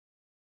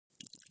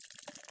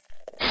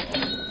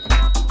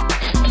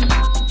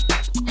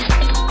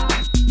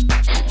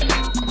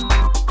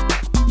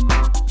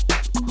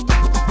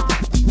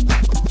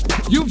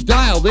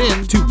called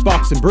in to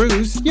Bucks and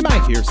Brews, you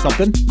might hear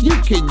something you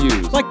can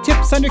use. like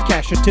tips on your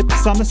cash or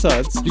tips on the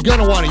suds. You're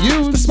gonna want to The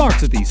use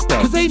smarts of these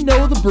stuff. because they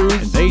know the And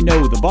brews. they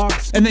know the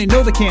Bucks, and they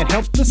know they can't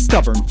help the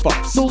stubborn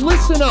fucks. So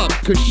listen up,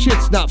 because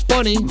shit's not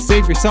funny.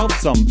 Save yourself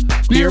some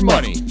Beer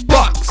money.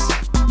 Bucks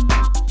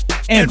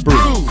and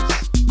brews.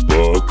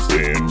 Bucks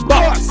and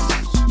Bucks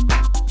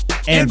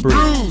and brews.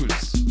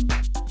 brews.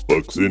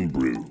 Bucks and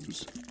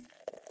Brews.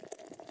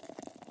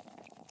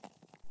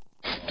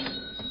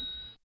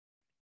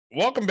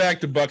 Welcome back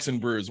to Bucks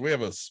and Brews. We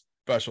have a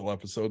special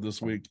episode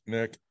this week,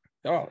 Nick.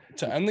 Oh,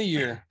 to end the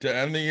year. To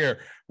end the year,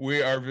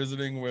 we are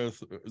visiting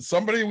with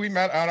somebody we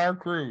met on our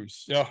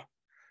cruise. Yeah.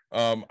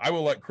 I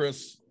will let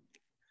Chris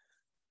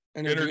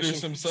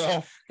introduce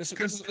himself. This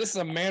is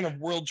a man of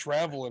world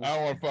travel, and I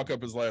don't want to fuck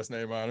up his last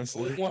name,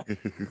 honestly.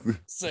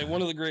 say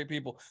one of the great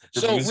people.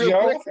 So So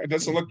real quick, it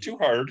doesn't look too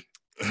hard.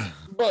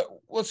 but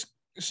let's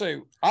say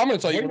I'm going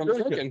to tell you What what are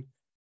you I'm drinking.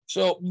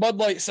 So Bud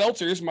Light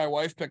Seltzers, my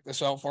wife picked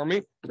this out for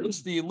me.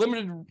 It's the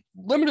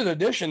limited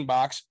edition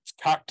box. It's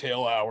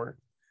cocktail hour.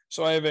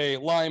 So I have a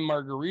lime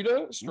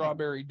margarita,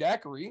 strawberry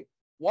daiquiri,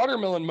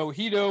 watermelon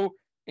mojito,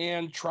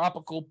 and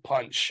tropical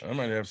punch. I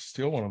might have to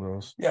steal one of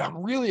those. Yeah,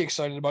 I'm really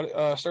excited about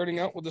it. Starting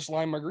out with this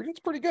lime margarita, it's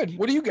pretty good.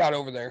 What do you got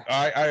over there?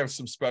 I have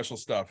some special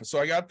stuff. So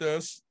I got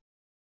this.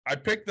 I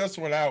picked this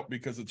one out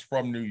because it's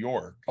from New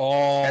York.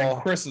 And Oh,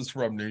 Chris is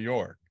from New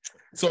York.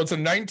 So it's a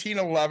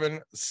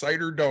 1911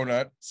 cider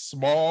donut,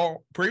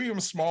 premium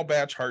small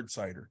batch hard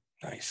cider.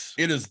 nice.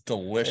 It is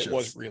delicious. It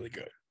was really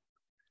good.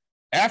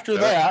 After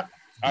that,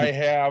 I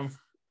have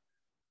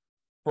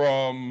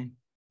from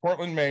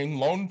Portland, Maine,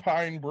 Lone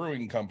Pine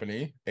Brewing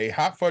Company, a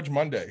Hot Fudge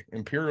Monday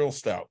Imperial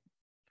Stout,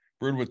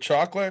 brewed with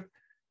chocolate,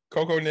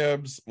 cocoa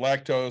nibs,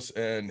 lactose,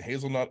 and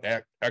hazelnut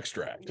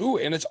extract. Ooh,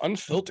 and it's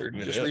unfiltered.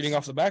 It Just is. reading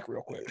off the back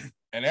real quick.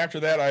 And after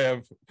that, I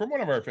have from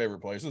one of our favorite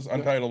places,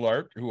 Untitled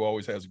Art, who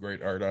always has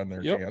great art on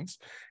their Yep. cans,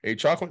 a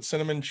chocolate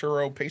cinnamon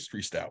churro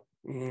pastry stout.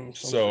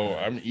 So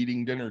I'm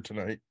eating dinner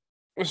tonight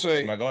let's in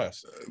say my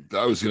glass.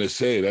 I was gonna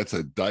say that's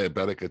a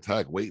diabetic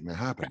attack waiting to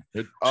happen.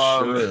 It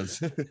Um, sure is.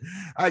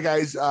 Hi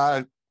guys.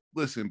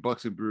 Listen,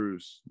 Bucks and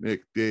Brews,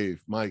 Nick,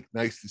 Dave, Mike.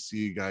 Nice to see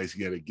you guys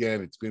yet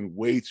again. It's been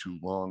way too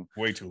long.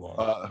 Way too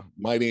long.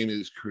 My name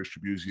is Chris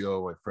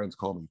Tribuzio. My friends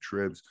call me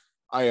Tribs.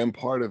 I am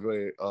part of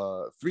a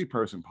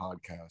three-person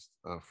podcast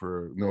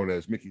known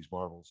as Mickey's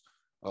Marvels,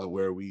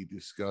 where we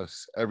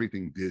discuss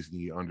everything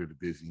Disney under the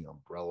Disney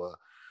umbrella.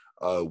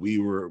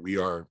 We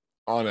are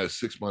on a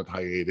 6-month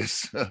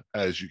hiatus,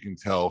 as you can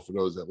tell for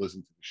those that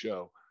listen to the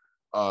show.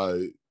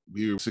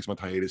 We were 6-month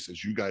hiatus,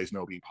 as you guys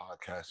know, being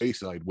podcast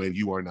Bayside when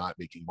you are not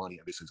making money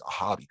and this is a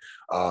hobby.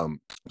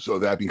 So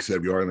that being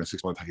said, we are on a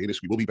 6-month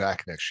hiatus. We will be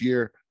back next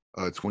year,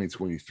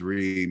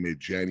 2023,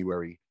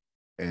 mid-January,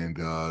 and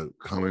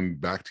coming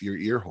back to your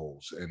ear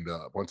holes. And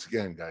once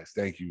again, guys,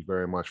 thank you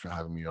very much for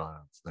having me on.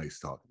 It's nice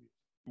talking to you.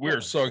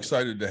 We're so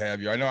excited to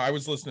have you. I know I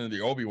was listening to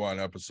the Obi-Wan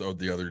episode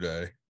the other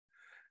day,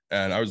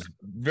 and I was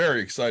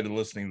very excited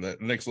listening to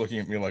that. Nick's looking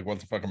at me like, what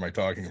the fuck am I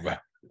talking about?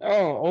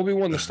 oh,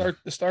 Obi-Wan, the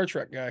Star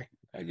Trek guy.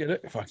 I get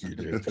it. Fuck you,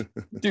 dude.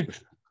 Dude.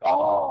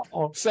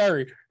 Oh,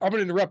 sorry. I'm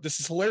gonna interrupt. This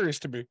is hilarious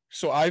to me.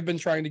 So I've been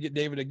trying to get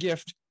David a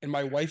gift, and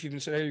my wife even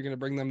said, "Hey, you're gonna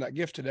bring them that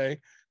gift today."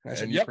 And I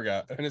said, And you "Yep."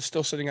 forgot. And it's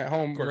still sitting at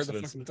home where course the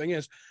it is. fucking thing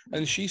is.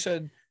 And she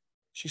said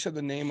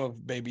the name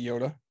of Baby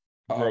Yoda.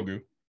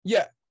 Grogu.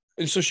 Yeah.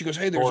 And so she goes,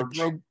 "Hey, there George.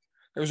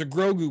 was a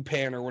Grogu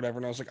pan or whatever."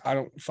 And I was like, "I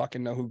don't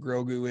fucking know who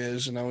Grogu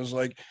is." And I was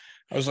like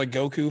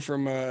Goku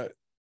from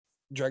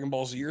Dragon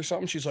Ball Z or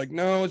something. She's like,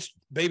 "No, it's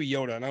Baby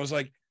Yoda." And I was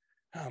like,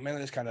 "Oh man,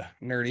 that is kind of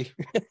nerdy."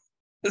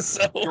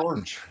 So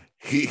George.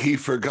 He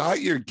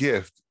forgot your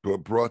gift,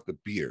 but brought the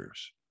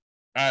beers.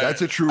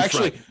 That's a true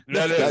actually, friend.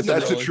 That's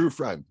a really- true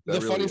friend. That The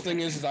really funny is. thing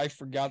is I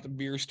forgot the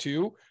beers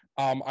too.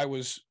 I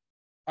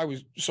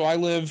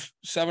live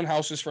 7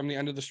 houses from the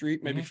end of the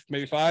street,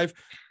 maybe 5.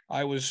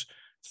 I was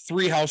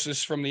 3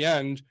 houses from the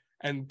end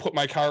and put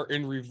my car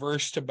in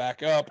reverse to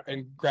back up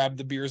and grab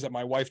the beers that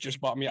my wife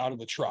just bought me out of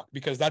the truck,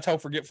 because that's how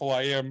forgetful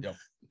I am. Yep.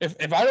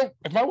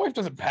 If my wife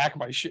doesn't pack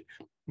my shit,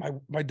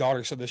 my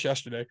daughter said this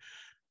yesterday.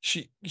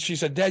 She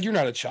said, "Dad, you're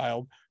not a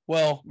child."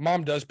 Well,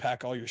 Mom does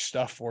pack all your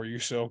stuff for you,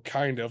 so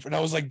kind of. And I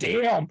was like,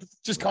 "Damn,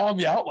 just calling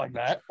me out like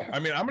that." I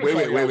mean, I'm gonna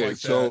Wait. Like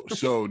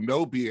So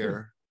no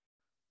beer.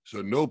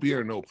 So no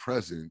beer, no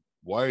present.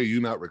 Why are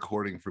you not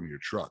recording from your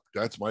truck?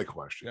 That's my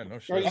question. yeah, no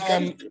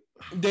shit.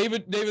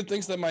 David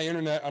thinks that my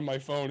internet on my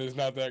phone is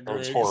not that Oh, great.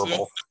 it's so-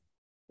 horrible.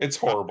 It's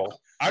horrible.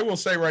 I will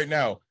say right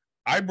now,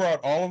 I brought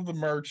all of the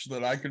merch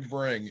that I could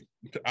bring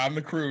on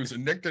the cruise,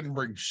 and Nick didn't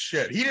bring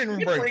shit. He didn't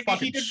even bring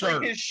fucking he didn't shirt.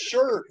 bring his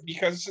shirt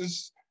because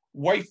his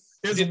wife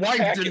His wife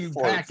pack it didn't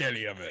for pack him.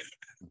 any of it.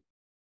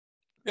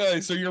 Yeah,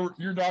 so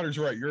your daughter's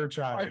right. You're a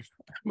child.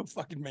 I'm a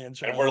fucking man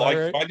child. And we're like,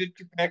 alright? why did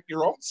you pack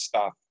your own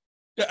stuff?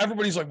 Yeah,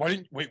 everybody's like, "Why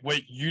didn't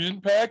wait, you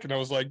didn't pack?" And I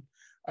was like,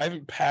 "I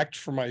haven't packed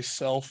for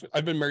myself.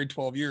 I've been married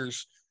 12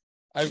 years.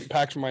 I haven't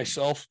packed for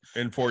myself."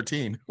 In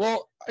 14.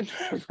 Well,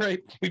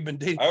 right. We've been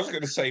dating. I was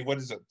going to say, what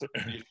is it?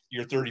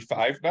 You're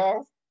 35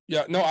 now?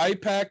 Yeah, no, I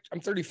packed.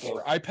 I'm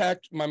 34. I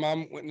packed. My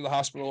mom went into the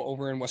hospital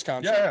over in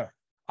Wisconsin. Yeah.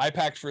 I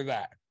packed for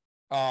that.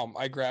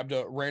 I grabbed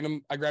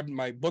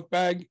my book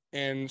bag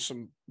and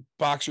some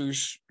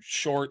boxers,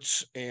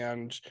 shorts,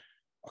 and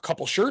a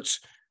couple shirts.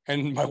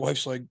 And my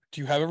wife's like,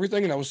 "Do you have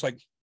everything?" And I was like,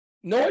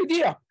 "No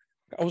idea."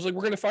 I was like,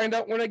 "We're gonna find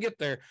out when I get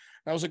there."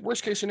 And I was like,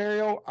 "Worst case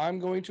scenario, I'm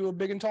going to a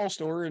big and tall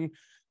store and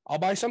I'll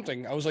buy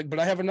something." I was like, "But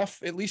I have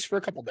enough at least for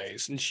a couple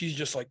days." And she's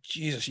just like,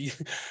 "Jesus,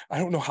 I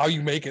don't know how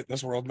you make it in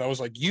this world." And I was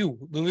like, "You,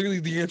 literally,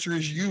 the answer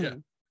is you." Yeah.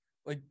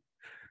 Like,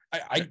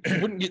 I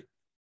wouldn't get.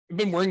 I've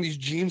been wearing these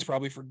jeans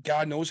probably for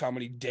God knows how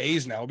many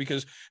days now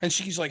because, and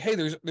she's like, "Hey,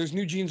 there's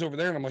new jeans over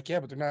there," and I'm like, "Yeah,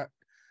 but they're not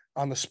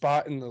on the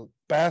spot in the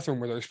bathroom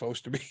where they're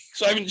supposed to be."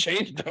 So I haven't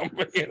changed them.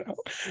 But, I'm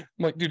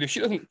like, dude, if she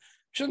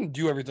doesn't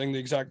do everything the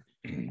exact.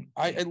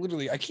 I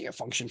literally I can't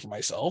function for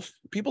myself.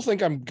 People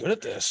think I'm good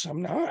at this.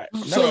 I'm not.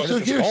 So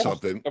here's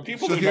something. The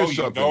people So who know here's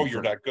you something know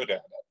you're from- not good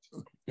at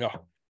it. Yeah.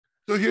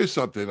 So here's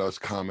something us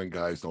common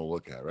guys don't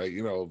look at, right?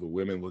 You know, the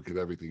women look at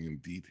everything in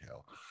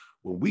detail.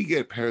 When we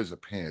get pairs of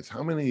pants,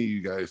 how many of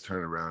you guys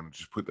turn around and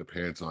just put the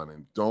pants on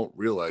and don't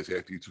realize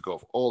after you took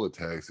off all the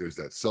tags, there's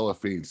that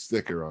cellophane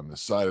sticker on the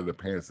side of the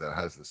pants that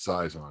has the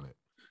size on it?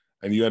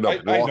 And you end up I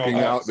know walking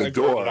that. out the I've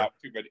worn it door. out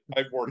too many-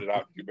 I've worn it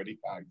out too many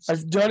times.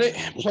 I've done it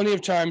plenty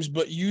of times,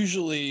 but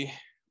usually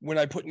when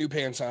I put new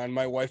pants on,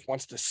 my wife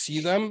wants to see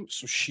them,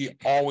 so she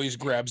always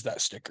grabs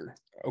that sticker.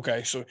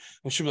 Okay, so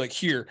and she'll be like,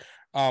 "Here."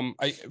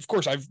 Of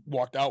course I've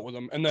walked out with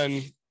them, and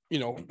then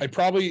I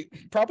probably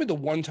the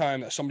one time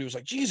that somebody was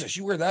like, "Jesus,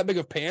 you wear that big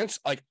of pants?"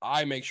 Like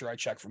I make sure I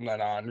check from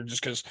then on,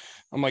 just because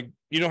I'm like,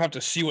 you don't have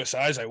to see what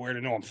size I wear to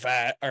know I'm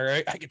fat. All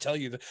right, I can tell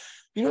you that.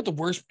 You know what the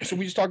worst? So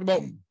we just talked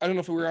about. I don't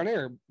know if we were on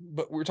air,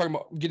 but we were talking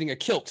about getting a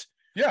kilt.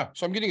 Yeah.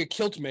 So I'm getting a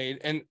kilt made,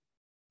 and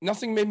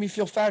nothing made me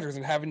feel fatter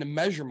than having to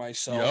measure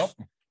myself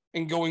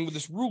and going with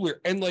this ruler.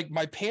 And like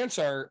my pants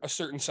are a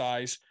certain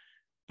size,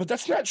 but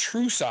that's not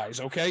true size.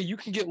 Okay, you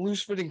can get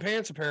loose fitting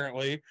pants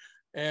apparently,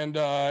 and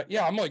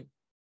I'm like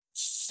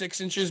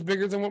 6 inches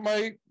bigger than what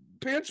my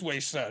pants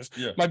waist says.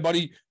 Yeah. My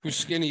buddy who's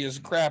skinny as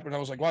crap, and I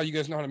was like, "Wow, you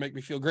guys know how to make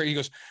me feel great." He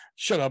goes,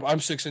 "Shut up, I'm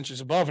 6 inches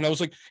above," and I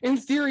was like, "In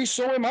theory,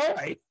 so am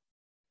I."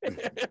 And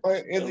It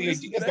the was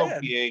idea bad.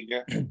 about being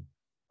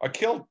a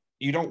kilt,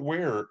 you don't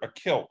wear a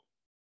kilt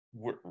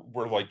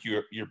where like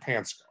your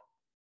pants go.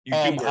 You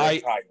do wear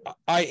a tie.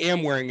 I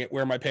am wearing it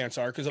where my pants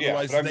are because Yeah,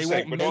 otherwise but I'm they saying,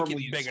 won't but make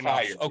normally it big it's enough.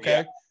 higher, Okay.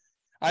 yeah.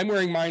 I'm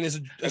wearing mine as a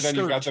And then skirt.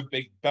 you got the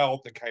big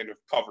belt that kind of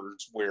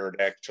covers where it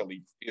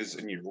actually is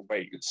in your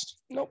waist.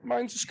 Nope,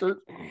 mine's a skirt.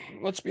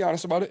 Let's be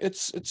honest about it.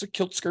 It's a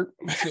kilt skirt.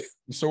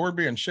 So we're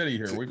being shitty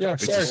here. We've Yeah,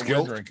 talked sorry. about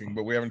what we're drinking,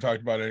 but we haven't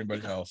talked about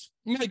anybody else.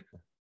 Mike,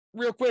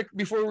 real quick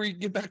before we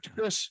get back to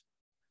Chris,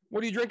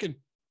 what are you drinking?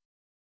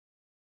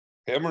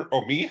 Him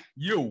or me?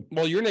 You.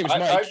 Well, your name's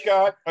Mike. I've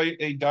got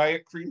a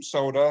diet cream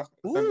soda.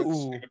 And it's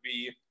Ooh. going to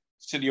be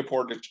City of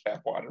Portage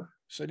tap water.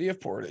 City of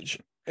Portage.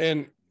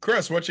 And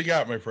Chris, what you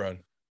got, my friend?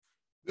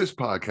 This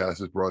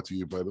podcast is brought to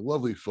you by the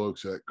lovely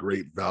folks at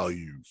Great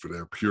Value for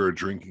their pure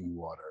drinking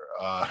water.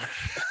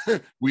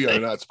 We are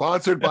not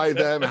sponsored by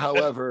them,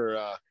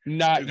 however.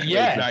 not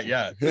yet. Not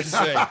yet. Let's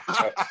say.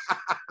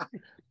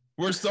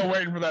 We're still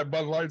waiting for that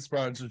Bud Light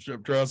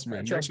sponsorship. Trust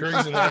me. Trust me.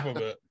 Drinks enough of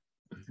it.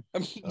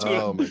 I'm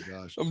Oh doing, my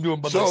gosh! I'm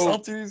doing Bud So- Light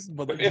Seltzers.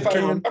 Bud But Light if I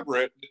Buchanan. remember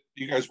it,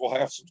 you guys will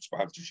have some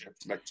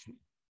sponsorships next week.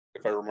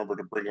 If I remember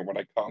to bring it when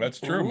I come. That's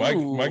true.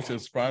 Ooh. Mike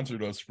has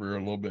sponsored us for a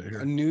little bit A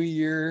here. new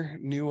year,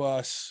 new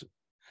us.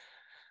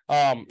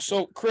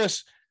 So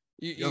Chris,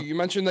 Yep. you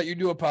mentioned that you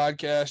do a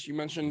podcast. You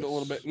mentioned a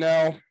little bit.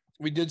 Now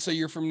we did say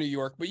you're from New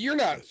York, but you're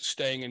not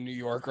staying in New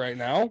York right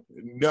now.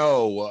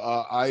 No,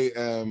 I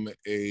am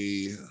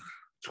a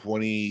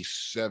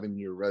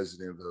 27-year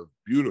resident of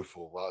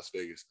beautiful Las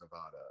Vegas,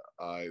 Nevada.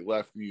 I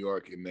left New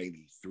York in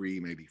 93,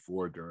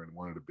 94 during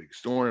one of the big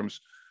storms.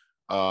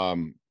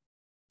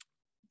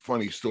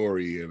 Funny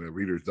story in a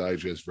Reader's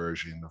Digest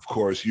version. Of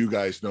course, you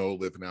guys know,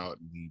 living out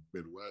in the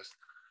Midwest,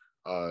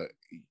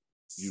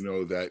 you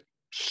know that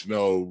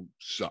snow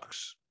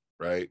sucks,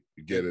 right?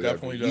 You get it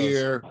definitely every does.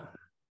 year.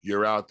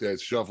 You're out there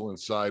shoveling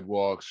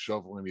sidewalks,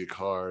 shoveling your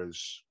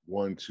cars,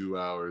 1-2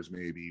 hours,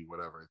 maybe,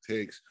 whatever it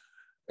takes.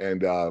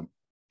 And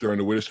during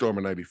the winter storm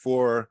of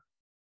 94,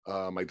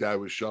 my dad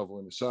was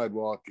shoveling the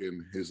sidewalk,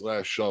 and his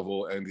last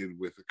shovel ended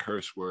with a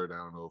curse word. I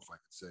don't know if I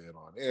could say it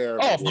on air.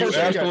 Oh, of but You course,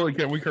 we'll- absolutely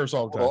can. We curse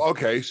all the time. Well,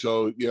 okay,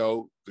 so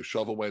the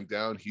shovel went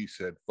down. He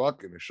said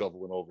 "fuck," and the shovel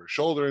went over his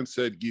shoulder and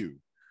said "you."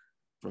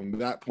 From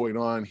that point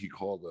on, he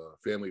called a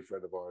family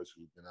friend of ours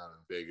who'd been out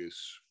in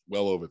Vegas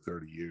well over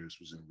 30 years,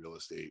 was in real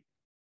estate.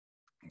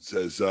 It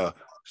says,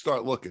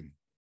 "Start looking.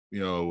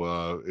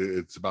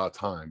 It's about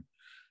time."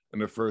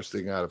 And the first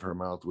thing out of her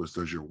mouth was,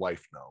 "Does your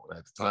wife know?" And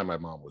at the time, my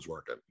mom was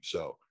working,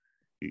 so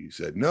he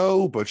said,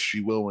 "No, but she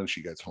will when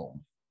she gets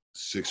home."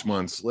 6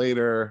 months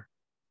later,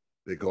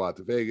 they go out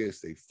to Vegas.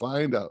 They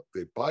find out,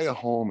 they buy a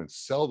home and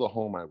sell the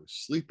home I was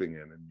sleeping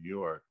in New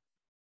York.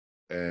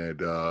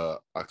 And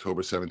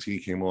October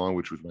 17th came along,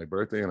 which was my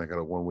birthday, and I got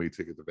a one-way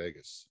ticket to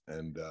Vegas.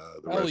 And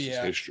the Hell rest yeah.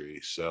 is history.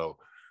 So,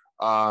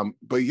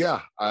 but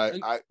yeah,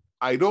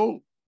 I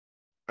don't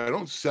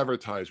don't sever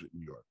ties with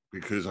New York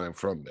because I'm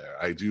from there.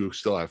 I do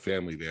still have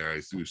family there.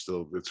 It's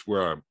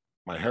where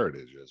my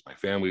heritage is. My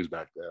family's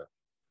back there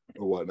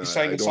or whatnot. You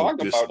sang a song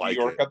about New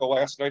York on the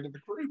last night of the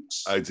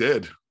cruise. I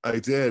did.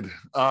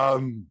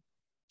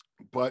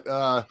 But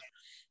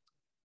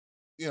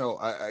you know,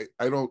 I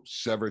don't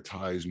sever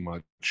ties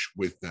much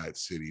with that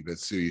city. That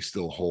city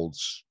still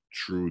holds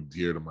true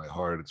dear to my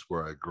heart. It's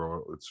where I've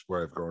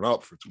grown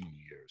up for 20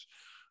 years.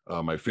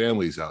 My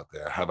family's out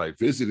there. Have I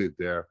visited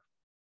there?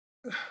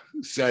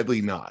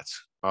 Sadly not.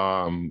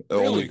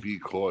 Only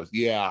because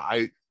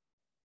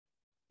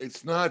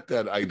it's not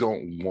that I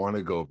don't want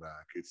to go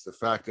back. It's the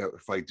fact that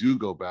if I do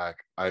go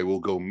back, I will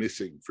go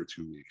missing for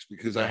 2 weeks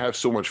because I have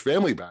so much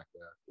family back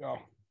there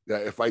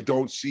that if I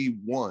don't see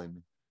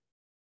one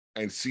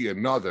and see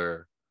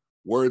another,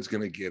 word's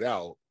gonna get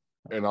out,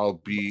 and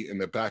I'll be in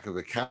the back of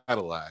a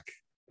Cadillac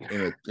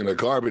in a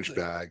garbage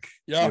bag,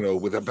 you know,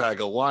 with a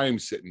bag of lime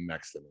sitting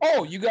next to me.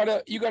 Oh, you got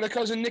a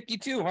cousin Nikki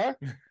too, huh?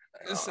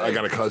 I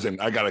got a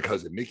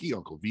cousin Nikki,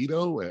 Uncle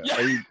Vito, and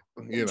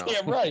you know,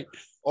 damn right,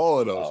 all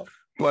of those.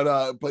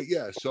 But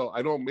yeah, so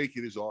I don't make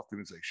it as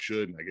often as I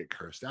should, and I get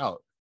cursed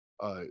out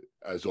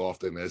as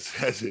often as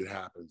it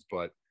happens.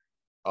 But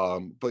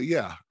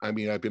yeah, I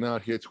mean, I've been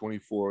out here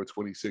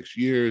 26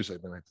 years.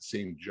 I've been at the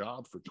same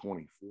job for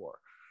 24.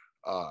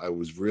 I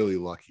was really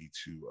lucky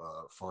to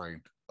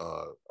find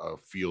a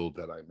field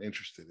that I'm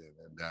interested in,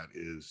 and that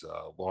is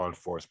law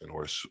enforcement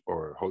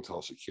or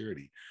hotel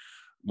security.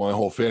 My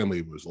whole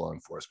family was law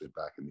enforcement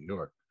back in New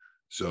York.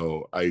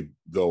 So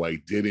though I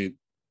didn't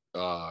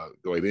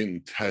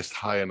test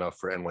high enough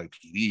for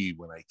NYPD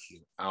when I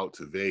came out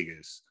to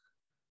Vegas,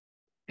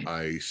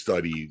 I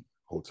studied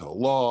hotel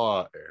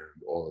law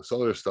and all this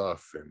other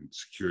stuff, and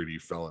security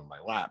fell in my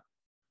lap.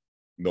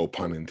 No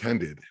pun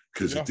intended,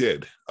 because it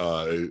did.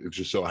 It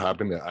just so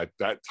happened that at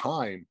that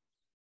time,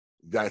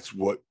 that's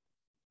what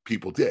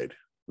people did. It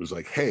was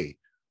like, hey,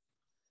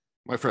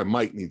 my friend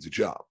Mike needs a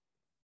job.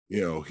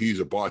 You know, he's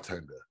a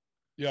bartender.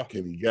 Yeah.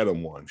 Can you get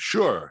him one?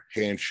 Sure.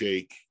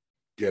 Handshake,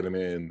 get him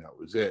in. That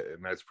was it.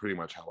 And that's pretty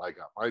much how I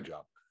got my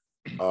job.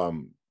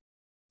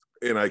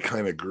 And I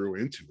kind of grew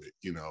into it.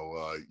 You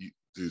know,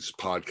 this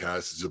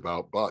podcast is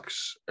about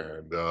bucks.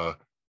 And,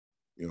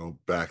 you know,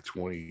 back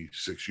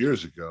 26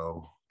 years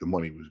ago, the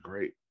money was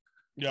great.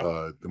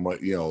 Yeah.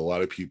 You know, a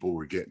lot of people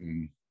were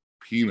getting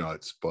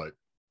peanuts, but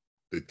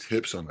the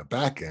tips on the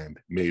back end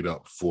made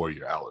up for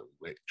your hourly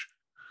wage.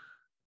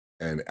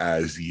 And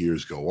as the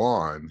years go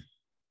on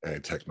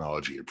and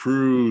technology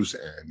improves,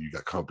 and you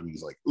got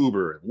companies like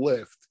Uber and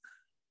Lyft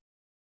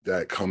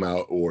that come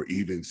out, or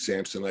even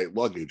Samsonite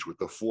luggage with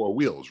the 4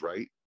 wheels,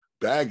 right?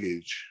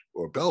 Baggage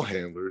or bell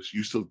handlers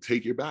used to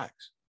take your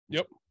bags.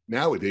 Yep.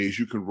 Nowadays,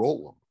 you can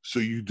roll them, so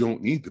you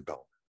don't need the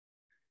bellman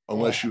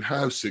unless you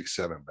have 6,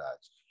 7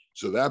 bags.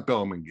 So that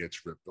bellman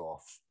gets ripped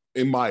off.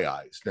 In my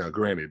eyes, now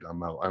granted, I'm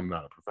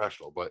not a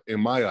professional, but in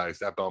my eyes,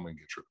 that bellman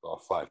gets ripped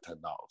off $5, $10.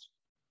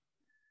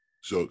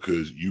 So,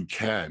 because you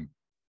can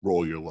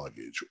roll your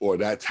luggage, or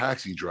that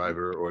taxi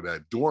driver or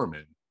that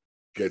doorman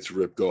gets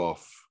ripped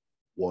off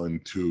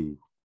 $1,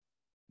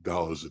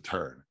 $2 a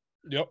turn.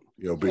 Yep.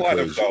 You know,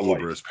 because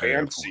Uber like is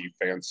paying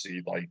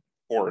fancy like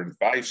 4 and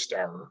 5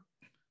 star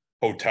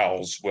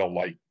hotels will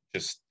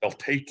they'll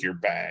take your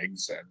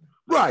bags and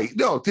right.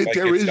 No,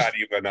 there is not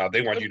even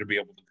they want you to be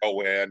able to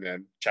go in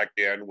and check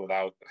in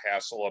without the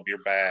hassle of your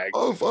bag.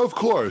 Of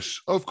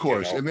course, you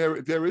know, and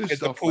there is at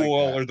stuff the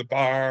pool like that. or the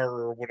bar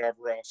or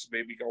whatever else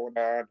may be going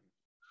on.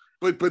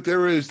 But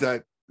there is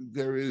that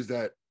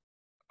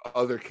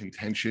other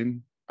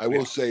contention. I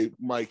will say,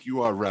 Mike,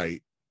 you are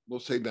right. We'll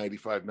say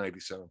 95,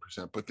 97%,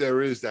 but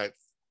there is that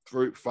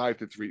 3 to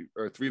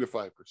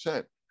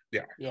 5%.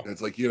 Yeah.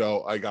 It's like, you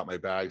know, I got my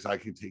bags, I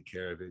can take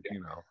care of it,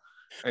 you know,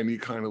 and you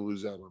kind of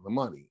lose out on the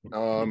money.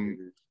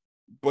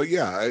 But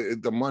yeah,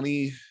 the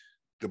money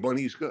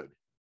is good,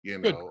 you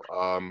know.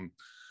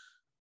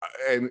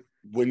 And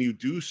when you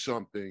do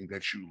something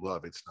that you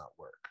love, it's not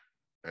work.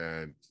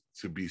 And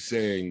to be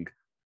saying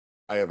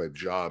I have a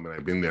job and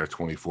I've been there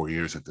 24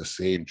 years at the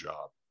same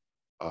job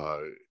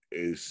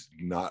is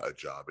not a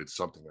job. It's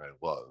something I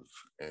love.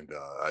 And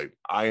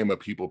I am a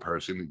people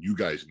person. You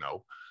guys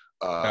know.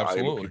 I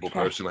am a people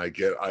person. I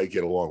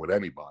get along with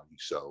anybody.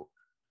 So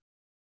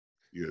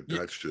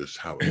that's just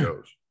how it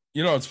goes.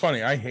 You know, it's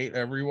funny. I hate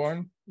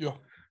everyone. Yeah.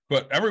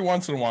 But every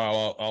once in a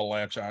while, I'll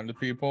latch on to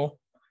people.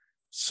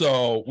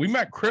 So we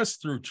met Chris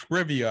through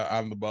trivia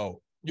on the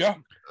boat. Yeah.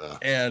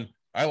 And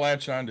I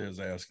latched onto his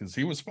ass because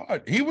he was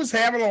fun. He was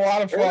having a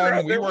lot of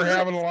fun. We were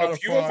having a lot of fun. A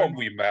few of them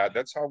we met.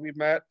 That's how we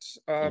met.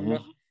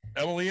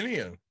 Emily and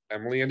Ian.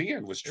 Emily and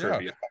Ian was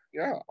trivia.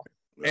 Yeah.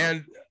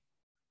 And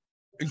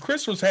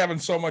Chris was having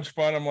so much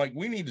fun. I'm like,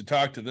 we need to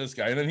talk to this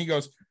guy. And then he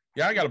goes,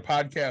 yeah, I got a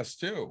podcast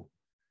too.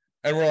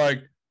 And we're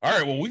like, all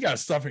right, well, we got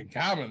stuff in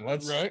common.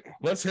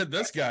 Let's hit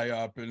this guy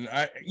up. And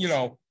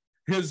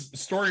his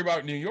story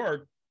about New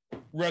York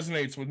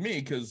resonates with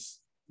me because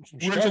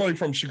originally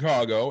from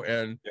Chicago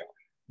and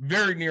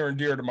very near and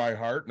dear to my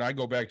heart. And I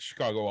go back to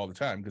Chicago all the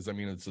time because I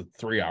mean, it's a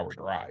 3-hour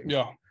drive.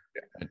 Yeah.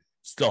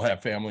 still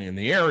have family in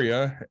the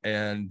area.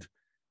 And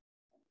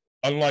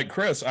unlike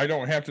Chris, I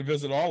don't have to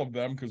visit all of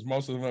them because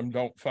most of them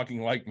don't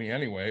fucking like me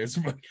anyways.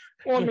 But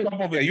you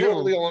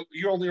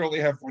only really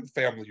have one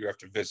family you have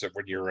to visit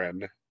when you're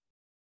in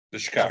the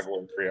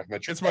Chicago area.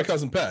 It's my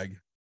cousin Peg.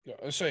 Yeah,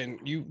 I was saying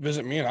you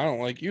visit me and I don't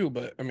like you,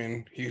 but I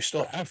mean you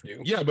still have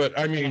to. Yeah, but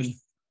I mean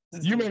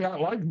you may not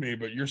like me,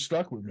 but you're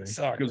stuck with me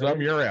because I'm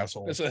your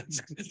asshole.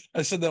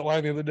 I said that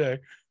line the other day.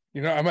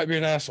 You know, I might be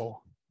an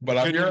asshole, but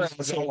I'm your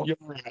asshole.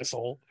 You're an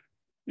asshole.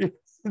 You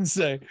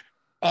say,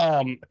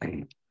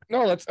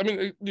 no, that's. I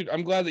mean, dude,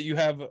 I'm glad that you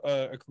have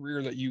a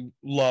career that you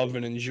love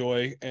and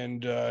enjoy.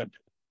 And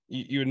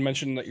you had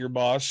mentioned that your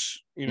boss,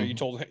 you know, you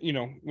told, you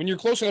know, when you're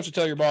close enough to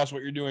tell your boss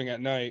what you're doing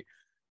at night,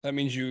 that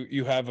means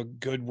you have a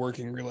good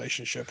working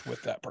relationship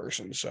with that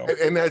person. So,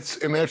 and that's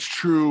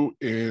true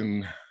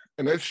in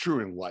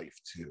life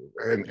too.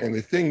 And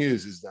the thing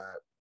is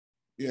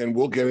that, and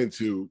we'll get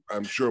into,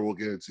 I'm sure we'll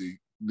get into,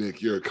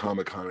 Nick, your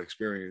Comic-Con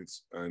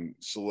experience and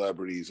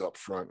celebrities up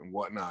front and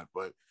whatnot,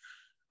 but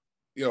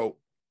you know,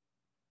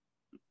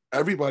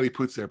 everybody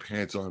puts their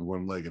pants on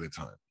one leg at a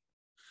time.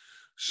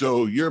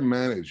 So your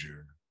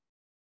manager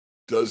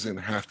doesn't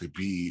have to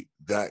be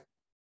that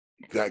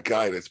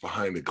guy that's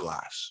behind the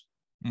glass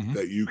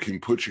that you can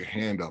put your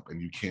hand up and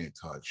you can't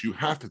touch. You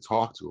have to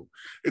talk to him.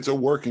 It's a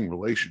working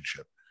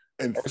relationship.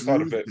 And I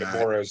thought of it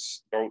more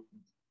as do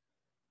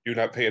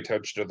not pay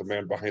attention to the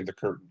man behind the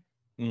curtain.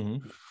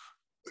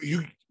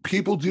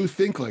 People do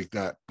think like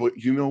that, but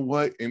you know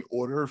what? In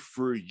order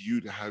for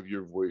you to have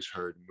your voice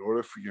heard, in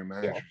order for your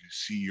manager to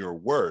see your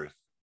worth,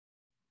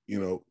 you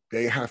know,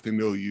 they have to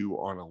know you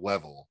on a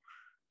level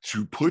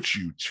to put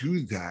you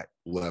to that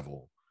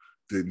level,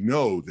 to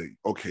know that,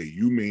 okay,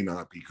 you may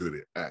not be good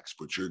at X,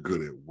 but you're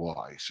good at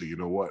Y. So you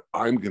know what?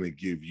 I'm going to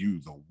give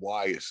you the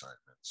Y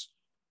assignments,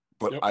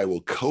 but I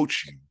will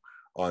coach you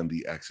on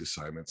the X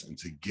assignments, and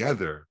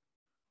together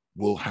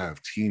we'll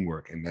have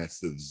teamwork, and that's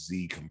the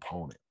Z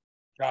component.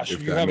 Gosh,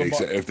 if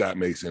that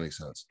makes any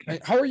sense.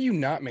 How are you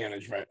not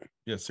management?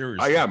 Yeah,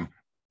 seriously. I am.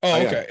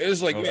 Oh, okay.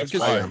 It's like,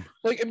 I am.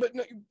 Like, but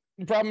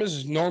the problem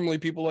is normally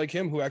people like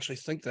him who actually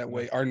think that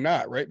way are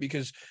not, right?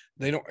 Because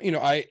they don't, you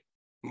know,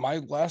 my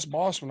last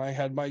boss, when I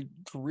had my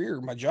career,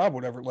 my job,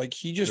 whatever, like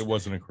it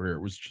wasn't a career.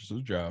 It was just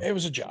a job. It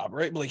was a job,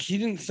 right? But like, he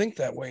didn't think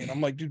that way. And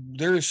I'm like, dude,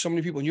 there is so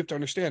many people, and you have to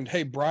understand,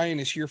 hey, Brian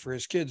is here for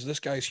his kids. This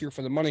guy's here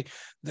for the money.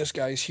 This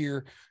guy's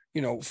here,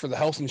 you know, for the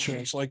health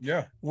insurance. Like,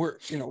 we're,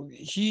 you know,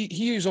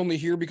 he is only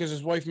here because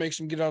his wife makes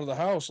him get out of the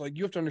house. Like,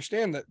 you have to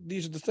understand that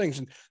these are the things.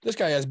 And this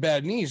guy has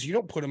bad knees. You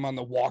don't put him on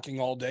the walking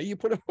all day. You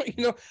put him,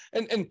 you know,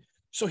 and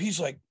so he's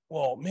like,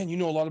 well, man, you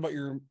know a lot about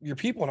your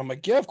people. And I'm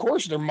like, yeah, of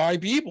course, they're my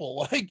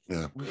people. Like,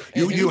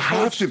 you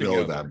have to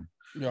know them.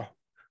 Yeah.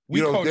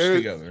 We coached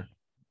together.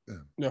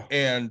 Yeah.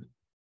 And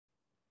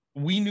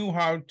we knew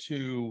how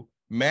to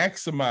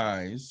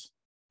maximize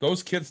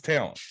those kids'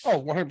 talents.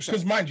 Oh, 100%.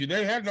 Because mind you,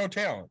 they had no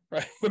talent.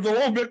 Right. But the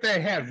little bit they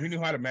had, we knew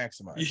how to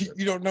maximize.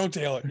 You don't know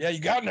talent. Yeah,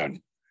 you got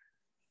none.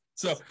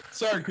 So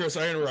sorry, Chris,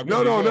 I interrupted.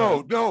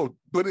 No.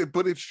 But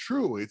it's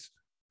true.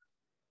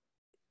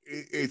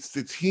 It's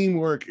the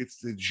teamwork, it's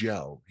the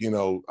gel. You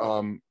know,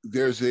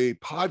 there's a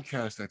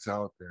podcast that's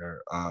out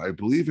there. I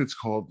believe it's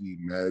called the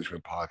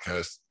Management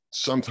Podcast.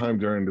 Sometime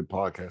during the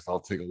podcast, I'll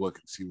take a look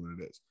and see what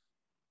it is.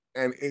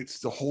 And it's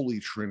the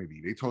Holy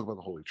Trinity. They talk about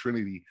the Holy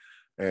Trinity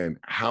and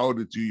how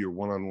to do your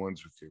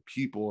one-on-ones with your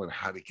people and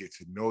how to get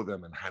to know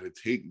them and how to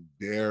take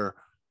their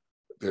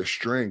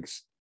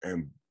strengths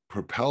and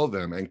propel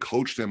them and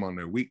coach them on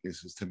their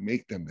weaknesses to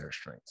make them their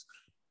strengths.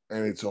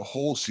 And it's a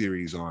whole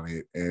series on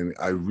it. And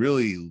I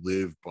really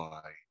live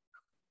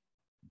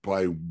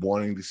by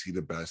wanting to see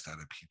the best out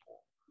of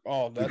people.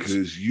 Oh,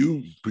 because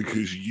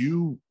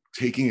you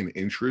taking an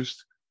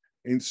interest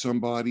in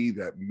somebody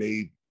that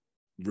may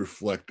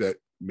reflect that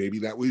maybe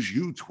that was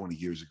you 20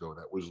 years ago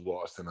that was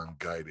lost and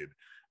unguided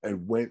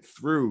and went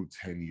through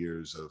 10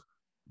 years of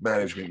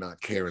management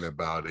not caring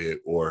about it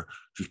or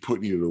just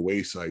putting you to the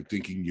wayside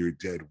thinking you're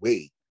dead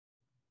weight,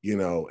 you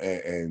know,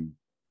 and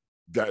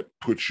that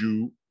puts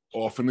you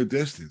off in the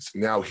distance.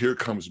 Now here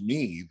comes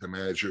me, the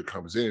manager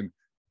comes in,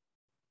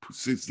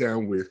 sits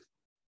down with,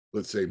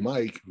 let's say,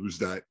 Mike, who's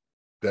that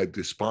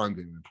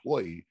despondent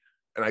employee,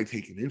 and I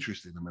take an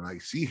interest in him and I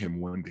see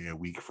him one day a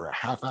week for a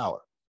half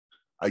hour.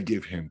 I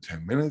give him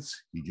 10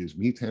 minutes, he gives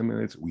me 10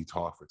 minutes, we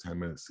talk for 10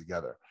 minutes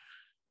together.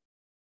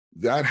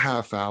 That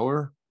half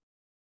hour,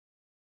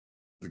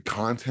 the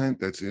content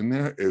that's in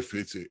there, if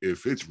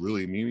it's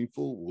really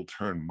meaningful, will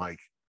turn Mike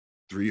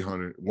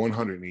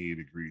 180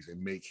 degrees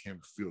and make him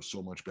feel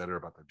so much better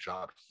about the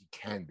job he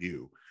can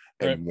do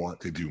and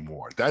want to do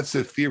more. That's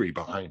the theory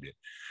behind it.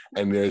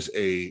 And there's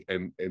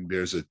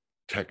a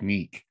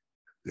technique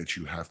that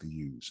you have to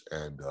use.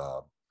 And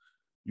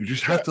you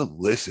just have to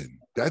listen.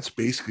 That's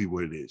basically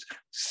what it is.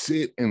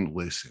 Sit and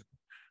listen.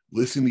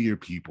 Listen to your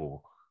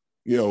people.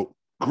 You know,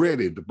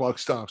 granted, the buck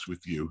stops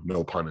with you,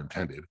 no pun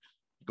intended,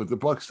 but the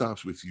buck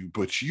stops with you,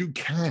 but you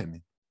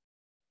can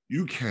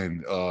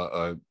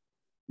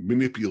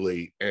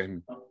manipulate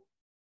and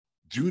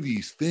do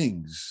these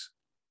things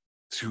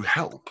to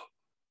help.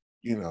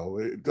 You know,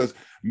 it does.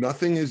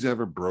 Nothing is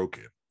ever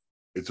broken.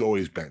 It's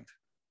always bent,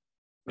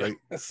 right?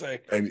 Let's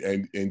say.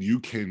 And you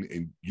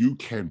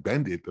can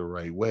bend it the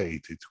right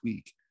way to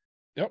tweak,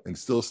 and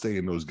still stay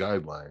in those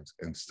guidelines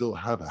and still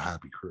have a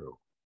happy crew.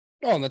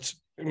 Oh, and that's,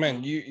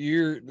 man, this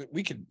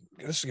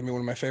is gonna be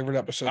one of my favorite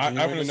episodes. I'm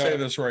gonna say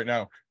this right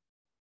now.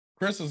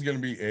 Chris is going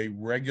to be a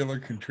regular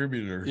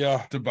contributor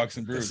to Bucks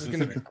and Brews. This is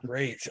going to be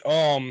great.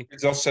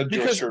 I'll send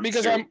you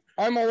because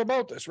I'm all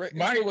about this, right?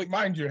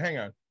 Mind you, hang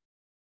on.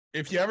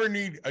 If you ever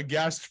need a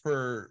guest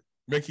for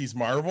Mickey's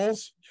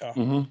Marvels,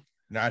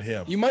 not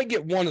him. You might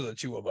get one of the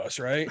two of us,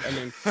 right? I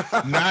mean,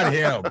 not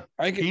him.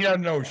 He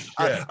doesn't know shit.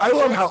 I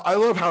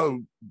love how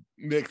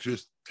Nick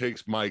just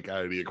takes Mike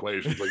out of the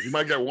equation. Like, you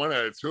might get one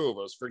out of two of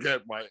us.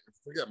 Forget Mike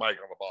on the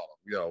bottom.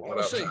 You know,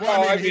 whatever.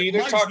 Well, I mean,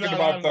 they're talking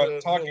about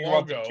the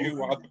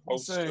two on the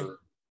poster.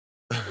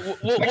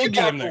 We'll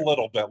get him there a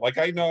little bit. Like,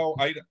 I know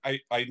a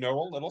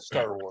little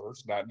Star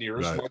Wars, not near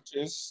as much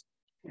as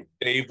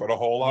Dave, but a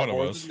whole lot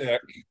more than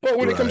Nick. But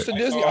when it comes to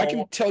Disney, I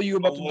can tell you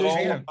about the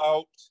Disney.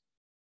 About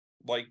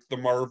like the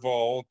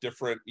Marvel,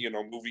 different,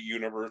 movie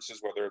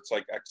universes, whether it's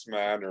like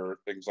X-Men or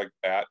things like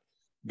that.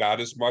 Not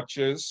as much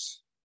as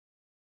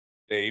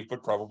Dave,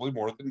 but probably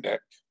more than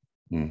Nick.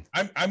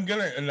 I'm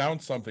gonna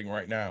announce something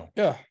right now.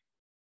 Yeah.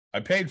 I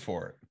paid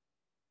for it.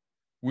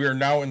 We are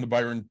now in the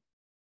Byron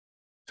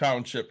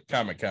Township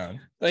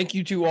Comic-Con. Thank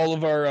you to all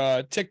of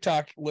our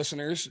TikTok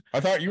listeners. I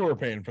thought you were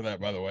paying for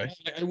that, by the way.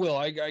 I will.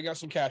 I got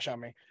some cash on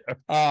me.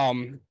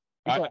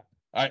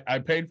 I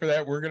paid for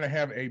that. We're gonna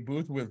have a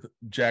booth with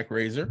Jack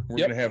Razor. We're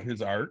gonna have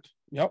his art.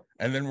 Yep.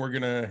 And then we're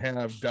gonna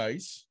have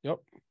dice. Yep.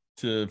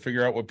 To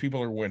figure out what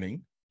people are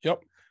winning.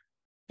 Yep.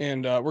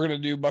 And we're going to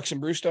do Bucks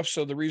and Brew stuff.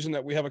 So the reason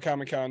that we have a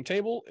Comic-Con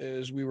table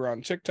is we were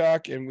on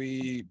TikTok and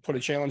we put a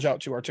challenge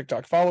out to our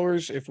TikTok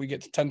followers. If we get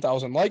to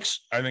 10,000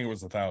 likes. I think it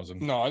was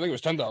 1,000. No, I think it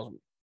was 10,000.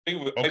 I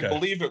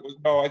believe it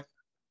was,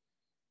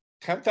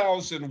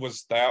 10,000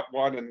 was that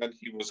one. And then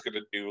he was going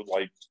to do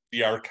like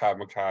GR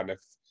Comic-Con.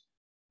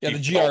 The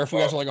GR, if we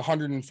got to like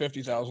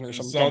 150,000 or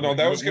something. No,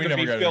 that was going to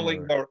be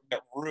filling that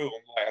room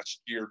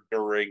last year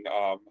during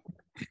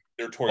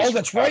their Toys. Oh,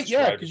 that's right.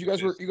 Yeah, because you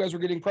guys were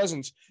getting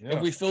presents. Yeah.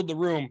 If we filled the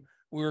room,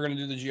 we were going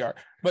to do the GR.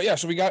 But yeah,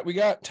 so we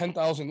got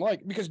 10,000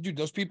 because dude,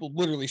 those people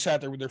literally sat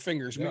there with their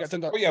fingers. We got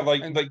 10,000. Oh yeah,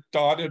 like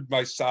Don and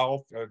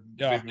myself and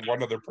maybe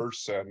one other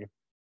person.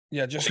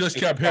 Yeah, just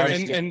kept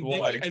hitting and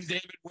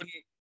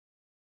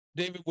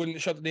David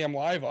wouldn't shut the damn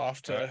live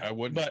off. I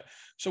wouldn't. But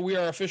so we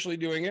are officially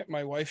doing it.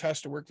 My wife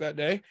has to work that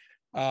day.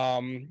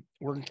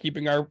 We're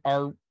keeping our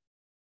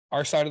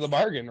side of the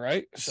bargain,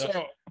 right?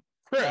 So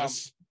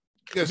Chris.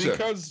 Yes,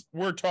 because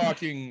we're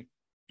talking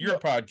your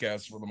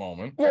podcast for the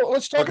moment. Well,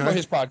 let's talk about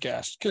his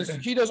podcast because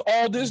he does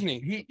all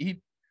Disney. He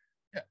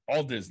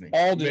all Disney.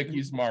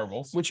 Mickey's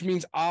Marvels. Which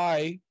means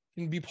I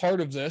can be part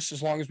of this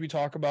as long as we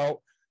talk about,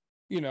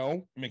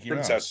 Mickey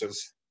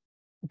princesses.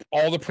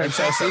 All the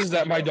princesses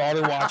that my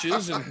daughter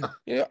watches. And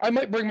I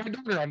might bring my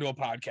daughter onto a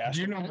podcast.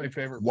 Do you know my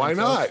favorite princess? Why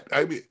not?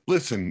 I mean,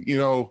 listen,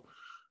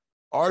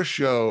 our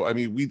show,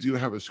 we do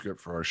have a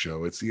script for our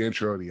show. It's the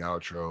intro and the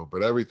outro,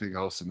 but everything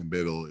else in the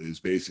middle is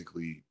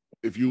basically,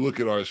 if you look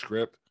at our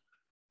script,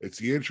 it's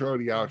the intro,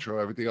 the outro,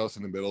 everything else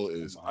in the middle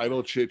is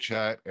idle chit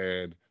chat.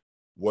 And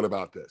what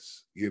about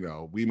this?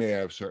 We may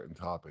have certain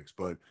topics,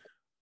 but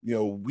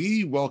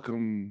we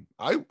welcome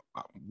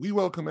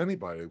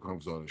anybody who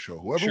comes on the show.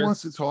 Whoever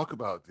wants to talk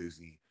about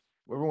Disney,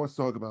 whoever wants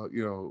to talk about,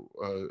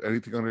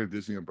 anything under the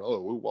Disney umbrella,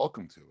 we're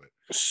welcome to it.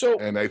 So,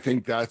 and I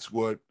think that's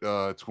what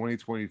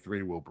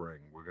 2023 will bring.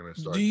 We're gonna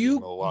start. Do you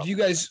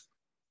guys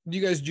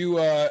do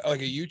like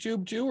a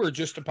YouTube too, or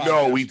just a podcast?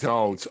 No, we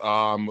don't.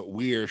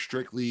 We are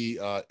strictly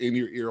in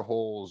your ear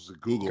holes,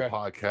 Google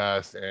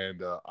Podcast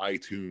and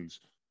iTunes.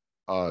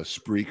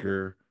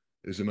 Spreaker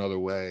is another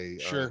way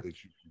that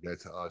you can get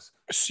to us.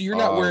 So you're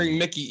not wearing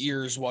Mickey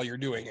ears while you're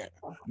doing it?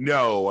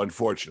 No,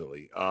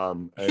 unfortunately.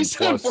 And plus,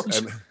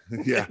 unfortunately,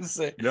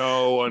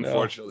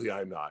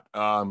 I'm not.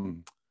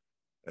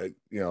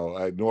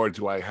 Nor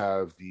do I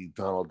have the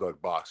Donald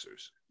Duck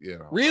boxers.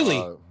 Really?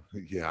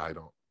 I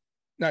don't.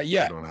 Not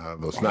yet. I don't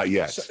have those. Not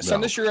yet.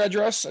 Send us your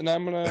address, and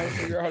I'm gonna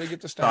figure out how to get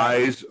this down.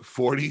 Size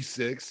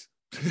 46.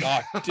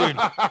 Dude,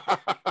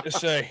 just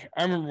say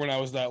I remember when I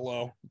was that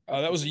low.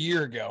 That was a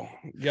year ago.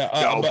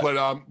 Yeah.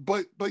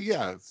 But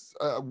yeah,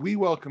 we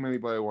welcome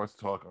anybody who wants to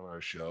talk on our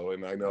show,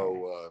 and I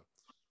know,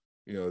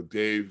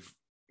 Dave.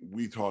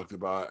 We talked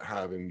about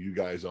having you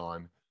guys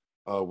on.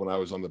 When I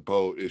was on the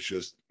boat, it's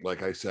just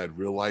like I said,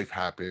 real life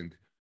happened.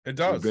 It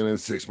does. We've been in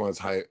 6 months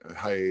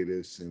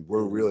hiatus, and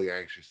we're really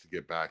anxious to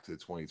get back to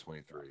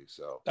 2023.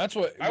 So that's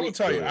what I will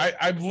tell you.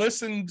 I've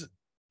listened,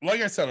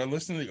 like I said, I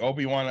listened to the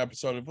Obi-Wan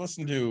episode. I've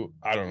listened to,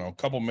 I don't know, a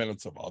couple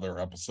minutes of other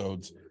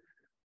episodes.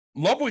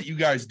 Love what you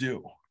guys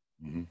do.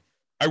 Mm-hmm.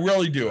 I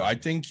really do. I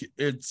think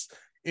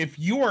if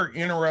you are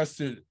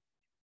interested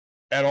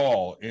at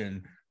all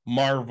in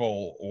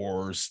Marvel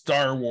or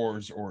Star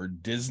Wars or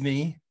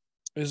Disney,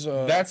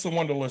 that's the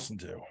one to listen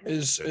to.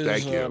 Is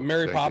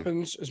Mary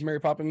Poppins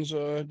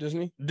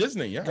Disney?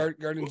 Disney, yeah.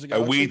 Guardians of the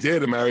Galaxy. We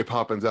did a Mary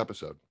Poppins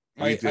episode.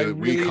 We I did.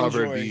 really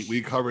enjoy-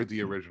 we covered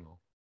the original.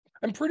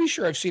 I'm pretty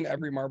sure I've seen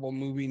every Marvel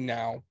movie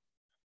now.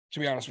 To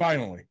be honest, with you.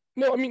 Finally,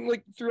 No, I mean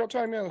like throughout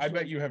time. Yeah, I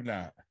bet you have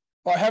not.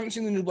 Well, I haven't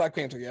seen the new Black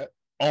Panther yet.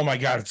 Oh my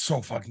god, it's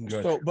so fucking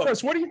good. So, but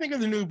Chris, what do you think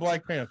of the new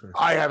Black Panther?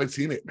 I haven't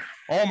seen it.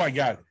 Oh my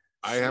god,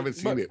 I haven't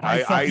seen it.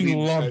 I fucking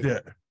didn't- loved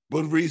it.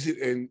 But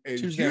reason and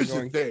Tuesday here's I'm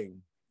the going.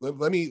 thing.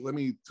 Let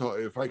me talk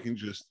if I can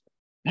just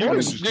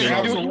Yours, just dude, get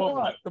on do the- what you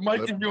want. The mic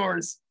Let- is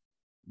yours.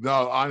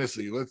 No,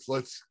 honestly,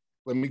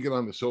 let me get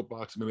on the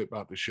soapbox a minute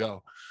about the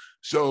show.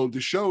 So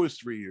the show is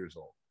 3 years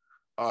old.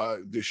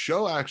 The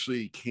show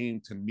actually came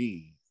to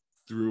me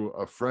through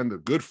a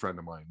good friend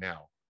of mine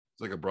now.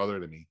 It's like a brother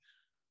to me.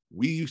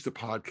 We used to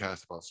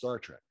podcast about Star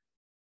Trek,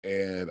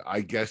 and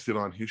I guested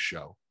on his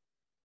show.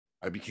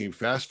 I became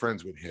fast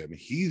friends with him.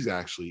 He's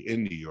actually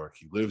in New York.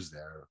 He lives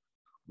there.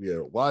 We had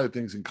a lot of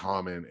things in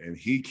common, and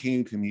he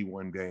came to me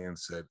one day and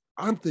said,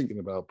 I'm thinking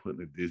about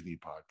putting a Disney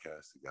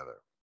podcast together.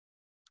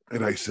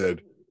 And I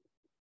said,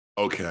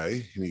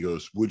 okay. And he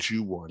goes, would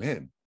you want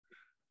in?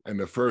 And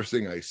the first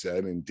thing I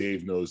said, and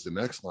Dave knows the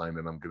next line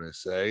that I'm going to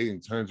say,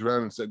 and turns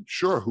around and said,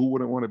 sure, who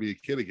wouldn't want to be a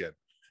kid again?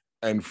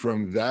 And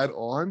from that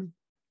on,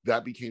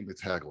 that became the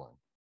tagline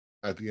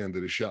at the end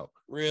of the show.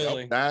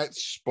 Really? That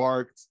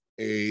sparked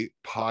a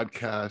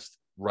podcast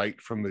right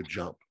from the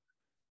jump.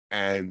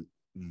 And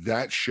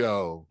that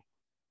show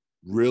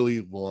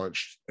really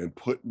launched and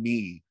put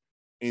me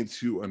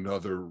into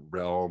another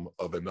realm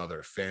of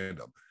another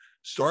fandom.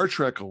 Star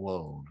Trek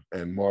alone,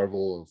 and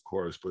Marvel, of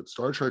course, but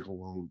Star Trek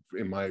alone,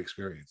 in my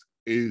experience,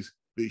 is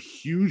the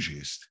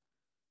hugest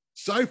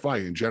sci-fi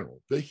in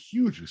general, the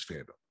hugest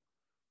fandom.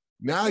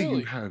 Now Really?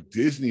 you have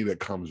Disney that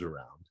comes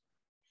around,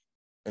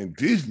 and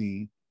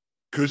Disney,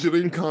 because it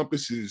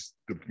encompasses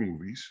the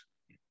movies,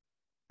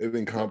 it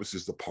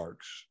encompasses the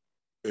parks,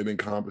 it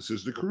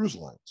encompasses the cruise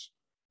lines.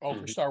 Oh,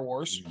 for Star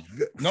Wars.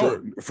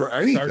 No. For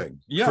anything,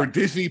 yeah. for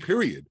Disney,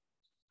 period.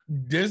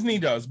 Disney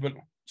does, but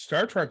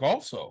Star Trek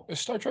also. Is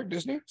Star Trek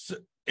Disney?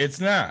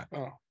 It's not.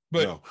 Oh,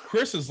 But No.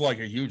 Chris is like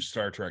a huge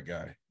Star Trek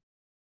guy.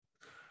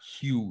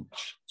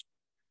 Huge.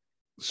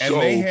 So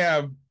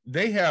And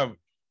they have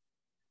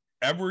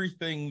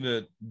everything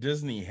that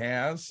Disney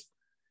has.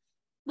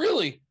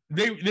 really?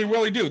 They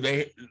really do.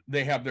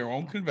 They have their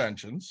own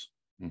conventions.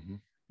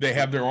 Mhm. They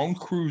have their own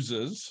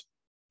cruises.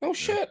 Oh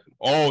shit.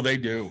 Oh, they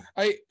do.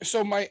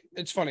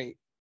 It's funny.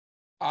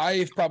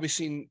 I've probably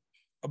seen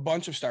a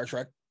bunch of Star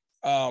Trek,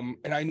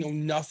 and I know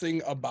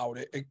nothing about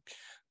it.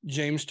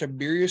 James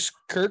Tiberius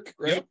Kirk,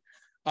 right?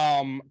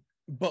 Yep.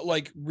 But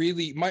like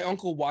really, my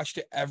uncle watched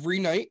it every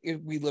night.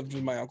 We lived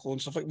with my uncle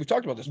and stuff like we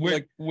talked about this. But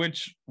like,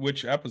 Which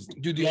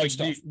episode? dude, the like old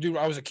stuff. Dude,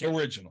 I was a kid.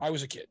 original. I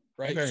was a kid,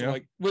 right? Okay, so yeah.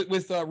 like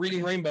with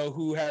Reading Rainbow,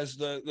 who has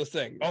the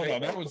thing. Oh right? no,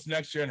 that was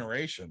Next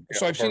Generation.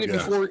 So I've seen it Yeah.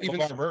 before even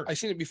LeVar Burton. I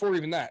seen it before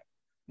even that.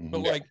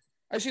 But Mhm. like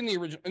I seen the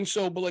original, and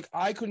so but like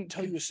I couldn't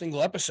tell you a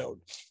single episode.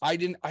 I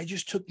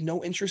just took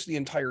no interest the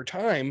entire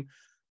time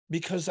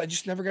because I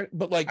just never got.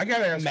 But like I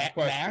gotta ask a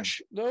question.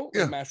 Mash though,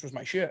 Yeah. Mash was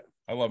my shit.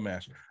 I love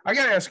MASH. I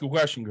gotta ask a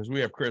question because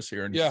we have Chris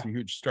here and Yeah. he's a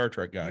huge Star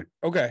Trek guy.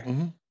 Okay,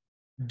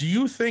 Do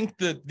you think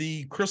that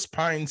the Chris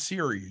Pine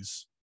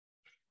series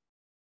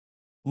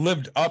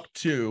lived up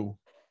to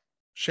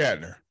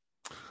Shatner?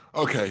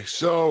 Okay,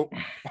 so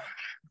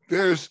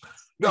there's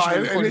no, We should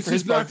and record it this for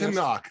his is not to podcast.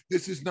 knock.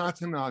 This is not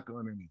to knock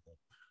on anything.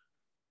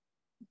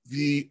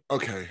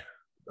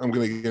 I'm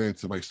gonna get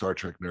into my Star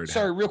Trek nerd.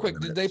 sorry, hat real for a quick.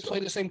 Did minute, they so- play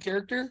the same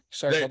character?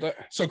 Sorry They- about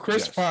that. So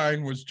Chris Yes.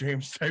 Pine was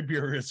James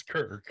Tiberius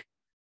Kirk,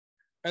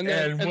 And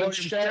and then William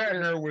Shatner.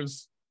 Shatner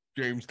was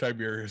James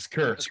Tiberius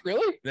Kirk.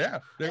 Really? Yeah,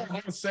 they're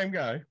the same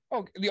guy.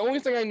 Oh, the only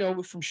thing I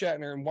know from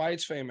Shatner and why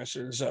it's famous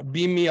is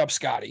 "Beam Me Up,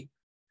 Scotty."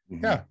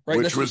 Mhm. Yeah, Right,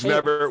 which that's was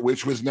the thing.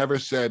 which was never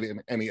said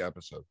in any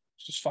episode.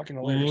 It's just fucking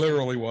hilarious.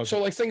 literally was. So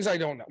like things I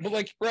don't know, but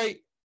like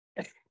right.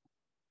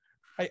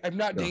 I'm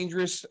not No.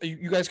 dangerous.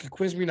 You guys can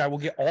quiz me and I will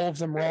get all of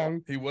them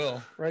wrong, he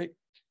will. right?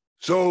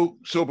 So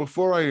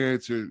before I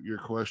answer your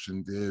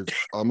question, Dave,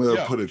 I'm gonna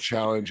Yeah. put a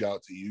challenge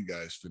out to you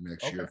guys for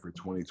next year Okay. for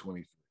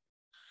 2023.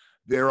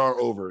 There are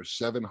over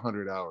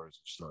 700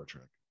 hours of Star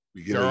Trek.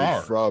 We get There it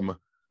are. from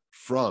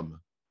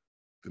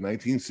the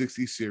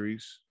 1960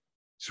 series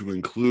to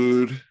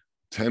include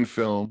 10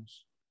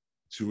 films,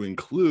 to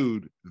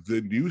include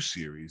the new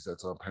series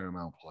that's on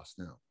Paramount Plus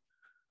now.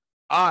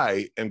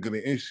 I am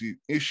going to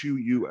issue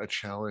you a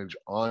challenge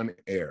on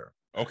air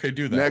Okay,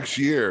 do that. next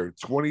year,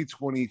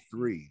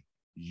 2023.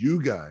 You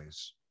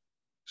guys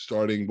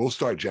we'll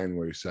start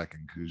January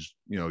 2nd because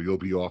you'll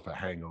be off a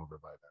hangover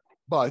by then.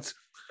 But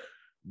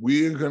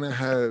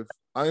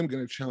I'm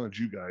going to challenge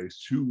you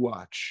guys to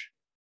watch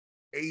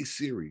a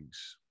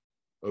series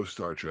of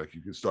Star Trek. You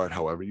can start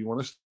however you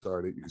want to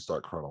start it. You can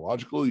start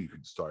chronological. You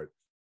can start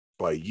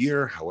by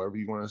year, however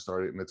you want to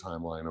start it in the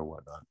timeline or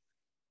whatnot.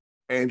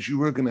 And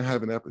you are going to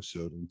have an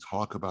episode and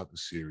talk about the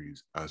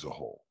series as a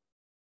whole.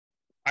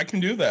 I can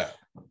do that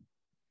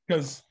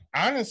because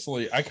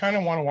honestly, I kind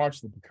of want to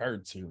watch the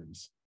Picard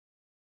series.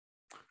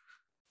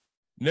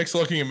 Nick's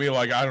looking at me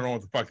like I don't know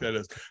what the fuck that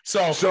is.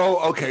 So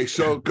okay,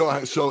 so go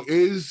ahead. So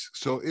is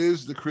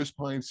the Chris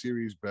Pine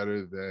series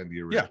better than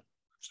the original? Yeah.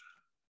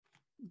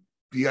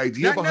 The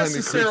idea not behind the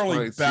Chris necessarily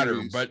Pine better,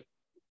 series, but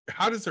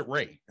how does it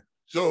rate?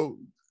 so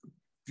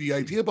the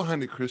idea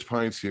behind the Chris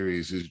Pine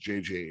series is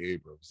J.J.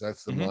 Abrams.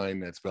 That's the Mhm.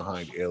 mind that's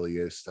behind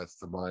Alias. That's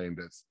the mind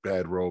that's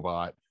Bad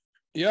Robot.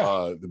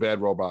 Yeah. The Bad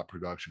Robot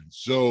production.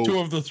 So 2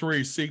 of the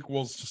 3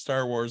 sequels to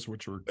Star Wars,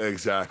 which were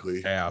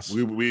exactly. ass.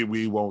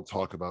 We won't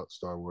talk about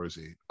Star Wars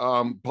 8.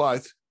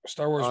 But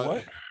Star Wars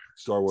what?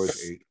 Star Wars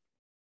 8.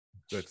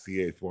 That's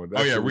the 8th one.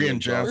 That's yeah, the Rian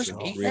Johnson.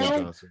 There's 8 Rian now?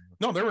 Johnson.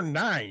 No, there were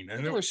 9,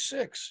 and There were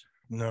 6.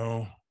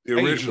 no. The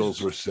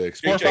originals were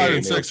 6. 4, 5,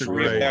 and 6 are J.J.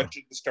 great.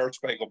 reimagined the Star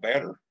Spangled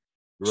Banner.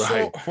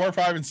 Right. 4,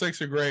 5, and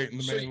 6 are great, and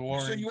the So-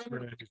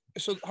 Mandalorian.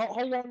 So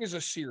how long is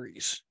a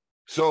series?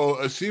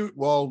 So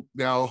well,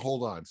 now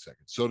hold on a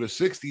second. So the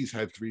 60s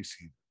had 3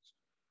 seasons.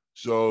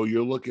 So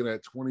you're looking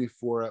at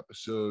 24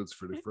 episodes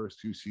for the first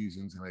 2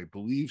 seasons, and I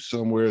believe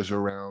somewhere is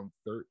around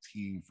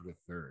 13 for the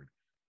third.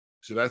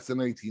 So that's the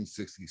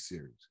 1960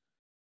 series.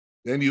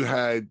 Then you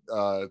had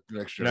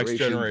Next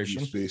Generation,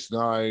 Deep Space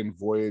Nine,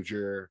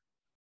 Voyager,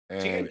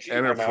 and TNG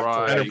went on for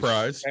like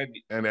Enterprise.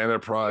 10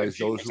 Enterprise. TNG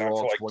Those was were on all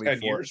for like 10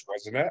 24. years,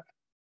 wasn't it?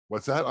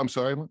 What's that? I'm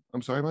sorry,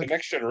 The Mike.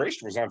 Next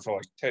Generation was on for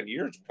like 10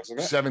 years, wasn't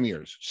it? 7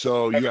 years.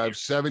 So 7 you have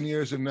years. 7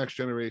 years of Next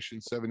Generation,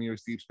 7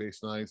 years Deep Space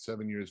Nine,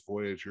 7 years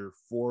Voyager,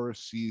 4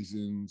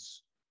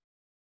 seasons,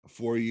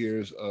 4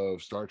 years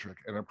of Star Trek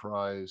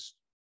Enterprise,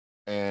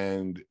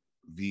 and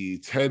the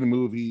 10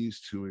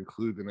 movies to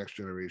include the Next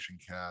Generation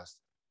cast,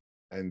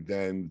 and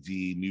then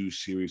the new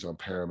series on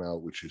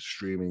Paramount, which is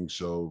streaming.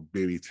 So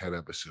maybe 10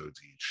 episodes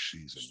each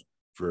season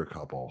for a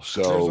couple.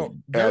 So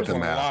There's add a the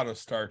math. lot of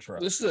Star Trek.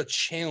 This is a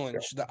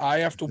challenge that I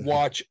have to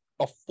watch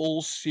a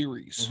full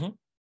series. Mhm.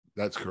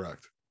 That's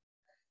correct.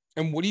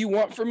 And what do you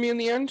want from me in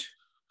the end?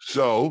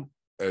 So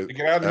To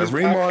get on this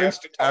every podcast month,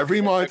 to talk every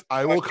about month this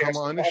I will podcast come to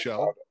on the talk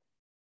show. about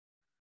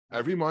it.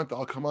 Every month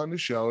I'll come on the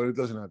show, and it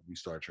doesn't have to be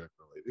Star Trek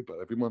related, but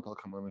every month I'll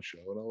come on the show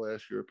and I'll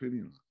ask your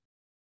opinion.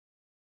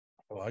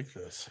 I like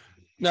this.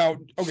 Now,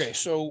 okay,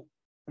 so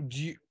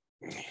do you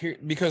here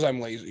because I'm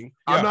lazy.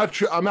 I'm not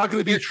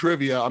going to be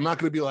trivia. I'm not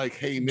going to be like,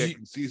 hey Do Nick, you-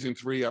 in season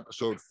 3,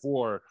 episode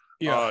 4,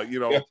 Yeah.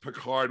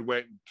 Picard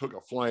went and took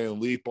a flying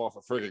leap off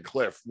a friggin'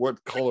 cliff.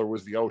 What color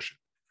was the ocean?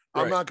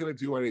 I'm Right. not going to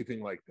do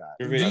anything like that.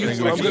 I Do mean, you- it's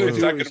what I'm like- gonna it's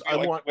do not is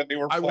gonna be like when they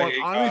were I want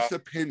playing, honest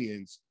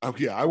opinions. I want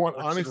Parks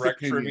and honest Rec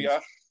opinions.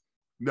 trivia.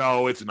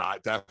 No, it's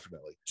not,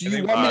 definitely. Do And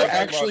you they want me were to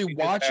talking about actually he did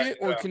watch that it,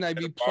 or at, can I at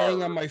be a playing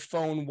bar. on my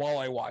phone while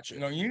I watch it?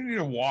 No, you need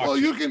to watch. Well,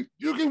 it.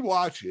 you can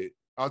watch it.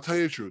 I'll tell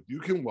you the truth. You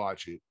can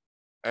watch it,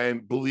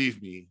 and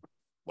believe me,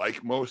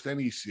 like most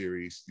any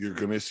series, you're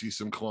gonna see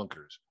some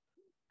clunkers,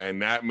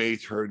 and that may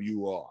turn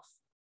you off.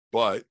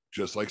 But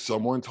just like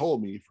someone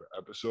told me for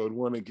episode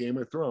 1 of Game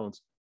of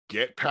Thrones,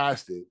 get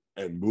past it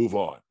and move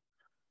on.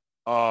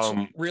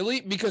 Really?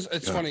 Because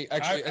it's Yeah. funny.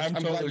 Actually, I'm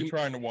I'm glad totally you-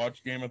 trying to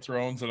watch Game of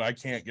Thrones, and I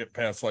can't get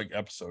past like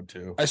episode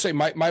 2. I say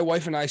my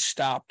wife and I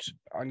stopped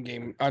on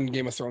Game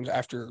of Thrones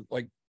after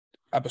like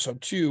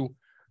episode 2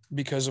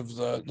 because of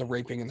the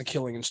raping and the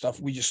killing and stuff.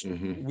 We just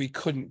Mhm. we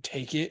couldn't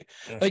take it.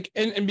 Yeah. Like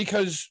and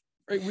because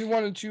right, we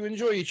wanted to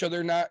enjoy each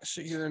other, not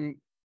sit here and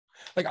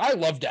like I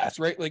love death,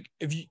 right? Like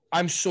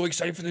I'm so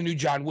excited for the new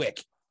John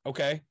Wick.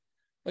 Okay.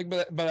 Like,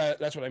 but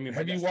that's what I mean. by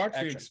Have you death, watched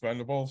action. The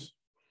Expendables?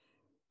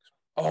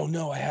 Oh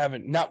no, I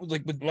haven't. Not with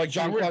Like the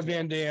Jean Claude original.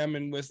 Van Damme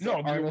and with No,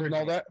 the Arnold and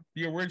all original. that.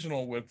 The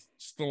original with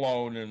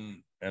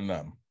Stallone and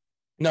them,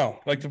 No.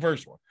 like the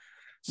first one.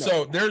 No.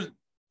 So there's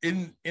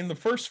in the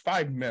first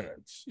 5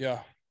 minutes,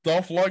 Yeah.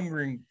 Dolph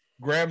Lundgren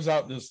grabs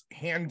out this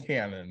hand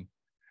cannon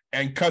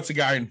and cuts a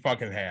guy in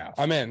fucking half.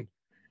 I'm in.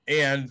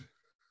 And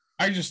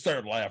I just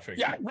started laughing.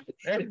 Yeah.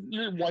 And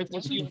Your wife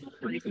listens.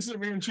 looks at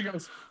me and she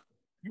goes,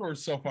 "You are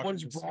so fucking What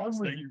is wrong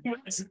with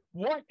disgusting."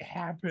 What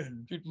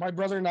happened? Dude, my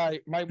brother and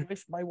I, my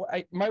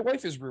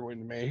wife has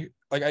ruined me.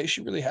 Like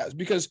she really has,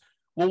 because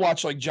we'll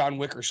watch like John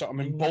Wick or something,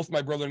 and both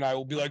my brother and I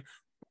will be like,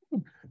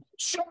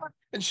 "Shut up,"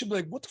 and she'll be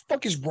like, "What the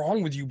fuck is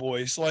wrong with you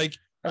boys?" Like,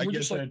 and I we're get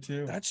just that like,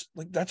 too.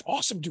 that's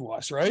awesome to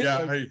us, right? Yeah,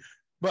 Like,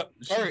 but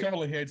she all right,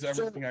 totally hates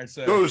everything I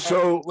say.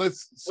 So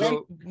let's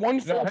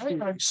one full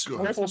hang on. series. Go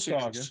One ahead. full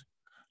Talking. series.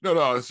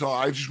 No. So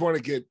I just want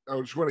to get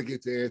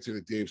to answer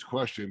to Dave's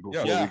question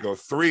before Yeah. we go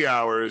 3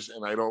 hours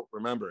and I don't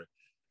remember it.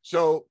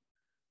 So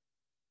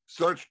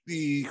start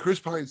the Chris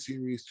Pine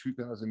series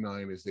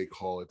 2009, as they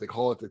call it. They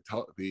call it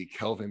the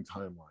Kelvin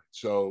timeline.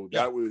 So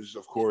Yeah. that was,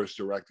 of course,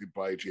 directed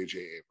by J.J.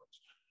 Abrams.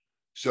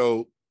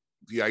 So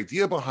the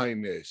idea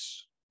behind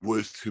this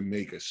was to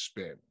make a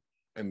spin,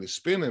 and the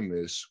spin in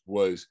this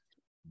was,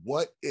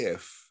 what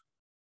if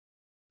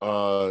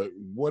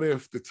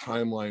the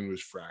timeline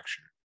was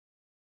fractured,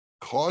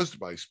 caused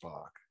by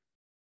Spock,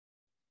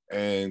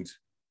 and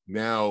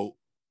now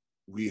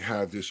we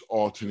have this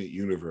alternate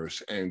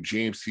universe, and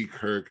James T.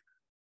 Kirk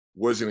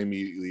wasn't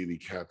immediately the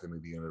captain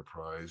of the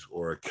Enterprise,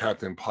 or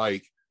Captain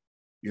Pike,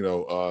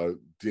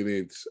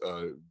 didn't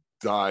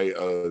die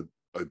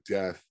a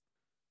death,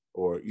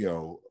 or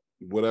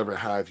whatever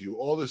have you,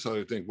 all this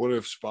other thing. What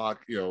if Spock,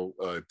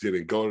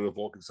 didn't go to the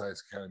Vulcan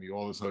Science Academy,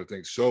 all this other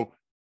thing. So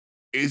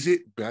is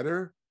it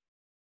better?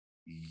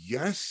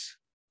 Yes,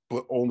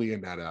 but only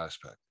in that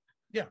aspect.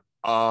 Yeah.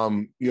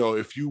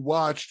 If you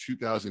watch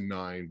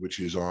 2009, which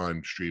is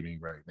on streaming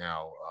right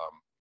now,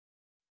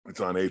 it's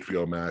on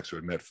HBO Max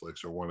or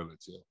Netflix or one of the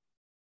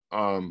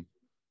two.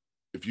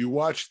 If you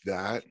watch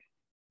that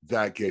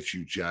gets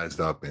you jazzed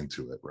up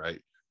into it, right?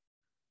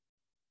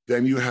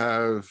 Then you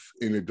have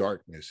In the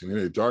Darkness, and In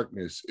the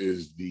Darkness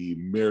is the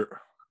mirror.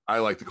 I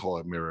like to call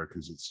it mirror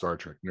because it's Star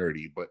Trek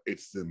nerdy, but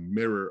it's the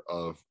mirror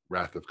of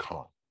Wrath of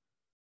Khan.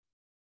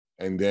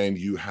 And then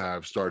you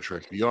have Star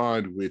Trek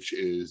Beyond, which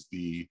is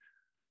the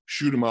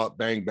shoot 'em up,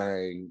 bang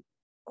bang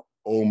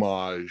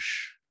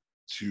homage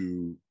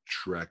to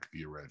Trek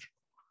the original.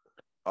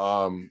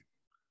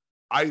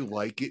 I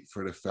like it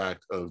for the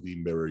fact of the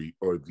mirror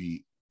or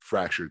the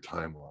fractured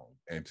timeline,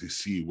 and to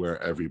see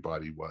where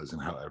everybody was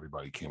and how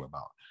everybody came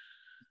about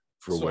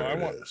for So what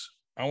it is.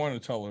 I want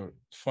to tell a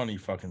funny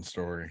fucking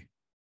story.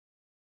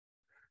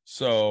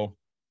 So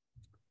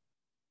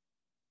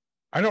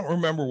I don't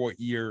remember what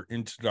year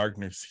Into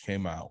Darkness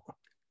came out.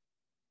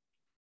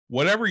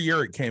 Whatever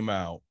year it came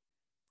out,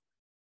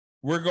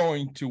 we're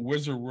going to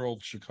Wizard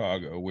World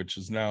Chicago, which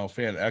is now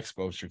Fan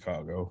Expo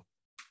Chicago,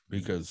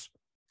 because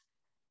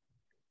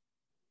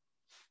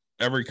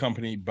every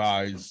company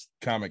buys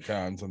Comic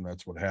Cons, and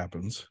that's what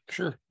happens.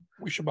 Sure.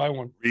 We should buy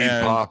one. Reed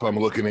And- Pop, I'm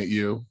looking at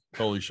you.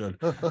 Totally should.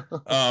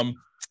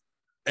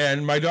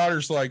 And my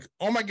daughter's like,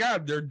 oh my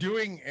God, they're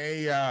doing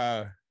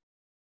a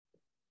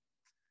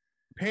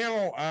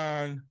panel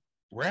on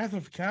Wrath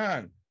of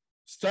Khan,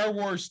 Star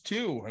Wars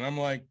 2. And I'm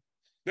like,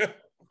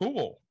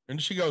 cool.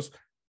 And she goes,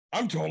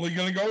 I'm totally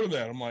going to go to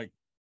that. I'm like,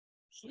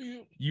 so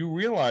you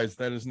realize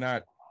that is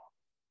not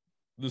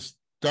the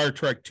Star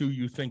Trek 2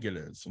 you think it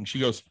is. And she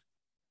goes,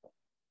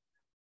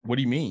 what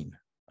do you mean?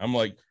 I'm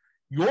like,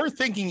 you're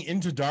thinking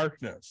Into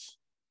Darkness.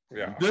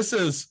 Yeah. This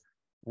is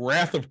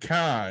Wrath of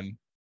Khan,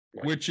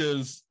 which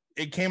is,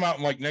 it came out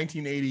in like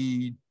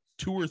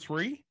 1982 or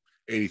 3?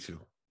 82.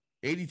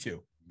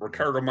 82.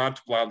 Ricardo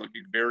Montalban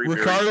looking very,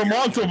 Ricardo very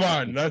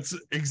Montalban. That's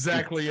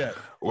exactly it.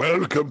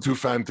 Welcome to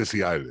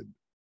Fantasy Island.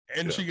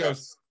 And she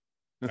goes,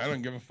 I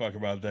don't give a fuck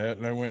about that.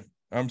 And I went,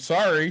 I'm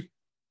sorry.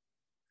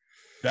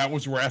 That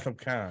was Wrath of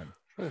Khan.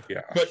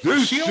 Yeah. But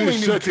This she only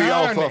is knew City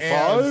Khan Alpha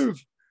as,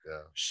 5. Yeah.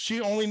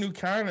 she only knew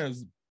Khan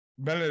as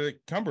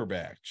Benedict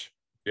Cumberbatch.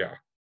 Yeah.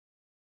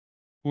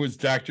 Who is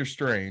Doctor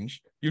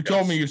Strange. You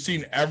told me you've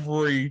seen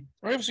every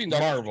I have seen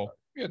Marvel.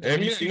 Yeah,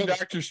 Have you seen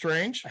Doctor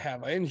Strange? I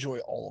have. I enjoy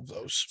all of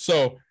those.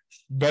 So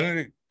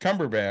Benedict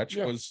Cumberbatch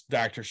Yeah. was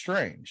Doctor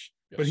Strange,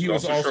 Yes. but he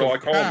was Also also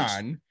Sherlock Holmes.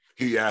 Khan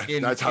Yeah,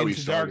 in that's how he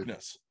Into started.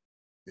 Darkness.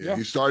 Yeah,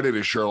 he started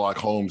as Sherlock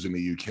Holmes in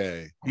the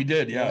UK. He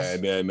did, yes.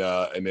 And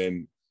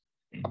then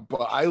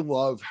but I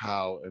love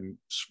how, and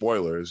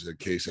spoilers in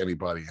case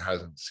anybody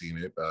hasn't seen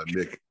it,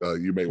 Nick,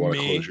 you may want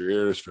to Me? close your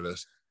ears for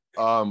this.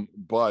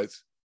 But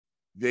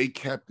they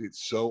kept it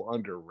so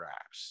under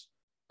wraps.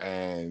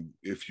 And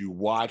if you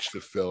watch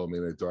the film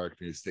In the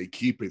Darkness, they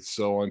keep it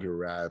so under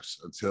wraps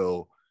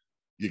until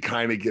you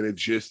kind of get a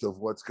gist of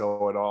what's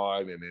going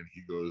on. And then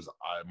he goes,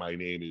 my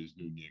name is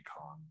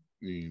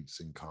Noonien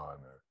Singh Khan,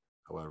 or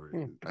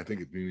however, I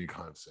think it's Noonien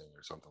Khan Singh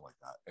or something like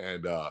that.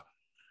 And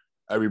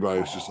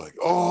everybody was just like,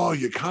 oh,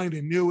 you kind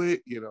of knew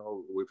it,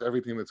 with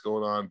everything that's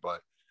going on.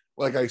 But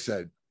like I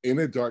said, In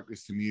the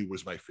Darkness to me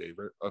was my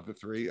favorite of the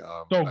three.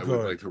 I would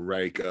good. like to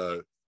rank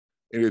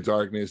In the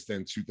Darkness,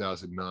 then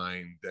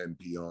 2009, then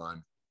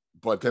Beyond.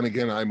 But then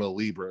again, I'm a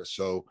Libra,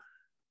 so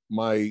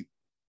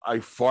I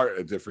fart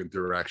a different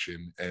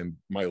direction, and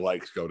my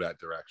likes go that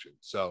direction.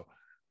 So,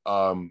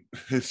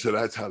 so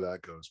that's how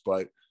that goes.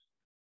 But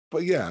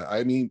yeah,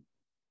 I mean,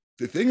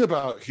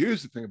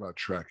 here's the thing about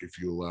Trek, if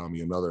you allow me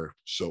another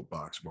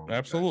soapbox moment.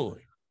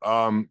 Absolutely.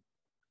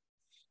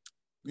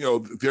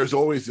 There's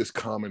always this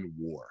common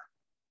war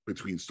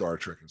between Star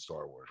Trek and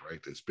Star Wars, right?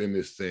 There's been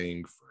this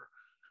thing for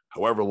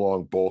however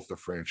long both the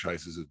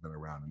franchises have been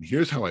around. And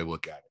here's how I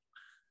look at it.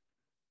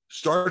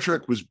 Star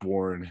Trek was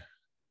born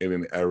in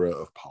an era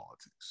of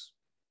politics.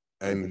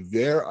 And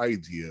their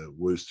idea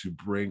was to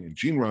bring, and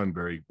Gene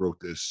Roddenberry wrote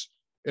this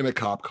in a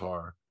cop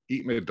car,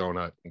 eating a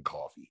donut and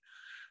coffee,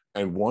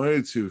 and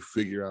wanted to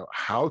figure out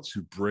how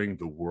to bring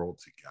the world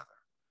together.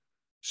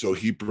 So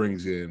he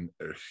brings in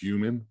a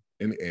human,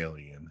 an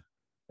alien,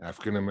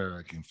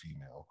 African-American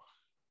female,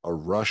 a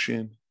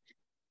Russian,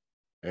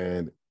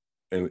 and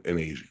an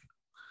Asian,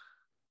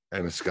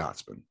 and a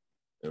Scotsman,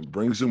 and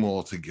brings them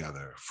all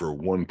together for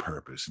one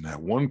purpose. And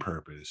that one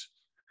purpose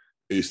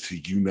is to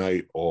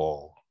unite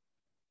all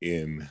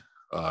in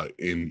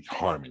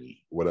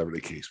harmony, whatever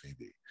the case may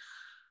be.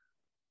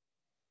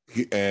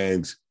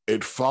 And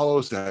it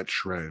follows that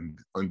trend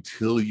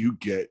until you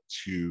get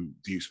to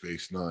Deep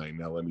Space Nine.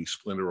 Now let me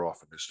splinter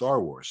off into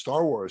Star Wars.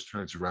 Star Wars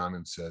turns around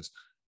and says,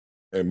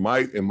 and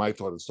my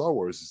thought of Star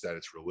Wars is that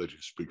it's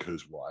religious.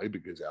 Because why?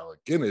 Because Alec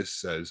Guinness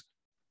says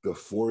the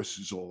Force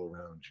is all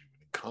around you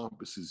and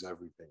encompasses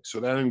everything. So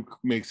that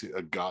makes it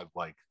a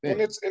godlike thing.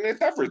 And it's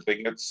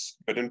everything. It's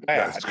good and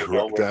bad. That's you correct.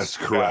 know, That's it's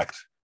correct.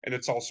 and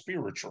it's all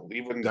spiritual.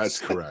 Even That's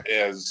correct.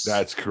 As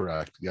That's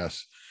correct.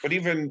 Yes. but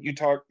even you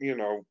talk, you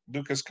know,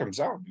 Lucas comes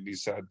out and he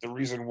said the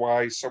reason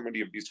why so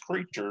many of these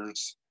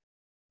creatures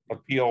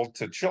appeal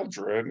to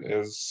children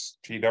is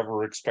he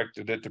never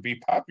expected it to be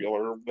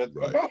popular with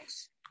Right.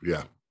 adults.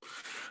 Yeah.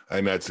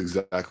 And that's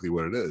exactly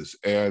what it is.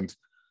 And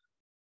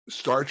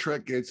Star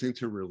Trek gets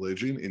into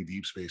religion in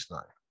Deep Space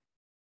Nine,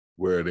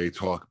 where they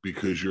talk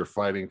because you're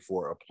fighting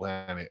for a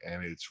planet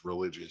and it's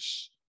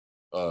religious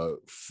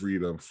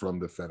freedom from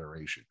the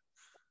Federation.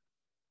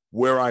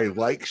 Where I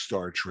like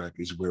Star Trek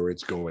is where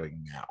it's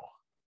going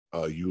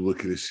now. You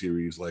look at a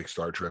series like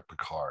Star Trek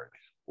Picard,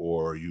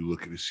 or you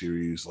look at a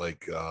series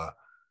like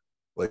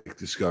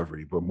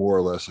Discovery, but more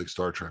or less like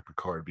Star Trek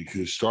Picard,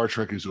 because Star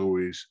Trek is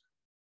always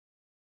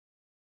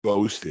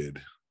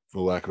boasted,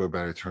 for lack of a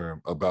better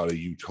term, about a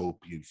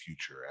utopian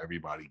future.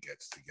 Everybody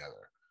gets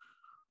together.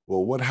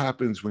 Well, what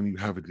happens when you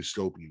have a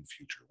dystopian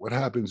future? What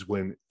happens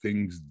when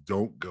things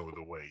don't go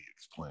the way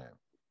it's planned?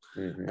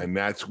 Mhm. And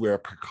that's where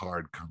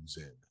Picard comes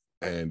in.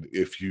 And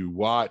if you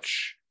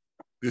watch,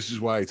 this is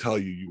why I tell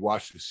you, you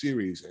watch the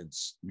series and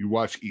you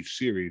watch each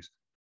series,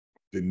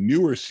 the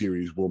newer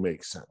series will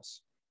make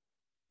sense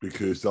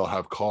because they'll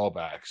have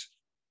callbacks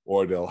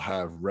or they'll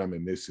have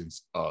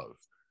reminiscence of,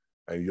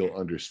 and you'll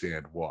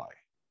understand why.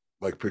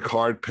 Like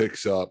Picard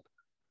picks up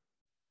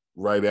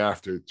right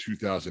after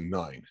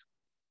 2009,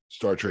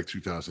 Star Trek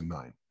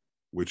 2009,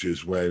 which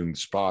is when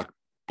Spock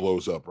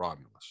blows up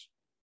Romulus.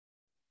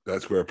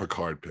 That's where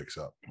Picard picks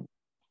up.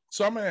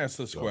 So I'm gonna ask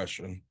this So-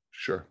 question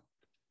Sure.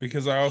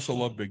 because I also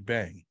love Big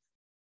Bang.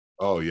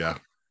 Oh, yeah.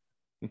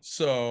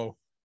 So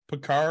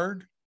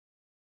Picard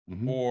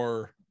Mhm.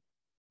 or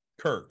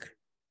Kirk?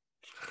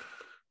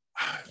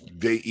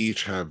 They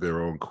each have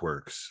their own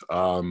quirks.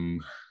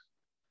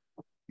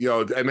 You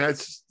know, and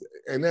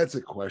that's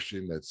a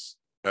question that's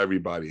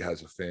everybody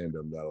has a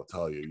fandom that'll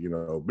tell you, you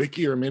know,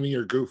 Mickey or Minnie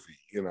or Goofy,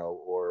 you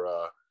know,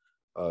 or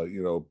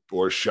you know,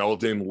 or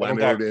Sheldon,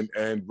 Leonard,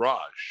 and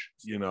Raj,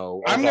 you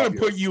know. I'm gonna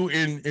put you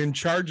in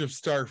charge of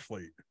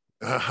Starfleet.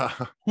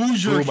 know.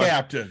 Who's your Who am I-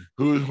 captain?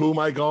 Who am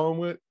I going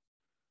with?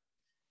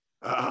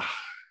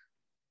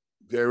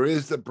 There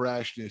is the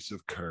brashness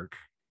of Kirk.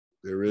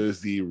 There is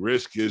the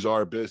risk is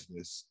our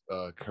business,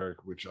 Kirk,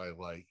 which I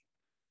like.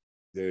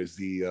 There's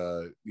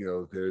the you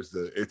know, there's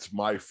the it's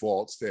my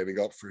fault standing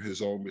up for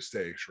his own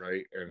mistakes,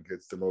 right? And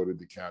gets demoted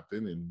to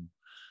captain, and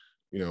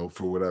you know,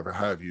 for whatever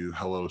have you.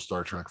 Hello,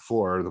 Star Trek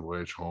 4, The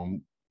Voyage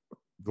Home,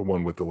 the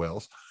one with the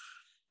whales.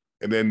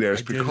 And then there's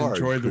I did Picard.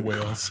 enjoy the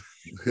whales.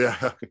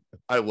 Yeah,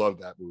 I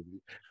love that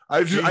movie. I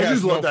He just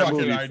has love no that fucking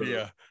movie.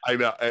 idea. I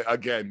know.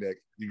 Again,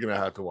 Nick, you're gonna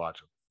have to watch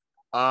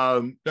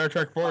them. Star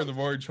Trek 4, The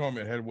Voyage Home,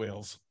 it had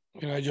whales.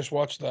 Can I just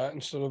watch that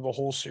instead of the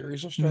whole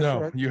series of Star No,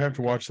 Trek? you have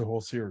to watch the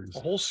whole series. The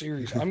whole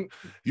series. I'm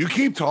You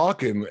keep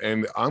talking,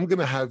 and I'm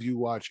gonna have you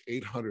watch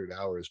 800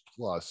 hours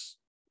plus.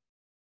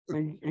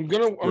 I'm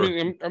gonna. I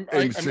mean, I'm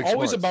In 6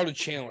 always months. about a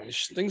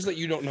challenge. Things that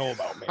you don't know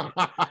about me.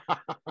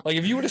 Like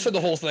if you would have said the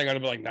whole thing, I'd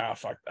be like, nah,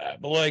 fuck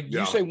that. But like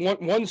Yeah. you say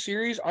one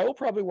series, I will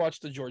probably watch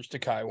the George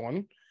Takei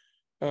one.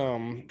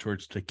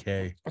 George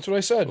Takei. That's what I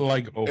said.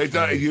 Like, It,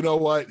 okay. you know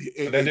what?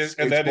 And that is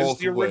both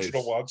the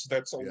original ways. ones.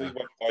 That's only Yeah.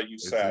 what you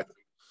said.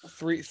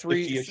 Three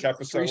 50-ish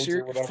episodes or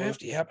series, whatever.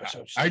 50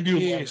 episodes. I do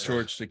love Jeez.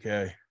 George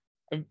Takei.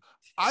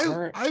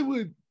 Alright. I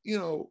would, you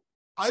know,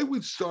 I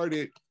would start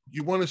it.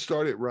 You want to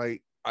start it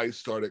right? I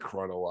start it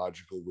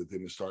chronological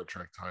within the Star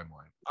Trek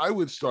timeline. I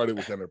would start it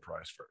with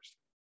Enterprise first.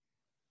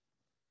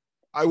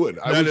 I would.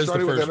 I That would is start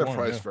the it with first one,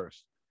 Enterprise yeah.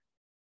 first.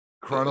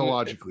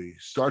 Chronologically,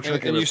 Star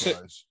Trek and you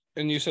Enterprise.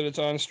 And you said it's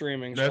on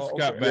streaming. That's so,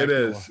 got okay. back- It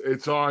is.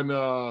 It's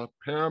on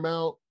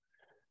Paramount.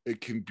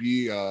 It can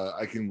be.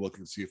 I can look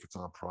and see if it's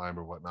on Prime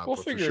or whatnot. We'll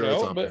but for figure it sure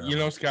it's out, on but Paramount. You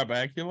know Scott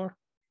Bakula?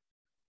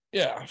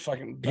 Yeah,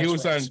 fucking. He best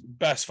was friends. on-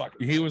 best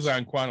fucking. He was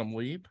on Quantum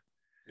Leap.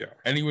 Yeah.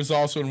 And he was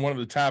also in one of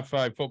the top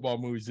 5 football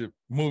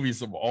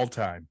movies of all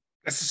time.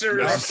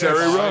 Necessary Necessary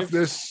roughness.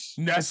 roughness.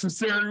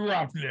 Necessary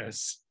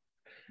Roughness.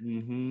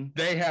 Mm-hmm.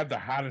 They had the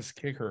hottest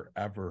kicker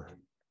ever.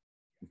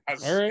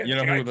 All right. You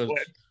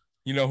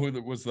know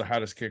who was the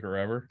hottest kicker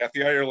ever?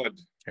 Kathy Ireland.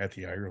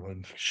 Kathy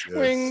Ireland.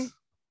 Swing.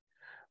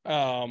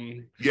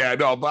 Yeah,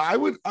 no,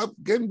 but I'm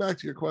getting back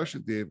to your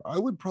question, Dave. I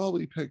would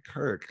probably pick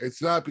Kirk.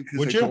 It's not because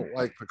Would I you? don't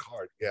like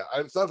Picard. Yeah,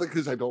 it's not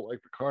because I don't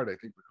like Picard. I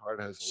think Picard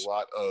has a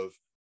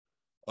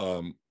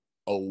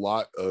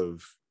lot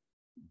of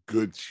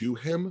good to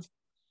him,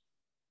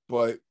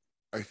 but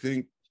I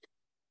think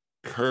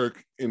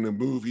Kirk in the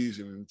movies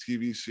and in the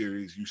TV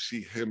series, you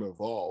see him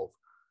evolve,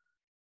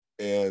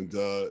 and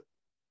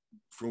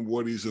from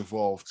what he's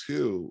evolved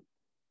to,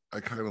 I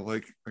kind of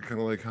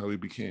like how he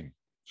became.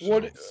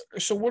 What?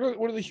 So what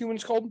are the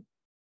humans called?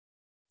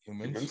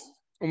 Humans.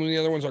 And the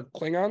other ones are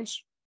Klingons.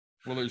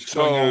 Well, there's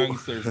So-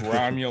 Klingons, there's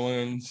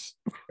Romulans.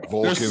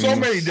 Vulcans. There's so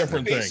many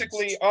different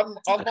Basically, things.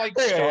 unlike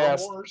Yeah, Star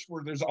yes. Wars,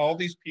 where there's all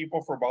these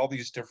people from all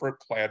these different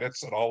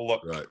planets that all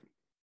look Right.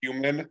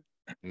 human,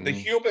 the Mhm.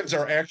 humans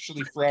are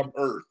actually from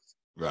Earth.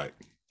 Right.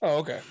 Oh,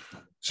 okay.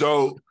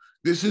 So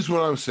this is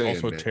what I'm saying.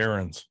 Also, Nick.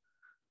 Terrence.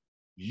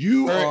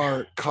 You All right.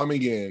 are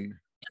coming in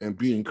and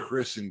being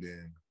christened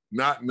in,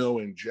 not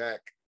knowing jack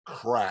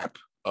crap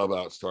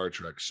about Star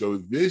Trek. So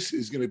this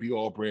is going to be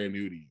all brand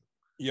new to you.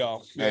 Yeah.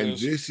 And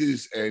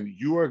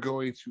you are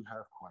going to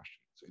have questions.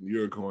 And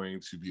you're going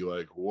to be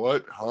like,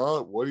 what?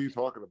 Huh? What are you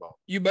talking about?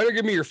 You better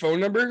give me your phone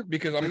number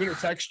because I'm going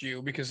to text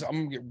you because I'm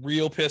going to get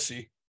real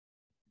pissy.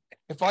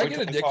 If I Wait get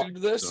till they addicted talk- to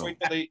this, No. Wait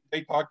till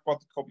they talk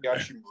about the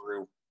Kobayashi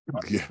Maru.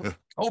 Yeah.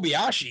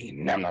 Kobayashi.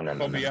 No.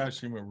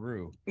 Kobayashi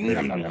Maru.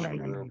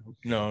 No.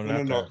 No,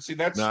 No. not See,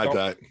 that's Not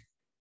that.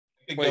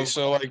 I think Wait, of-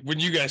 so like when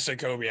you guys say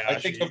Kobayashi, I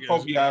think of you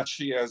guys-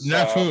 Kobayashi as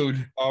not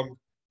food.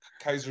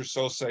 Kaiser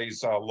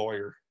Sose's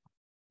lawyer.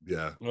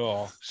 Yeah.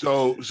 Oh.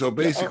 So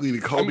basically, the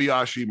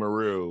Kobayashi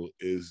Maru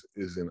is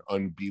an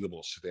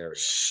unbeatable scenario.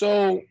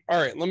 So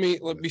all right,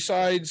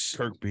 besides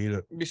Kirk beat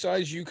it.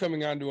 besides you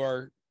coming onto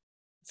our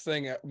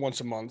thing at once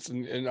a month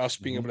and us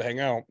being able to hang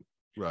out,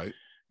 Right.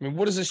 I mean,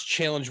 what is this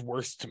challenge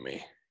worth to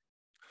me?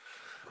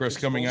 Chris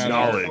coming on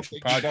Knowledge.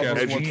 our podcast.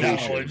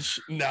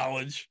 Education.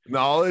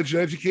 Knowledge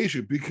and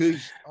education,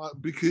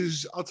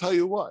 because I'll tell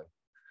you what,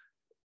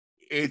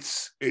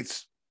 it's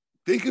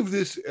think of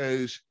this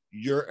as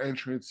your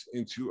entrance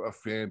into a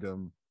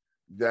fandom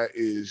that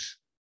is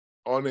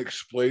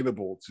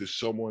unexplainable to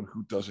someone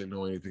who doesn't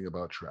know anything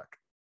about Trek.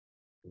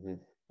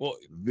 Well,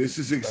 This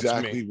is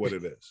exactly what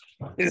it is.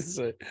 it's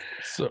a,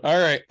 So, all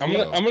right. I'm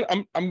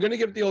Yeah. gonna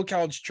give it the old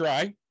college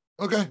try.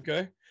 Okay.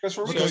 Okay. Because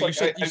for me, So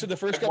it's you said the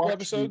first I've couple watched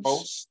episodes?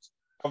 most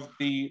of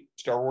the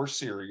Star Wars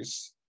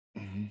series.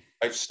 Mhm.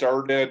 I've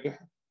started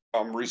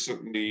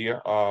recently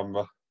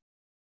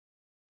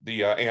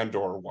the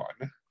Andor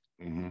one.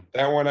 Mhm.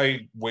 That one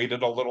I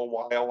waited a little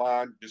while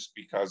on just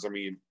because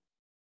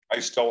I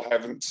still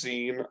haven't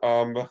seen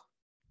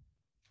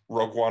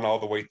Rogue One all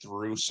the way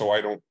through, so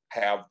I don't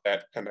have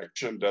that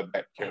connection to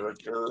that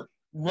character.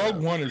 Rogue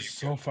One is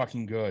so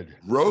fucking good.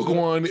 Rogue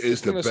One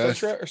is the Isn't it Star best.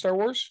 Trek or Star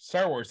Wars?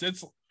 Star Wars.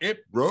 It's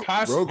Rogue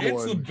the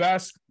One.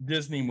 best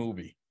Disney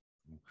movie.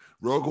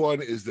 Rogue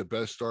One is the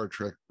best Star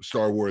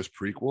Wars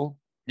prequel.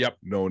 Yep.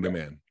 Known to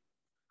man.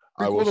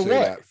 I Prequel will to say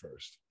what? that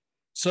first.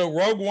 So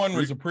Rogue One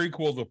was a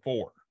prequel to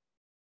 4.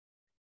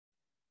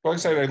 Like I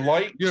said, I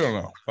like. You don't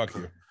know. Fuck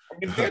you.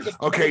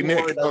 Okay,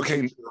 Nick, okay.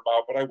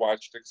 About, but I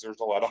watched it because there's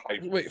a lot of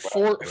hype. Wait, about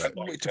four. it, and I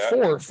Wait, liked to that.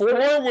 four.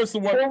 4 was the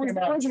one Four that was came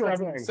the out original in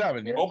thing.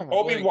 7. Yeah.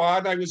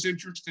 Obi-Wan I was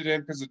interested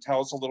in because it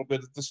tells a little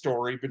bit of the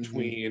story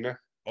between.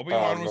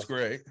 Obi-Wan was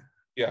great.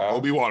 Yeah.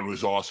 Obi-Wan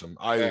was awesome.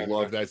 I And,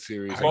 love that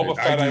series. Boba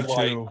I Fett I do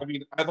like. too.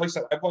 I like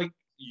said, I'm like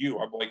you.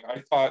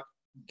 I thought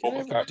Can I Boba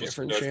have a Fett was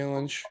different good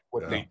challenge.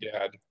 what they did.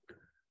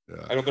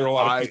 Yeah. I know there are a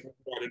lot I- of people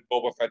who wanted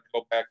Boba Fett to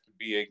go back to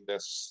being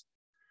this,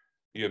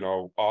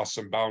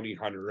 awesome bounty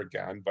hunter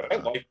again, but I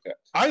liked it.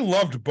 I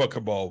loved Book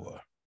of Boba.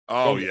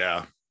 Oh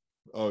yeah.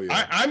 Oh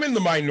yeah. I'm in the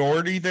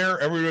minority there.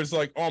 Everybody's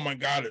like, "Oh my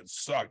god, it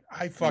sucked."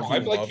 I fucking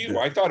I'm like loved you. it.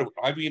 I thought.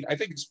 I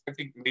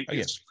think maybe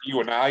it's for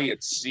you and I.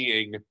 It's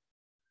seeing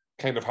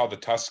kind of how the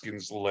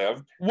Tuscans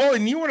lived. Well,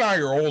 and you and I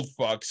are old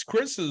fucks.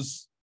 Chris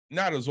is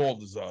not as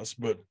old as us,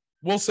 but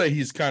we'll say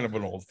he's kind of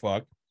an old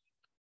fuck.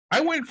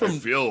 I went I from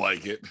feel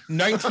like it.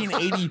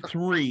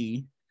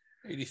 1983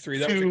 83.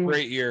 That was a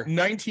great year.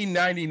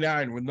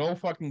 1999 with no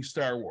fucking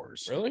Star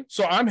Wars. Really?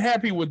 So I'm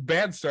happy with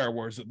bad Star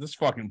Wars at this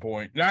fucking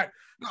point. Not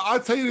No, I'll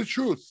tell you the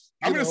truth.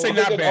 I'm gonna say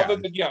Other not than-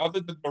 bad. Other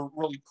than the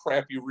really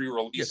crappy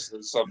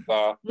re-releases of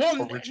the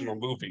Well, original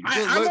movies.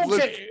 I'm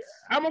Let- okay.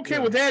 I'm okay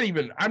with that.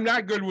 Even I'm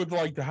not good with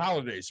like the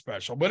holiday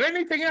special, but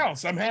anything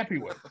else, I'm happy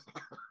with.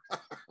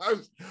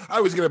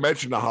 I was going to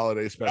mention the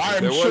holiday special.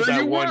 I'm there was sure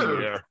that you one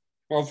were. year.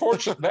 Well,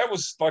 unfortunately, that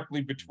was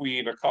luckily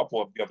between a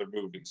couple of the other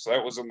movies. So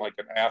that was in like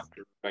an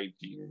after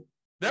 19.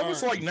 That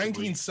was Alright. like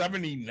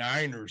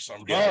 1979 or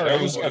something. Yeah, that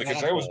Alright, was boys.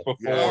 because that was before.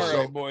 Yeah, All so-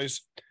 right,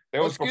 boys.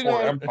 That was Let's before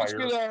get Empire. Let's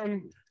get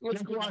on.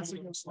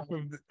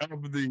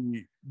 of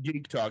the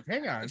geek talk.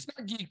 Hang on. It's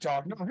not geek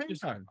talk. No, hang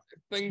on.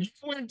 You Things.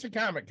 went to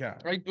Comic Con.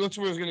 Right, that's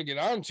what I was going to get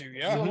on to.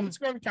 Yeah. Well, let's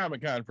go to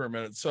Comic Con for a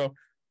minute. So,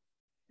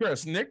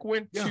 Chris, Nick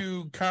went Yeah.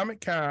 to Comic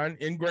Con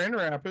in Grand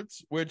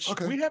Rapids, which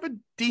Okay. we have a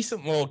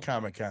decent little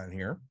Comic Con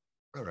here,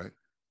 All right.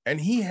 and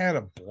he had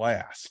a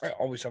blast. I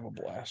always have a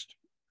blast.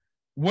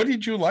 What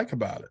did you like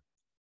about it?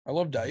 I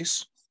love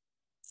dice.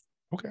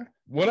 Okay.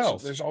 What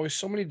else? There's always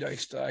so many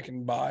dice that I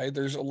can buy.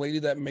 There's a lady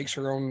that makes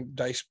her own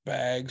dice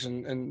bags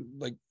and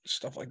like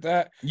stuff like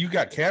that. You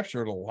got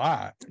captured a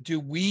lot.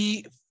 Dude,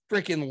 we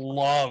freaking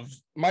love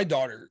my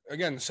daughter.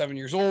 Again, 7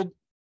 years old,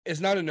 is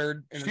not a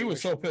nerd. in She any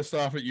was way, so pissed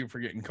off at you for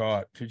getting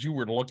caught because you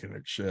were looking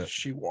at shit.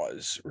 She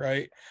was,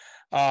 right.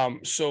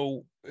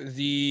 So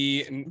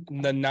the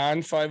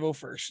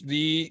non-501st,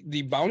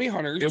 the bounty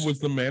hunters, It was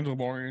the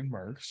Mandalorian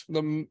marks.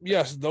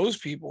 yes, those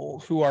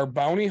people who are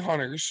bounty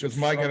hunters. Because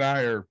Mike from- and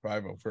I are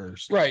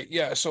 501st. right,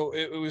 yeah. So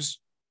it was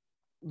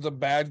the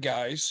bad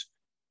guys.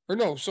 Or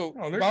no, so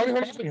No, they're bounty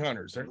bounty hunters.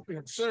 hunters. They're not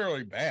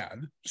necessarily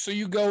bad. So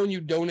you go and you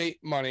donate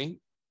money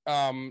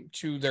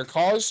to their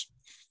cause,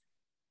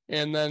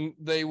 and then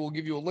they will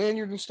give you a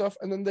lanyard and stuff,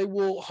 and then they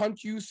will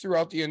hunt you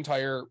throughout the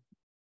entire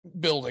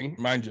building.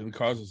 Mind you, the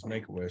cause is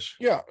Make-A-Wish.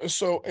 Yeah.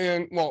 So,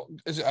 and well,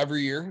 is it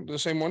every year the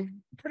same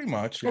one? Pretty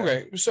much. Yeah.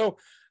 Okay. So,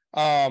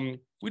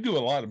 We do a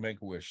lot of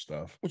Make-A-Wish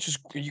stuff. which is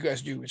you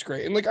guys do. It's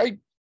great. And like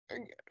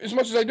as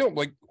much as I don't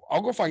like,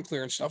 I'll go find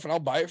clearance stuff and I'll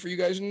buy it for you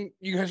guys, and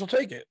you guys will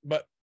take it.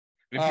 But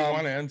If you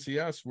want to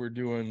NCS, we're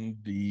doing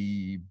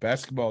the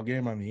basketball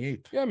game on the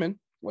 8th. yeah, man.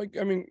 Like,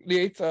 I mean, the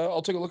 8th,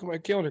 I'll take a look at my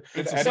calendar.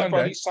 Did It's a Sunday.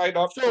 anybody sign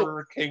up So-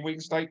 for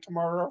K-Wings night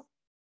tomorrow?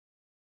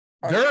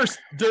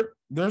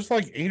 There's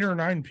like 8 or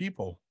 9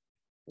 people.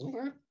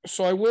 Okay.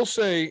 So I will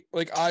say,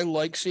 like, I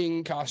like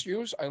seeing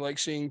costumes. I like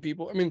seeing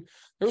people. I mean,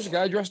 there was a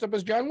guy dressed up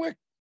as John Wick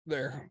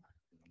there.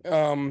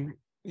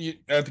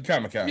 At the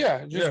Comic-Con.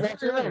 Yeah, just Yeah.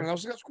 walking around, and I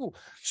was like, that's cool.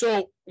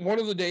 So one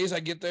of the days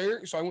I get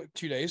there, so I went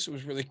 2 days. It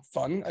was really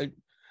fun. I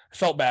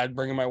felt bad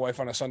bringing my wife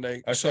on a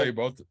Sunday. I So- saw you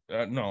both.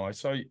 No, I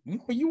saw you.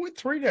 No, you went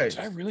 3 days.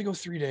 Did I really go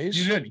 3 days?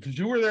 You did, because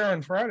you were there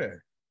on Friday.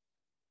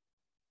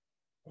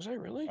 Was I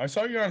really? I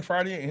saw you on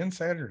Friday and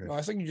Saturday. No,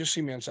 I think you just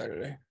see me on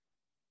Saturday.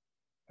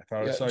 I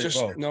thought I Yeah, saw you just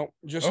both. no,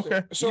 just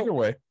Okay. So Either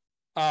way.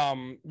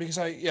 because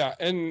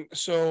and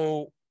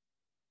so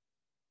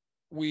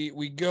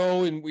we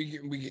go and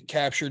we get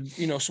captured,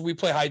 so we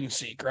play hide and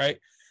seek, right?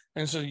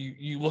 And so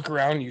you look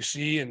around and you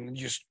see and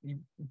you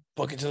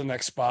book it to the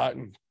next spot,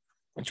 and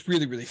it's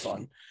really, really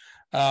fun.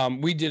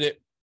 We did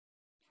it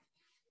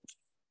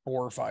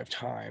 4 or 5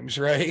 times,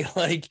 right?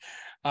 Like,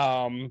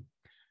 and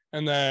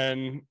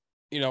then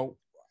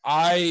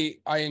I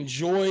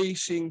enjoy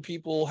seeing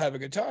people have a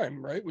good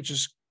time, right? Which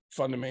is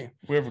fun to me.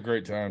 We have a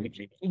great time.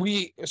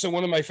 So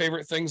one of my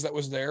favorite things that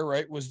was there,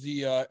 right, was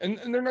the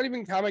and they're not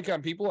even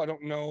Comic-Con people. I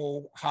don't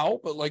know how,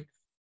 but like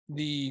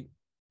the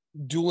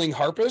dueling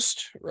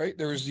harpist, right?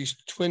 There was these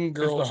twin It's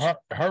girls,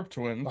 the harp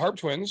twins. the harp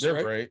twins, They're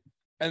right? great.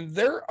 And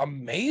they're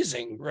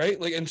amazing, right?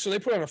 Like, and so they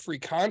put on a free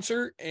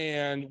concert,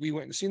 and we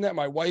went and seen that.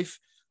 My wife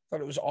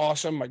thought it was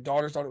awesome. My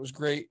daughter thought it was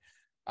great.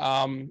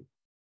 I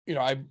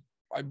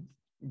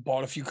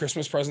bought a few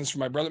Christmas presents for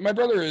my brother. My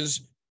brother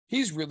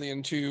he's really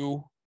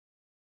into,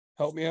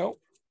 help me out,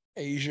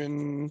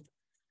 Asian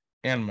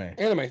Anime.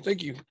 anime.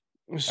 Thank you.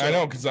 So, I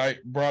know, because I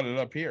brought it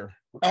up here.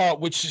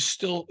 which is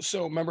still,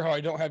 so remember how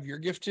I don't have your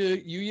gift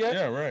to you yet?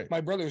 Yeah, right.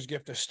 My brother's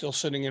gift is still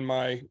sitting in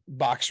my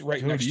box right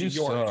Dude, next to you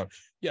yours. suck.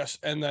 Yes,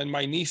 and then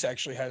my niece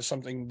actually has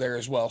something there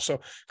as well. So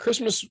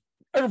Christmas,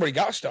 everybody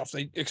got stuff,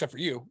 except for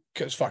you,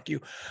 because fuck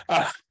you.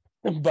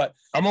 But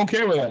I'm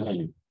okay with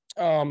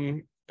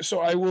that. so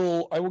I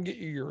will get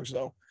you yours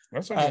though.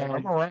 That's okay.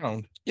 I'm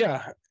around.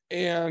 Yeah,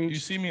 and You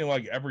see me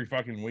like every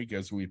fucking week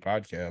as we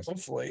podcast.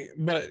 hopefully,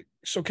 but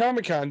so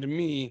Comic-Con to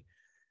me,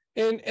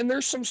 and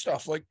there's some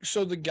stuff like,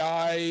 so the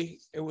guy,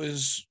 it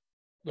was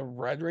the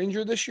Red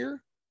Ranger this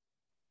year.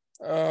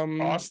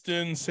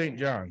 Austin St.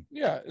 John.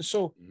 Yeah,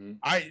 so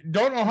I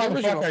don't know how the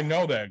Original. fuck I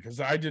know that, because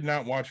I did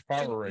not watch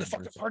Power the Rangers.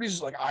 fucking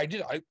parties like I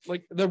did. I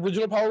like the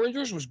original Power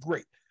Rangers was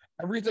great.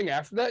 Everything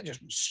after that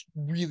just was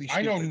really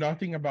I know stupid.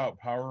 nothing about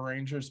Power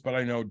Rangers, but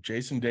I know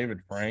Jason David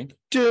Frank.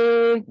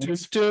 Dun, dun,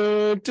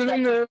 dun, dun,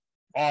 dun, dun.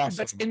 Awesome.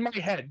 That's in my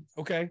head.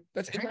 Okay,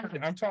 that's in my head.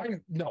 I'm talking.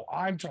 No,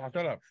 I'm talking.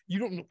 Shut up. You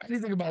don't know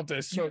anything about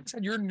this. So You-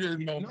 you're nerd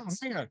No, moments.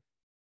 hang on.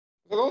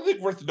 The only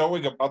thing worth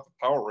knowing about the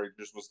Power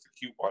Rangers was the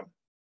cute one.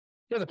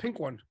 Yeah, the pink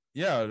one.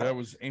 Yeah, that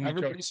was Amy.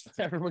 Everybody's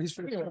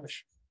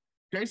finished.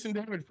 Jason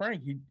David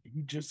Frank. He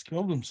just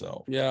killed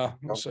himself. Yeah,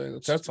 I'll say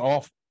That's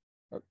awful.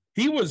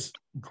 He was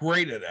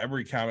great at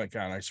every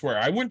Comic-Con. I swear.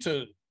 I went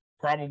to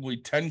probably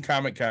 10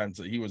 Comic-Cons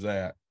that he was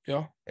at.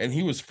 Yeah. And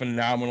he was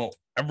phenomenal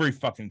every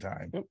fucking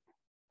time.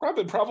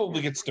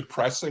 Probably gets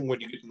depressing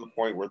when you get to the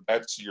point where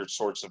that's your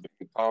source of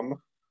income.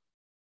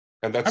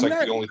 And that's I'm like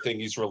not- the only thing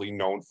he's really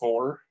known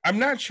for. I'm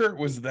not sure it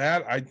was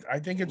that. I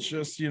think it's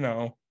just,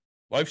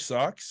 life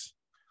sucks.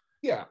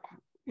 Yeah.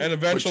 And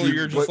eventually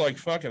you're just but- like,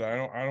 fuck it. I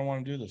don't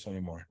want to do this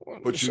anymore.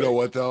 But you know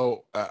what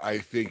though? I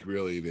think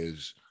really it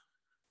is,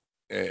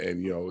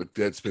 and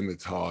that's been the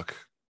talk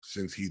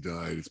since he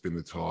died. It's been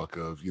the talk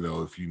of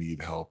if you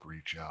need help,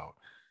 reach out.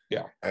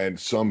 Yeah. And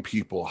some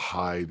people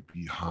hide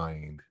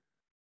behind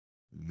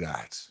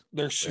that,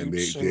 Their and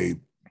suits.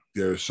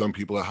 there are some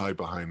people that hide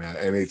behind that,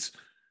 and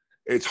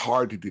it's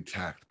hard to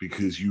detect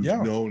because you've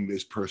Yeah. known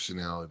this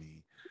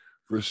personality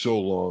for so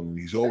long, and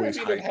he's I always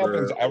mean, it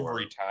happens hyper,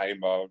 every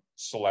time a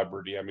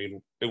celebrity. I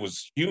mean, it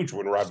was huge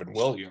when Robin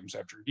Williams,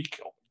 after he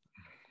killed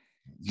him.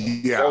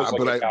 That yeah, was like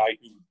but a I guy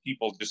who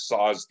people just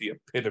saw as the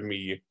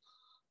epitome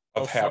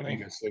of Oh, funny.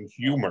 happiness and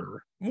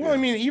humor. Well, I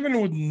mean, even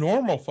with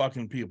normal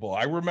fucking people,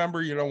 I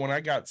remember, when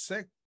I got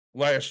sick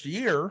last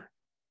year,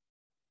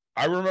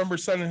 I remember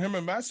sending him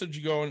a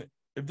message going,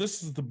 if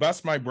this is the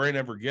best my brain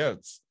ever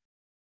gets,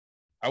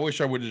 I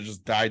wish I would have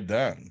just died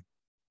then.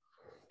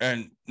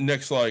 And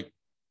Nick's like,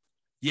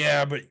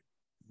 yeah, but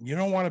you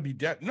don't want to be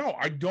dead. No,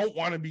 I don't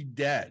want to be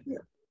dead. No.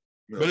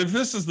 But if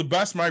this is the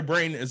best my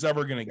brain is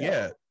ever going to Yeah.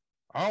 get,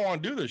 I don't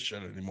want to do this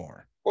shit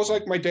anymore. It was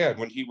like my dad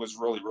when he was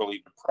really,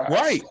 really depressed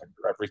Right.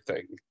 after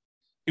everything.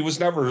 He was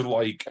never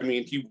like, we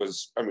had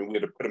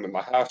to put him in the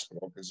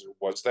hospital because there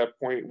was that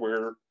point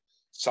where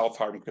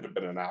self-harm could have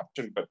been an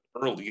option. But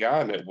early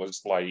on, it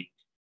was like,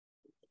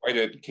 why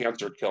did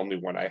cancer kill me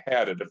when I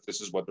had it if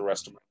this is what the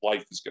rest of my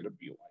life is going to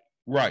be like?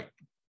 Right.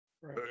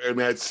 And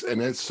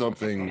that's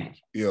something,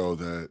 you know,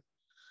 that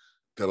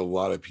a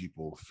lot of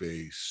people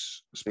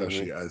face,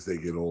 especially as they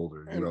get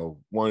older. You know,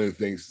 one of the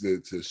things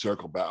that to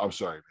circle back, I'm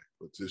sorry,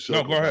 but to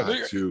circle go ahead.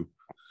 back to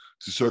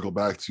circle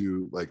back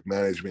to like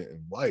management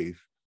in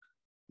life,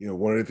 you know,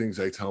 one of the things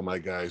I tell my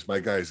guys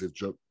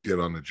that get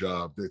on the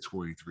job, they're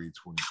 23,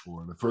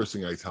 24. And the first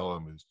thing I tell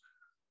them is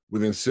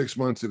within 6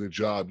 months of the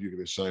job, you're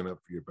going to sign up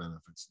for your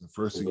benefits. And the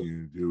first thing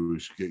you do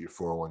is get your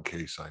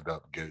 401k signed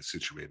up and get it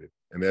situated.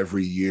 And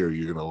every year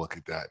you're going to look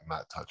at that and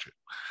not touch it.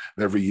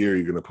 And every year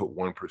you're going to put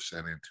 1%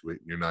 into it.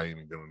 And you're not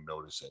even going to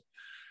notice it.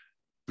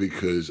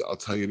 Because I'll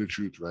tell you the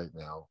truth right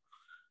now,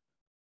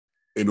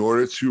 in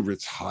order to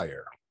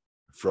retire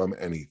from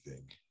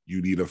anything,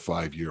 you need a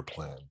 5-year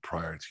plan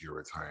prior to your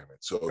retirement.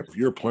 So if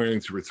you're planning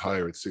to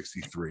retire at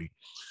 63,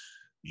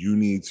 you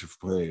need to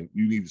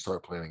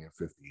start planning at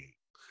 58.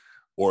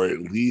 Or at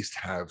least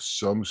have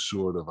some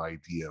sort of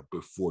idea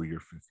before you're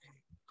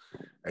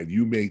 58. And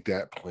you make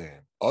that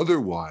plan.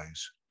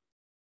 Otherwise,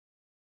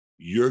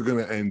 you're going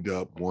to end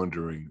up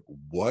wondering,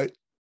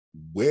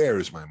 where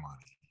is my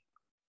money?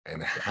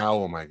 And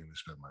how am I going to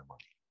spend my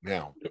money?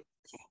 Now,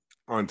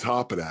 on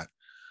top of that,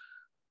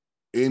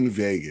 in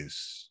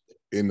Vegas,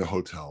 in the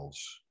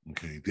hotels,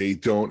 okay, they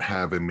don't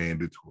have a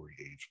mandatory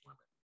age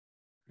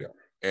limit.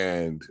 Yeah.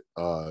 And,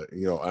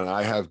 you know, and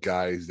I have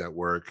guys that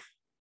work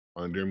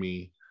under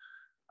me.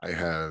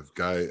 I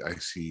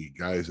see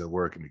guys that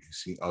work in the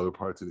casino, other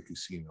parts of the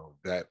casino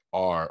that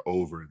are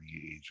over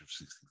the age of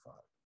 65.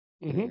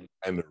 Mm-hmm.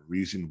 And the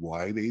reason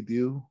why they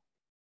do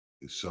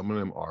is some of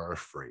them are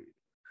afraid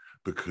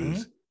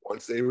because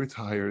once they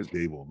retire,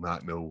 they will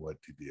not know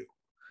what to do.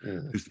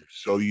 Because they're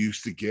so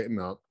used to getting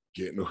up,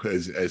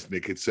 as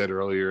Nick had said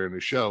earlier in the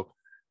show,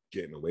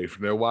 getting away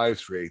from their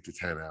wives for 8 to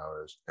 10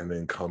 hours and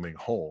then coming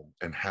home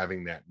and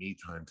having that me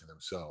time to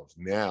themselves.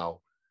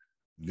 Now,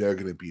 they're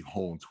going to be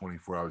home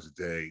 24 hours a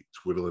day,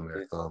 twiddling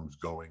their thumbs,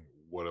 going,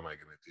 what am I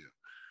going to do?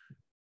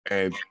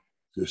 And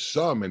there's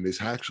some, and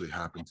this actually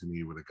happened to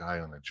me with a guy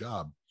on a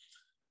job.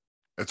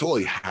 That's all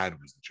he had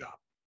was the job.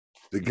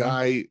 The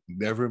guy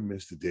never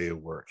missed a day of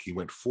work. He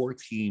went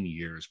 14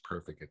 years,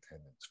 perfect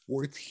attendance.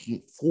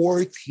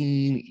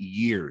 14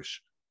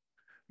 years.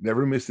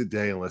 Never missed a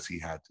day unless he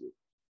had to.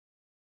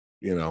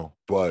 You know,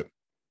 but,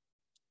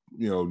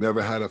 you know,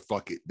 never had a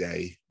fuck it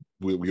day.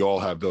 We all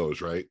have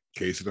those, right?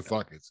 Case of the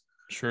fuckets.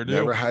 Sure do.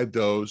 Never had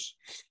those.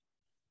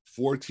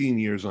 14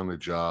 years on the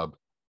job.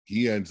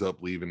 He ends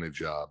up leaving the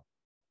job.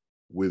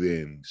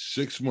 Within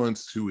 6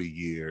 months to a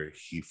year,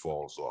 he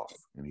falls off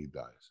and he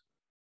dies.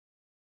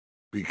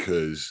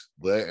 Because,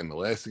 and the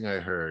last thing I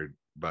heard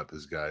about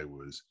this guy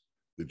was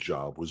the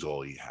job was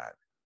all he had.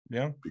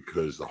 Yeah.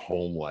 Because the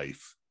home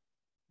life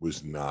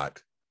was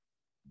not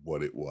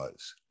what it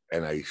was.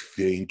 And I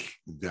think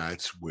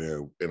that's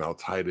where, and I'll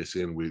tie this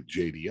in with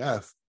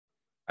JDF,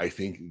 I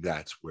think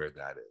that's where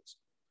that is.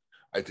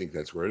 I think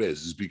that's where it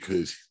is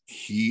because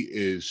he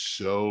is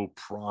so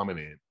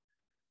prominent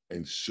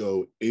and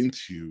so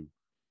into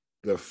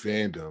the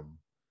fandom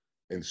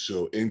and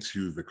so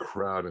into the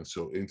crowd and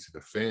so into the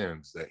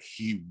fans that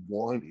he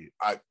wanted,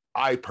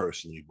 I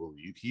personally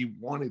believe he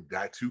wanted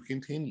that to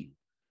continue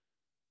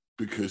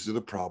because of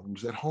the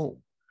problems at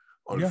home.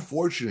 Yeah.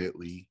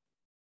 Unfortunately,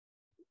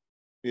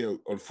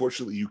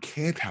 you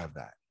can't have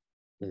that,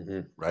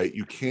 right?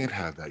 You can't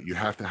have that. You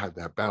have to have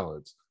that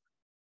balance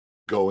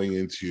going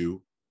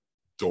into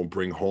don't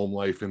bring home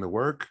life into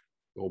work.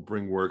 Don't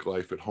bring work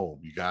life at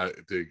home.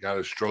 They got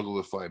to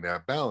struggle to find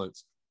that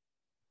balance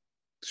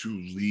to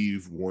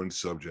leave one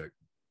subject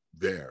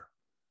there.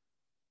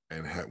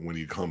 And when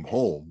you come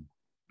home,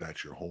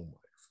 that's your home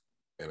life.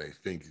 And I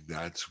think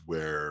that's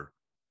where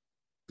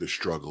the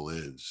struggle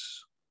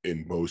is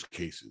in most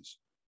cases.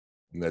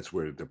 And that's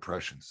where the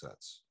depression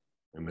sets.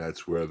 And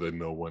that's where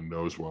no one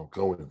knows what I'm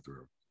going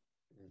through.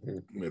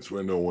 And that's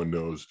where no one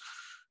knows,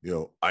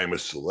 I'm a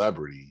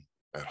celebrity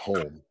at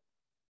home,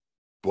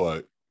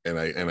 but and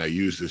I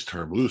use this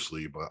term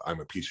loosely, but I'm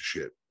a piece of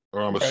shit.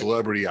 Or I'm a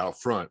celebrity out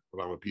front,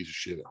 but I'm a piece of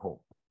shit at home.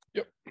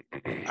 Yep.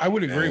 I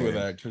would agree with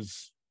that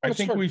because I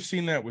think we've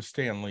seen that with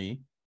Stan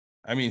Lee.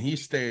 I mean, he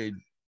stayed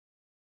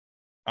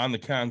on the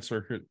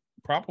concert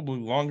probably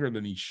longer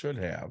than he should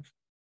have.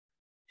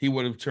 He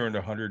would have turned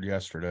 100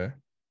 yesterday.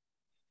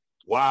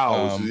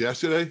 Wow, was it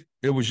yesterday?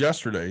 It was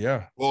yesterday,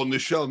 yeah. Well,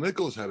 Nichelle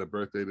Nichols had a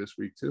birthday this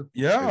week too.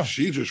 Yeah. And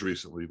she just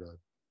recently died.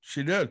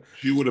 She did.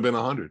 She would have been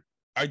 100.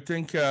 I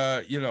think,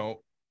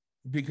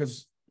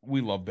 because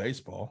we love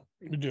baseball.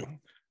 We do.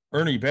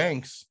 Ernie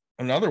Banks,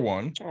 another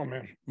one. Oh,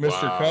 man.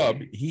 Mr. Wow.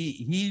 Cub.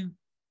 He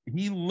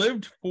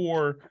lived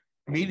for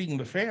meeting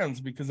the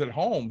fans because at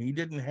home he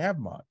didn't have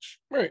much.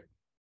 Right.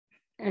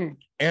 And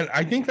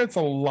I think that's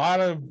a lot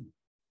of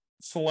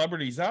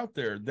celebrities out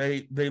there.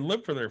 They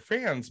live for their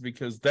fans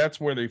because that's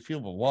where they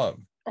feel the love.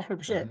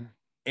 100%.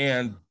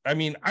 And I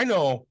mean, I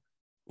know,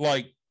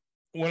 like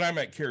when I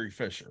met Carrie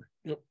Fisher,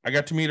 I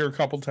got to meet her a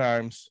couple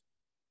times.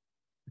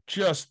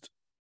 Just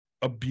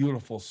a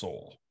beautiful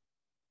soul.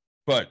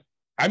 But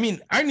I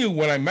mean, I knew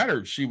when I met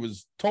her, she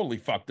was totally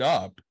fucked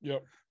up.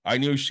 Yep. I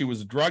knew she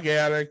was a drug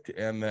addict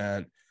and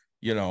that,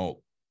 you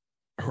know,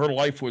 her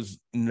life was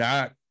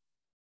not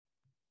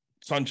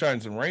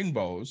sunshines and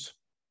rainbows.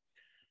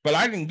 But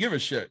I didn't give a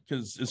shit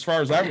because as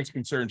far as I was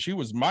concerned, she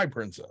was my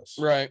princess.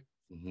 Right.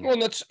 Mhm. Well,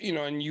 that's, you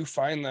know, and you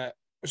find that.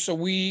 So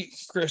we,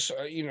 Chris,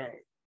 you know,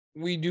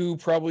 we do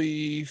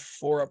probably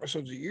 4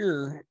 episodes a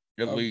year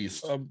At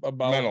least.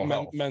 about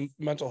Mental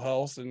mental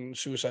health and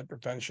suicide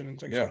prevention and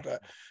things Yeah. like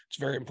that. It's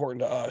very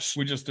important to us.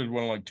 We just did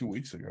one like 2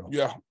 weeks ago.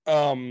 Yeah.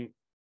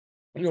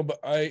 You know, but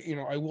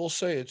I will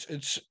say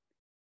it's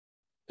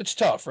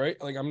tough, right?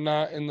 Like I'm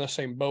not in the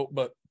same boat,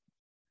 but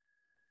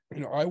you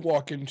know, I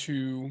walk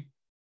into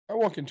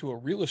a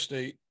real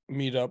estate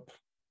meetup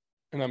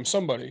and I'm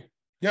somebody.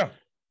 Yeah.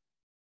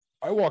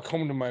 I walk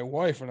home to my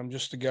wife and I'm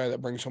just the guy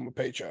that brings home a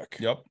paycheck.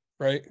 Yep.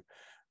 Right.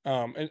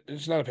 And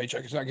it's not a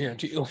paycheck, it's not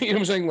guaranteed. You know what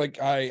I'm saying? Like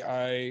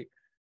I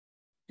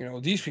you know,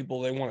 these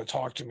people, they want to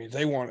talk to me.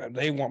 They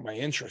want my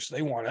interest.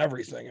 They want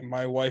everything. And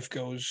my wife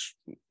goes,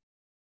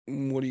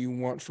 what do you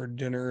want for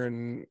dinner?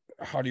 And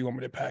how do you want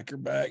me to pack your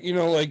bag? You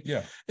know, like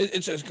Yeah.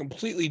 it's a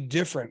completely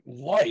different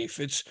life.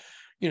 It's,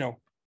 you know,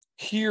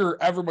 here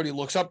everybody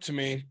looks up to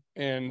me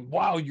and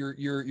wow,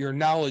 your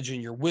knowledge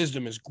and your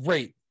wisdom is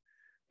great.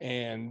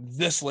 And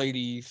this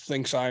lady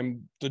thinks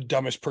I'm the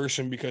dumbest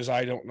person because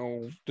I don't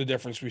know the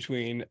difference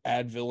between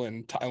Advil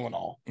and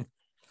Tylenol.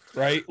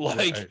 Right?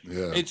 Like Right.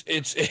 Yeah.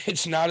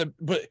 it's not a,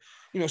 but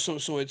you know,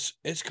 so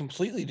it's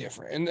completely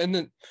different. And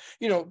then,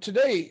 you know,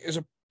 today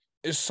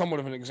is somewhat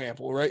of an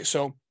example, right?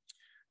 So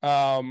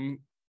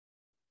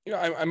you know,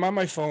 I'm on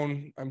my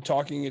phone, I'm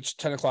talking, it's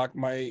 10 o'clock,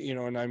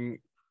 and I'm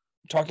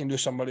talking to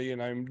somebody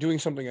and I'm doing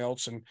something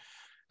else. And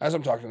as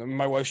I'm talking to them,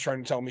 my wife's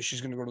trying to tell me she's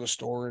going to go to the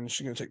store and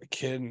she's going to take the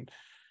kid. And,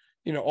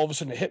 you know, all of a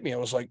sudden it hit me. I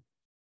was like,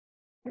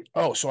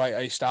 oh, so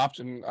I stopped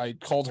and I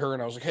called her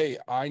and I was like, hey,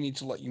 I need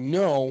to let you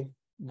know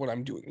what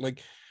I'm doing.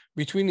 Like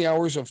between the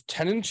hours of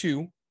 10 and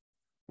 2,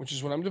 which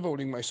is when I'm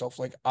devoting myself,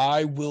 like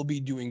I will be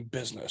doing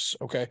business.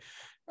 Okay.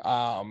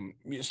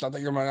 It's not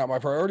that you're not my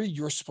priority.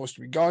 You're supposed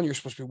to be gone. You're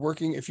supposed to be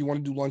working. If you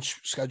want to do lunch,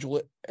 schedule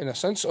it in a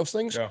sense of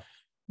things. Yeah.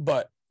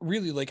 But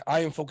really, like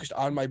I am focused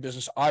on my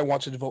business. I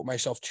want to devote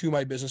myself to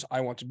my business.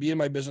 I want to be in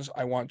my business.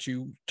 I want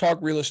to talk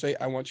real estate.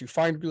 I want to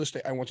find real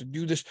estate. I want to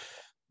do this.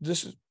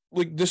 This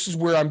is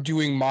where I'm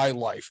doing my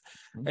life.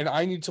 Mhm. And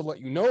I need to let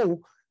you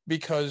know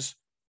because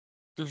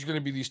there's going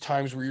to be these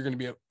times where you're going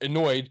to be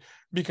annoyed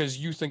because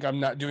you think I'm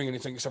not doing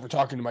anything except for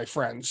talking to my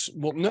friends.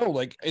 Well, no,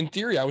 like in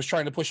theory, I was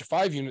trying to push a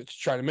 5 unit to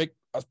try to make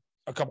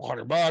a couple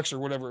 $100 or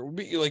whatever it would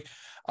be. Like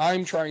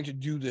I'm trying to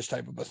do this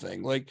type of a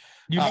thing. Like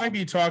You might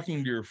be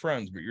talking to your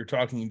friends, but you're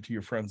talking to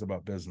your friends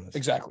about business.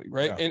 exactly.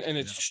 Right. Yeah. And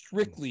it's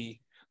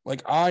strictly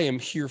like, I am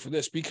here for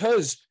this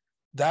because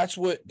that's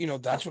what, you know,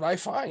 that's what I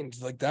find.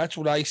 Like, that's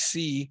what I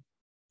see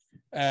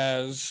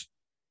as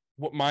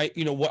what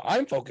what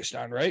I'm focused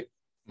on. Right.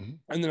 Mhm.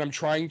 And then I'm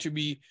trying to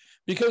be,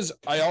 because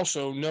I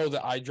also know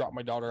that I drop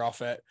my daughter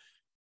off at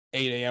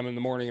 8 a.m. in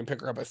the morning and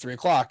pick her up at 3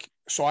 o'clock.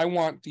 So I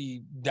want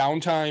the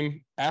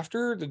downtime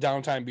after, the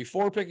downtime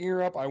before picking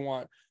her up. I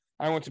want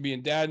to be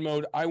in dad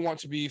mode. I want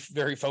to be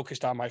very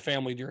focused on my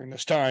family during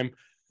this time.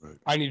 Right.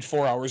 I need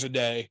 4 hours a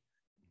day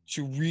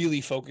to really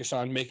focus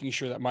on making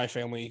sure that my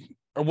family,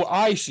 or what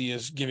I see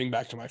is giving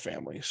back to my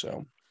family.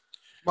 So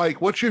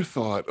Mike, what's your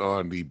thought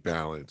on the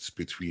balance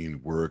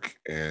between work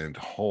and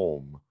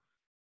home?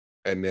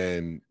 And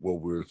then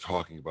what we're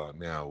talking about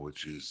now,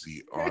 which is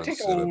the I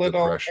take onset a of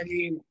little, depression. I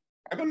mean,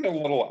 I'm in a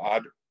little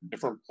odd,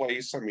 different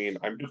place. I mean,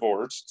 I'm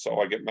divorced, so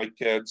I get my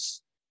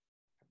kids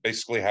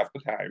basically half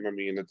the time. I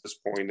mean, at this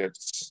point,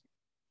 it's,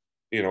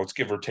 it's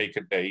give or take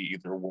a day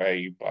either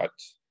way, but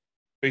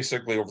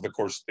basically over the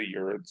course of the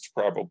year, it's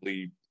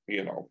probably,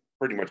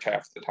 pretty much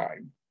half the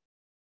time.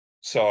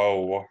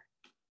 So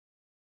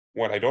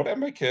when I don't have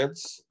my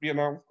kids,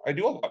 I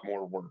do a lot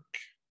more work.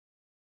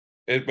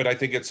 But I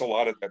think it's a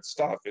lot of that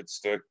stuff.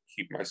 It's to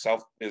keep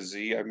myself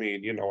busy. I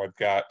mean, I've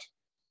got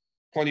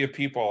plenty of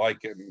people I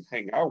can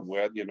hang out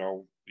with,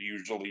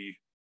 usually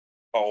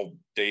call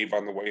Dave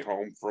on the way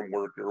home from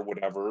work or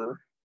whatever,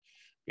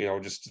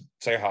 just to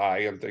say hi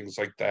and things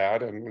like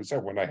that. And so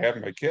when I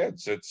have my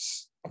kids,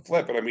 it's a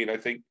flip. And I mean, I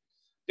think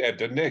Dad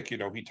to Nick,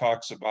 he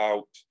talks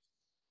about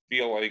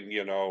feeling,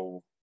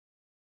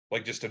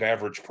 like just an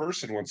average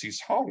person once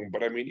he's home.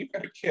 But I mean, you've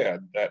got a kid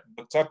that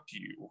looks up to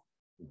you.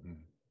 Mhm.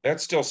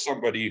 That's still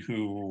somebody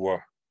who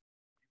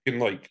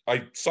can,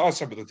 I saw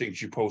some of the things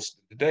you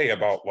posted today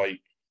about he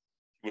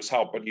was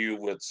helping you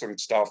with some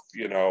stuff,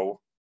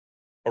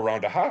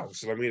 around a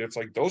house. And I mean, it's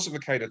like, those are the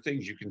kind of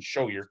things you can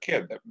show your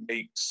kid that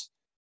makes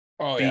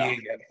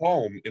being at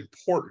home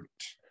important.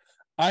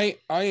 I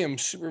am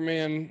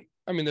Superman.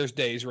 I mean, there's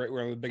days, right,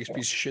 where I'm the biggest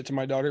piece of shit to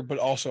my daughter, but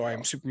also I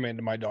am Superman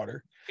to my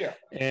daughter. Yeah.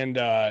 And,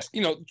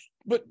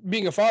 but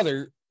being a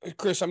father,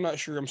 Chris, I'm not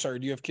sure. I'm sorry.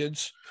 Do you have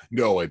kids?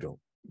 No, I don't.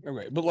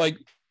 Okay. But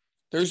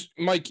there's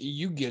Mike,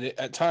 you get it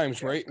at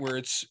times, right? Where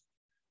it's,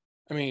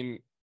 I mean,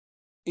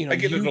 you know, I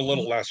get it a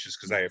little less just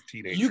because I have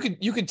teenagers.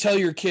 You could tell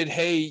your kid,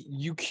 hey,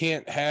 you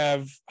can't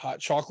have hot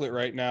chocolate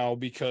right now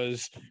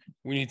because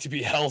we need to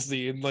be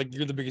healthy, and like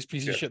you're the biggest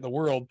piece of shit in the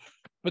world.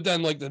 But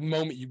then, like, the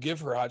moment you give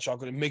her hot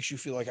chocolate, it makes you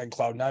feel like on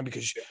cloud nine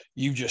because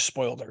you just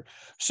spoiled her.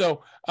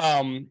 So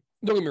don't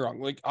get me wrong,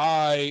 like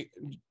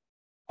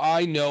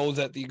I know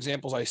that the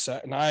examples I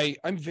set, and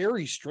I'm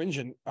very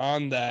stringent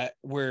on that,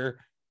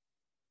 where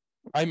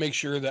I make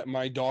sure that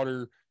my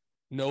daughter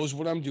knows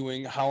what I'm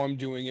doing, how I'm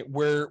doing it,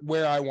 where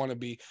I want to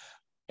be.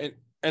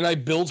 And I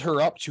build her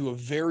up to a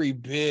very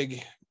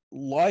big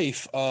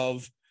life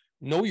of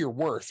know your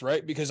worth,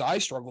 right? Because I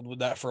struggled with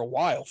that for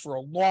a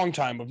long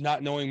time, of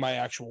not knowing my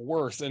actual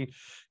worth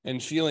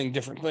and feeling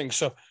different things.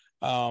 So,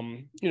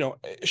 you know,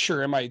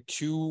 sure, am I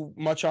too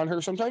much on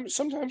her sometimes?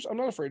 Sometimes. I'm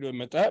not afraid to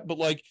admit that, but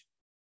like,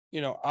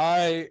 you know,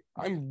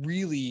 I'm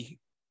really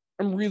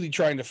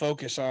trying to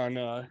focus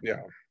on,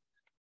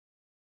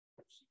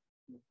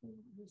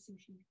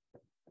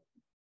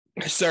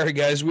 Sorry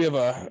guys, we have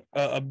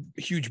a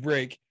huge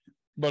break,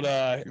 but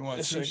You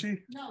want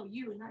sushi? No,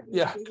 you. Not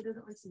Yeah. David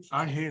doesn't like sushi.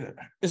 I hate it.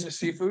 is it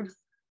seafood?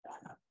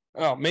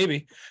 Oh,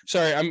 maybe.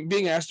 Sorry, I'm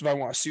being asked if I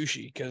want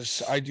sushi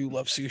because I do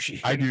love sushi.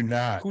 I do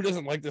not. Who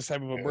doesn't like this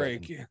type of a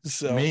break?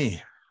 So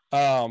Me.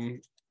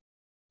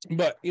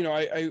 but you know,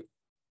 I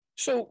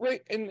so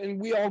right, and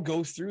we all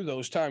go through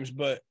those times,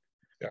 but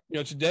you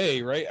know,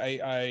 today, right,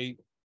 I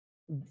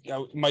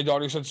my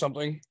daughter said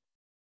something.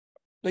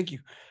 Thank you.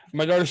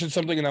 My daughter said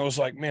something, and I was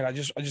like, man, I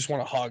just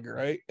want to hug her,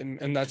 right?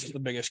 And that's the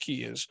biggest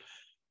key is,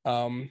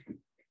 you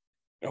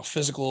know,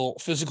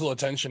 physical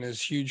attention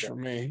is huge for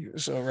me.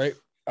 So, right,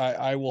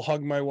 I will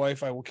hug my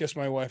wife, I will kiss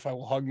my wife, I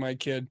will hug my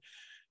kid,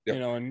 you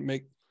know, and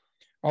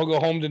I'll go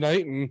home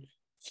tonight and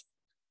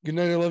good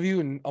night, I love you,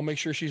 and I'll make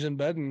sure she's in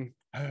bed. And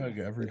I hug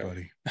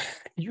everybody.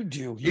 you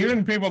do,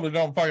 Even people that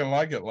don't fucking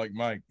like it, like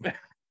Mike.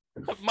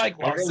 Mike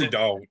I loves really it.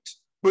 don't.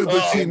 But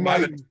see, I'm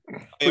Mike,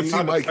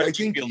 not Mike, I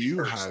touchy think feely you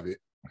person. have it.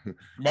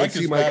 Mike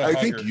See, is Mike, not a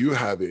I think hugger. you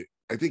have it.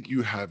 I think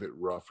you have it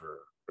rougher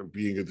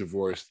being a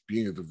divorced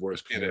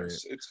It parent.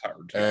 is. It's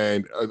hard.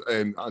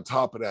 And on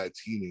top of that,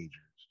 teenagers,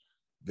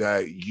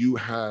 that you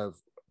have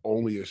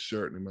only a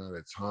certain amount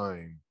of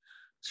time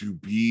to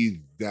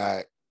be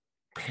that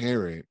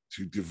parent,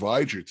 to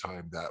divide your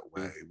time that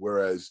way,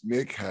 whereas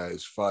Nick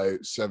has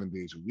 5-7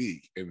 days a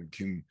week and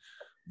can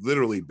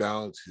literally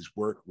balance his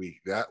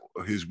week that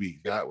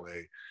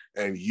way.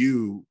 And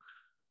you,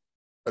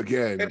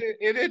 again,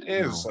 It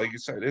is, No. like you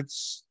said,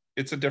 it's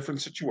a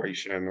different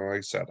situation. And like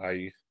I said,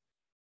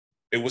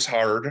 it was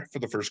hard for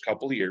the first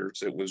couple of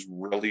years. It was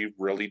really,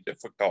 really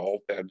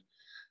difficult. And,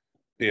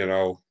 you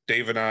know,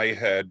 Dave and I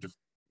had,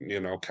 you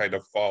know, kind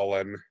of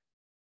fallen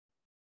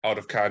out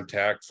of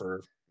contact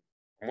for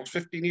almost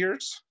 15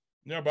 years.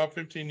 Yeah, about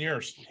 15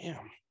 years.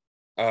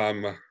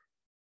 Damn.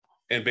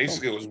 And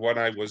basically it was when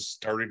I was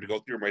starting to go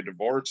through my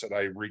divorce that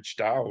I reached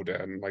out.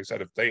 And like I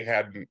said, if they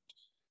hadn't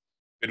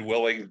been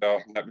willing to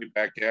let me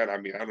back in, I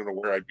mean, I don't know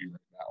where I'd be right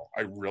now.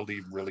 I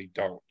really, really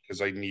don't,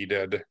 because I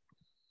needed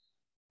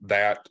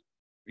that,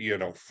 you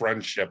know,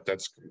 friendship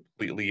that's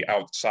completely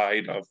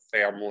outside of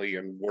family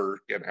and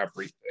work and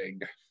everything.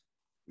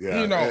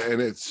 yeah, You know-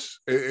 and it's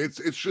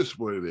just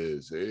what it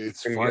is.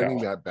 It's Yeah. finding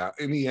that balance.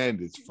 In the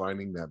end, it's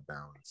finding that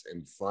balance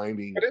and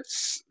finding But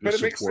the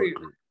it makes support me,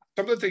 group.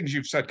 some of the things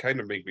you've said kind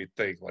of make me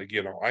think, like,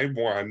 you know, I'm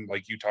one,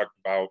 like you talked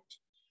about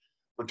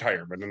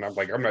retirement, and I'm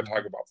like, I'm not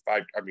talking about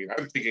 5. I mean,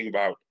 I'm thinking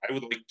about, I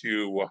would like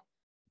to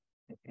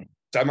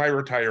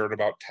semi-retire at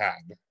about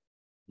 10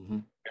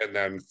 Mhm. and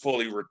then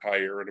fully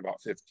retire at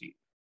about 15.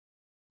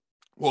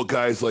 Well,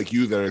 guys like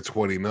you that are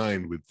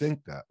 29 would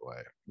think that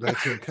way.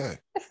 That's okay.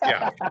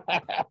 Yeah.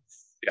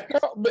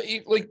 No, but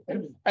like,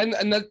 and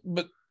that,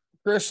 but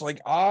Chris,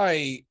 like,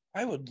 I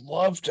would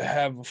love to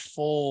have a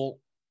full,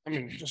 I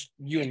mean, just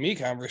you and me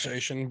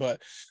conversation,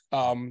 but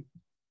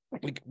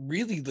like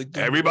really, like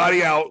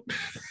Everybody out.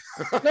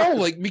 No,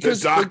 like, the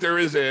because like, doctor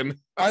is in.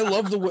 I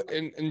love the way,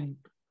 and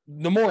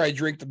the more I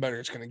drink, the better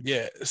it's gonna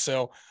get.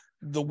 So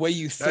the way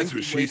you think, That's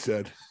what she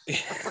said.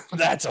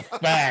 that's a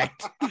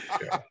fact.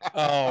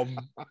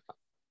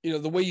 You know,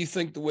 the way you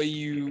think, the way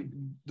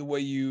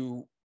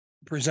you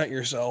present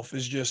yourself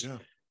is just,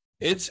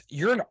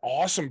 you're an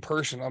awesome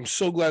person. I'm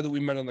so glad that we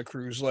met on the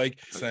cruise. Like,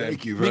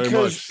 Thank you very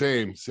Because-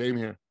 much. Same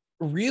here.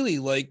 really,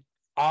 like,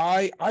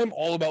 I'm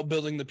all about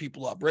building the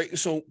people up, right?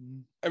 So,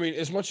 I mean,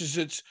 as much as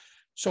it's,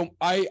 so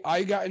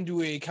I got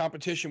into a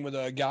competition with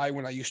a guy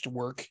when I used to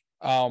work,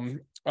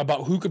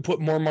 about who could put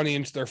more money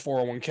into their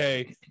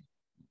 401k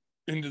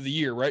into the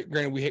year, right?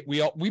 Granted,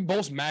 we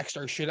both maxed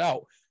our shit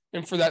out,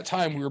 and for that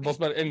time we were both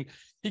better. And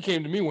he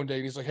came to me one day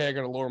and he's like, "Hey, I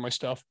got to lower my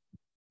stuff.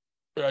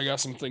 I got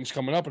some things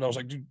coming up," and I was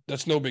like, "Dude,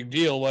 that's no big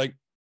deal." Like,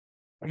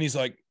 and he's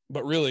like,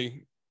 "But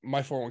really,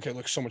 my 401k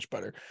looks so much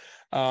better."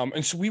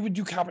 And so we would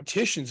do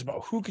competitions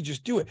about who could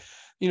just do it.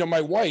 You know,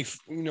 my wife,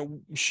 you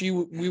know,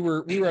 we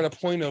were at a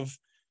point of,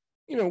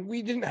 you know,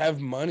 we didn't have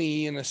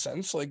money in a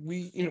sense, like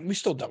we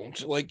still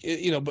don't, like,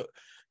 you know, but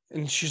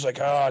And she's like,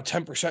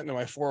 10% into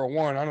my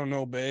 401. I don't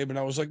know, babe. And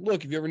I was like,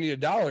 look, if you ever need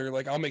 $1,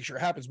 like I'll make sure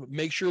it happens, but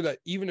make sure that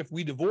even if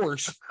we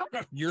divorce,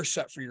 you're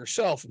set for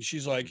yourself. And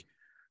she's like,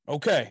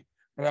 okay.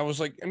 And I was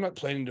like, I'm not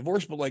planning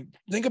divorce, but like,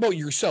 think about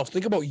yourself.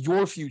 Think about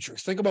your future.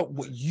 Think about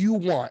what you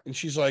want. And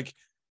she's like,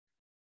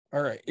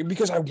 all right,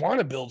 because I want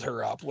to build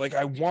her up. Like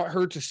I want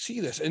her to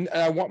see this, and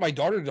I want my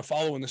daughter to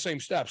follow in the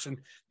same steps. And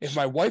if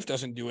my wife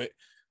doesn't do it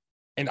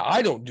and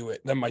I don't do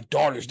it, then my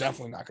daughter's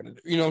definitely not going to do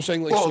it. You know what I'm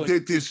saying? Like, well, so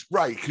like, this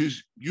right,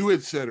 because you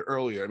had said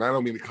earlier, and I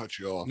don't mean to cut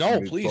you off. No,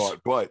 please.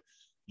 But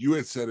you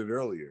had said it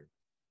earlier.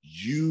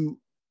 You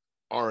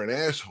are an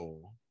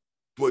asshole,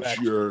 but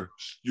Fact. you're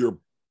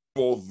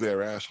both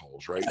their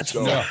assholes, right? That's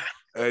so Yeah.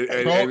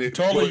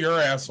 Totally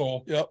your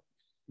asshole. Yep.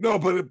 no,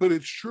 but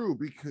it's true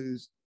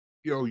because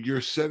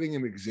you're setting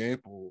an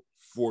example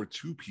for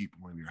two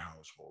people in your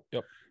household.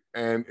 Yep.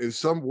 And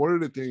one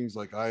of the things,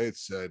 like I had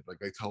said, like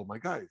I tell my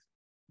guys,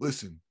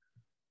 listen,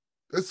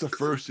 that's the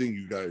first thing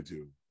you got to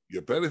do.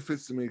 Your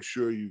benefits to make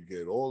sure you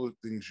get all the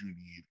things you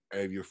need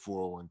and your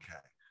 401k.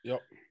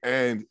 Yep.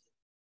 And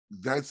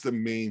that's the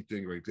main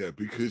thing right there,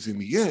 because in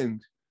the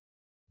end,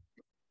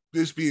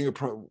 this being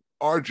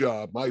our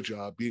job, my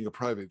job, being a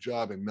private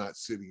job and not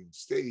sitting in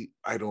state,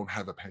 I don't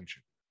have a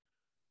pension.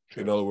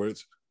 Sure. In other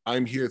words,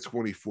 I'm here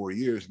 24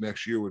 years.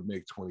 Next year would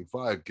make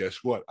 25. Guess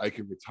what? I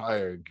can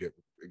retire and get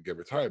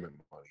retirement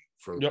money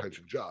for a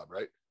pension job,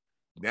 right?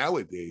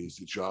 Nowadays,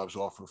 the jobs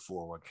offer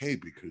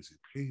 401k because it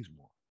pays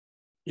more.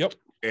 Yep.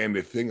 And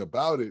the thing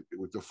about it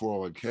with the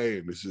 401k,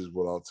 and this is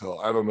what I'll tell,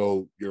 I don't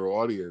know your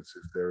audience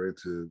if they're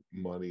into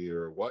money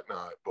or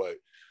whatnot, but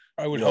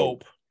I would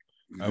hope.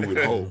 I would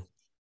hope.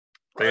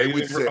 I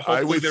would say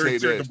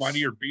the this.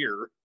 money or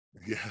beer.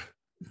 Yeah.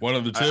 One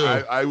of the two.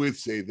 I would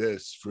say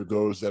this for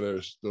those that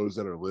are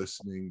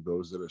listening,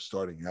 those that are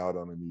starting out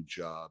on a new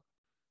job,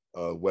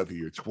 whether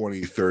you're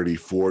 20, 30,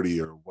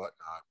 40 or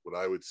whatnot, what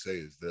I would say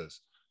is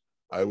this.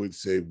 I would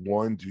say,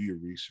 1, do your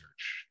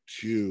research.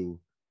 2,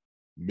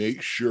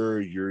 make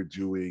sure you're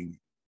doing,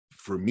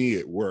 for me,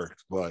 it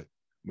worked, but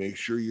make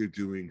sure you're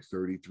doing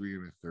 33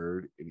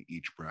 1/3 in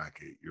each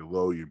bracket. Your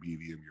low, your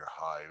medium, your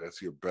high.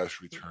 That's your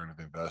best return of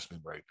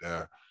investment right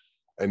there.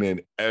 And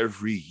then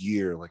every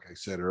year, like I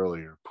said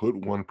earlier, put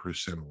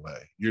 1%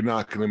 away. You're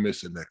not going to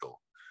miss a nickel.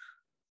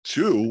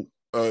 2,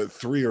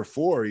 3 or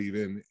 4,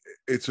 even,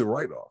 it's a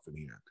write-off in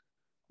the end.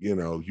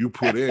 You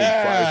put in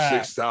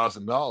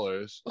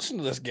 $5,000-$6,000. Listen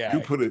to this guy. You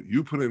put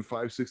in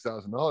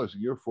 $5,000-$6,000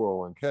 in your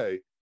 401k.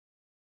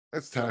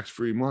 That's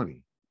tax-free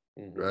money,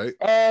 right?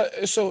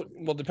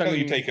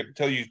 Depending.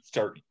 Till you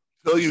start.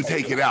 Till you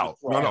take it out.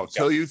 No, Yeah.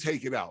 till you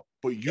take it out.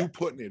 But you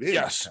putting it in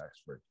Yes.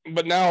 tax-free.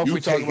 But now, if You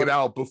we talk take it about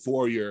out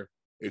before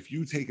if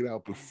you take it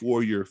out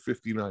before you're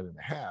 59 and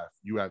a half,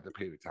 you have to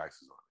pay the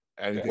taxes on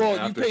it. Anything well, you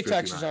after pay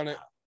taxes 59 on it.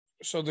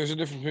 So there's a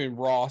difference between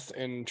Roth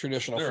and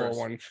traditional There is.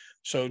 401.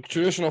 So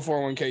traditional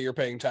 401k, you're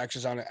paying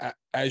taxes on it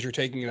as you're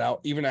taking it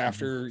out, even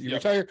after you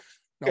Yep. retire.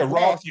 Now, Yeah,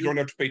 Roth, you don't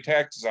have to pay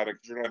taxes on it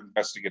because you're not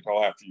investing it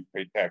until after you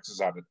pay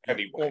taxes on it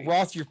anyway. Well,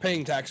 Roth, you're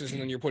paying taxes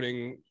and then you're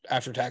putting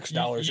after tax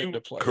dollars You-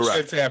 into place. Correct.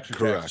 It's after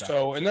Correct. tax.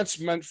 So, and that's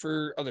meant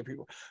for other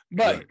people.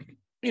 But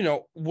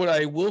what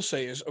I will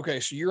say is, okay,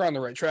 so you're on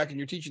the right track and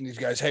you're teaching these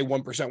guys, hey,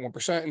 1%,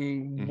 1%.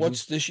 And Mhm.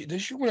 what's this year?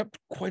 This year went up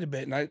quite a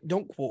bit. And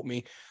don't quote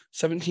me,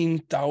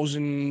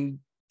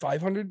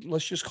 17,500,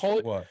 let's just call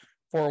it What?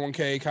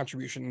 401k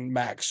contribution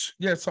max.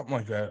 Yeah, something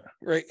like that.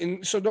 Right.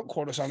 And so don't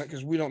quote us on it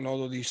because we don't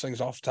know these things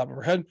off the top of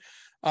our head.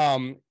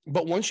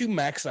 But once you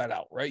max that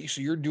out, right?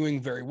 So you're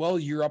doing very well.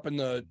 You're up in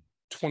the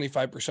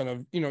 25%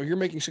 of, you're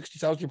making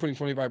 60,000, you're putting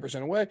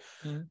 25% away.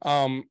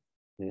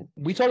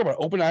 We talk about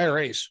open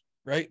IRAs,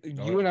 right?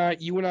 You and I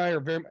are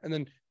very, and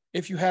then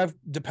if you have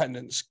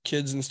dependents,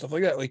 kids and stuff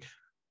like that, like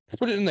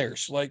put it in there.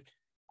 So like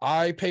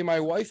I pay my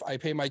wife, I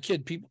pay my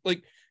kid, people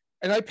like,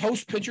 and I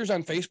post pictures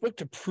on Facebook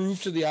to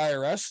prove to the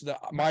IRS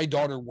that my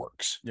daughter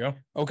works. Yeah.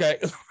 Okay.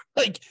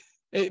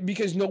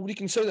 Because nobody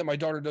can say that my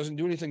daughter doesn't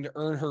do anything to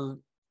earn her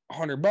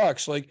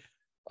 $100. Like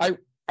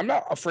I'm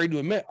not afraid to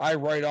admit I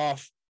write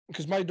off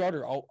because my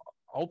daughter,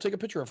 I'll take a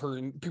picture of her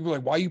and people are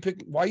like, why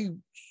are you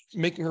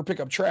making her pick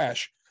up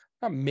trash?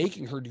 I'm not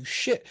making her do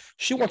shit.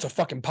 She wants a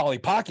fucking Polly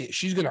Pocket.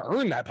 She's going to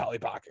earn that Polly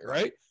Pocket,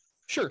 right?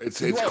 Sure. It's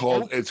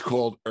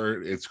called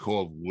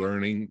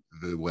learning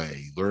the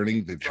way,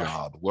 learning the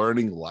job,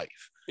 learning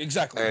life.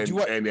 Exactly.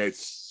 And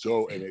it's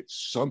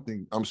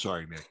something, I'm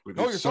sorry, Nick, but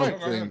No, it's you're fine.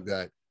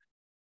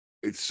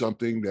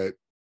 something that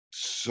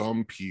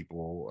some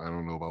people, I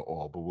don't know about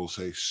all, but we'll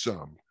say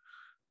some,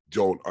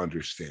 don't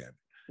understand.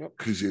 Yep.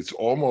 Because it's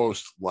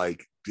almost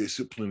like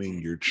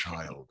disciplining your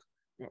child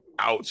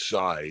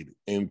outside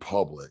in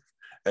public,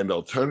 and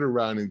they'll turn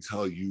around and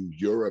tell you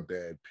you're a bad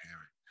parent.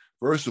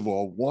 First of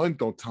all, one,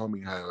 don't tell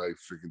me how I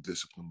freaking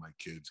discipline my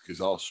kids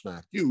because I'll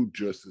smack you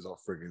just as I'll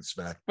freaking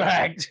smack them.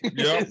 Fact.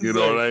 Yep. You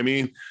know what I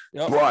mean?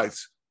 Yep. But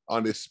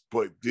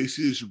this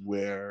is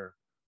where,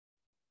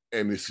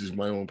 and this is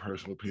my own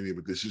personal opinion,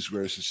 but this is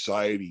where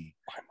society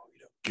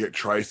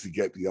tries to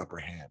get the upper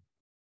hand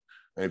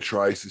and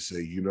tries to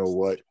say, you know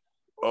what?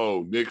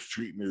 oh, Nick's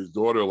treating his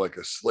daughter like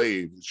a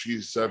slave.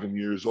 She's 7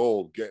 years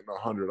old, getting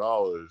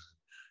 $100.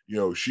 You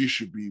know, she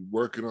should be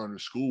working on her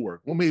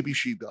schoolwork. Well, maybe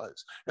she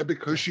does. And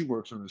because she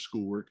works on her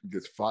schoolwork and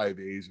gets 5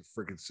 A's a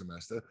freaking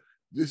semester,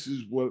 this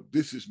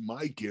is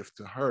my gift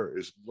to her,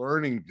 is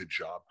learning the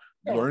job,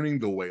 learning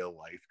the way of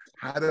life,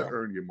 how to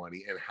earn your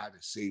money and how to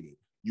save it.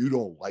 You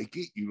don't like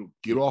it, you don't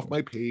get off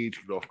my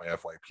page, get off my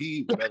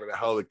FYP, whatever the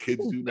hell the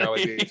kids do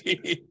nowadays.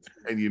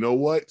 And you know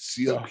what?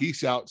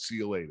 Peace out, see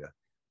you later.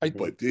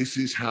 But this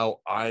is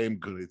how I am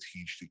going to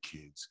teach the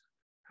kids,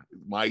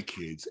 my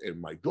kids, and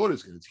my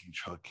daughter's going to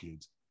teach her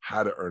kids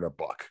how to earn a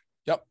buck.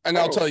 Yep. And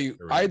I'll tell you,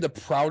 I had the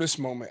proudest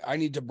moment. I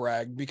need to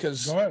brag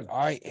because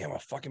I am a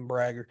fucking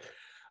bragger.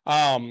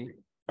 All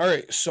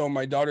right. So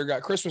my daughter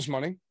got Christmas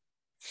money.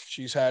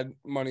 She's had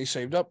money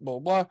saved up, blah,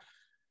 blah.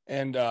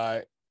 And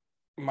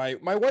my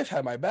wife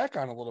had my back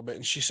on a little bit,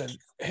 and she said,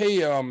 hey,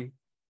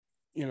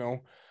 you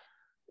know,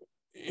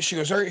 she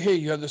goes, all right, hey,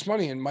 you have this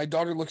money. And my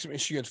daughter looks at me,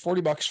 she gets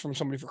 $40 from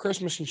somebody for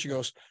Christmas, and she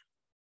goes,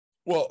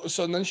 well,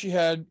 so then she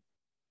had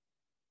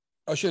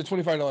a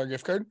 $25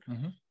 gift card,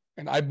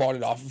 and I bought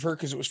it off of her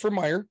because it was for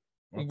Meijer.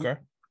 Okay.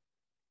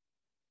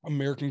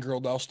 American Girl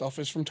doll stuff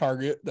is from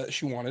Target that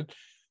she wanted.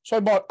 So I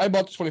bought the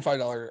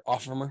 $25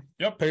 off from her.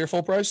 Yep. Pay her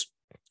full price.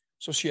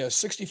 So she has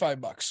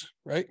 $65,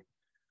 right?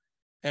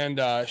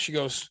 And she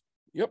goes,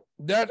 yep,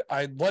 Dad,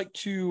 I'd like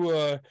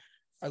to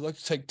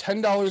take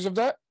 $10 of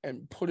that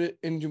and put it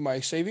into my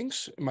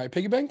savings, my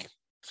piggy bank.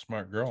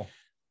 Smart girl.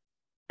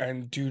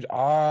 And dude,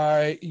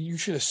 you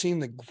should have seen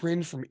the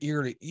grin from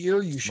ear to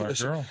ear. You should have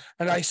seen.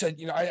 And I said,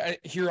 you know,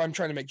 I'm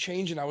trying to make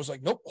change. And I was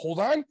like, nope, hold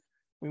on.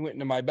 We went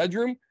into my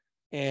bedroom,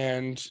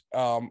 and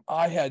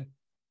I had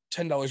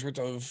 $10 worth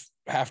of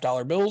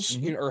 $50 bills,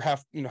 or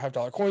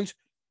 $50 coins.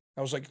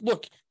 I was like,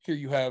 look, here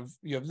you have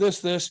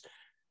this.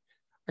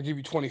 I give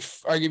you 20.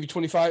 I give you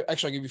 25.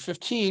 Actually, I give you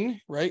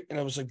 15, right? And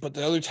I was like, but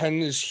the other 10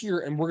 is here,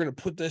 and we're gonna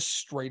put this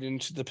straight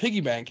into the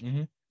piggy bank.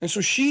 And so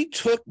she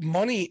took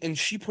money and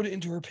she put it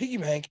into her piggy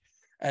bank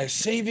as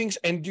savings.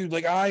 And dude,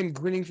 like, I'm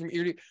grinning from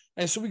ear to ear.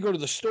 And so we go to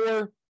the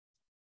store,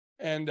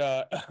 and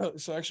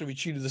so actually we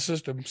cheated the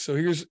system. So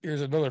here's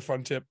another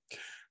fun tip.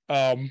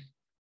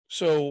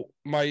 So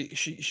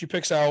she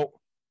picks out,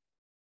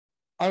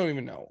 I don't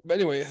even know, but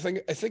anyway, I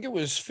think it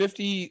was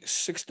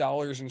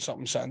 $56 and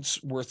something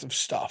cents worth of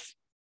stuff.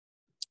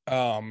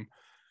 And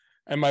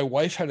my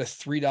wife had a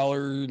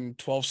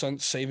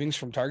 $3.12 savings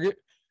from Target,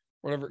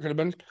 whatever it could have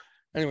been.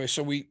 Anyway,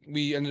 so we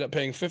ended up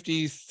paying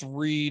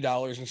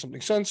 $53 and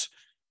something cents,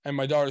 and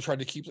my daughter tried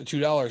to keep the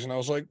 $2. And I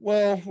was like,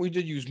 well, we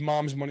did use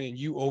mom's money and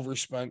you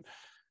overspent,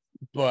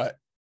 but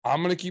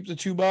I'm gonna keep the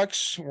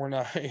 $2. We're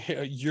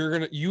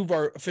not. You've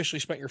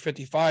officially spent your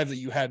 55 that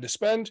you had to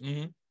spend.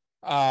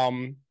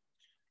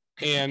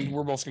 And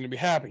we're both gonna be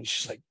happy. And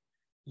she's like,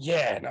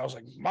 yeah. And I was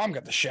like, Mom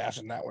got the shaft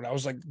in that one. I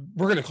was like,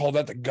 we're gonna call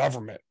that the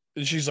government.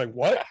 And she's like,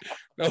 what?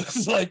 And I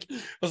was like,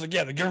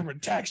 yeah, the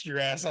government taxed your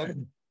ass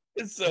on.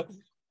 And so,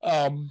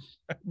 but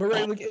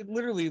right, like, it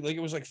literally, like,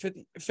 it was like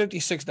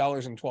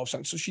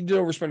 $56.12. So she did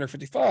overspend her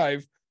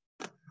 55,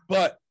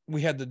 but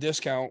we had the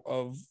discount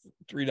of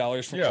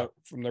 $3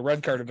 from the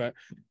red card event.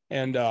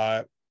 And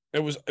it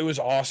was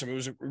awesome. It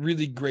was a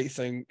really great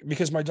thing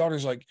because my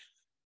daughter's like,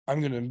 I'm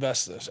going to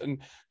invest this. And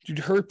dude,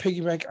 her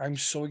piggy bank, I'm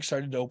so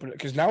excited to open it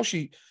because now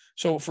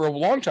so for a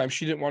long time,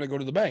 she didn't want to go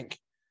to the bank.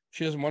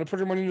 She doesn't want to put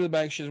her money into the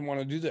bank. She doesn't want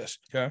to do this.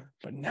 Okay.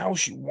 But now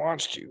she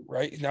wants to,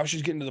 right? Now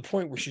she's getting to the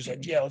point where she's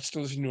like, yeah, let's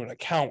do this into an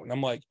account. And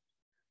I'm like,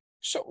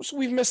 so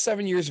we've missed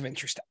 7 years of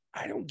interest.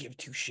 I don't give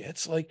two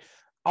shits. Like,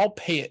 I'll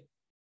pay it.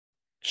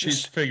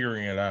 She's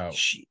figuring it out.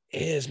 She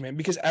is, man.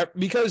 Because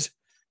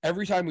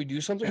every time we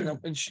do something, and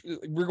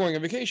we're going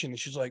on vacation, and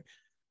she's like,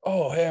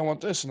 oh, hey, I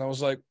want this. And I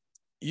was like,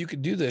 you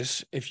could do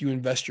this if you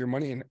invest your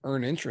money and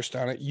earn interest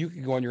on it. You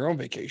could go on your own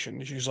vacation.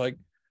 And she's like,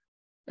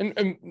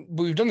 and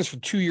we've done this for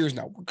 2 years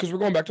now because we're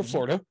going back to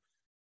Florida.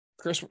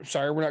 Chris,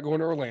 sorry, we're not going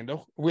to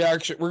Orlando. We're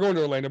going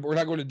to Orlando, but we're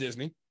not going to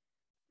Disney.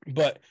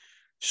 But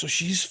so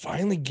she's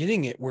finally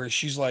getting it where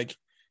she's like,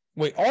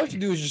 wait, all I have to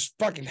do is just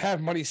fucking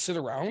have money sit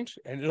around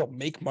and it'll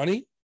make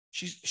money.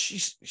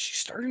 She's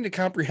starting to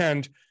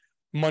comprehend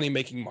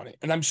making money.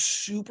 And I'm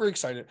super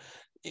excited.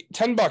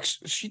 $10.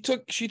 She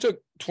took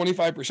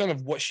 25%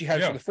 of what she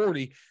had for the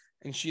 40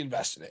 and she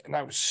invested it. And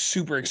I was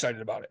super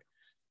excited about it.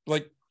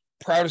 Like,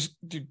 proudest,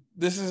 dude.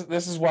 This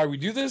is why we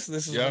do this.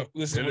 This is what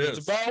it's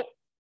about.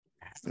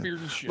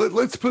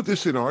 Let's put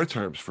this in our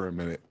terms for a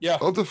minute. Yeah.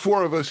 Of the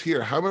four of us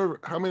here, how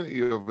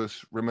many of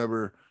us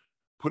remember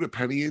put a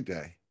penny a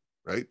day,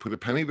 right? Put a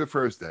penny the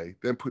first day,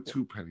 then put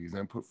 2 pennies,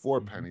 then put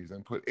 4 pennies,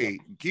 then put 8,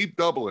 and keep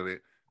doubling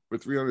it for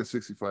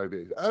 365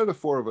 days. Out of the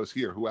four of us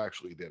here, who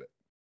actually did it?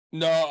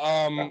 No,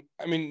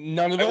 I mean,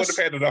 none of us. I would have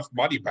had enough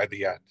money by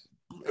the end.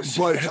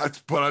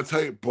 But I'll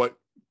tell you, but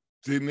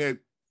didn't it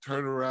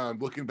turn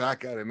around, looking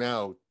back at it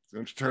now,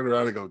 don't you turn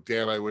around and go,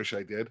 damn, I wish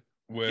I did?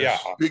 Yeah,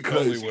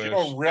 because you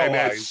don't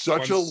realize it's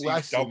such a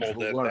lesson doubled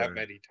to it learn that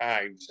many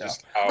times. Yeah.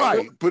 Just how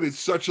Right, but it's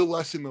such a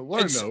lesson to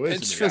learn, though, isn't it?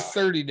 It's for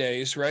 30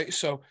 days, right?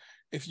 So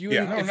if you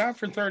not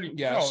for 30.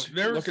 Yes,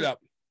 No, look it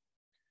up.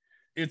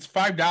 it's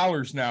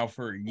 $5 now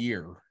for a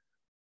year.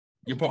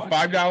 You put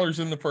 $5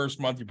 in the first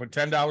month, you put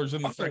 $10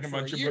 in the second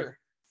month, you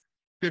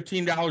put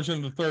 $15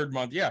 in the third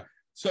month. Yeah.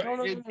 So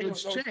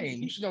it's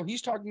changed. No,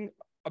 he's talking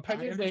a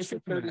penny a day for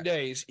 30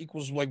 days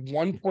equals like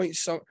 1 point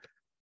some,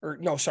 or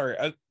no, sorry,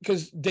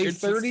 because day It's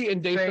 30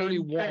 and day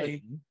 31.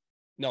 thing.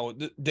 No,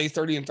 day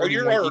 30 and Oh, 31.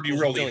 you're already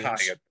equals really billions.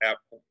 high at that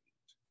point.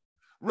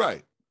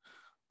 Right.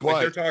 Like But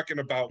they're talking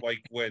about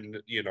like when,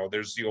 you know,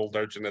 there's the old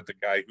legend that the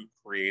guy who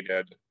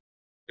created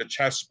the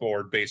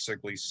chessboard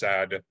basically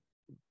said,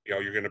 you know,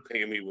 you're going to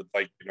pay me with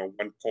like, you know,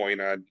 1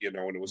 point on, you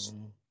know, and it was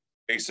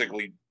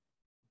basically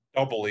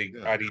doubling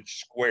on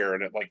each square,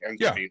 and it like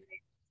ends up being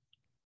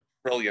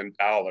 $1 trillion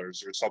or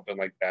something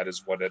like that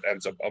is what it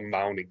ends up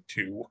amounting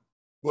to.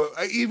 well,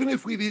 even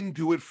if we didn't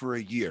do it for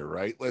a year,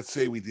 right? Let's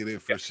say we did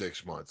it for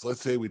 6 months.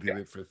 Let's say we did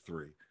it for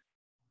 3.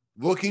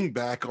 Looking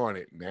back on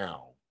it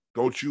now,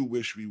 don't you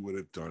wish we would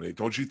have done it?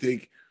 Don't you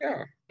think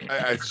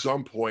at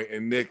some point,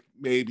 and Nick,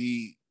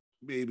 maybe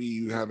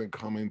you haven't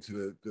come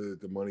into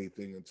the money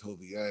thing until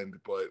the end,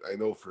 but I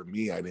know for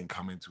me, I didn't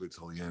come into it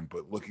till the end.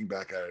 But looking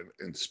back at it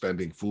and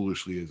spending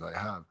foolishly as I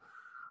have,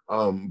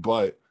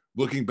 but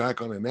looking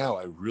back on it now,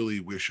 I really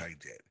wish I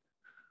did.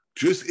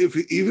 Just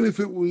even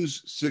if it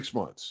was 6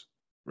 months,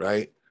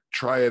 right?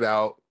 Try it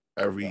out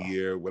every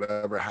year,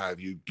 whatever have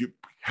you.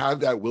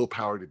 Have that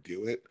willpower to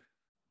do it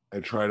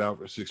and try it out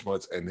for 6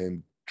 months, and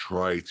then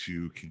try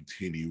to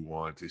continue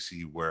on to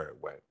see where it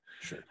went.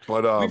 Sure.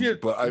 But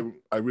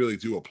I really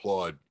do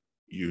applaud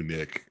you,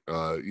 Nick.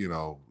 You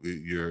know,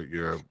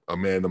 you're a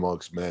man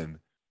amongst men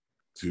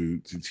to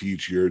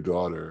teach your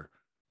daughter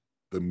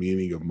the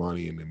meaning of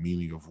money and the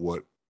meaning of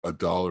what a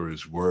dollar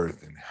is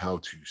worth and how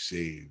to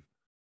save.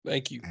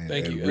 Thank you. And,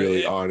 Thank and you.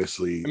 really,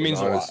 honestly, it means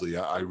honestly,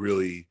 I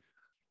really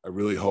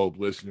hope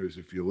listeners,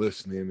 if you're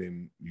listening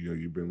and you know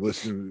you've been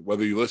listening,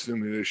 whether you're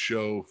listening to this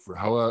show for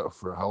however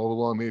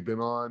long they've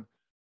been on,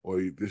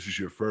 or this is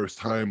your first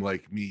time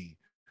like me,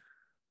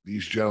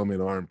 these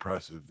gentlemen are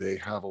impressive. They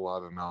have a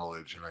lot of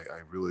knowledge, and I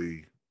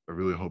really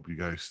hope you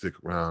guys stick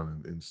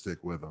around and stick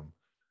with them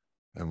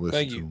and listen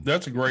Thank to you. them.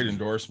 That's a great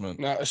endorsement.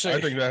 No, I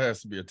think that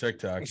has to be a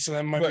TikTok. So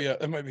that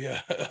might be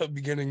a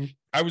beginning.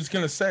 I was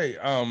gonna say,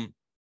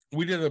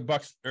 we did a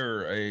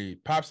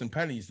Pops and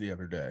Pennies the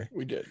other day,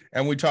 We did.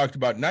 and we talked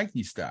about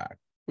Nike stock.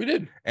 We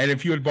did. And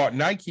if you had bought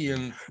Nike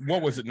in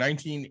what was it,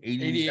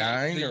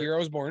 1989? The year I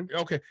was born.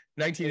 Okay,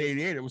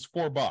 1988. It was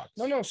 $4.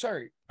 No,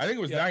 sorry. I think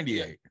it was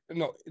 98.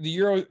 No, the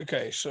year.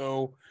 Okay,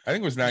 so I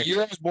think it was the 90.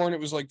 year I was born, it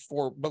was like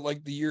 4. But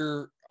like the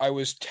year I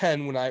was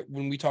 10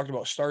 when we talked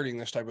about starting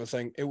this type of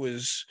thing, it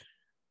was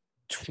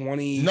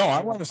 20. No,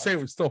 I want to say it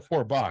was still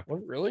 $4.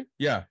 Was it really?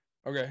 Yeah.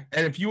 Okay.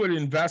 And if you had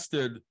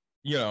invested,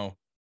 you know,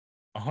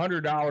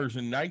 $100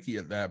 in Nike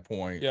at that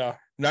point, Yeah.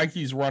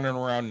 Nike's running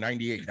around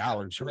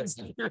 $98.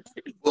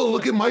 Well,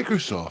 look at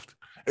Microsoft.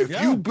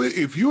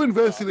 If you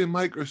invested in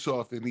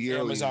Microsoft in the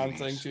early Amazon 80s,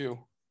 thing too.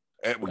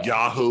 at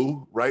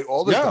Yahoo, right?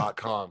 All the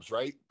 .coms,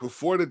 right?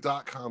 Before the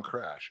 .com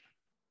crash.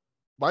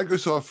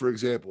 Microsoft, for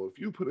example, if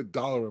you put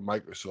 $1 in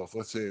Microsoft,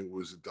 let's say it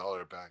was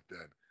 $1 back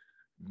then,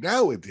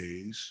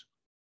 nowadays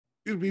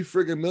you'd be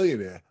friggin'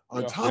 millionaire.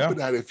 On top of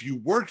that, if you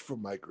worked for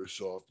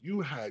Microsoft,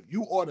 you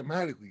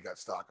automatically got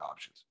stock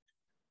options.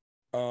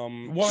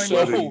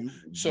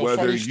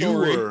 Whether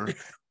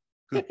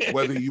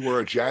you were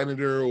a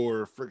janitor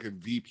or a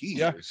freaking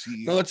VP or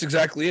CEO. No, that's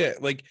exactly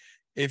it. Like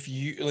if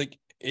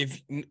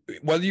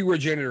whether you were a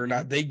janitor or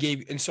not, they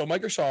gave, and so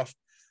Microsoft,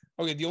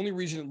 okay, the only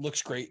reason it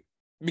looks great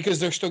because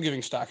they're still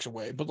giving stocks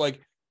away, but like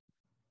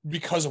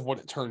because of what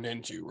it turned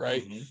into,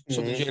 right? Mm-hmm.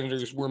 So the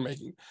janitors were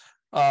making.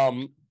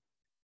 I'm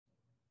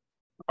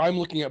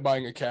looking at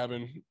buying a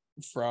cabin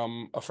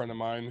from a friend of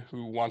mine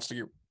who wants to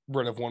get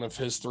rid of one of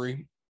his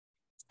 3.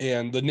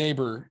 And the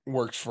neighbor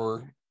works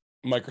for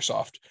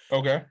Microsoft.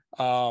 Okay.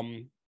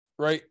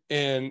 Right.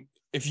 And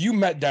if you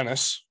met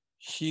Dennis,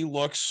 he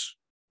looks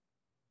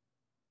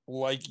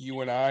like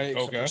you and I,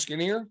 except for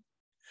skinnier.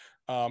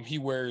 He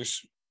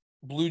wears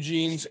blue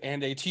jeans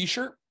and a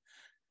t-shirt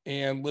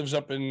and lives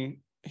up in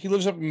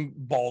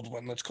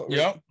Baldwin. Let's call it.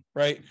 Yep.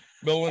 Right.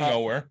 Middle of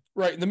nowhere.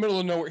 Right. In the middle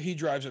of nowhere. He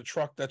drives a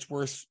truck that's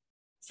worth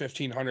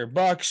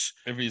 $1,500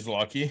 if he's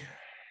lucky.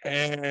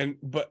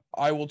 But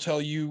I will tell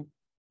you,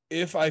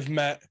 if I've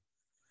met,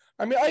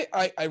 I mean,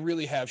 I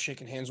really have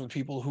shaken hands with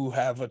people who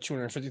have a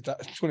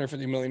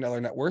 $250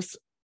 million net worth,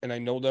 and I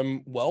know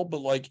them well, but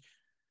like,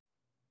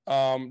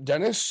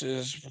 Dennis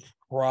is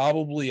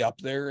probably up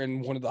there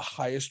and one of the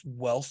highest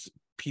wealth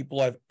people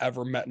I've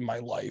ever met in my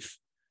life.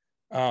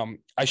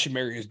 I should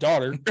marry his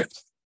daughter,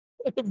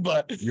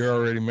 but you're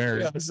already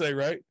married. I say,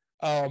 right.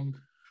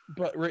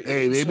 But right,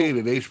 hey, they made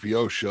an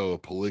HBO show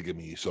of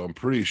polygamy, so I'm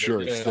pretty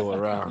sure it's still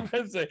around.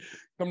 Say,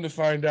 come to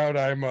find out,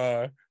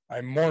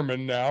 I'm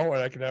Mormon now,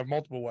 and I can have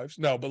multiple wives.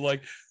 No, but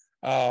like,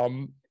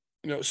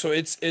 so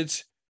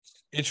it's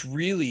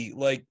really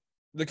like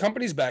the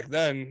companies back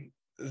then.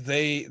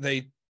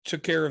 They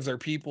took care of their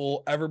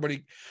people.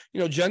 Everybody,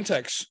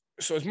 Gentex.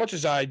 So as much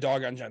as I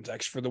dog on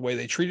Gentex for the way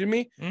they treated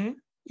me,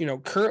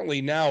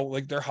 currently now,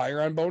 like their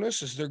hire on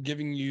bonus is they're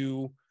giving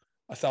you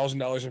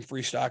 $1,000 in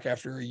free stock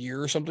after a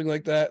year or something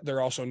like that.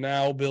 They're also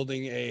now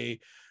building a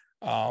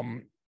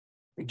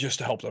just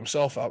to help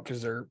themselves out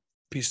because they're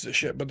pieces of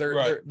shit, but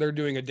they're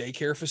doing a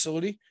daycare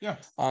facility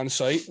on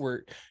site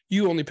where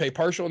you only pay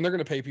partial, and they're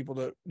going to pay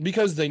people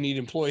because they need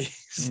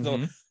employees.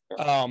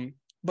 Mhm.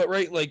 But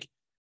right, like,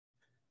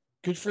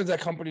 good for that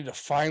company to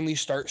finally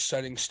start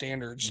setting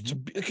standards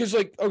because,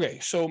 like, okay,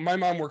 so my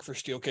mom worked for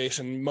Steelcase,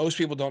 and most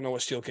people don't know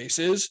what Steelcase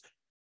is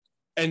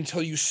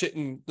until you sit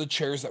in the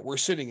chairs that we're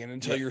sitting in,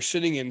 until you're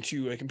sitting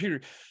into a computer.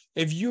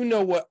 If you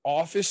know what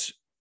office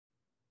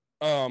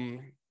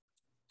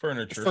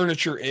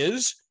furniture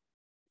is,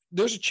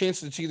 there's a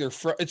chance that it's either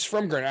it's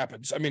from Grand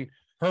Rapids. I mean,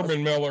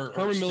 Herman Miller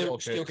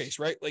Steelcase,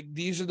 right? Like,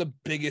 these are the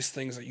biggest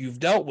things that you've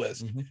dealt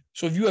with.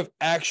 So if you have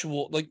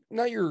actual, like,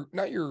 not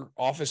your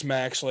Office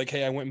Max, like,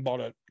 hey, I went and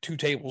bought 2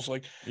 tables.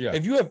 Like,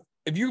 if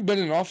you've been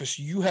in an office,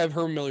 you have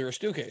Herman Miller or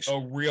Steelcase. A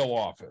real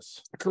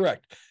office.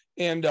 Correct.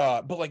 And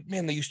but, like,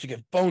 man, they used to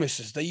give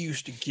bonuses. They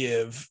used to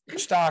give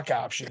stock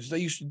options. They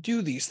used to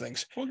do these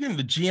things. Well, again,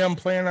 the GM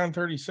plant on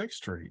 36th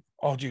Street.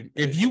 Oh, dude.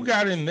 If you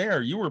got in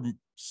there, you were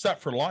set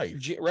for life.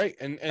 Right.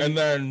 And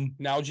then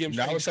now GM's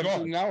now paying it's $17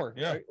 gone. an hour.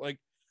 Yeah. Right? Like,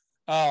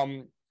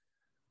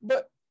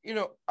 but, you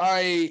know,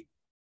 I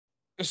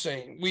was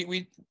saying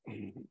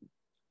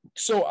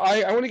so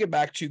I want to get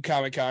back to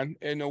Comic-Con.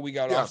 I know we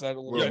got off that a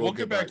little bit. We'll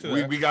get back to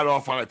that. We got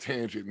off on a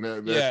tangent.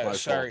 That's my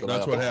sorry. fault.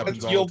 That's what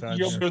happens all You'll the time.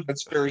 hear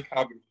that's very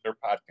common in their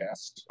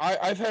podcast.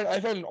 I've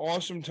had an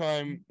awesome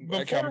time at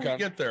Before Comic-Con. we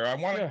get there, I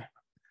want to. Yeah.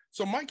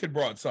 So Mike had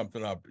brought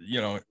something up,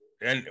 you know,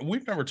 and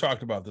we've never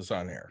talked about this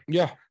on air.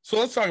 Yeah. So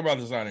let's talk about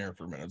this on air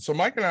for a minute. So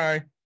Mike and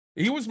I,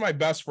 he was my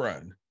best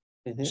friend.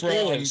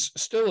 Still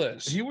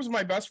is. He was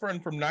my best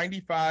friend from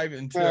 95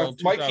 until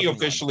Mikey 2001.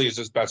 officially is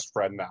his best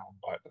friend now,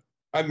 but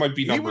I might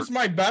be He was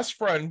my best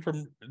friend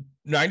from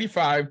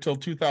 95 till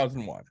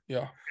 2001.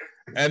 Yeah.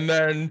 And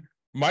then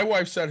my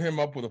wife set him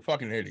up with a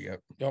fucking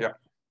idiot. Yep. Yeah.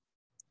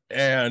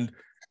 And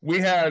we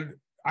had,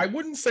 I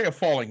wouldn't say a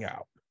falling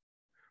out.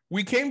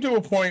 We came to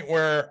a point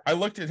where I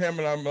looked at him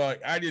and I'm like,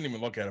 I didn't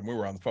even look at him. We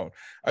were on the phone.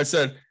 I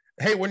said,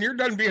 hey, when you're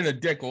done being a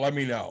dick, let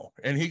me know.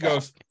 And he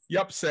goes,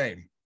 yep,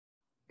 same.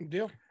 Good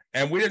deal.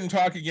 And we didn't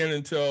talk again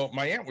until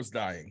my aunt was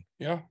dying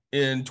Yeah.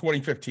 in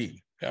 2015.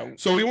 Yeah.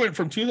 So we went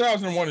from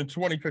 2001 to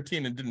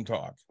 2015 and didn't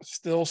talk.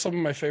 Still some of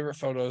my favorite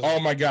photos.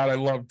 Oh my God, I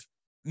loved.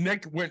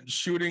 Nick went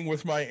shooting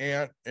with my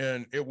aunt,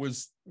 and it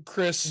was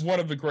Chris, one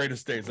of the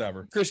greatest days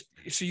ever. Chris,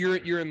 so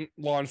you're in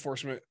law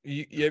enforcement.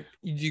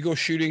 You go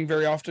shooting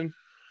very often?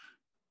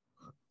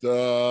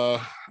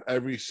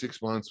 Every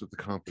 6 months with the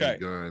company Okay.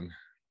 gun.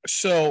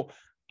 So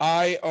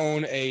I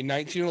own a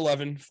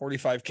 1911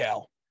 45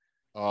 cal.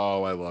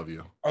 Oh, I love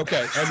you.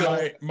 Okay. And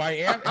So my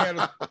aunt had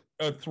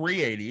a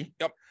 380.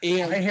 yep. I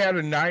And had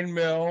a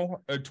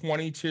 9mm, a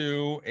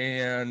 22,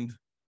 and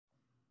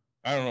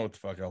I don't know what the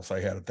fuck else I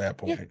had at that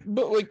yeah, point.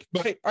 but like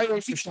But- I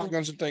own some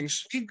shotguns and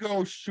things. We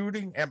go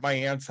shooting at my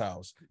aunt's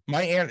house.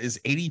 My aunt is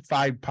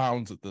 85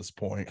 pounds at this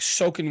point.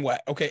 Soaking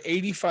wet. Okay,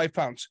 85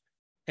 pounds.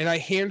 And I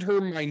hand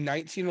her my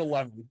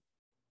 1911.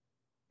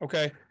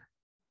 Okay.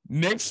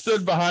 Nick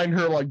stood behind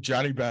her like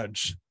Johnny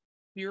Bench,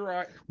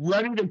 Here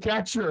ready to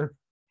catch her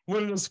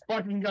when this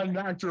fucking gun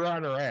knocked her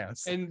on her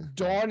ass. and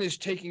Dawn is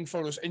taking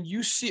photos. And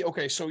you see,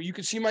 okay, so you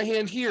can see my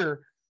hand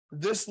here.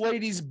 This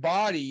lady's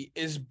body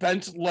is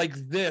bent like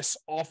this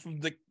off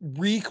of the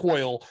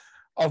recoil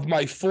of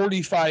my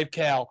 45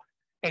 cal.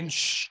 And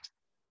she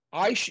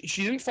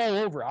didn't fall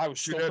over. I was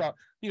She so did. proud.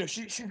 You know,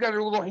 she's got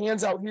her little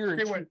hands out here.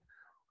 And She went,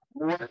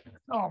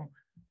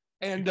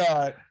 and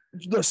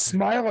the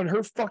smile on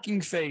her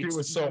fucking face. She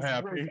was so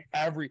happy.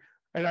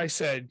 And I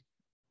said,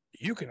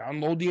 you can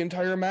unload the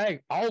entire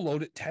mag. I'll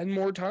load it 10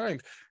 more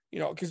times. You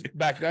know, because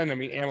back then, I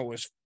mean, ammo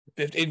was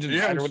it didn't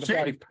Yeah, matter what it's the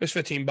price. cheap. It's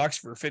 $15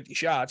 for 50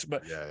 shots.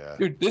 But Yeah.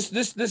 dude, this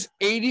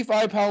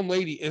 85-pound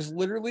lady is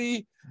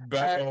literally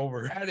back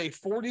over. at a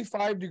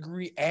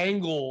 45-degree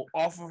angle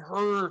off of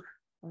her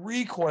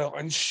recoil,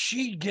 and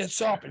she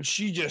gets up and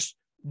she just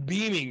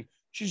beaming.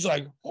 She's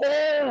like,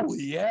 "Oh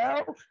yeah!"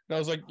 And I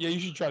was like, "Yeah, you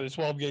should try the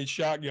 12-gauge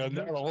shotgun."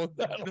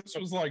 This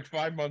was like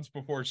 5 months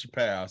before she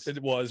passed. It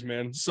was,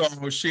 man.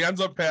 So she ends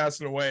up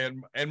passing away,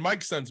 and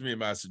Mike sends me a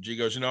message. He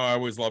goes, I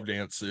always loved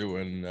Aunt Sue,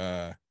 and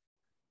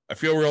I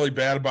feel really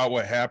bad about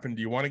what happened.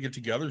 Do you want to get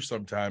together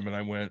sometime? And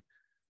I went,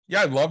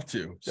 yeah, I'd love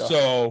to. Yeah.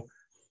 So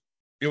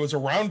it was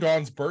around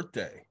Dawn's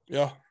birthday,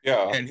 Yeah.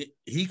 and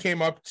he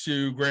came up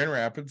to Grand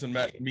Rapids and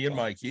met me and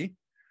Mikey,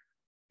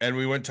 and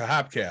we went to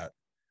Hopcat,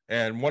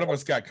 and one of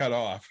us got cut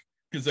off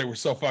because they were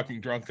so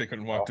fucking drunk they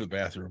couldn't walk to the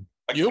bathroom.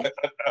 You?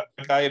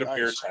 A guy at a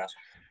beer Nice. tap.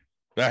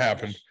 That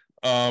happened.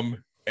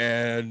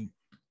 And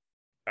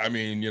I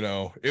mean,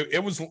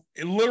 it was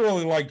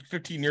literally like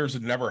 15 years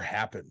had never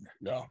happened.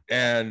 Yeah.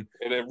 And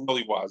And it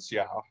really was,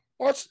 yeah.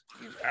 What's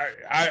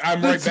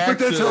I'm right back But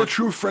that's to how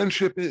true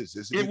friendship is,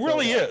 isn't it? it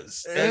really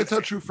is. And that's how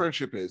true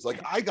friendship is. Like,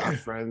 I got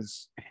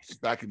friends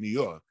back in New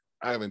York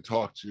I haven't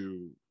talked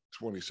to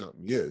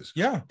 20-something years.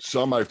 Yeah.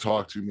 Some I've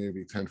talked to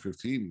maybe 10,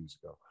 15 years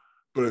ago.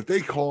 But if they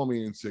call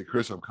me and say,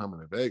 Chris, I'm coming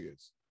to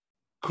Vegas,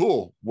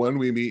 cool. When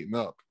we meeting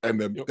up, and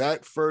then Yep.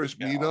 that first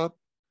Yeah. meetup,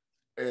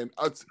 and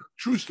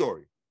true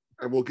story,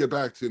 and we'll get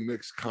back to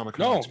Nick's Comic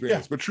Con No,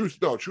 experience, but true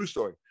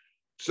story.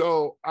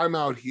 So I'm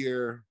out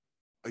here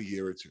a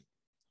year or two,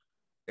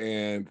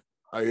 and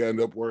I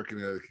end up working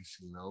at a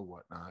casino,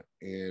 whatnot,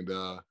 and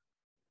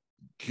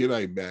kid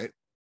I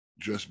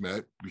just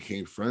met,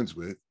 became friends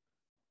with,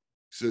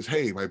 says,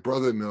 "Hey, my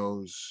brother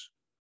knows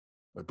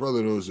a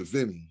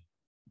Vinny.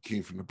 He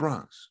came from the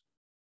Bronx."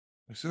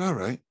 I said, "All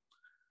right."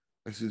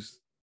 I says,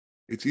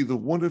 "It's either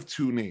one of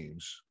two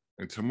names,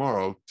 and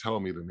tomorrow tell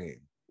me the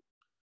name."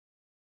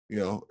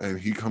 And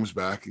he comes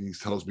back and he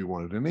tells me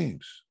one of the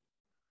names.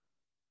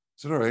 I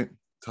said, "All right,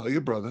 tell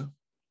your brother.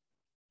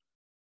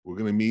 We're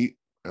gonna meet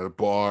at a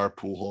bar,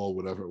 pool hall,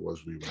 whatever it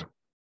was we went.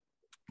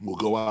 We'll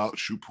go out,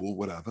 shoot pool,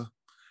 whatever."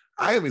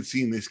 I haven't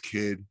seen this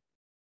kid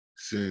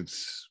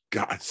since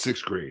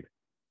sixth grade.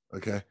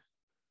 Okay.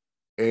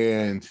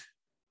 And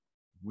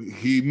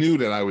he knew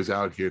that I was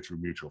out here through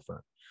mutual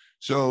friend.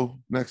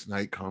 So next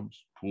night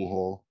comes, pool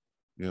hall,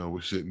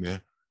 we're sitting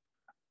there.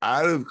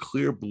 Out of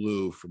clear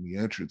blue from the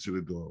entrance to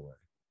the doorway,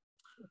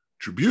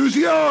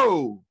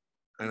 "Tribuzio!"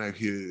 And I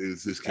hear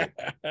it's this kid.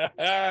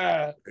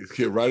 This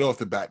kid right off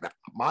the bat. Now,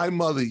 my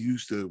mother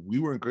we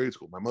were in grade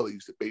school. My mother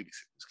used to babysit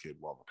this kid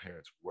while my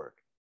parents would work.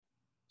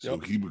 So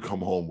he would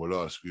come home with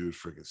us. We would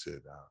freaking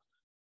sit down.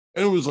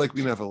 And it was like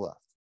we never left.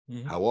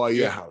 Mhm. How are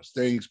you? How's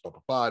things?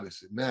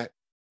 This and that.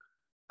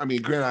 I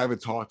mean, granted, I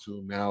haven't talked to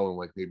him now in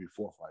like maybe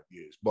 4 or 5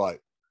 years.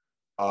 But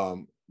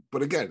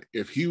again,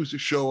 if he was to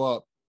show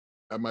up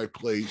at my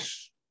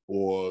place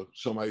or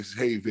somebody says,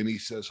 "Hey, Vinny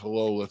says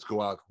hello, let's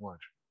go out to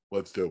lunch.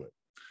 Let's do it."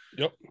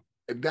 Yep.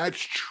 And that's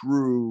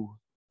true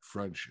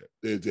friendship.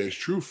 There's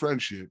true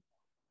friendship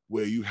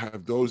where you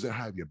have those that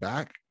have your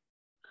back.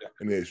 Yeah.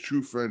 And there's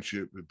true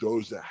friendship with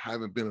those that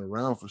haven't been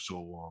around for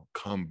so long,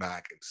 come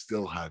back and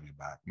still have your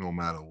back, no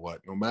matter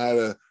what. No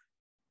matter,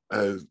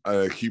 as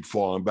I keep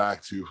falling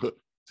back to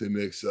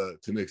Nick's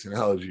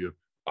analogy of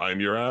 "I'm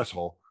your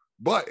asshole,"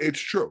 but it's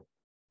true.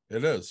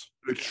 It is.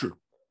 It's true.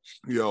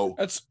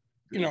 That's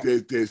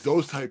there's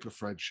those type of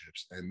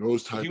friendships, and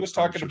those type. He was of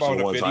talking friendships are about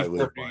the a ones I Vinny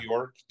live from by. New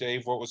York.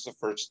 Dave, what was the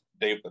first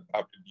name that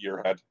popped into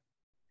your head?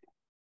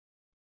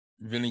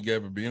 Vinny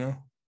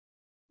Gababino.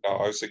 No,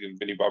 I was thinking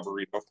Vinny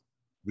Barbarino.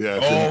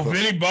 Yeah.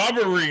 Vinny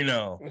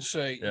Barbarino. let's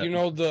say Yeah.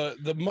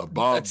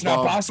 it's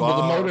not possible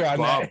the motor on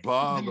that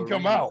didn't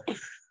come out.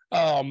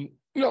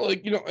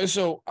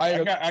 So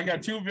I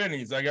got two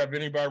Vinnies. I got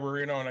Vinny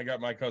Barbarino and I got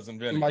my cousin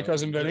Vinny. my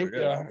cousin Vinny.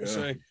 Yeah.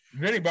 So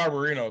Vinny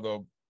Barbarino,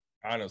 though,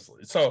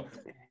 honestly. So,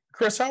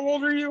 Chris, how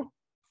old are you?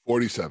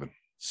 47.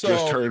 So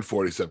Just turned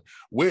 47.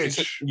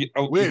 Which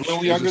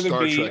really younger is a than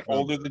Star me, Trek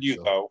older number, than you,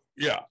 so. though.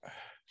 yeah.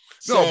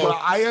 No, So, but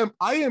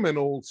I am an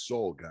old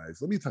soul, guys.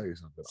 Let me tell you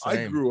something.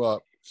 Same.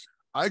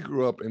 I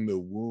grew up in the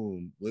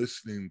womb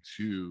listening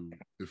to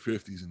the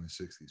 50s and the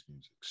 60s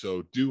music.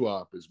 So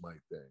doo-wop is my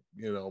thing.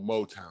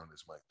 Motown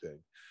is my thing.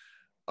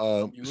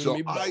 You and So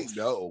me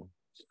both.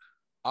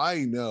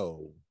 I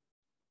know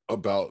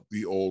about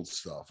the old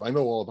stuff. I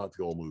know all about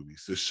the old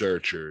movies, The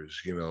Searchers,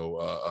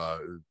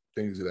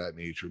 things of that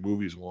nature,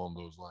 movies along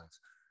those lines.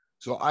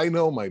 So I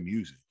know my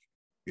music.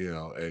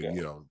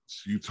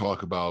 You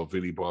talk about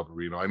Vinny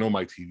Barbarino. I know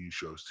my TV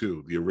shows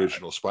too. The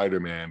original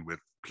Spider-Man with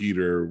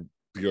Peter,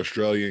 the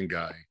Australian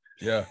guy.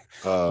 yeah.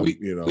 we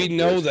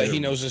know there's that he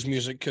him. knows his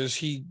music because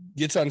he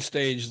gets on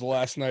stage the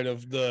last night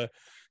of the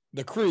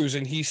cruise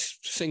and he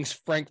sings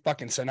Frank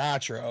fucking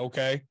Sinatra.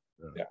 Okay.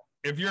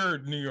 If you're a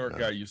New York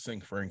guy, you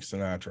sing Frank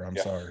Sinatra. I'm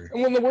sorry.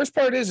 And when the worst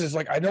part is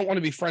like I don't want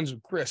to be friends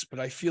with Chris, but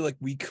I feel like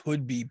we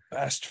could be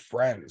best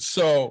friends.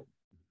 So,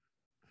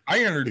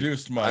 I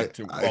introduced Mike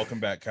to I- Welcome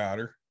Back,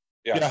 Cotter.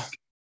 Yes.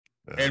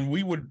 And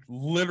we would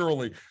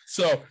literally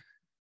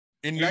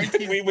in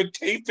We would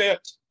tape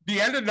it.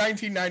 the end of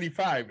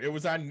 1995, it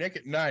was on Nick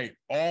at Night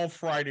all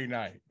Friday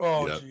night.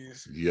 Oh Yep.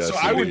 jeez. Yes, So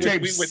I would it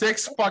tape we would-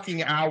 6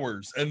 fucking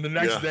hours, and the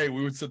next Yeah. day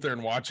we would sit there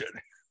and watch it. is.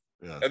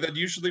 Yeah. And then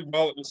usually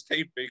while it was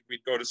taping,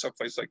 we'd go to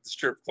someplace like the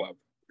strip club.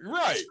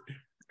 Right.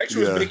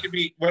 Actually, it Yeah. was making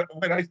me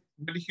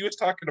when he was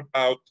talking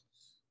about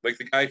like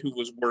the guy who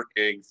was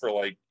working for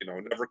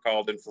never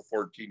called in for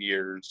 14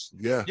 years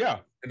Yeah.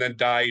 Yeah. and then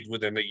died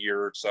within a year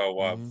or so.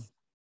 Mhm.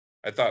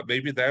 I thought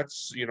maybe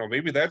that's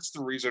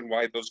the reason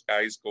why those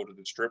guys go to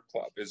the strip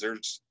club is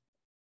there's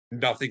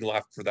nothing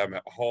left for them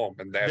at home,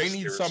 and that's They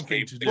need their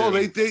something escape to Well,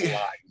 do.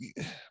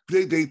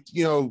 they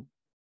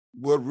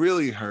what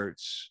really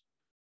hurts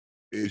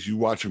is you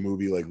watch a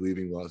movie like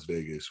Leaving Las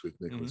Vegas with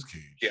Nicolas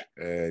Cage. Yeah.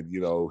 And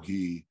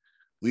he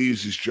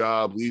leaves his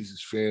job, leaves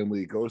his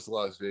family, goes to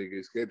Las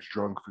Vegas, gets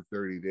drunk for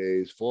 30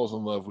 days, falls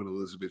in love with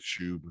Elizabeth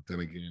Shue, but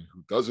then again,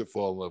 who doesn't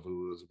fall in love with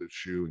Elizabeth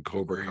Shue? And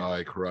Cobra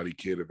Kai, Karate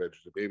Kid,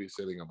 Adventures of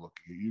Babysitting. I'm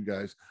looking at you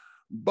guys.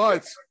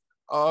 But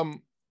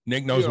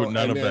Nick knows what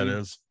none and of that then-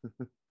 is.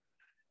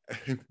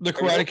 The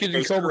Karate Kid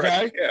and Cobra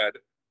Kai. Kid.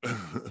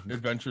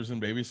 Adventures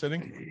in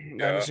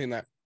Babysitting. I haven't seen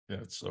that, Yeah,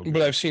 it's so good.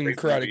 but I've seen Great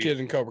Karate movie. Kid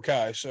and Cobra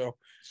Kai. So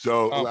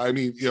So Oh. I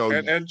mean,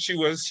 And she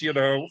was, she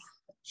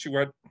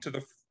went to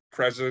the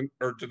present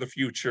or to the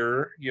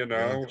future, Yeah,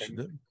 she and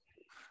did.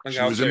 hung She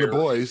out was in the there.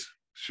 boys.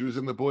 She was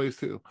in the boys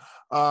too.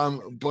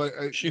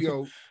 But She- you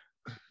know,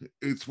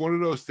 it's one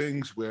of those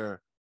things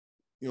where,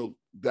 you know,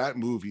 that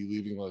movie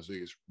Leaving Las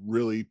Vegas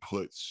really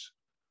puts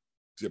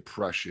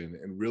depression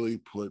and really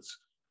puts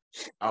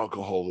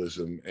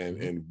alcoholism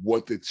and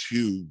what the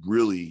two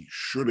really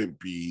shouldn't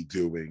be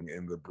doing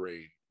in the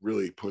brain,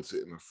 really puts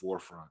it in the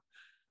forefront.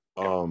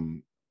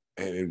 And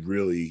it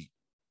really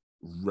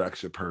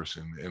wrecks a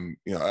person. And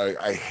you know,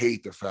 I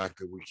hate the fact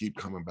that we keep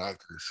coming back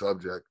to the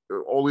subject,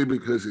 only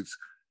because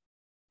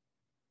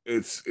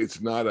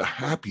it's not a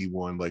happy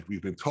one like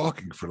we've been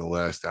talking for the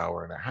last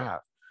hour and a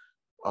half.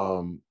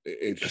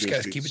 It's Just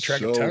guys it's keep a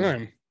track of so-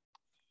 time.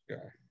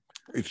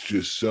 It's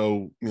just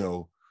so, you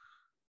know,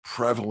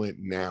 prevalent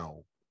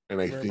now,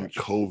 and I Very think much.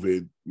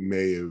 COVID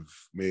may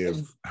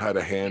have had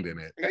a hand in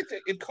it. And I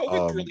think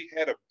COVID Um, really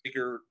had a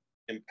bigger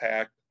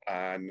impact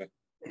on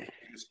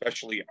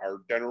especially our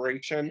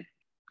generation.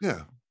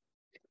 Yeah,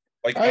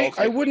 Like I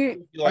also,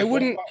 wouldn't- you're like, I what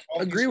wouldn't about all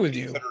these agree with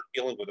kids you. that are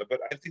dealing with it. But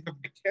I think of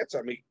the kids,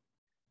 I mean,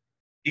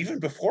 even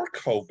before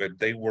COVID,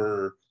 they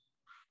were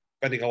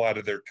spending a lot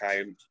of their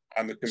time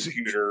on the See-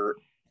 computer,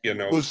 you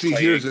know. well, see,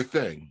 here's the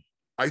playing. thing.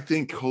 I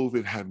think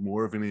COVID had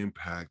more of an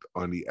impact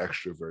on the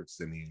extroverts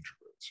than the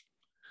introverts,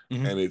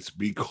 Mhm. and it's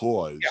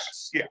because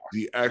Yes, yeah.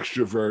 the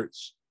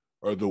extroverts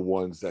are the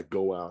ones that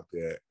go out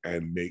there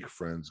and make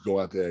friends, go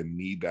out there and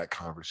need that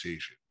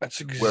conversation. That's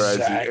Whereas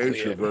exactly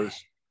the it. introverts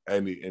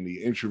and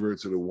the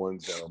introverts are the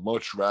ones that will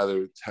much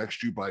rather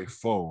text you by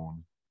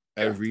phone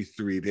every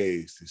 3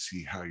 days to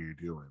see how you're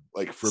doing.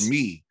 Like for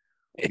me,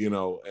 you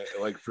know,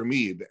 like for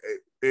me,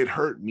 it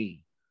hurt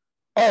me.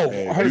 Oh,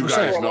 And 100%. you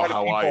guys For a know lot of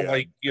how I people, am.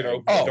 like, you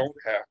know, Oh. don't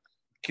have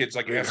kids,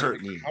 like It ask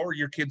hurt me, me. how are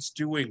your kids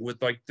doing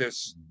with like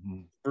this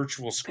Mhm.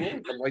 virtual school?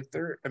 I'm like,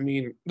 I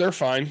mean, They're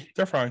fine.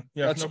 They're fine.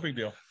 Yeah, That's- no big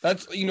deal.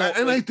 That's, you know,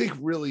 And I like, think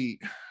really,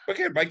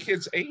 again, my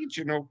kids' age,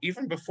 you know,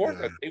 even before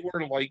Yeah. that, they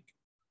were like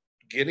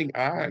getting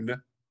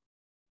on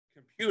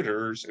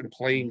computers and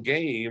playing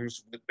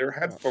games with their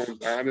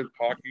headphones on and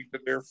talking to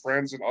their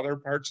friends in other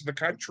parts of the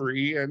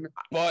country. And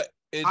but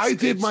it's, I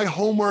did it's- my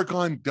homework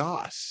on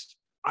DOS.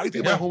 I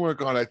did my Yeah.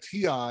 homework on a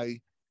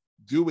TI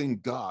doing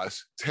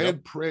DOS.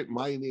 10 print,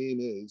 my name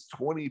is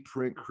 20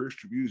 print Chris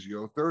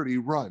Tribuzio, 30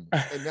 run.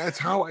 And that's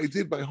how I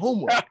did my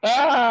homework.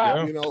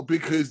 Yeah. You know,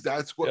 because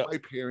that's what Yeah. my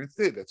parents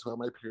did. That's how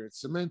my parents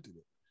cemented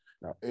it.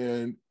 Yeah.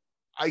 And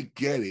I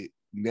get it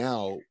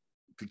now.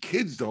 The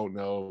kids don't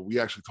know. We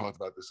actually talked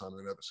about this on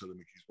an episode of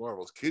Mickey's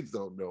Marvels. Kids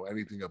don't know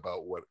anything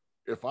about what,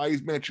 if I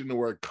mention the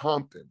word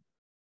Compton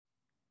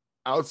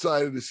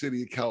outside of the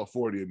city of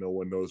California, no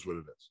one knows what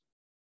it is.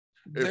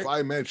 If There-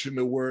 I mention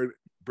the word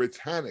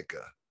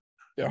Britannica,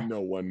 Yeah.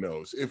 no one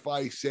knows. If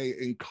I say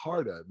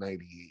Encarta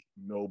 98,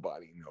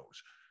 nobody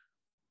knows.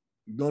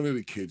 None of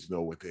the kids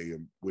know what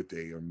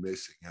they are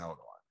missing out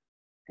on.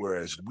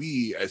 Whereas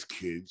we as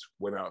kids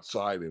went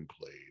outside and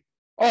played.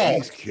 oh,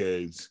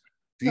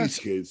 These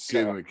kids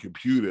sit on a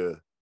computer,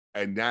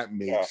 and that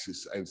makes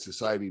us, and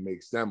society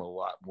makes them a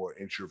lot more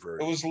it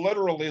introverted. was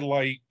literally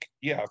like,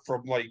 yeah,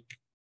 from like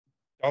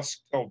dusk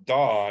till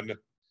dawn,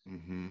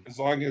 Mhm. as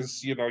long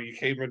as, you know, you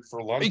came in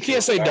for lunch. You or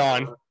can't say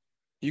whatever. dawn.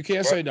 You can't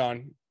What? say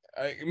dawn.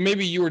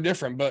 Maybe you were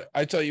different, but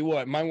I tell you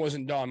what, mine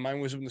wasn't dawn.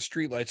 Mine was when the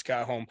streetlights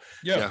got home.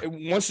 Yeah.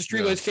 Once the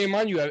streetlights came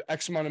on, you had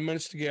X amount of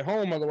minutes to get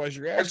home. Otherwise,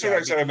 your ass. That's what I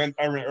got said. I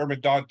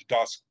meant dawn to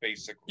dusk,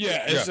 basically.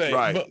 Yeah, it's Yeah, a,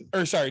 right. but,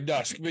 or sorry,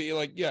 dusk. But you're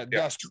like, yeah,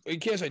 dusk. You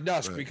can't say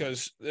dusk Right.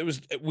 because it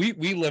was we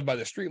live by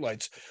the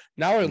streetlights.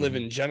 Now I live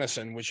Mhm. in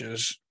Jennison, which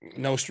is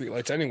no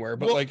streetlights anywhere.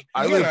 But Well, like,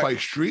 I again, live by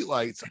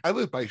streetlights. I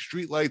live by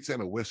streetlights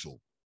and a whistle.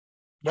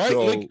 right?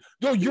 So, like,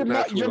 no, your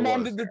that's mom,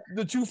 what it did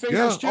the two yeah.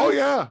 fingers too. Oh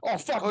yeah. Oh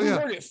fuck, Oh, we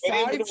yeah. heard it But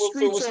even 5 if it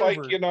streets was over.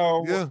 like, you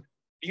know, Yeah.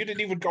 you didn't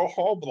even go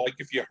home, like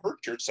if you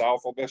hurt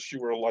yourself, unless you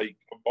were like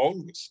a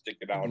bone was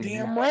sticking out. of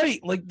Damn your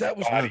right. Like that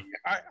was. body.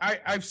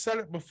 I've said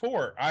it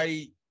before.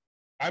 I'm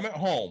at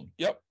home.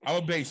 Yep. I'm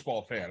a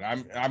baseball fan.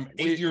 I'm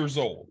 8 We- years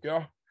old,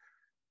 Yeah.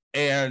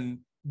 and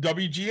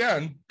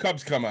WGN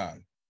Cubs come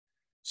on.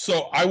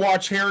 So I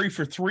watch Harry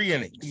for 3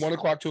 innings. 1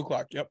 o'clock, 2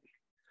 o'clock. Yep.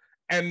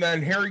 And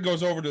then Harry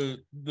goes over to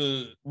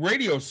the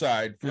radio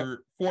side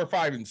for 4,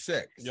 5, and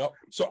 6. Yep.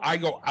 So I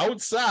go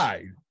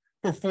outside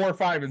for 4,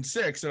 5, and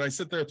 6, and I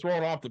sit there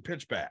throwing off the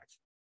pitch back.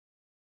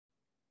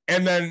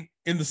 And then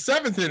in the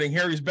 7th inning,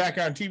 Harry's back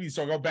on TV,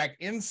 so I go back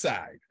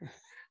inside.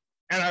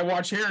 And I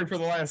watch Harry for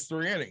the last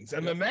 3 innings.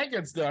 And then that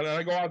gets done, and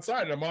I go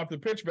outside and I'm off the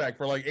pitch back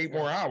for like 8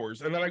 more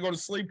hours. And then I go to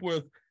sleep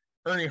with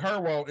Ernie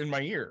Harwell in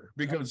my ear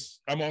because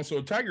I'm also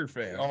a Tiger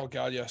fan. Oh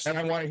God, yes. And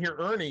I want to hear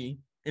Ernie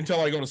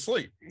until I go to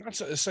sleep. Not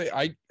to say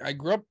I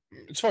grew up.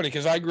 It's funny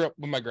because I grew up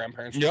with my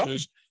grandparents, which Yep.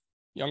 is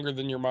younger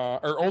than your mom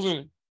or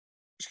older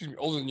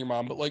than your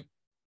mom. But like,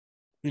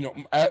 you know,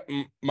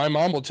 my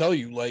mom will tell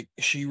you like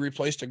she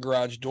replaced a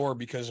garage door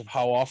because of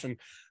how often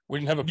we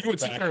didn't have a You would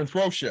sit there and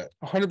throw shit.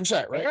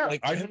 100%, right? Yeah,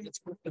 Like I did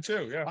it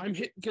too. Yeah. I'm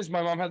hit because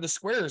my mom had the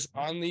squares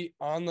on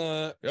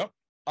the Yep.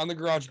 on the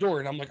garage door,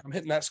 and I'm like, I'm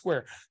hitting that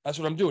square. That's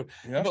what I'm doing.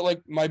 Yeah. But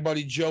like my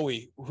buddy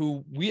Joey,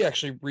 who we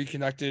actually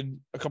reconnected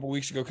a couple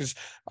weeks ago, because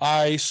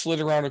I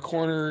slid around a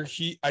corner.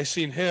 I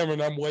seen him,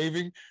 and I'm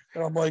waving,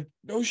 and I'm like,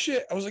 no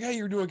shit. I was like, hey,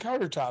 you're doing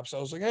countertops. I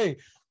was like, hey,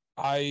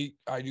 I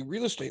do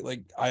real estate.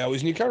 Like I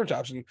always need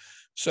countertops, and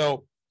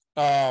so,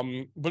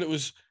 but it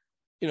was.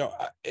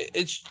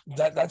 It's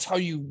that's how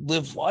you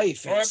live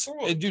life.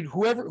 Dude,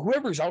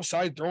 whoever's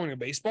outside throwing a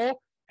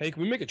baseball, hey,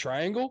 can we make a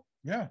triangle?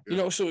 Yeah.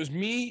 So it was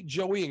me,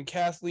 Joey, and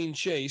Kathleen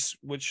Chase,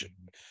 which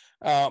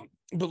but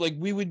like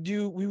we would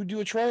do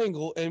a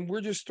triangle, and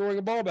we're just throwing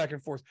a ball back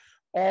and forth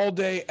all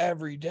day,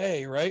 every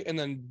day, right? And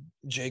then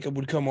Jacob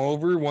would come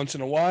over once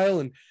in a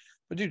while,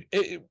 but dude,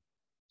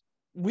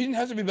 we didn't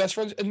have to be best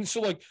friends. And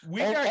so like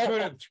we got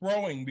good at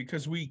throwing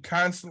because we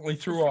constantly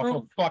threw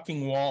off a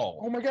fucking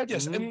wall. Oh my god,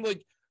 yes. And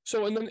like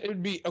so, and then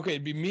it'd be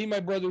me, my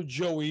brother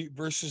Joey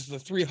versus the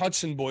 3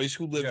 Hudson boys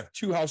who live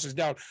 2 houses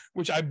down,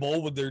 which I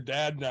bowl with their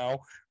dad now.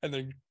 And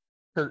then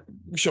Kurt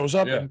shows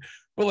up,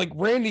 but like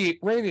Randy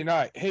and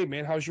I, hey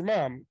man, how's your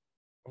mom?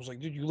 I was like,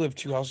 dude, you live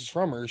 2 houses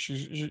from her.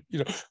 She's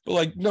but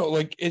like no,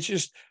 like it's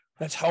just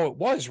that's how it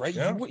was, right?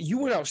 Yeah. You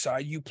went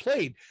outside, you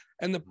played.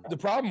 And the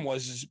problem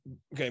was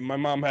my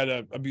mom had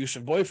an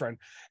abusive boyfriend.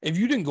 If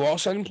you didn't go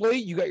outside and play,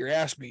 you got your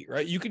ass beat,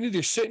 right? You can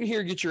either sit in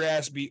here and get your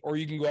ass beat, or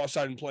you can go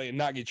outside and play and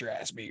not get your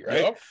ass beat,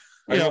 right? Yep.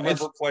 I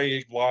remember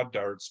playing lawn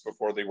darts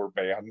before they were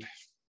banned.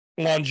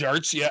 Lawn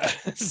darts, yeah.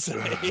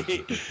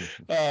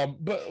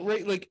 But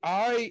right, like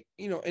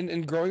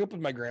and growing up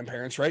with my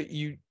grandparents, right?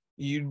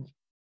 You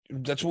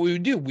that's what we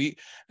would do.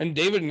 And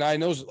David and I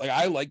knows, like,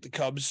 I like the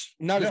Cubs,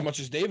 not as much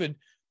as David.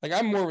 Like,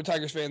 I'm more of a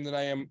Tigers fan than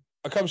I am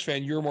a Cubs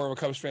fan. You're more of a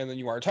Cubs fan than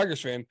you are a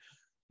Tigers fan.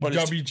 But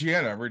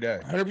WGN every day.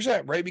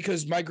 100%, right?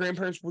 Because my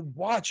grandparents would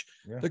watch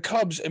the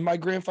Cubs, and my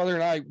grandfather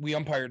and I, we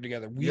umpired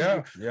together.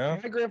 My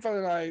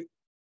grandfather and I,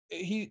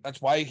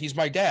 that's why he's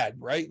my dad,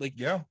 right? Like,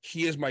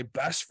 he is my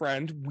best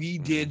friend. We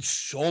did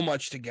so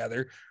much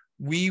together.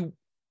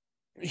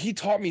 He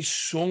taught me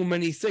so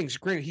many things.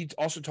 Granted, he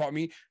also taught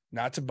me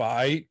not to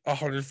buy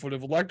 100 foot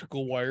of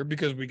electrical wire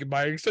because we could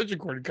buy an extension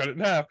cord and cut it in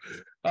half.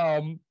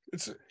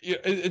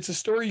 It's a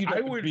story you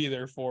don't would be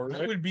there for.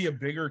 Right? I would be a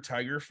bigger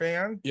Tiger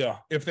fan,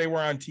 if they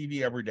were on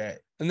TV every day.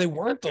 And they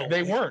weren't though.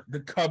 They weren't.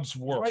 The Cubs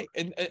were, right,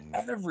 and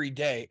every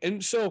day.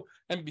 And so,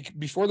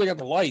 before they got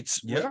the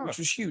lights, which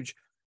was huge.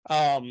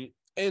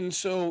 And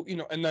so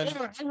and then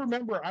I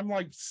remember I'm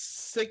like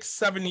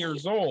 6-7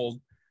 years old.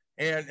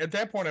 And at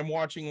that point, I'm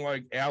watching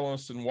like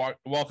Alice and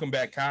Welcome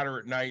Back, Kotter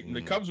at night, and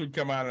the Cubs would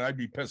come on, and I'd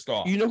be pissed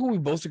off. You know who we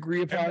both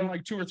agree upon? And then,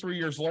 like 2 or 3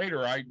 years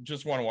later, I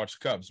just want to watch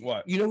the Cubs.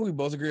 What? You know who we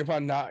both agree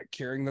upon not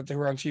caring that they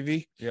were on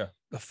TV? Yeah,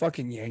 the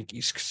fucking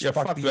Yankees.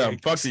 Fuck them. Yankees.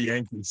 Fuck the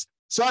Yankees.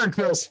 Sorry,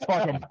 Chris.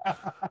 Fuck them.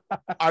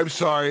 I'm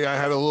sorry. I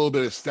had a little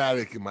bit of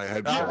static in my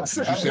headphones.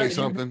 Did you say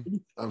something?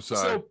 I'm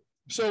sorry.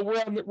 So we're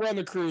on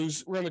the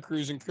cruise. We're on the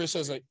cruise, and Chris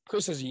has a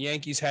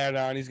Yankees hat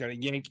on. He's got a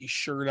Yankees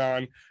shirt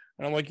on.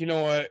 And I'm like, you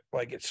know what?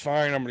 Like, it's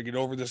fine. I'm going to get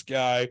over this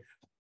guy.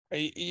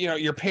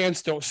 Your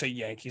pants don't say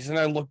Yankees. And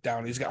I look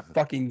down. He's got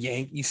fucking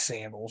Yankee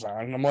sandals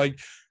on. And I'm like,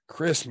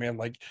 Chris, man,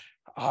 like,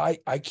 I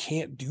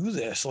can't do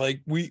this.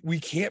 Like, we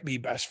can't be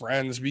best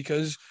friends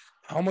because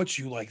how much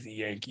you like the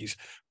Yankees.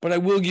 But I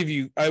will give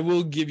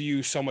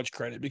you so much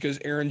credit because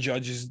Aaron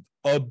Judge is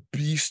a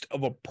beast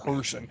of a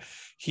person.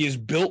 He is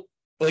built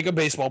like a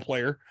baseball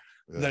player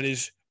that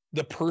is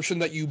the person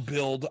that you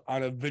build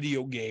on a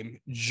video game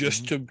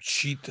just to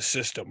cheat the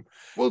system.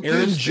 Well,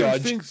 Aaron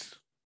Judge.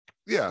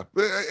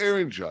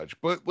 Aaron Judge.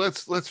 But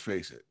let's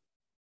face it.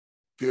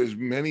 There's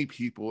many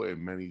people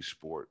in many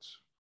sports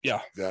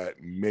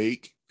that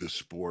make the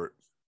sport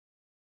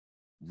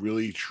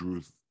really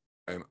truth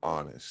and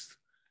honest.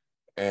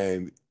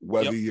 And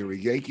whether you're a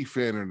Yankee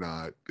fan or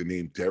not, the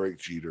name Derek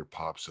Jeter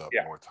pops up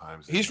more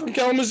times. He's from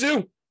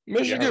Kalamazoo,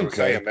 Michigan.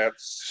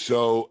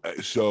 So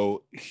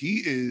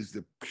he is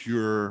the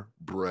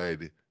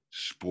purebred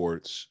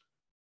sports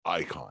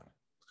icon.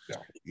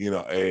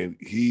 And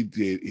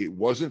it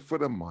wasn't for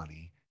the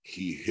money.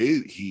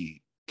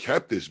 He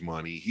kept his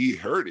money. He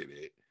herded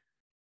it,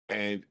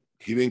 and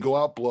he didn't go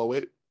out blow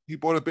it. He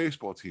bought a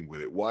baseball team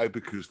with it. Why?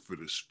 Because for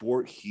the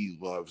sport he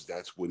loves,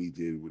 that's what he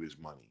did with his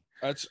money.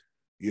 And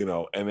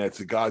that's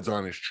the God's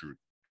honest truth.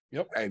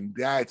 Yep. And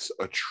that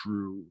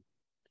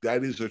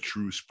is a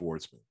true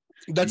sportsman.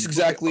 That's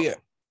exactly it.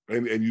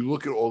 And you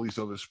look at all these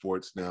other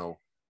sports now,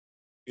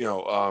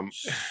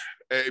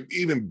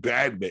 even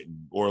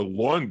badminton or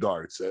lawn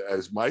darts,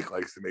 as Mike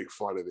likes to make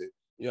fun of it.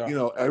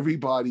 Yeah.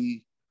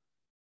 Everybody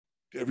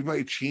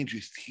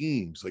changes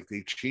teams. Like,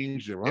 they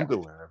change their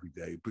underwear every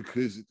day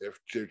because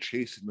they're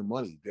chasing the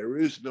money. There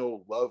is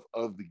no love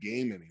of the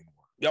game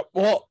anymore. Yep.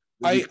 Well,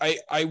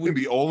 I would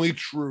be only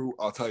true.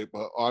 I'll tell you,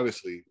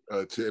 honestly,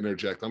 to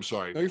interject. I'm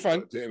sorry. No, you're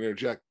fine. To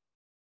interject.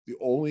 The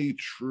only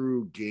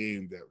true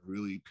game that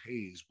really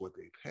pays what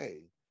they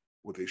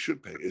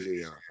should pay, is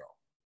the NFL.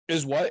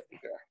 Is what?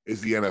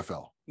 Is the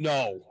NFL.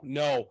 No.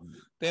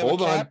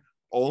 Hold on.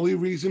 Only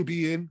reason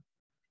being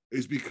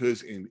is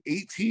because in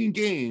 18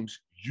 games,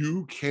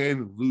 you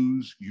can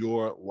lose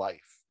your life.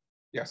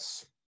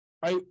 Yes.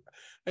 I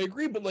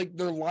agree, but like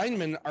their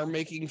linemen are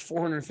making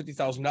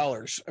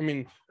 $450,000. I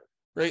mean,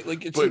 right?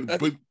 Like it's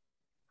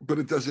but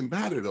it doesn't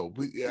matter though.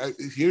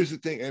 Here's the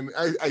thing, and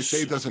I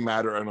say it doesn't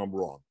matter, and I'm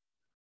wrong.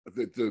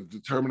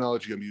 The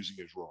terminology I'm using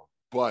is wrong,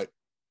 but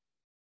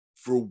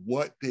for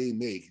what they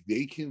make,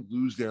 they can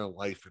lose their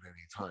life at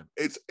any time.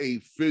 It's a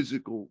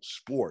physical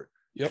sport.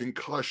 Yep.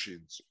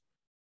 Concussions,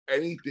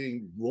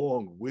 anything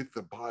wrong with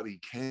the body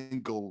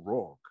can go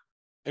wrong,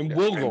 and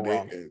will go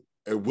wrong.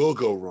 It will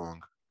go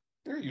wrong.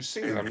 There you see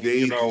it. And I mean, they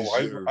you know,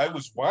 deserve- I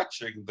was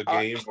watching the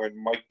game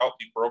when Mike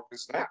Utley broke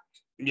his neck.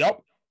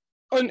 Yep.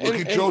 And, Look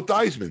at Joe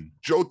Theismann.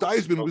 Joe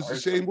Theismann Joe was the Theismann.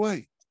 same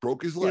way.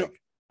 Broke his leg.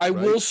 I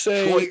right? will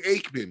say Troy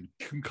Aikman,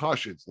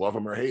 concussions. Love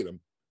him or hate him,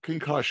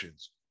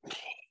 concussions.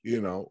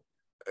 You know,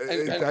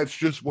 that's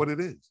just what it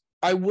is.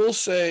 I will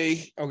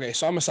say, okay,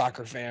 so I'm a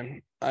soccer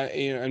fan.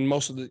 And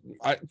most of the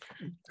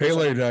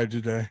Pele died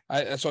today.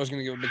 that's why I was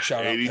gonna give a big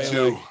shout out. 82.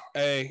 Pele.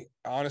 Hey,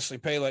 honestly,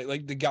 Pele,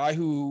 like the guy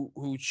who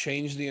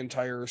changed the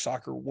entire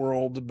soccer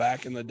world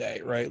back in the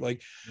day, right?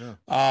 Like,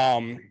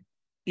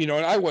 you know,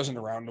 and I wasn't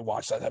around to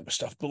watch that type of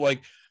stuff, but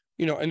like,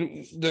 you know,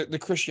 and the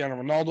Cristiano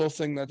Ronaldo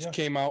thing that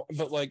came out,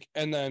 but like,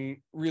 and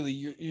then really,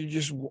 you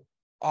just,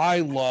 I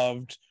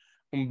loved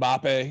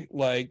Mbappe,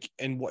 like,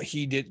 and what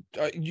he did.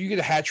 You get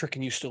a hat trick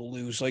and you still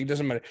lose, like, it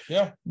doesn't matter.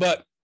 Yeah.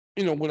 But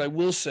you know what I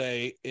will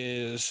say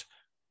is,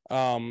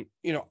 you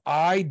know,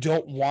 I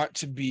don't want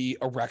to be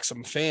a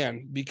Wrexham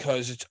fan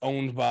because it's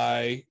owned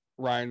by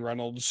Ryan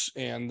Reynolds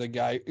and the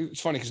guy.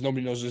 It's funny because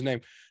nobody knows his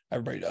name.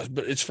 Everybody does,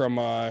 but it's from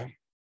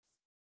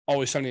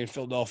Always Sunny in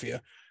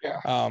Philadelphia.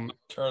 Yeah.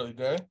 Charlie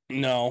Day.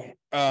 No.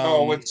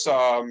 No, it's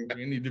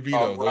Andy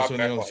DeVito. Rob Those are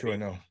the only two I McElhenney.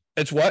 know.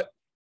 It's what?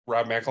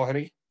 Rob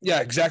McElhenney.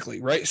 Yeah,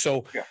 exactly. Right.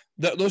 So Yeah.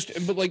 those,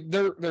 but like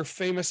they're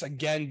famous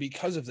again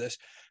because of this.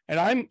 And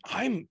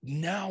I'm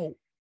now,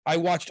 I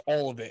watched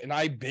all of it and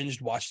I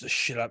binged watched the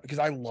shit up because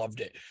I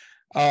loved it.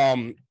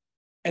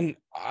 And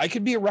I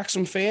could be a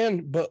Wrexham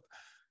fan, but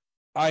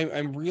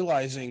I'm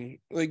realizing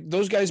like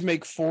those guys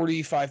make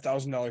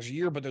 $45,000 a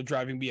year, but they're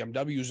driving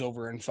BMWs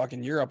over in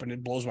fucking Europe, and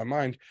it blows my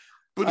mind.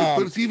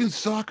 But it's even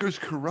soccer's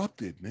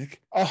corrupted,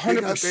 Nick.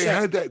 100%. They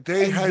had that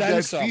And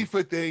then some.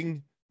 FIFA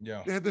thing.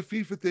 Yeah. They had the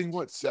FIFA thing,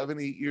 what,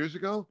 7-8 years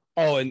ago?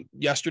 Oh, and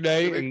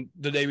yesterday Like- and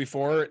the day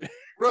before.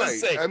 Right.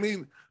 say- I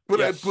mean, but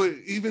Yes. but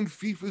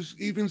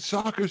even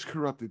soccer's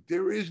corrupted.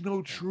 There is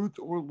no truth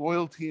or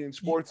loyalty in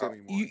sports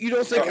anymore. You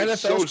don't think It's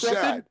NFL's so corrupted?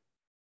 sad.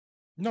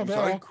 No, I'm they're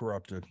sorry? all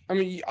corrupted. I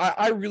mean,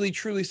 I really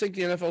truly think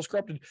the NFL's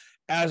corrupted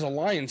as a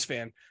Lions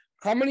fan.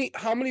 How many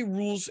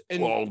rules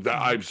and Well,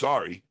 I'm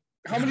sorry.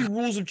 how many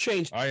rules have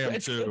changed? I am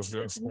It's too.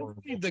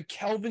 literally the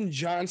Kelvin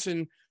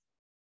Johnson.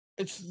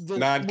 It's the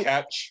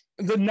Non-catch.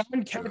 the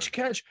non-catch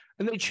catch,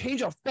 and they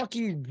change a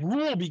fucking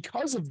rule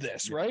because of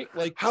this, right?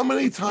 Like, How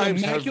many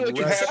times have immaculate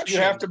You refs-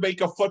 have to make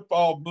a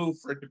football move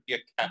for it to be a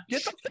catch.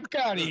 get the fuck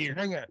out of here.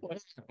 Hang on.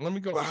 Let me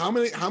go. But how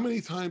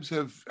many times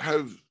have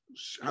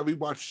we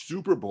watched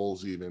Super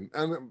Bowls even?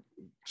 And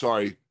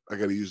sorry, I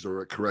got to use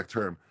the correct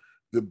term.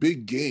 The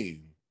big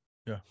game,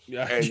 Yeah,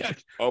 And- yeah.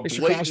 a Thanks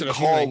for crossing blatant a few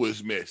call things.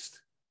 was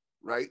missed,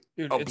 right?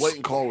 Dude, A it's-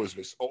 blatant call was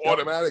missed.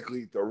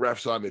 Automatically, the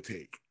ref's on the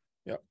take.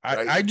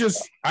 right?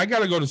 I got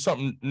to go to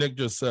something Nick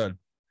just said.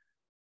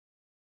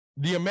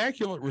 The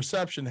Immaculate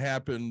Reception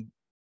happened,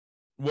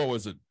 what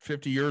was it,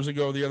 50 years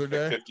ago the other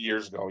day? 50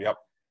 years ago. Yep.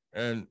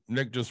 And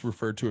Nick just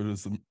referred to it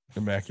as the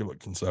Immaculate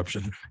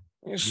Conception.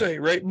 You say,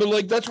 right? But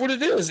like that's what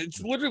it is.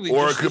 It's literally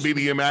Or it just could this- be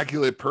the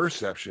Immaculate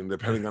Perception,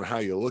 depending on how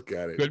you look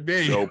at it. Could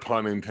be. No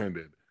pun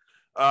intended.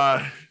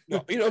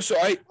 no, you know, so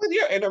But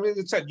yeah, and I mean,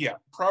 it said, yeah,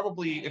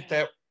 probably if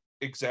that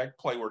exact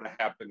play were to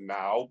happen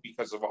now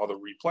because of all the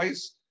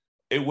replays,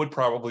 it would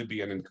probably be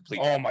an incomplete.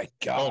 oh my Oh,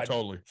 god.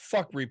 totally.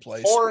 Fuck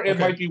replays. Or it Okay.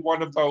 might be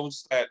one of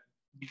those that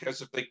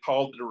because if they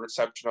called it a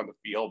reception on the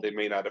field, they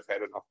may not have had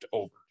enough to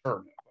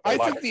overturn it. I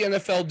think the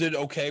NFL did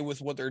okay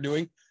with what they're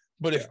doing,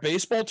 but if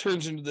baseball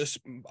turns into this,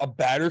 a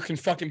batter can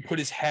fucking put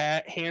his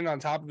hand on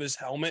top of his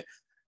helmet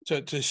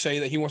to say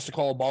that he wants to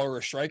call a ball or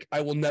a strike,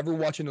 I will never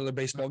watch another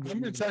baseball game. I'm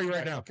gonna tell you right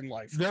in my now, fucking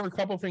life. There are a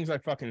couple of things I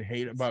fucking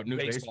hate about new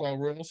baseball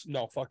rules.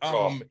 No, fuck.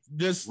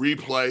 This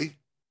replay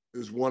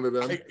is one of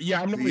them. I'm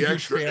not a The huge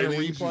extra fan of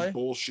innings is replay.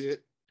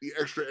 bullshit. The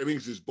extra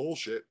innings is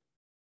bullshit.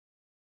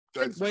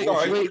 That's Wait,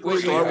 bullshit. wait,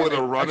 Start wait, with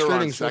a wait. runner Extra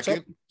on innings, what's up?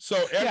 second. So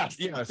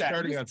Yeah,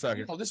 starting on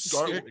second. No, this is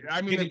Start- stupid.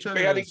 I mean, they turned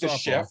it banning into the softball.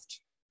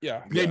 shift,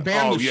 Yeah. They Yeah.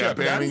 banned Oh, the yeah, shift.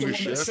 banning That's the one that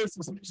shift. says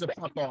it's supposed to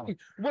fuck off.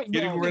 What,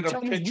 Getting rid of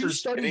tell me we pitchers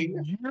studied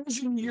hitting. years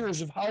and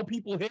years of how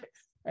people hit,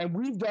 and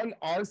we've done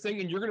our thing,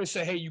 and you're gonna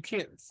say, hey, you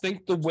can't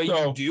think the way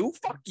So- you do?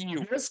 Fuck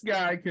you. This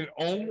guy can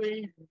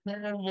only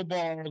hurl the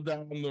ball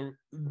down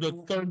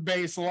the third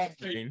base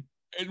line.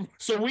 And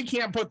so we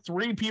can't put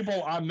three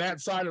people on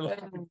that side of the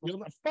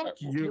field. Fuck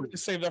We're you. gonna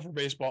save that for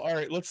baseball. All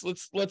right, let's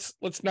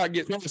not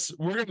get. Chris,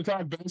 we're gonna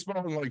talk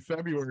baseball in like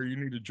February. You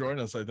need to join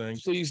us, I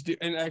think. Please do.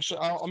 And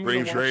actually, I'm Spring gonna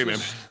watch training.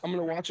 I'm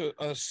gonna watch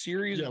a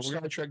series Yeah, of we're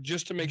Star Trek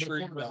just to make sure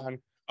you're Before that.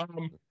 on.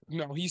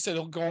 No, he said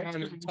he'll go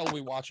on until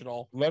we watch it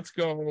all. Let's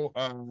go.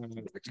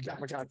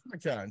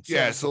 Comic-Con.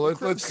 Yeah, so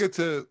let's get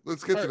to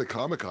the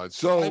Comic-Con.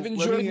 So I've let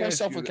enjoyed me ask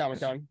myself you with this.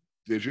 Comic-Con.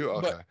 Did you?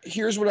 Okay. But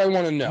here's what I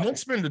want to know.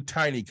 Nick's been to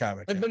tiny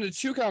comic. I've been to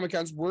 2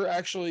 Comic-Cons. We're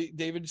actually,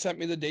 David sent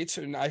me the dates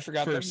and I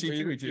forgot For them. So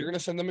you're C2E2. going to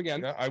send them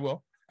again. Yeah, I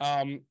will.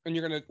 And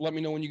you're going to let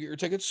me know when you get your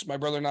tickets. My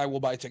brother and I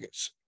will buy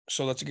tickets.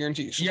 So that's a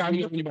guarantee. So Yeah, let I'm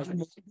me know when you buy going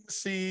tickets. to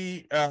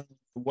see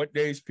what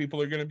days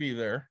people are going to be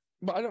there.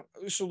 But I don't,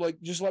 so like,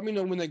 just let me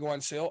know when they go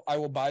on sale. I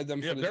will buy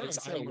them Yeah, for the they're on dates.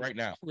 I sale don't know. right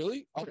now.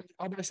 Really? I'll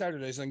buy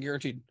Saturdays then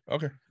guaranteed.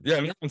 Okay. Yeah,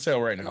 they're on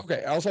sale right now.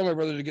 Okay. I'll tell my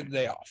brother to get the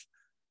day off.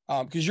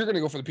 Because you're going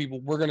to go for the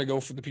people. We're going to go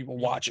for the people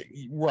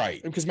watching.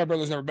 Right. Because my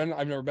brother's never been.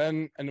 I've never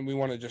been. And then we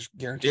want to just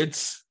guarantee it.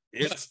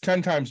 It's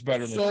 10 times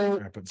better than So-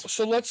 what happens.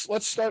 So let's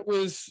start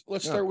with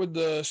start with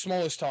the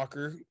smallest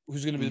talker,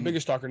 who's going to be the Mhm.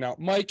 biggest talker now.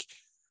 Mike,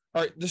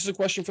 all right, this is a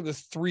question for the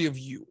 3 of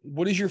you.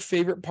 What is your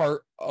favorite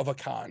part of a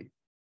con?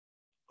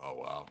 Oh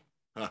wow.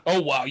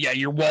 Oh wow, yeah,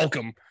 you're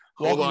welcome.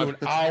 Hold Welcome on.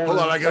 to an hour. Hold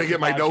on, I gotta fucking get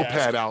my podcast.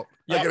 notepad out.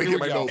 I Yep, gotta here get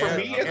my we go. notepad. For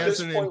me, out. at As this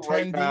an point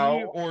right attendee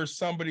now- or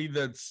somebody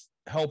that's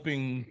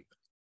helping.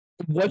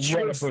 What's your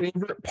Run a book.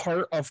 favorite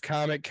part of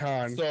Comic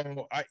Con?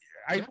 So I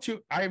have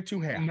two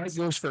Mike hats.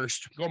 goes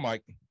first. Go,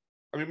 Mike.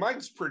 I mean,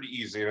 mine's pretty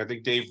easy, and I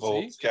think Dave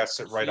will See? guess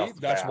it right See? off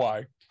the That's bat.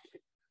 why.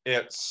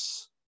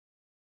 It's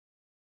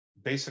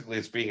basically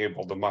it's being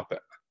able to Muppet.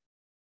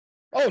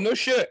 Oh no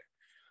shit!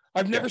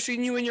 I've never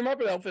seen you in your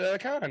Muppet outfit at a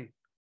con.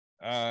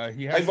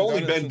 He I've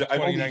only hasn't done it since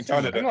I've only 2019.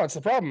 done I it. know it's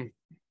the problem.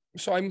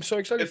 So I'm so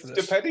excited It's for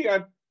this. depending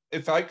on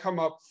if I come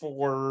up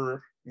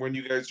for when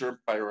you guys are in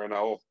Byron,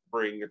 I'll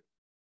bring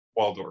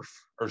Waldorf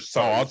or Oh,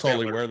 something. I'll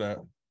totally wear that.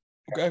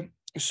 Okay.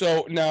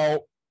 So now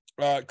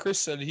Chris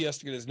said he has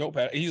to get his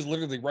notepad. He's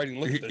literally writing.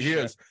 Look at this. He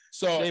shit. is.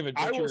 So David,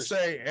 I what's will yours?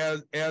 say,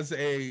 as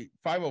a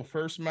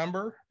 501st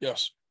member,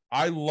 Yes.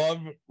 I love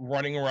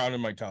running around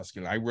in my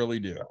Tuscan. I really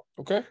do.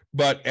 Okay.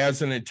 But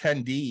as an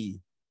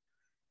attendee,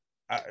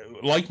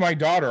 like my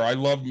daughter, I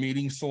love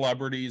meeting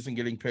celebrities and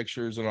getting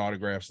pictures and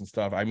autographs and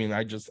stuff. I mean,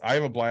 I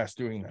have a blast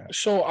doing that.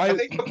 So I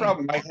think the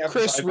problem I have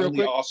Chris, is I've real only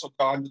quick. also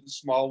gone to the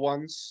small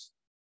ones.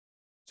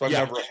 So I've Yeah.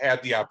 never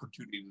had the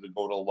opportunity to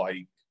go to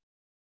like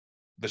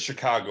the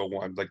Chicago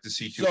one, like the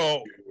C2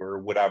 So- or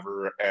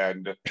whatever,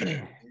 and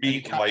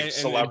meet co- like and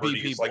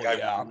celebrities. people, Like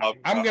yeah.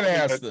 I'm gonna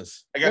ask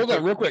this. I got Hold on,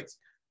 to- real quick.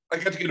 I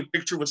got to get a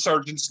picture with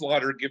Sergeant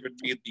Slaughter giving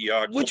me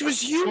the Which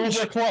was huge.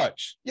 Cobra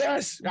Clutch.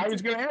 Yes. I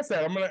was gonna ask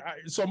that.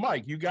 So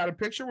Mike, you got a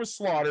picture with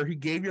Slaughter. He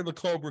gave you the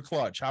Cobra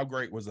Clutch. How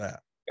great was that?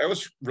 that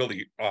was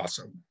really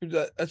awesome.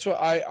 That's what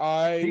He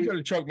I could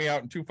have choked me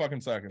out in 2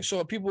 fucking seconds.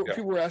 so people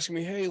Yeah. were asking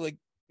me, hey, like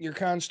your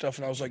con stuff,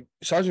 and I was like,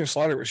 Sergeant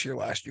Slaughter was here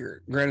last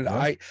year. Granted,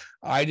 Yeah.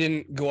 I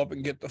didn't go up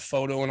and get the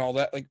photo and all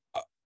that. Like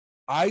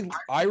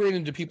I ran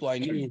into people I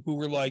knew who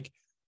were like,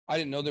 I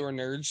didn't know they were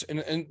nerds,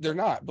 and they're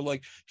not. But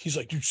like he's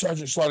like, dude,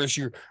 Sergeant Slaughter's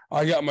here.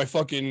 I got my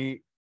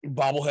fucking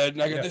bobblehead,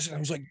 and I got Yeah. this, and I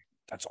was like,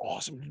 that's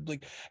awesome, dude.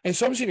 Like, and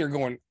so I'm sitting here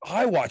going,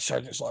 I watched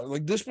Sergeant Slaughter.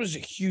 Like this was a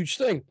huge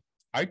thing.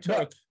 I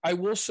took I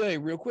will say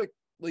real quick,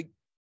 like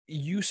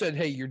you said,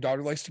 hey, your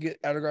daughter likes to get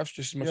autographs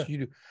just as much Yeah. as you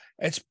do.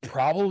 It's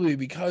probably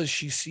because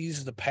she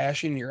sees the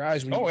passion in your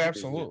eyes. When Oh, you,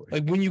 absolutely.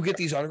 like when you get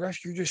these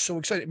autographs, you're just so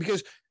excited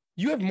because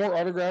you have more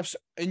autographs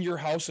in your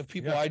house of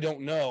people Yeah. I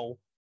don't know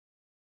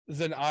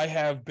than I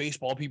have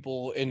baseball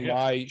people in Yeah.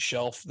 my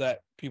shelf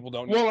that people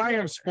don't know. Well, I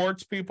have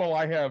sports people,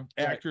 I have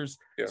Right. actors.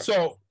 Yeah.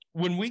 So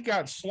when we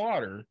got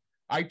Slaughter,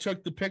 I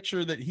took the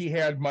picture that he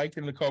had Mike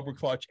in the Cobra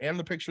Clutch and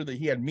the picture that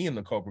he had me in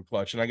the Cobra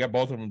Clutch, and I got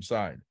both of them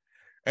signed.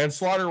 And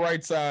Slaughter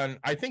writes on,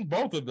 I think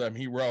both of them,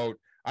 he wrote,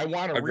 I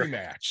want a Agree.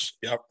 rematch.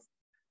 Yep.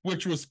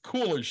 Which was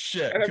cool as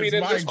shit. And I mean,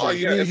 'cause at this mine- point,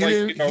 you yeah, mean it's he like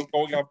didn't-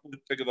 going up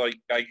to like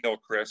Guy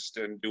Gilchrist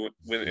and doing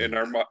in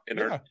our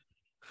Yeah.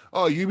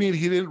 Oh, you mean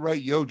he didn't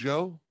write Yo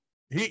Joe?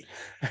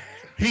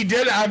 he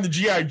did on the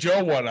GI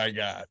Joe one I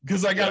got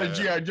because I got Yeah. a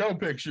GI Joe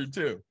picture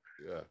too.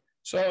 Yeah.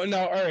 So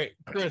now, all right,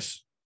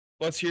 Chris,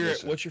 let's hear Yes,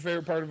 it. sir. What's your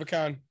favorite part of a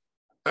con?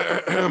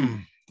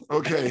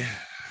 Okay.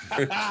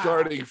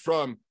 Starting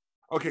from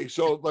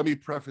so let me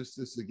preface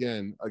this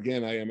again.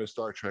 Again, I am a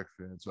Star Trek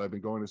fan, so I've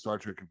been going to Star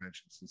Trek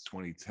conventions since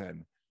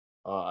 2010.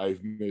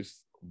 I've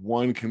missed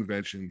one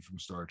convention from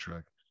Star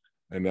Trek,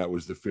 and that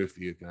was the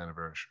 50th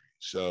anniversary.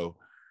 So,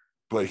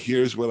 but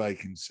here's what I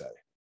can say.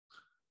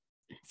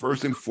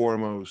 First and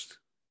foremost,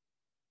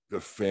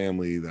 the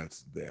family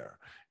that's there.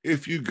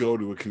 If you go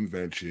to a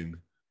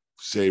convention,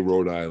 say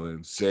Rhode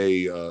Island,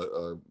 say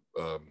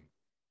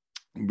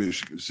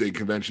Michigan, say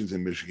conventions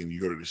in Michigan,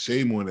 you go to the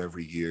same one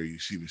every year, you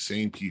see the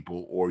same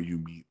people, or you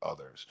meet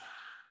others.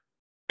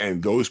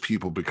 And those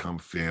people become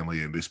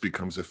family, and this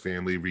becomes a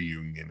family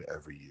reunion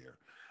every year.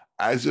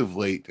 As of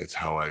late, that's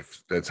how I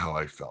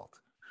felt.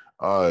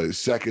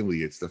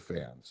 Secondly, it's the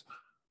fans.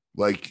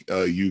 Like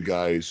you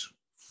guys,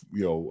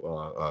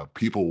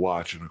 people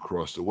watching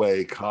across the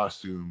way,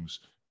 costumes,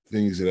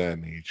 things of that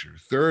nature.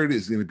 Third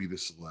is going to be the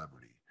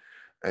celebrity.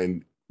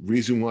 And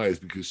reason why is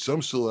because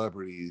some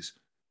celebrities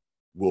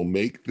will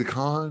make the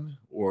con,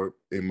 or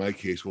in my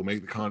case, will make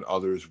the con,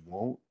 others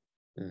won't.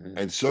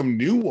 and some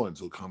new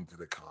ones will come to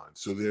the con.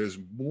 So there's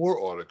more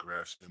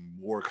autographs and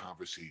more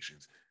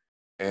conversations.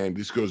 And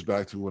this goes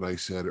back to what I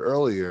said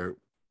earlier,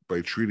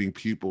 by treating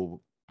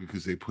people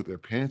because they put their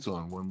pants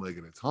on one leg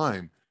at a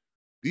time.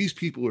 These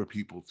people are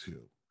people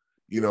too.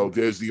 You know,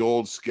 there's the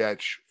old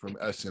sketch from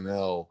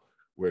SNL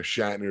where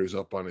Shatner is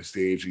up on a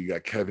stage. You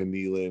got Kevin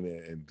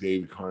Nealon and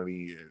Dave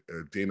Carney,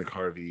 Dana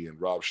Carvey, and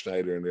Rob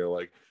Schneider, and they're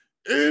like,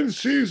 in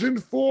season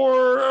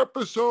 4,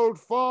 episode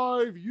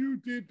 5, you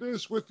did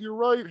this with your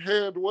right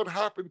hand. What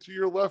happened to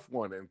your left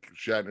one? And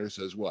Shatner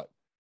says, "What?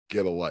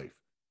 Get a life,"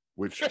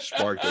 which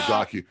sparked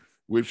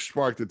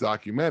the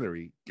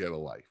documentary "Get a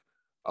Life,"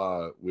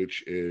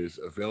 which is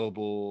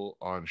available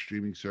on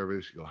streaming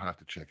service. You'll have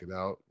to check it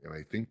out. And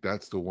I think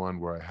that's the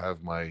one where I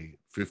have my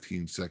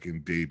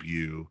 15-second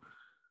debut.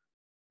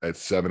 At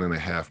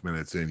 7.5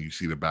 minutes in, you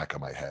see the back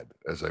of my head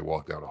as I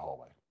walk down the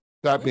hallway.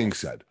 That being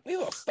said, we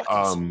have a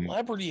fucking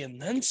celebrity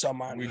and then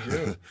some on. We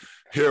do.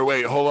 Here,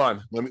 wait, hold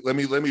on. Let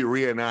me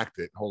reenact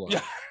it. Hold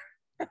on.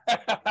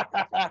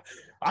 Yeah.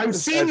 I've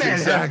seen that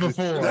exactly,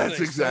 before. That's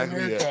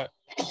exactly it.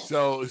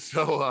 So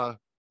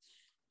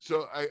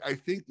I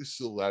think the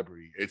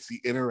celebrity, it's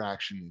the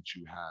interaction that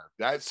you have.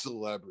 That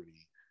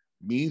celebrity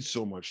means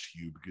so much to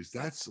you because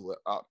that's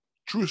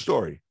true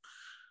story.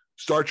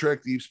 Star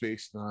Trek Deep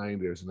Space Nine,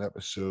 there's an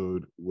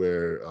episode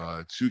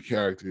where 2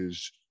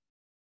 characters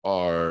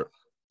are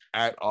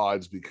at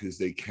odds because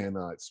they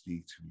cannot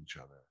speak to each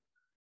other.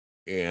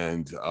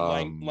 And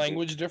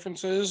language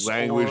differences.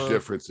 Language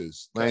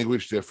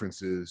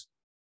differences.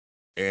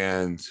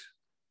 And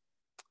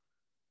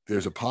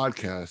there's a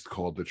podcast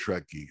called The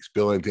Trek Geeks.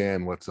 Bill and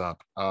Dan, what's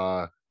up?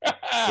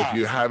 If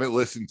you haven't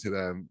listened to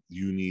them,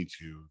 you need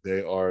to.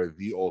 They are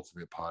the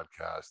ultimate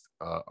podcast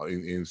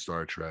in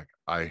Star Trek.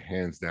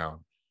 Hands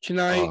down. Can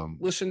I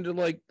listen to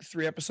like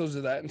 3 episodes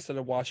of that instead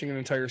of watching an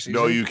entire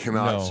season? No, you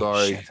cannot. No.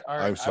 Sorry. Shit. All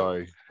right. I'm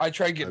sorry. I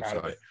tried getting out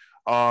of it.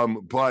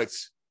 But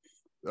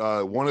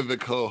one of the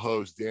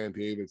co-hosts, Dan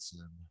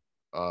Davidson,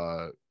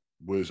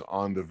 was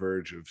on the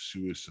verge of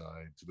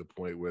suicide to the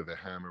point where the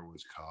hammer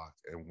was cocked,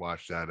 and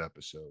watched that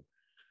episode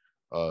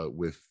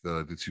with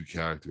the 2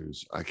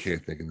 characters. I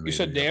can't think of the name. You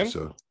said Dan?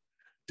 Episode.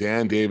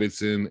 Dan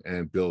Davidson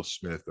and Bill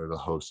Smith are the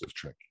hosts of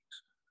Trek Geeks.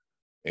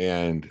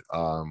 And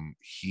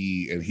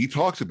he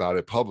talks about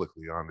it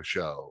publicly on the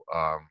show.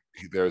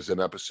 There's an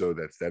episode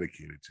that's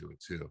dedicated to it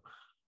too.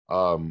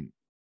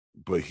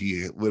 But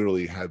he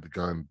literally had the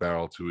gun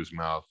barrel to his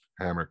mouth,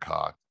 hammer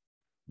cocked,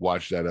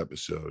 watched that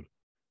episode,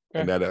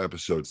 and that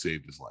episode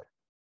saved his life.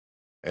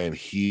 And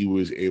he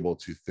was able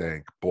to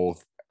thank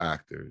both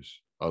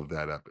actors of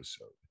that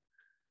episode.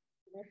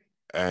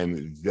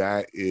 And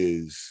that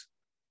is,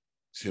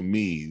 to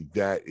me,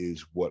 that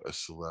is what a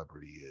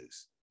celebrity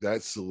is.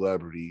 That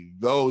celebrity,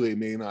 though they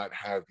may not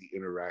have the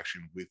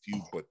interaction with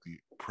you, but the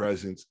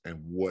presence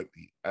and what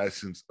the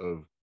essence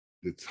of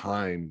the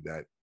time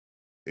that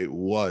it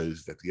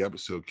was that the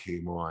episode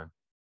came on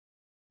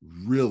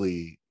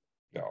really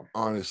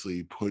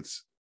honestly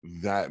puts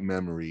that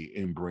memory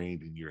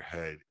ingrained in your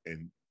head.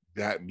 And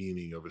that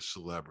meaning of a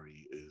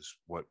celebrity is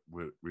what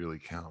really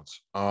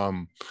counts.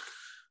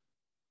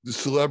 The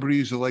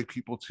celebrities are like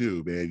people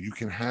too, man. You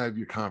can have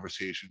your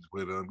conversations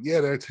with them. Yeah,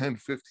 they're 10,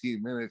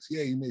 15 minutes.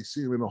 Yeah, you may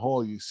see them in the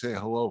hall, you say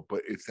hello,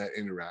 but it's that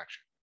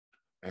interaction.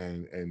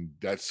 And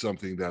that's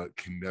something that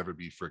can never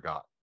be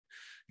forgotten.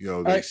 You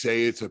know, they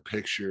say it's a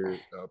picture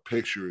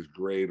is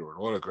great, or an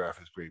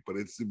autograph is great, but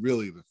it's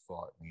really the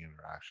thought and the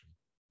interaction.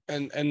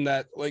 And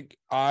that, like,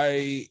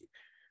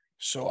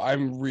 so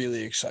I'm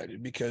really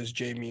excited because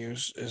Jay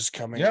Muse is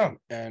coming. Yeah.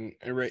 And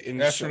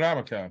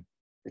Astronomicon.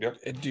 Yep.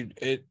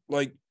 It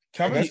like,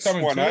 Kevin's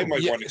coming too. I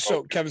might yeah, want to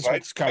so Kevin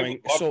Smith's coming.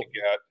 So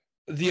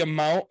the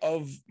amount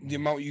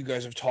you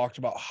guys have talked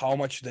about how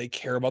much they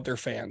care about their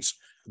fans.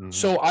 Mm-hmm.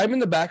 So I'm in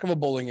the back of a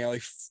bowling alley,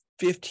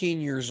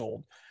 15 years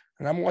old,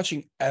 and I'm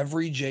watching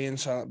every Jay and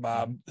Silent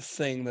Bob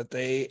thing that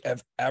they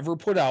have ever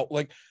put out.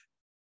 Like,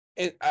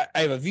 and I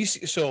have a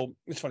VC. So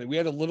it's funny. We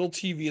had a little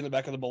TV in the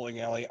back of the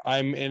bowling alley.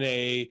 I'm in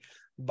a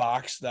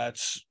box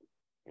that's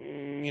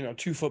 2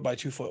 foot by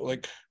 2 foot.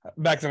 Like,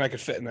 back then I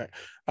could fit in there.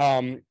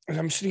 And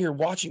I'm sitting here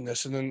watching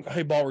this, and then,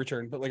 hey, ball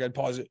return, but like, I'd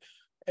pause it.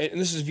 And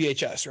this is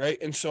VHS, right?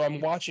 And so I'm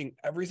watching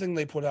everything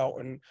they put out,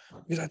 and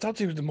because I thought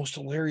they were the most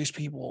hilarious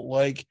people,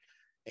 like,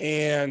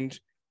 and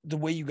the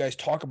way you guys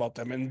talk about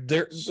them, and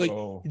they're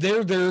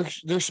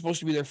supposed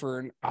to be there for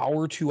an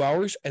hour, 2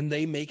 hours, and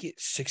they make it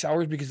 6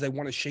 hours because they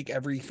want to shake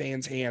every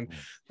fan's hand.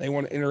 They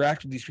want to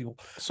interact with these people.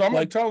 So I'm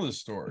going to tell this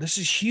story. This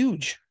is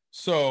huge.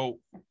 So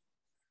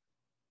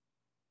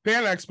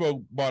Fan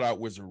Expo bought out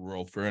Wizard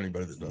World, for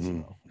anybody that doesn't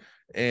know.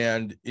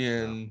 And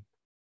in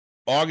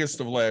August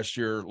of last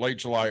year, late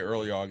July,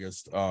 early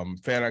August, Fan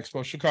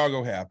Expo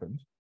Chicago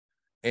happened.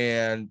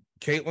 And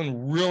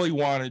Caitlin really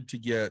wanted to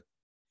get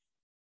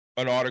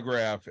an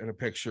autograph and a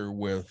picture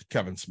with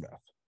Kevin Smith.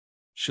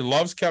 She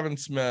loves Kevin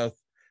Smith,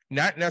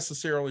 not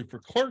necessarily for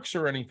Clerks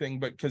or anything,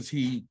 but because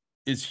he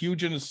is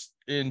huge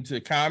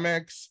into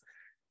comics,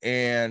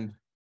 and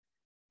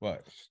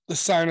What? The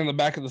sign on the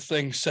back of the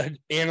thing said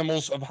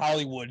 "Animals of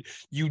Hollywood."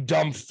 You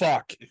dumb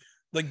fuck.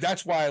 Like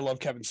that's why I love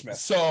Kevin Smith.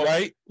 So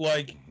right?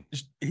 like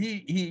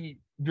he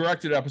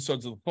directed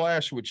episodes of The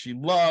Flash, which she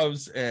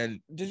loves, and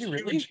Did you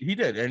really? he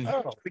did, and he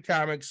Oh. loves the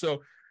comics.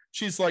 So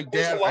she's like,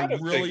 There's Dad, a lot I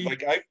of really.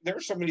 things. Like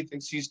there's so many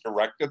things he's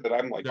directed that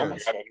I'm like, oh my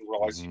There's- god, I didn't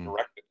realize he Mhm.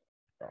 directed.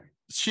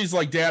 She's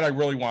like, Dad, I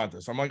really want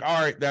this. I'm like,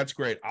 all right, that's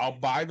great. I'll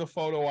buy the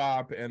photo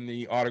op and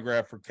the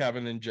autograph for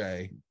Kevin and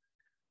Jay,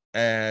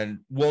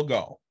 and we'll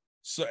go.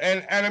 So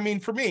and I mean,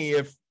 for me,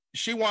 if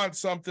she wants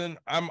something,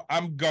 I'm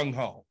gung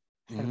ho.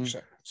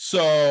 100%.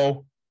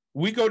 So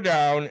we go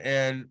down,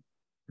 and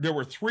there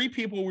were 3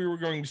 people we were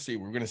going to see.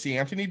 We were going to see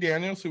Anthony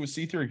Daniels, who was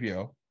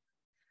C-3PO.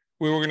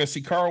 We were going to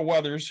see Carl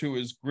Weathers, who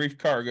is Grief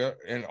Karga,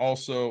 and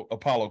also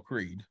Apollo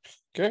Creed.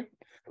 Okay.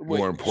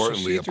 More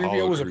importantly, C-3PO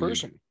Apollo was a Creed.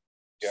 person.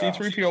 Yeah.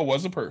 C-3PO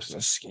was a It's person.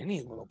 a skinny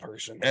little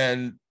person.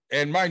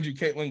 And mind you,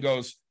 Caitlin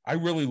goes, I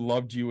really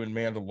loved you in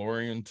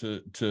Mandalorian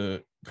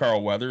to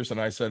Carl Weathers. And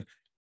I said,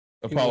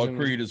 Apollo in-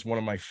 Creed is one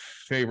of my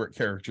favorite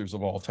characters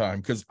of all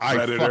time because I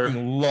Predator.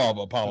 fucking love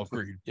Apollo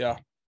Creed. Yeah.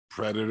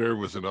 Predator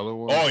was another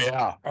one. Oh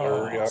yeah.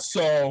 Oh, yeah.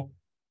 So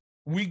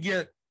we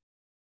get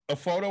a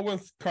photo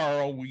with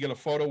Carl, we get a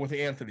photo with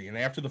Anthony, and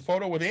after the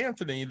photo with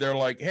Anthony, they're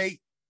like, "Hey,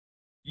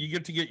 you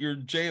get to get your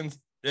Jay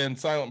and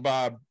Silent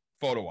Bob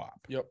photo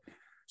op." Yep.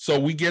 So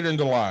we get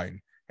into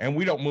line, and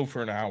we don't move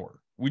for an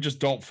hour. We just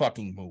don't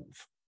fucking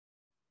move.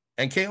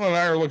 And Caitlin and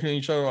I are looking at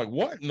each other like,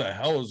 "What in the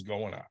hell is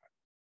going on?"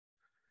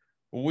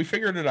 Well, we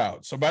figured it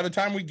out. So by the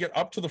time we get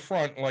up to the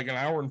front, like an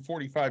hour and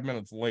 45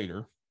 minutes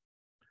later,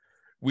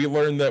 we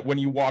learned that when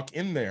you walk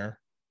in there,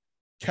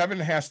 Kevin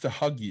has to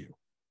hug you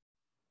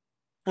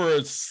for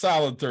a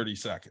solid 30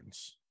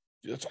 seconds.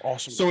 That's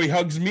awesome. So he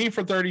hugs me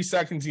for 30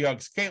 seconds. He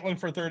hugs Caitlin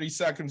for 30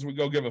 seconds. We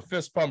go give a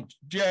fist pump to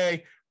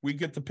Jay. We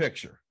get the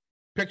picture.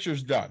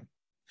 Picture's done.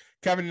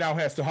 Kevin now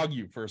has to hug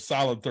you for a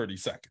solid 30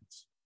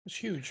 seconds. it's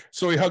huge.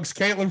 So he hugs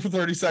Caitlin for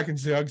 30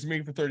 seconds. He hugs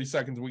me for 30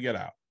 seconds. We get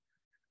out.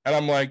 And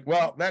I'm like,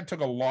 well, that took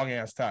a long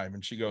ass time.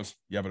 And she goes,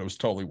 yeah, but it was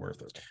totally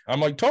worth it. I'm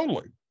like,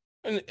 totally.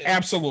 And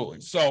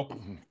Absolutely. So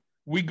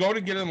we go to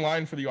get in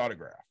line for the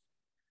autograph.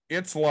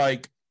 It's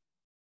like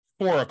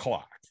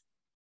 4:00.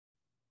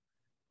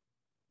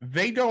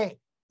 They don't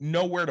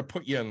know where to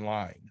put you in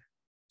line.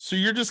 So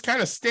you're just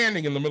kind of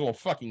standing in the middle of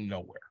fucking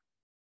nowhere.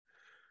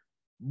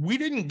 We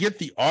didn't get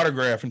the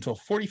autograph until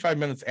 45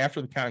 minutes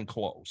after the con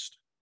closed,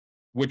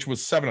 which was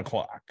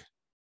 7:00.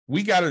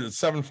 We got it at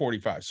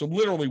 7:45. So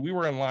literally we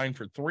were in line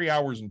for 3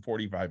 hours and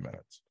 45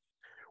 minutes.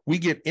 We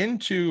get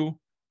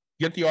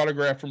the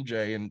autograph from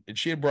Jay, and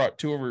she had brought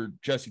 2 of her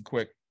Jesse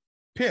Quick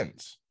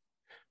pins.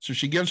 So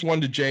she gives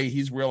one to Jay.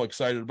 He's real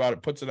excited about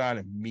it, puts it on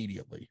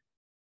immediately.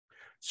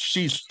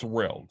 She's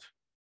thrilled.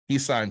 He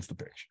signs the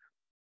picture.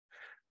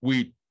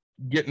 We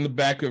get in the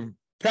back of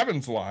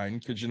Kevin's line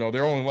because,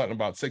 they're only letting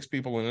about 6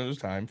 people in at a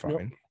time.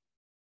 Fine.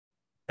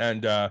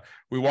 And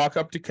we walk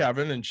up to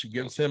Kevin, and she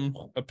gives him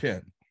a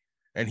pin.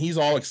 And he's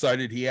all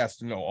excited. He has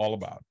to know all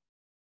about it.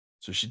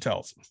 So she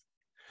tells him.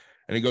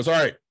 And he goes, all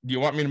right, do you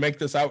want me to make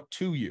this out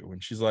to you?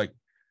 And she's like,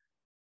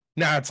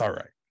 nah, it's all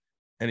right.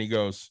 And he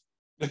goes,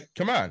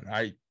 come on,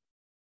 I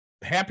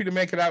happy to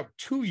make it out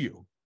to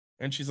you.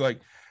 And she's like,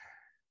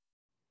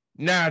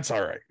 nah, it's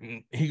all right.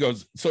 And he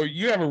goes, so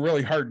you have a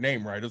really hard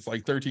name, right? It's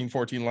like 13,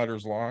 14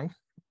 letters long.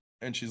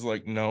 And she's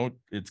like, no,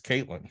 it's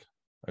Caitlin.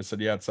 I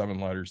said, yeah, it's 7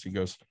 letters. He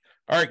goes,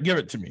 all right, give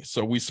it to me.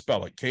 So we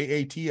spell it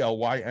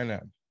Katlynn.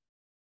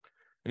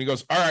 And he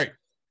goes, all right,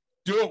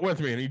 do it with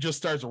me. And he just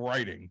starts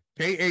writing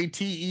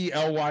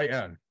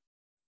Katelyn. And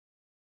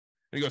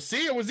he goes,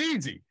 see, it was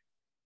easy.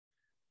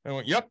 And I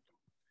went, yep.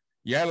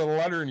 You added a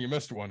letter and you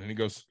missed one. And he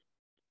goes,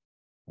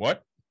 what?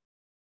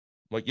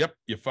 I'm like, yep,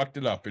 you fucked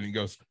it up. And he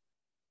goes,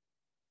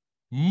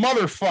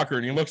 motherfucker.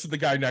 And he looks at the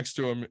guy next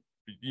to him,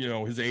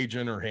 his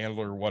agent or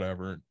handler or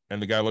whatever. And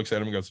the guy looks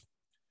at him and goes,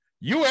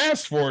 you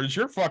asked for it. It's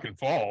your fucking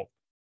fault.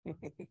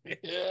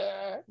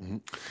 Yeah.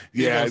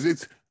 Yeah,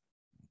 goes-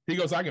 He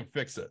goes, I can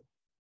fix it.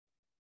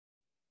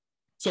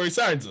 So he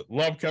signs it.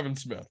 Love, Kevin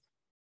Smith.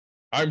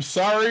 I'm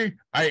sorry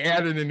I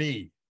added an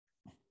E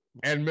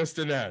and missed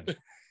an N.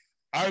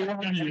 I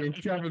love you,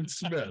 Kevin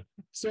Smith.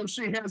 So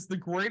she has the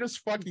greatest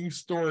fucking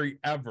story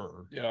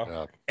ever.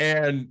 Yeah.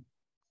 And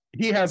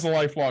he has a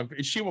lifelong,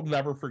 she will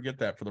never forget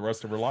that for the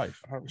rest of her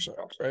life. 100%.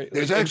 Right.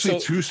 There's And actually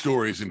so- 2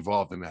 stories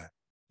involved in that.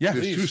 Yeah.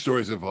 There's 2 please.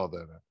 stories involved in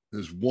that.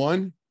 There's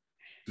one,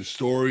 the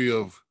story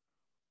of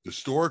the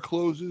store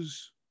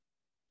closes,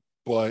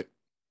 but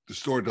the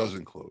store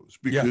doesn't close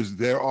because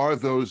there are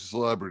those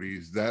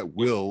celebrities that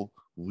will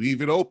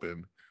leave it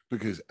open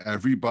because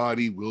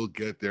everybody will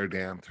get their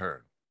damn turn.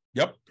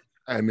 Yep.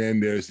 And then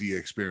there's the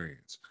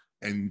experience.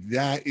 And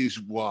that is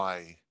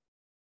why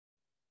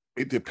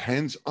it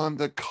depends on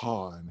the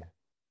con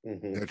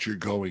Mhm. that you're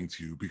going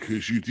to,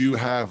 because you do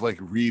have like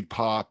Reed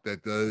Pop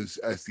that does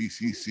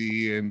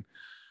SDCC and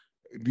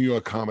New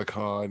York Comic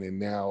Con and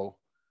now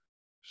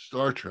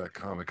Star Trek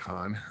Comic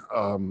Con.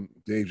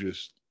 They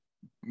just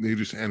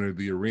entered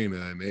the arena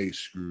and they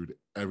screwed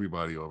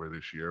everybody over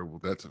this year. Well,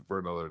 that's for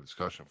another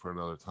discussion for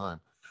another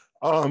time.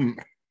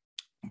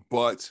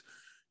 But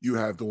you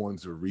have the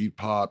ones that read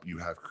pop, you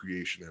have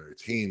Creation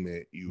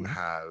Entertainment, you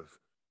have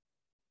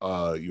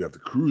the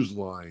cruise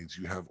lines,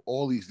 you have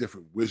all these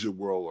different Wizard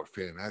World or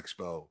Fan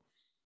Expo.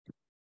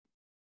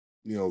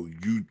 You know,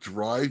 you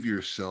drive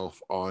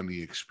yourself on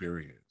the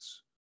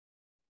experience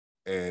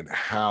and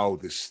how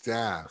the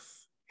staff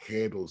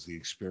handles the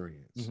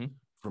experience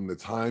from the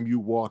time you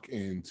walk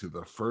into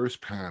the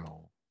first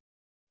panel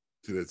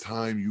to the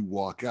time you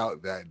walk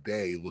out that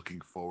day looking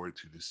forward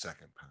to the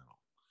second panel.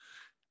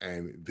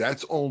 And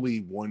that's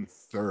only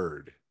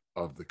 1/3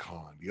 of the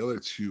con. The other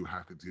two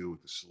have to do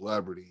with the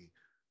celebrity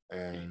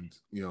and,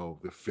 you know,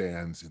 the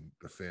fans and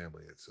the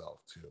family itself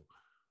too.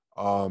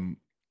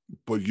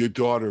 But your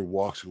daughter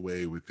walks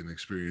away with an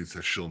experience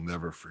that she'll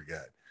never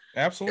forget.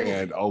 Absolutely.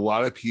 And a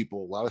lot of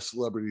people, a lot of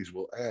celebrities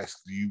will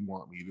ask, do you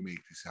want me to make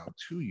this out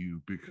to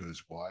you?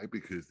 Because why?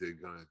 Because they're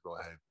going to go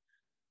ahead.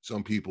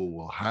 Some people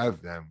will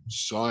have them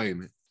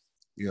sign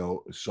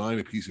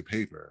a piece of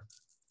paper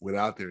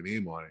without their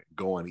name on it,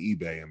 go on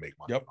eBay and make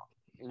money. Yep.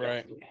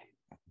 Right.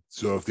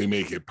 So if they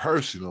make it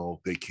personal,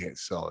 they can't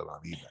sell it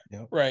on eBay.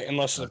 Yep. Right.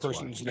 Unless the That's why.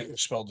 person's name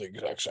is spelled the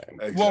exact same.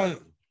 Exactly. Well,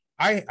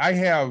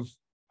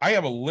 I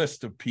have a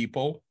list of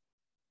people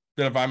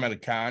that if I'm at a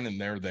con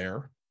and they're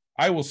there,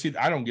 I will see.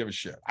 I don't give a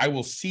shit. I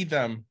will see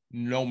them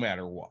no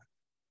matter what.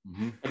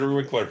 Henry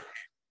Winkler.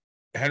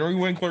 Henry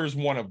Winkler is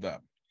one of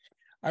them.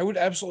 I would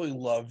absolutely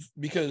love,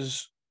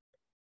 because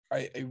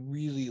I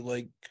really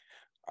like,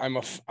 I'm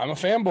a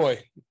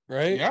fanboy,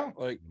 right? Yeah.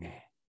 Like,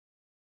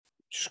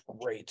 just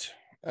great.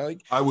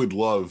 I would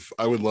love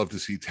to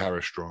see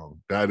Tara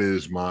Strong.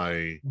 That's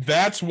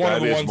one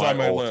of the ones on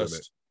my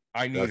list.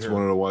 I need That's her.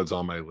 one of the ones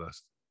on my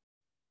list.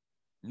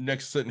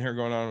 Nick's sitting here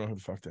going, I don't know who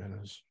the fuck that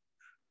is.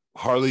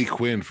 Harley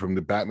Quinn from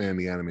the Batman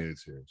the Animated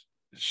Series.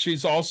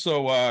 She's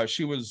also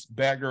she was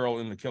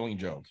Batgirl in The Killing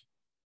Joke.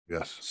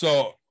 Yes.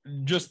 So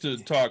just to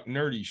talk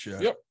nerdy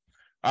shit. Yep.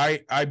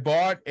 I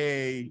bought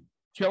a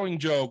Killing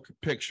Joke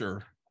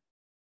picture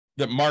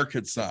that Mark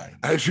had signed.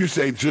 As you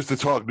say, just to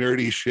talk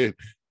nerdy shit,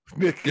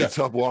 Nick gets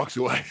up, walks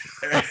away.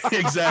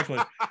 Exactly.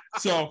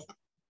 So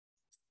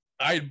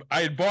I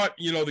had bought,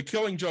 the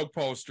Killing Joke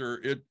poster.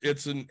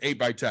 It's an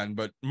 8x10,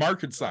 but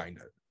Mark had signed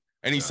it,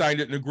 and he signed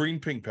it in a green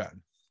paint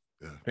pen.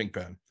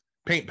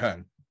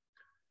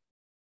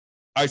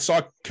 I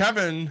saw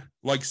Kevin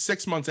like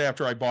 6 months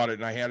after I bought it,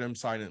 and I had him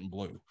sign it in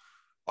blue.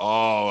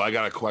 Oh, I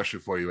got a question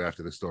for you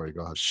after the story.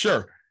 Go ahead.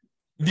 Sure.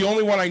 The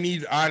only one I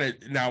need on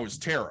it now is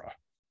Tara.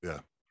 Yeah.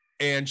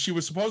 And she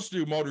was supposed to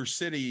do Motor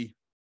City,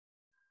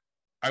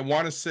 I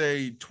want to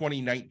say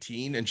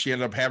 2019, and she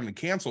ended up having to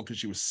cancel because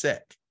she was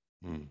sick.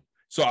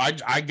 So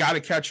I got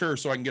to catch her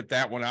so I can get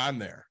that one on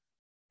there.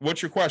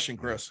 What's your question,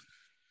 Chris?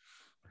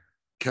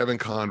 Kevin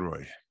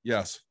Conroy.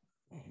 Yes.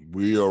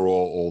 We are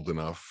all old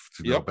enough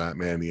to know Yep.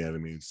 Batman the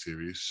Animated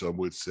Series. Some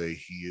would say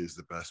he is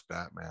the best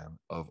Batman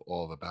of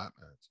all the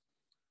Batmans.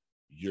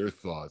 Your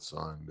thoughts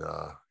on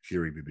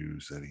hearing the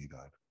news that he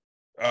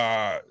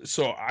died?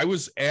 So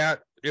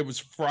it was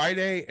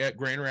Friday at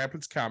Grand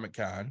Rapids Comic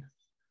Con,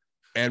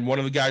 and one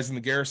of the guys in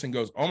the garrison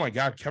goes, "Oh my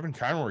God, Kevin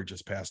Conroy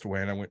just passed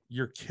away." And I went,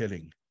 "You're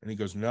kidding." And he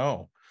goes,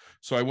 "No."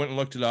 So I went and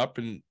looked it up,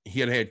 and he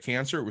had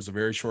cancer. It was a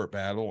very short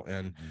battle.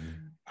 And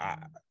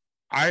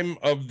I'm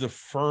of the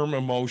firm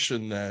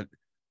emotion that,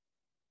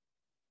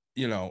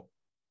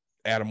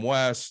 Adam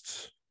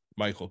West,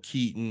 Michael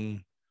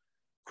Keaton,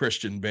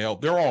 Christian Bale,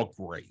 they're all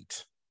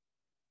great.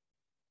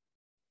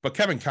 But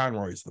Kevin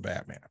Conroy is the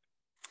Batman.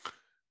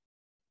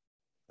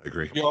 I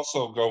agree. You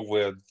also go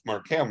with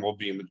Mark Hamill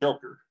being the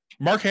Joker.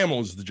 Mark Hamill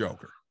is the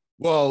Joker.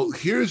 Well,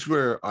 here's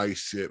where I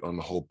sit on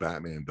the whole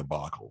Batman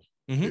debacle,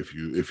 Mhm.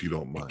 if you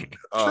don't mind.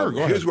 Sure,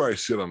 go here's ahead. where I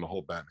sit on the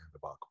whole Batman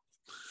debacle.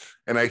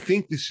 And I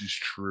think this is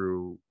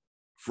true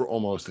for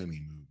almost any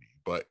movie,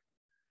 but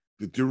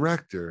the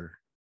director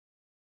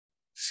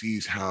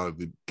sees how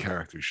the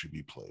character should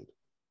be played.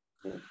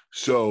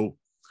 So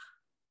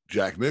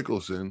Jack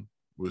Nicholson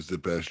was the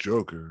best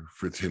Joker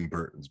for Tim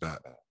Burton's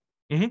Batman.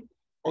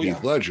 Oh,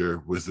 Heath yeah. Ledger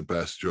was the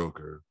best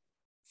Joker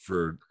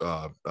for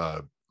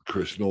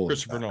Chris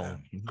Nolan's Christopher Batman.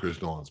 Nolan. Mhm.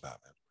 Chris Nolan's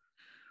Batman.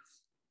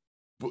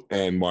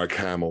 And Mark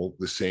Hamill,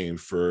 the same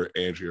for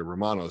Andrea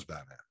Romano's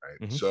Batman, right?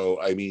 Mhm. So,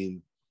 I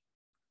mean,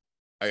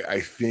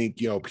 I think,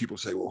 people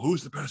say, well,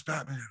 who's the best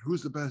Batman?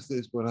 Who's the best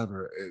this,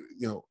 whatever.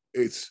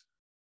 It's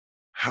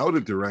how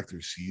the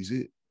director sees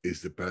it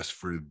is the best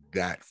for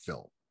that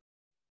film.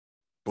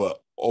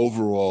 But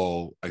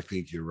overall, I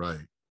think you're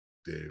right,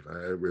 Dave. I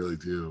really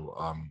do.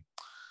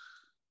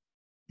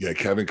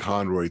 Kevin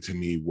Conroy to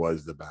me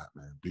was the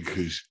Batman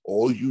because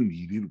all you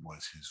needed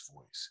was his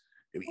voice.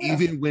 And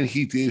even when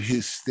he did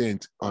his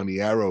stint on the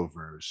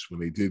Arrowverse, when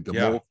they did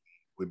the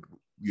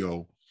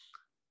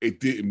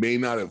it may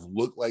not have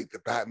looked like the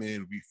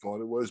Batman we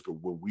thought it was, but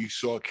when we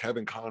saw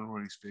Kevin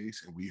Conroy's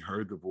face and we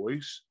heard the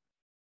voice,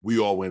 we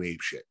all went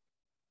apeshit.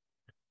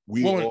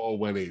 We all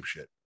went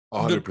apeshit,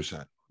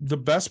 100%. The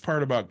best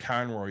part about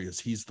Conroy is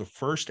he's the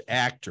first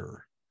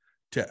actor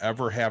to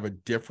ever have a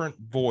different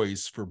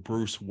voice for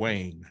Bruce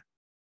Wayne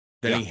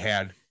than he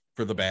had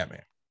for the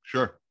Batman.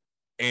 Sure.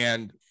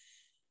 and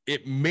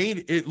it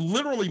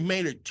literally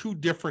made it two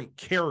different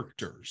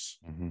characters.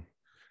 Mm-hmm.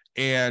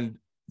 And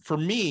for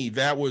me,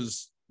 it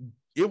was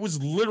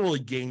literally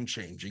game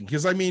changing,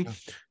 because I mean,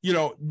 you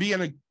know,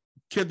 being a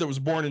kid that was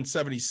born in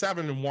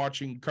 77 and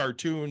watching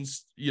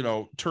cartoons, you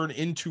know, turn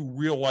into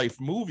real life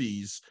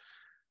movies,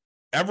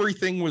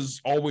 everything was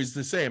always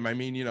the same. I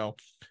mean, you know,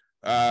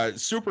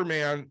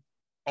 Superman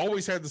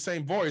always had the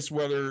same voice,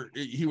 whether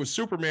he was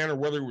Superman or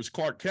whether it was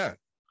Clark Kent.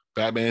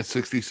 Batman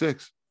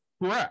 66.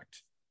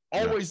 Correct.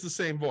 Always the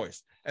same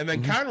voice. And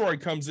then Conroy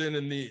comes in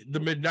the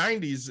mid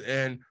 90s,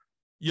 and,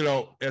 you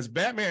know, as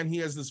Batman, he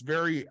has this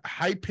very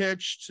high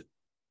pitched,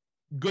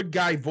 good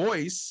guy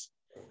voice.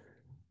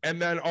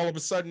 And then all of a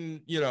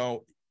sudden, you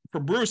know, for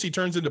Bruce, he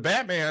turns into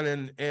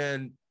Batman,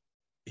 and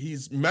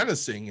he's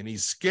menacing and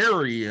he's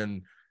scary,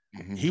 and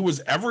he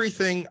was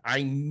everything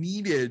I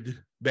needed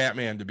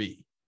Batman to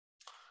be.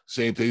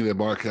 Same thing that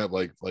Mark had,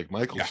 like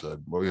Michael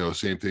said. Well, you know,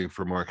 same thing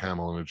for Mark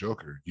Hamill and the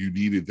Joker. You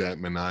needed that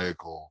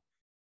maniacal,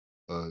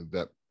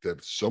 that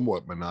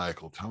somewhat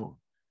maniacal tone.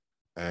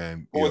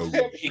 And with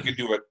him, he could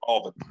do it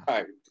all the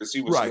time because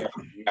he was never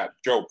that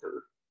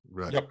Joker.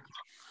 Right. Yep.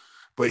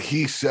 But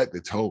he set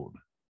the tone.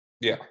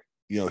 Yeah.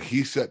 You know,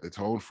 he set the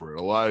tone for it.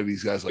 A lot of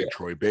these guys like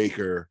Troy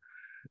Baker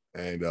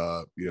and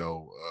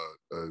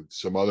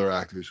some other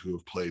actors who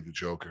have played the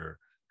Joker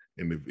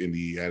in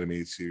the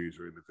animated series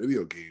or in the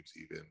video games,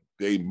 even,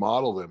 they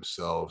model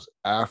themselves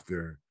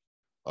after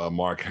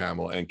Mark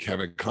Hamill and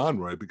Kevin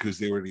Conroy because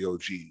they were the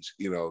OGs.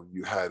 You know,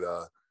 you had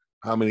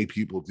how many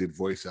people did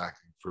voice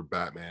acting for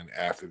Batman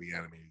after the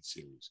animated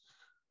series?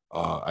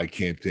 I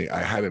can't think.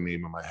 I had a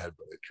name in my head,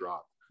 but it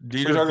dropped.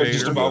 We're talking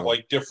just about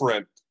like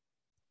different,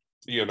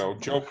 you know,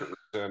 Jokers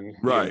and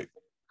right.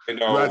 You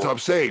know, that's what I'm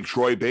saying.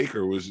 Troy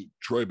Baker was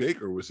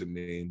a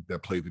name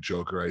that played the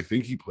Joker. I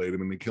think he played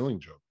him in The Killing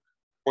Joke.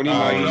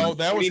 No,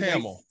 that was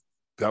Hamill.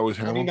 That was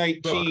Hamill.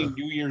 2019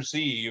 New Year's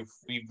Eve,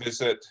 we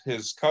visit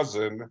his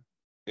cousin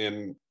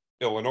in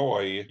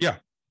Illinois. Yeah,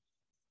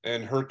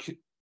 and her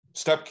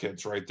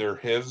stepkids, right? They're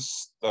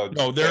his.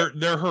 No,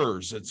 they're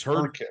hers. It's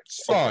her kids.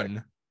 son.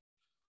 Okay.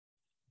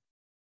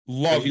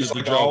 Love he's the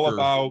like Joker. all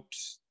about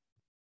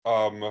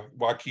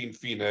Joaquin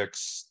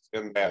Phoenix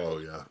and that. Oh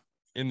yeah,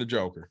 in the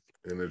Joker.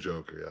 In the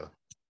Joker, yeah.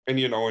 And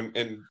you know,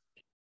 and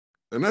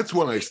that's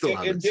one I still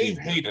haven't and Dave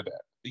seen. hated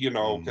it, you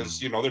know,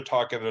 because you know they're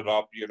talking it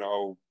up, you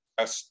know,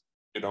 best,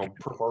 you know,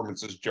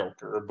 performances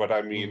Joker, but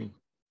I mean,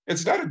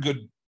 it's not a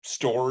good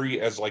story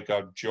as like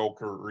a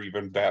Joker or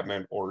even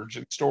Batman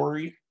origin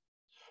story.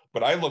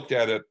 But I looked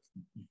at it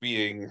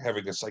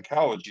having a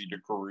psychology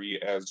degree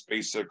as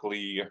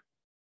basically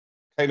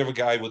kind of a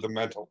guy with a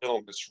mental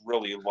illness,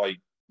 really like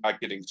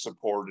not getting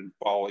support and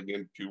falling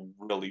into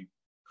really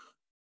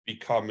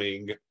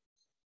becoming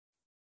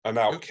an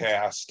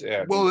outcast.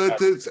 And well, it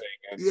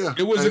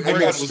was a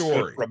great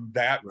story from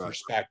that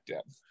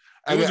perspective.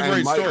 It was a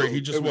great story.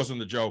 He just wasn't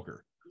the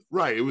Joker.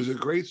 Right. It was a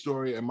great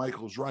story, and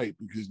Michael's right,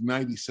 because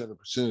 97%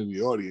 of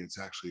the audience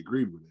actually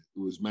agreed with it.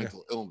 It was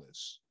mental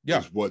illness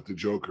is what the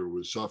Joker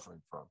was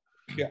suffering from.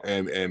 Yeah.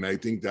 And I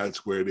think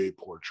that's where they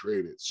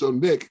portrayed it. So,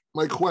 Nick,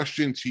 my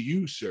question to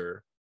you,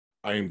 sir,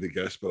 I am the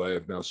guest, but I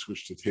have now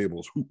switched the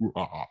tables.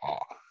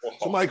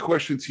 So my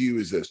question to you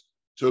is this.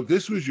 So if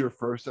this was your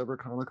first ever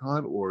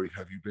Comic-Con, or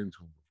have you been to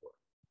them before?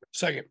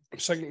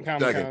 Second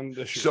Comic-Con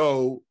this year.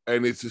 So,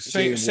 and it's the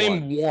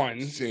same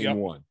one. Same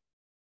one.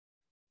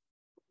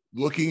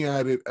 Looking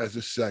at it as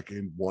a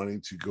second,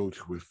 wanting to go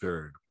to a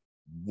third,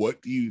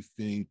 what do you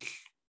think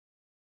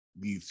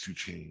needs to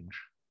change,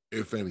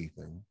 if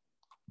anything?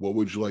 What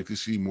would you like to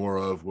see more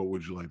of? What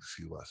would you like to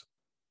see less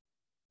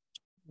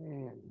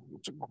of?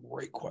 That's a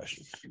great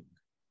question.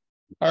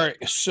 All right,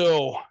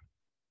 so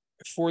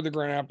for the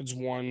Grand Rapids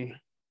one,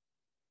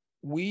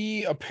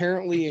 we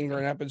apparently in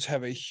Grand Rapids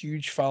have a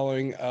huge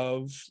following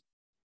of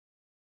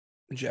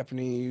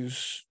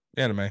Japanese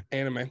anime.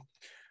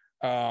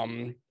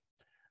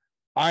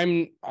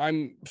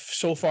 I'm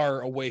so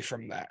far away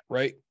from that,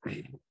 right?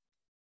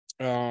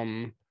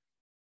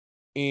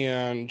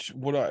 And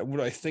what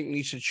I think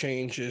needs to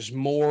change is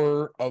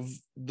more of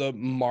the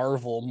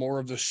Marvel, more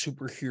of the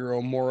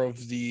superhero, more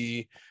of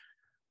the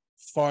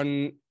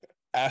fun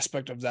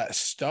aspect of that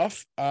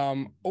stuff.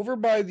 Over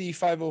by the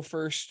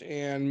 501st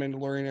and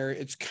Mandalorian area,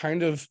 it's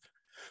kind of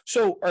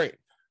so. All right,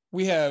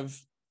 we have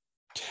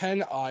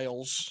 10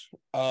 aisles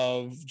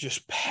of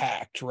just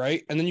packed,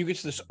 right? And then you get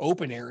to this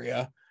open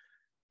area,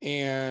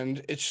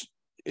 and it's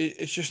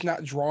just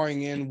not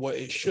drawing in what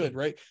it should,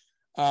 right?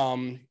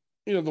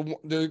 You know,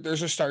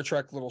 there's a Star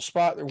Trek little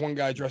spot. There, one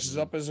guy dresses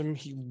up as him.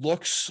 He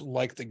looks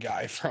like the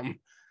guy from.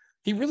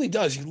 He really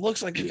does. He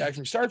looks like the guy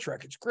from Star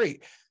Trek. It's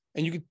great,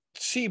 and you can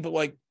see, but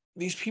like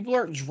these people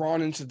aren't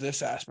drawn into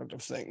this aspect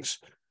of things.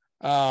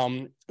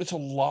 It's a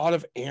lot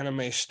of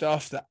anime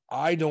stuff that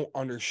I don't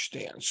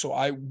understand. So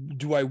I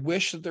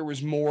wish that there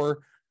was more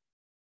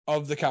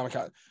of the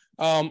Comic-Con.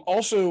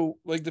 Also,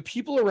 like the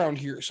people around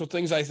here. So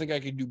things I think I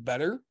could do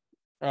better.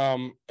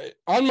 On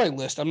my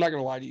list, I'm not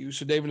going to lie to you.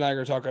 So Dave and I are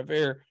going to talk off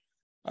air.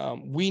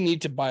 We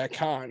need to buy a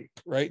con,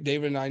 right?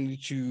 David and I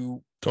need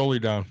to Totally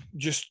down.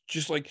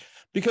 just like,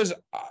 because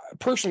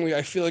personally,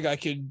 I feel like I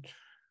could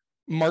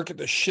market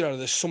the shit out of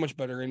this so much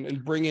better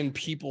and bring in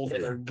people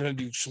that are going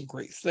to do some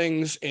great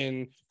things.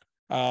 And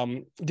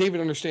David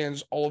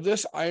understands all of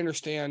this. I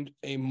understand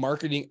a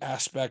marketing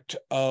aspect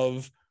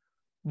of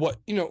what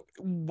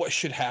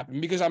should happen,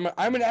 because I'm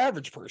an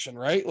average person,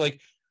 right? Like,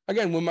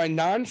 again, when my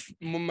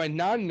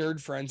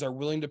non-nerd friends are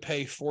willing to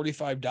pay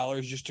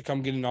 $45 just to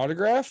come get an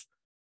autograph,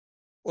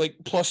 like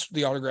plus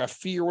the autograph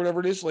fee or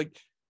whatever it is, like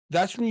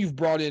that's when you've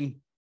brought in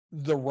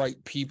the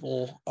right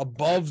people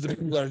above the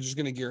people that are just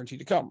going to guarantee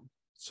to come.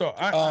 So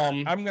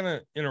I'm going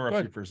to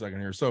interrupt you for a second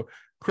here. So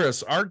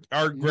Chris,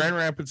 our Grand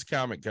Rapids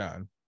Comic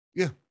Con.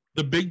 Yeah.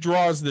 The big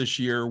draws this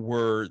year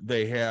were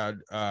they had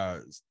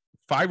 5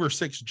 or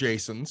 6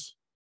 Jasons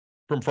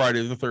from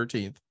Friday the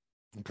 13th.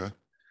 Okay.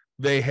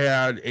 They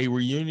had a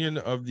reunion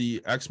of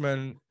the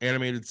X-Men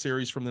animated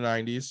series from the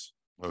 90s.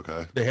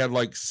 Okay. They had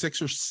like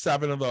 6 or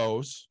 7 of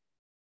those.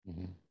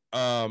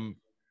 Mm-hmm.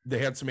 They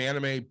had some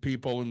anime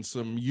people and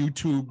some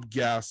YouTube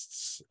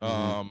guests.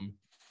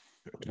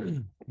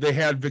 They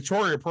had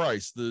Victoria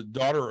Price, the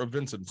daughter of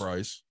Vincent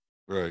Price.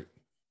 Right.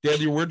 They had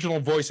the original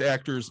voice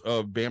actors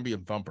of Bambi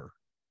and Thumper.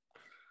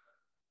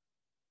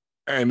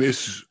 And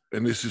this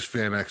is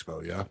Fan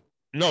Expo, yeah.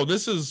 No,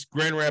 this is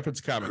Grand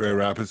Rapids Comic. Grand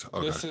Rapids.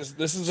 Okay.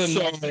 This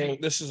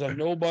is a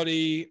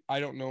nobody. I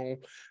don't know.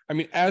 I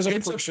mean, as a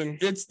person,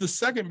 it's the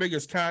second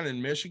biggest con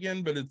in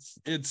Michigan, but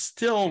it's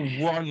still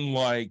run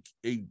like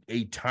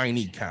a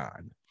tiny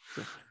con.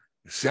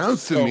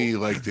 Sounds to me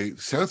like they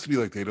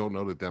don't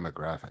know the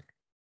demographic.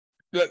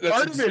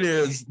 Part of it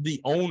is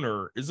the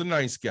owner is a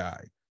nice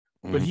guy,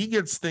 but he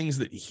gets things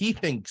that he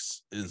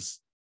thinks is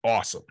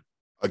awesome.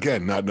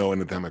 Again, not knowing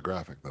the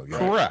demographic though. Yeah.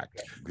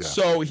 Correct. Yeah.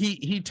 So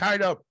he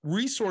tied up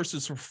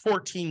resources for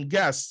 14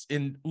 guests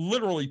in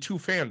literally 2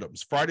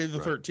 fandoms, Friday the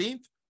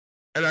 13th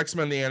and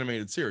X-Men the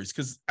animated series.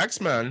 Because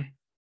X-Men,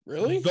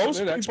 really, those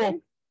people,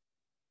 X-Men?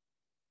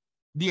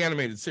 The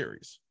animated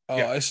series. Oh,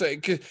 Yeah. I say,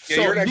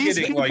 so these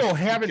people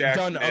haven't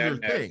done other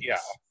things. Yeah.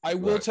 I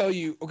will tell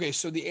you, okay,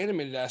 so the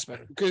animated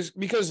aspect,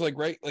 because like,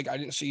 right, like I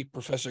didn't see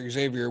Professor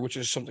Xavier, which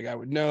is something I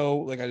would know.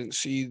 Like I didn't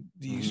see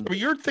these. But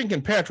you're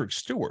thinking Patrick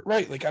Stewart.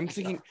 Right. Like I'm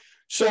thinking.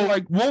 So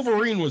like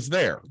Wolverine was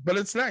there, but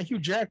it's not Hugh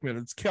Jackman,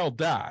 it's Kel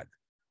Dodd,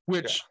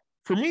 which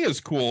for me is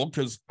cool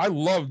because I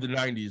love the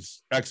 90s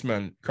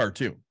X-Men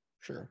cartoon.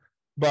 Sure.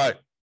 But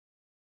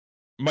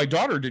my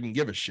daughter didn't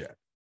give a shit.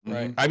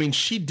 Right. I mean,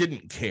 she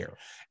didn't care.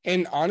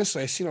 And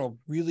honestly, I seen a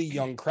really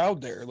young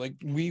crowd there. Like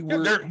we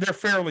were, they're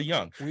fairly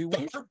young. We were,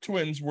 the Harp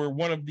Twins were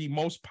one of the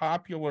most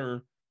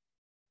popular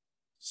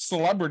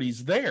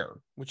celebrities there,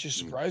 which is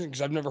surprising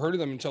because I've never heard of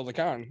them until the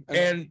con.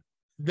 And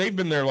they've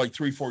been there like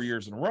 3-4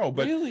 years in a row.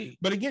 But really,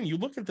 but again, you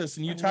look at this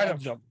and you tied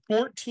up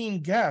 14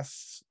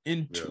 guests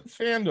in 2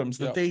 fandoms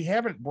that they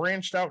haven't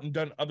branched out and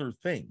done other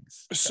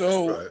things.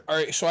 So all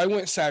right, so I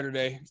went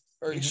Saturday.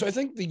 All right, so I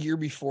think the year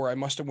before I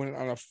must have went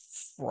on a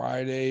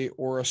Friday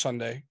or a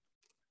Sunday.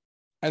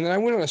 And then I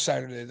went on a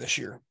Saturday this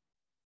year.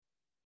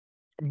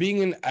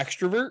 Being an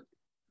extrovert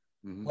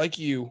like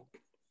you,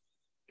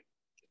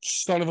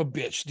 son of a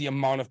bitch, the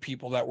amount of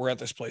people that were at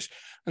this place.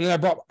 And then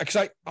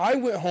because I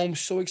went home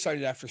so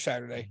excited after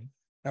Saturday.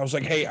 And I was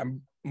like, hey,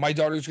 my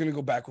daughter's going to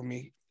go back with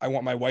me. I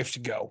want my wife to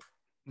go.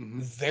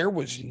 There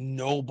was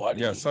nobody.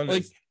 Yeah,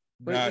 Sunday,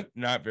 like,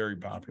 not very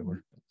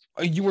popular.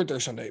 You weren't there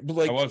Sunday, but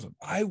like I wasn't.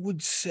 I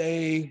would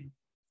say,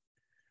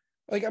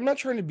 like, I'm not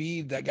trying to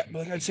be that guy, but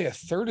like I'd say a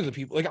third of the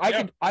people. Like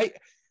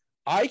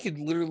I could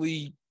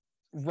literally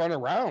run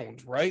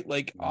around, right?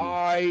 Like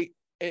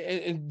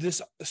and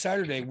this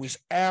Saturday was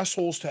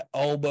assholes to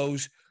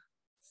elbows,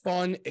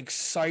 fun,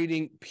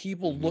 exciting,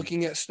 people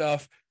looking at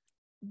stuff.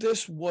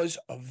 This was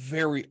a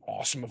very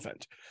awesome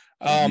event.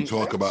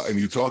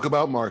 You talk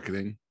about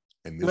marketing.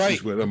 And this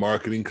is where the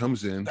marketing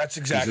comes in. That's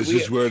exactly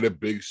This is where the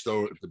big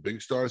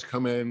stars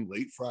come in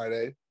late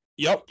Friday.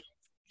 Yep.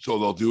 So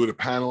they'll do a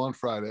panel on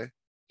Friday.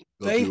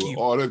 Thank do you. An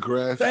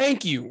autograph.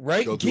 Thank you.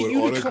 Right. They'll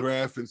do an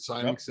autograph and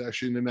signing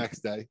session the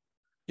next day.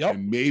 Yep.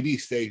 And maybe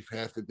stay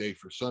half the day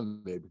for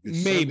Sunday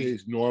because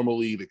Sundays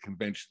normally the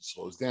convention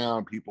slows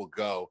down. People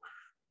go.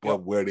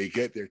 But where they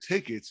get their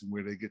tickets and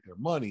where they get their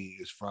money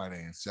is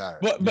Friday and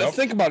Saturday. But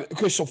think about it.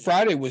 Okay, so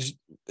Friday was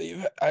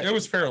it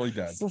was fairly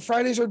dead. So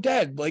Fridays are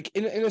dead, like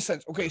in a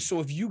sense. Okay, so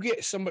if you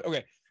get somebody,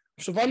 okay,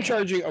 so if I'm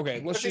charging, okay,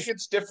 let's just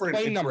it's different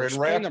plain in numbers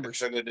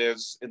than it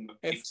is in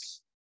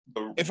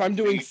if I'm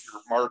doing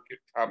market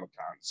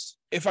Comic-Cons.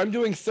 If I'm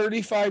doing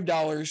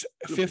 $35,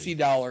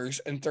 $50,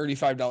 and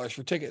 $35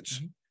 for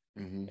tickets,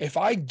 if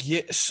I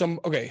get so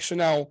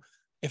now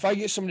if I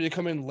get somebody to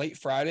come in late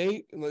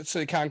Friday, let's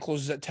say the con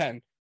closes at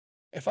 10.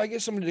 If I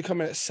get somebody to come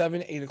in at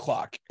 7, 8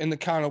 o'clock and the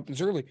con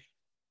opens early,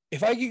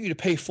 if I get you to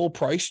pay full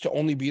price to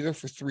only be there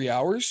for 3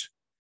 hours,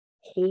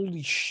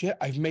 holy shit,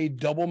 I've made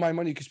double my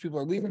money because people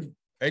are leaving.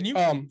 And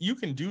you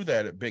can do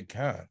that at big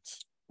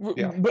cons.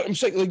 Yeah. But I'm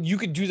saying like you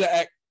could do that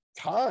at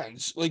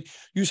cons. Like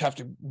you just have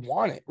to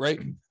want it,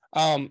 right?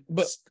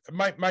 But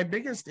my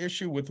biggest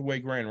issue with the way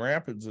Grand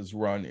Rapids is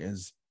run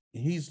is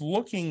he's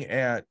looking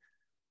at,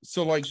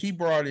 so like he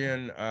brought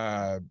in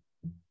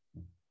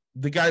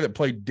the guy that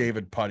played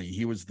David Putty.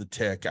 He was the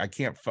Tick. I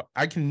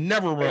can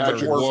never remember.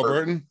 Patrick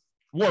Warburton.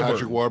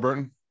 Patrick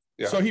Warburton.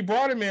 Yeah. So he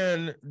brought him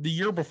in the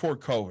year before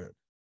COVID,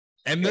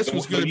 and this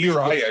was going to be year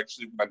I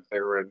actually went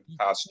there in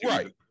costume.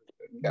 Right.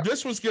 Yeah.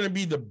 This was going to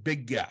be the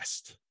big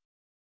guest.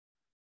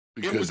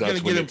 Because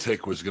that's when the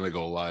Tick was going to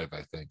go live,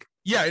 I think.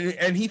 Yeah,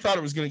 and he thought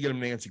it was going to get him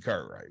Nancy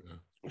Cartwright.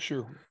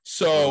 sure.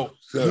 So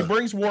he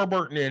brings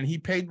Warburton in. He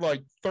paid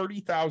like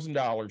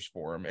 $30,000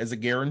 for him as a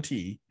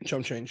guarantee.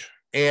 Chump change.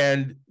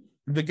 And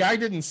the guy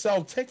didn't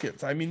sell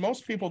tickets. I mean,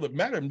 most people that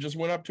met him just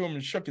went up to him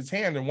and shook his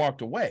hand and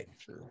walked away.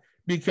 Sure.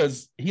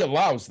 Because he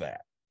allows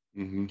that.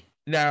 Mm-hmm.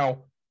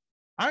 Now,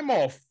 I'm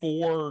all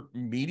for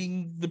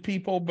meeting the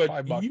people, but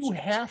 $5. you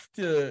have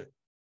to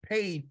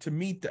pay to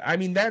meet the. I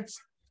mean,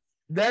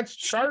 that's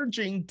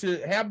charging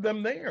to have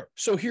them there.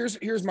 So here's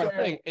my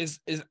thing is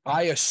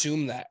I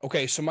assume that.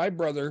 Okay, so my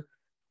brother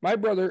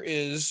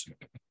is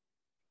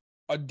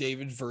a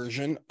David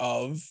version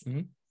of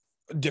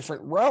a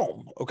different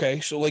realm.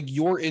 Okay, so like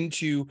you're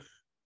into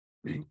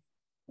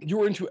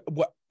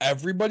what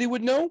everybody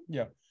would know.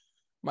 Yeah.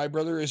 My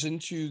brother is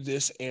into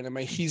this anime.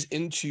 He's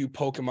into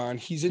Pokemon.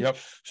 He's in. Yep.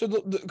 So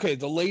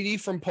the lady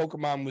from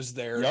Pokemon was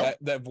there. Yep.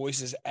 That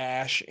voices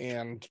Ash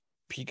and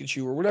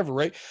Pikachu or whatever,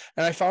 right?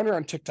 And I found her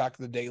on TikTok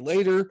the day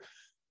later.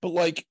 But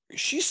like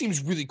she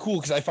seems really cool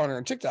because I found her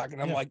on TikTok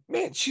and I'm like,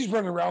 man, she's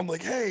running around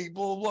like, hey,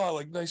 blah blah blah,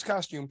 like nice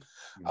costume.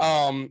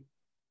 Mm-hmm.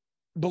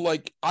 But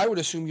like I would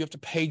assume you have to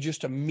pay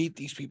just to meet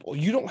these people.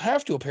 You don't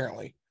have to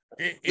apparently.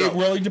 It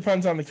really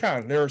depends on the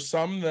con. There are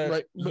some that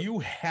Right, but you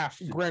have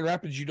to. Grand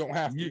Rapids, you don't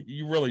have to.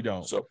 You really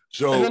don't.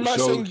 And I'm not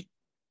saying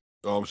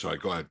oh, I'm sorry.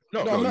 Go ahead.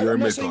 No, I'm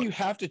not saying you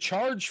have to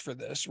charge for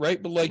this, right?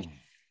 But like,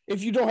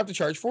 if you don't have to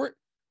charge for it,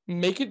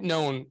 make it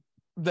known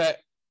that.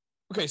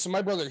 Okay, so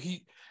my brother,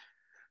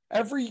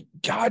 every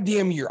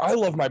goddamn year, I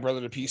love my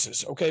brother to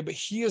pieces. Okay, but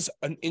he is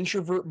an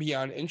introvert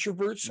beyond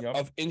introverts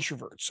of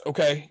introverts.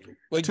 Okay,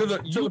 like to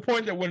the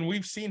point that when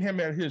we've seen him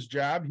at his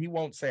job, he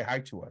won't say hi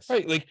to us.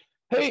 right, like.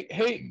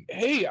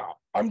 Hey,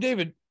 I'm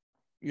David.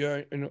 Yeah,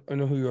 I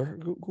know who you are.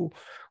 Cool.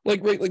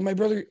 Like, right, like my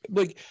brother,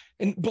 like,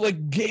 but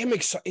like, damn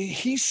excited.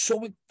 He's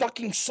so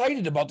fucking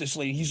excited about this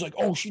lady. He's like,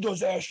 oh, she does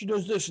that, she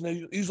does this,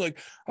 and he's like,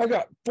 I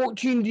got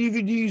 14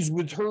 DVDs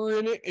with her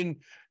in it, and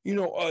you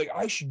know,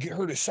 I should get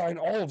her to sign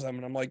all of them.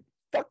 And I'm like,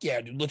 fuck yeah,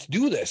 dude, let's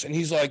do this. And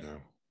he's like,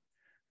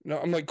 no,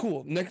 I'm like,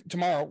 cool.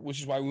 Tomorrow, which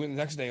is why we went the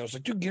next day. I was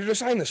like, dude, get her to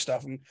sign this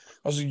stuff. And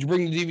I was like, you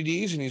bring the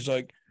DVDs? And he's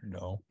like,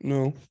 no.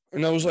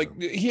 And I was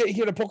like, he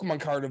had a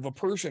Pokemon card of a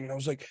person. And I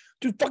was like,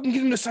 dude, fucking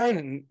get him to sign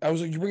it. And I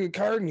was like, you bring the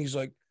card? And he's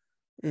like,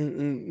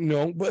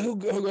 no, but he'll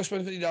go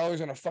spend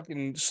 $50 on a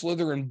fucking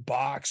Slytherin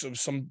box of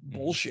some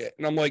bullshit.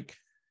 And I'm like,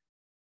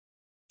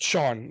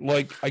 Sean,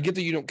 like, I get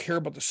that you don't care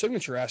about the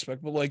signature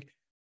aspect, but like,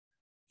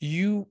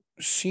 you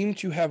seem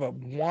to have a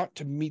want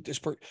to meet this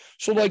person.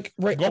 So like,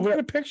 right, go get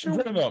a picture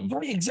with them.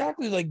 Right,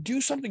 exactly. Like,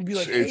 do something. Be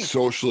like, it's hey,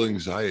 social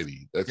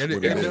anxiety. That's what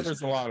it is.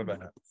 There's a lot of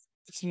that.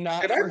 It's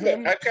not.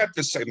 And I've got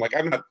the same. Like,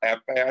 I'm not that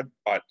bad,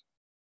 but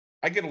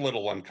I get a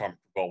little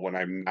uncomfortable when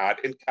I'm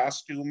not in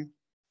costume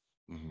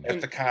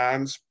at the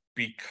cons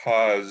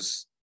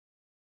because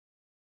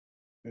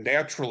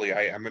naturally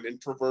I am an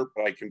introvert,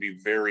 but I can be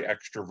very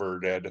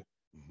extroverted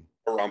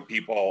around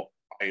people.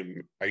 I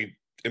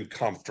am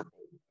comfortable.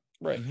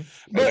 Right.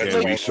 But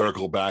again, we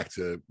circle back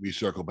to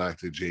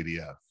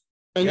JDF.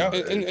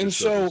 And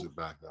so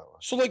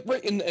like,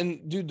 right,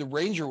 and dude, the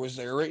Ranger was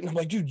there, right? And I'm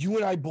like, dude, you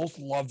and I both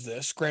love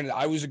this. Granted,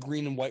 I was a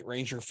green and white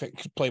Ranger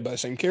played by the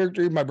same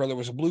character. My brother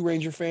was a Blue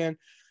Ranger fan.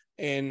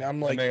 And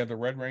I'm like, and they had the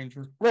Red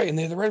Ranger. Right, and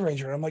they had the Red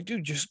Ranger. And I'm like,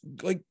 dude, just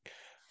like,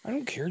 I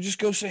don't care. Just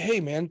go say, hey,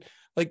 man.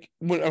 Like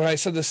when I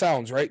said the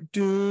sounds, right?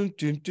 Dun,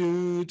 dun,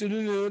 dun, dun,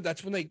 dun, dun.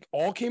 That's when they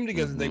all came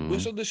together. They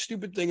whistled this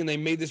stupid thing and they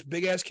made this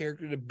big ass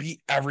character to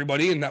beat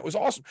everybody. And that was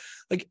awesome.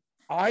 Like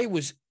I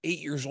was 8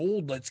 years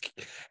old.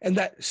 And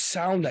that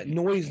sound, that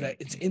noise, that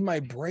it's in my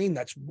brain.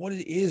 That's what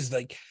it is.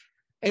 Like,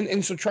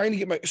 and so trying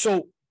to get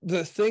so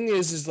the thing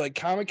is like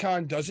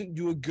Comic-Con doesn't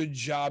do a good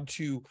job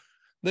to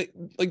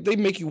they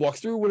make you walk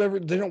through whatever.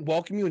 They don't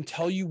welcome you and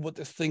tell you what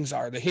the things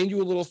are. They hand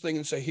you a little thing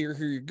and say, here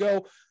you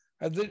go.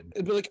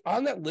 It'd be like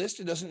on that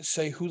list, it doesn't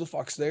say who the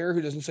fuck's there,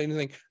 who doesn't say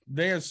anything.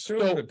 They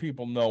assume that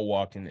people know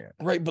walking in.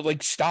 Right, but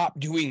like stop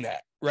doing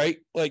that, right?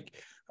 Like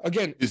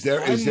again, is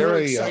there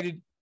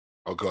excited?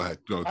 Oh, go ahead.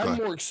 I'm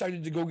more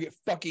excited to go get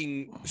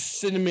fucking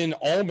cinnamon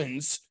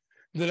almonds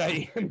than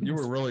I am. You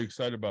were really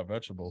excited about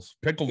vegetables,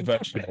 pickled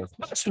vegetables.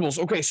 Vegetables.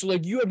 Okay, so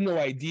like you have no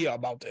idea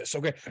about this.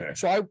 Okay,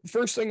 so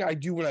first thing I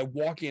do when I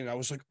walk in, I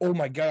was like, oh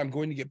my god, I'm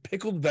going to get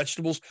pickled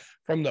vegetables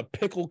from the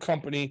pickle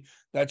company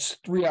that's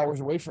 3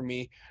 hours away from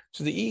me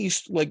to the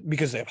east, like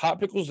because they have hot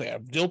pickles, they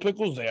have dill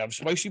pickles, they have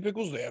spicy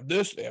pickles, they have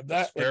this, they have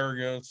that,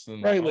 asparagus,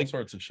 and right, all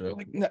sorts of shit.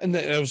 Like, and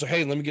then I was like,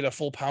 hey, let me get a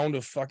full pound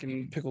of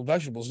fucking pickled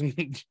vegetables,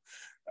 and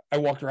I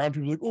walked around,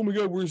 people were like, oh my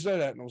god, where's that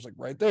at? And I was like,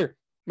 right there.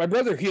 My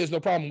brother, he has no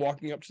problem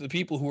walking up to the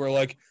people who are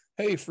like,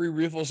 hey, free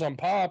refills on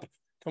pop.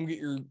 Come get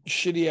your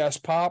shitty ass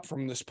pop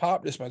from this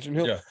pop dispenser.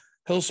 And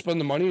he'll spend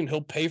the money and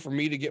he'll pay for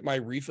me to get my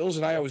refills,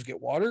 and I always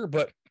get water.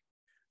 But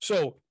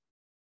so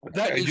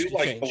that I needs do to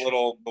like change.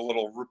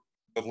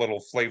 the little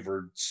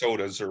flavored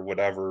sodas or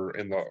whatever,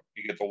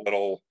 you get the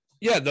little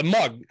the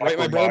mug, right?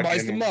 My brother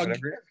buys the mug,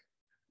 whatever.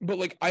 but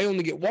like I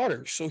only get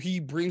water, so he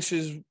brings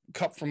his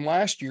cup from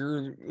last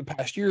year, the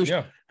past years,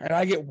 and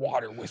I get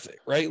water with it,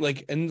 right?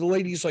 Like, and the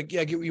lady's like,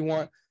 "Yeah, get what you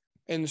want,"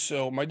 and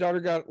so my daughter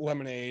got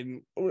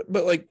lemonade,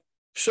 but like,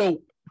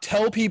 so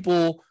tell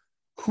people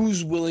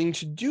who's willing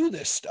to do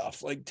this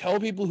stuff. Like, tell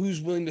people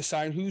who's willing to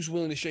sign, who's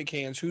willing to shake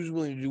hands, who's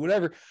willing to do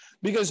whatever,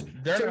 because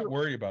They're not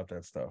worried about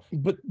that stuff.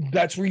 But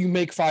that's where you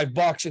make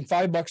 $5, and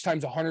 $5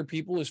 times 100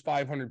 people is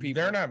 500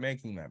 people. They're not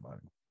making that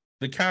money.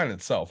 The con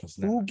itself is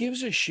not. Who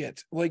gives a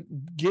shit? Like,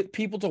 get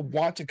people to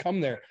want to come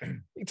there.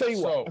 I tell you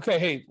So- what. Okay,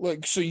 hey,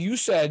 look. So you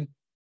said,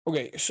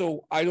 okay.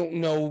 So I don't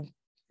know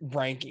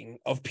ranking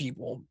of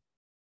people,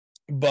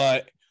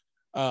 but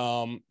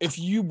if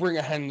you bring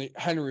a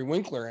Henry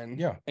Winkler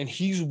in, and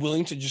he's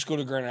willing to just go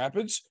to Grand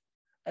Rapids,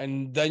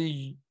 and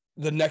then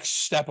the next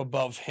step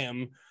above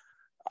him,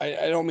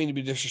 I don't mean to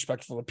be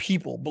disrespectful to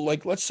people, but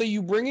like, let's say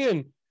you bring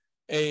in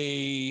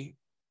a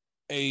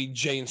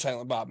Jay and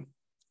Silent Bob,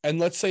 and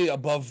let's say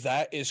above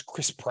that is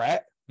Chris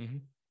Pratt.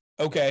 Mhm.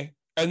 Okay,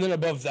 and then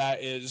above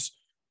that is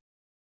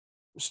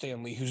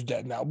Stan Lee, who's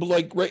dead now. But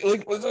like, right,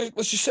 like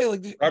let's just say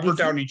like Robert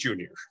Downey Jr.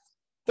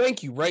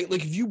 Thank you. Right,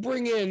 like if you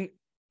bring in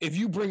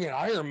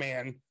Iron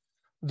Man,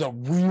 the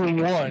real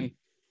one,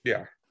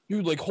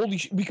 dude, like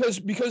holy because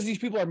these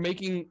people are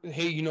making,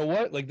 hey, you know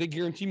what? Like they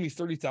guarantee me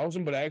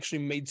 30,000, but I actually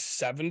made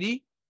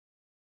 70.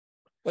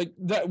 Like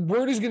that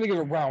word is going to get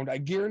around. I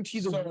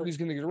guarantee the word is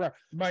going to get around.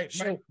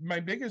 My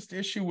biggest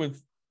issue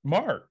with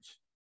Mark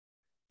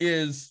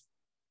is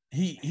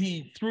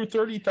he threw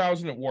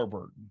 30,000 at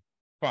Warburton.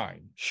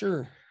 Fine,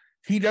 sure.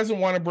 He doesn't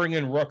want to bring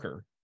in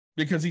Rooker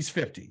because he's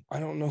 50. I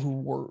don't know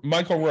who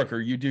Michael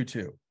Rooker. You do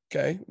too.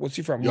 Okay, what's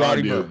he from?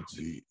 Roddy Yondu.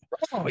 Burns.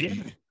 Oh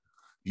yeah.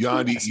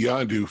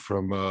 Yondu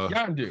from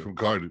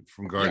Yondu.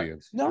 from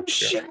Guardians. No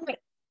shit.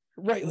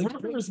 Right. Like,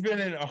 Rooker's been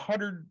in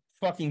 100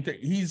 fucking things.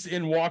 He's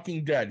in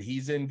Walking Dead.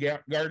 He's in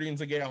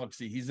Guardians of the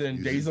Galaxy. He's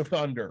in Days of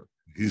Thunder.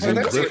 He's Well, in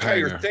that's the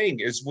entire Cliffhanger. thing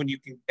is when you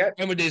can get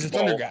I'm a Days of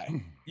Thunder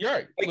guy. You're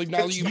right. Like now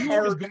that it's you You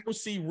hard- would go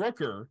see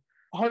Rooker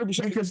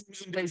 100% because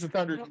he's in Days of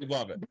Thunder. You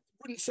love it.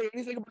 wouldn't say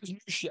anything about his new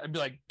shit. I'd be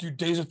like, dude,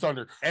 Days of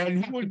Thunder.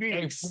 And he would be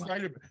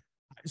excited.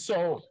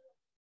 So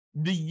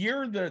the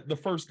year that the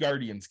first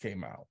Guardians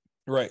came out,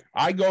 Right.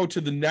 I go to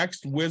the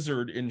next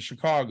Wizard in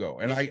Chicago,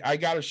 and I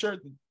got a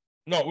shirt.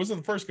 No, it wasn't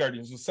the first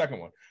Guardians, it was the second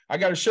one. I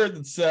got a shirt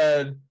that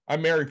said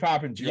I'm Mary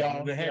Poppins,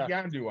 that had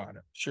Yondu on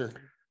it. Sure.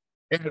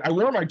 And I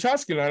wore my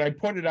Tuscan and I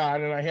put it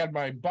on and I had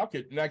my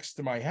bucket next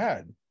to my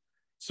head.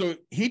 So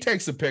he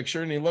takes a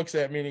picture and he looks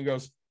at me and he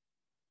goes,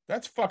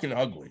 "That's fucking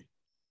ugly."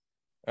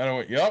 And I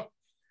went, "Yep."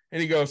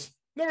 And he goes,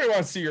 "Nobody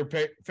wants to see your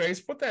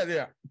face. Put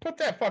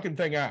that fucking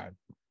thing on."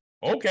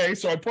 Okay,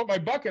 so I put my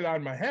bucket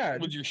on my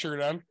head With your shirt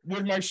on.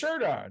 with my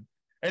shirt on.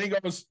 And he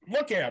goes,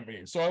 "Look at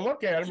me." So I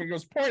look at him. He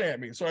goes, "Point at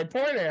me." So I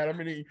point at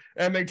him,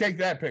 and they take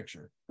that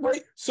picture.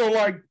 Right. So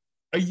like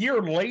a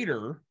year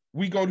later,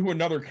 we go to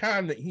another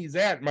con that he's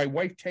at. My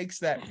wife takes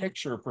that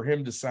picture for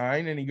him to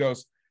sign, and he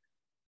goes,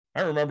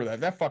 "I remember that.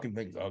 That fucking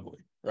thing's ugly."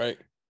 Right.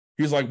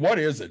 He's like, "What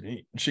is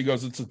it?" She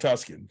goes, "It's a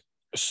Tuscan."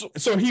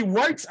 So he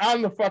writes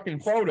on the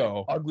fucking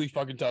photo, Ugly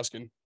fucking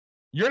Tuscan.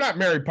 "You're not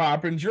Mary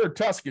Poppins. You're a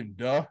Tuscan,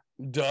 duh."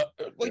 Duh.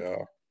 Like, Yeah.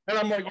 And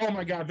I'm like, "Oh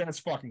my God, that's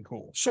fucking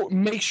cool." so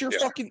make sure Yeah.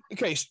 fucking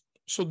okay.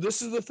 So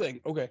this is the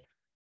thing. Okay.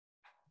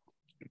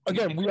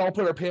 Again, we all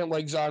put our pant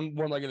legs on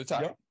one leg at a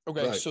time. Yep.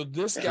 Okay. Right. So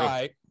this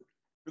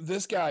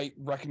guy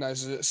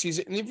recognizes it, sees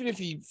it, and even if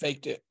he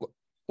faked it,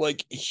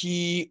 like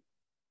he's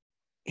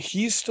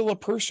still a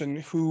person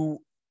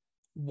who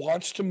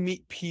wants to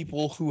meet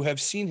people who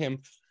have seen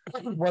him,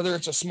 whether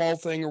it's a small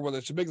thing or whether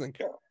it's a big thing.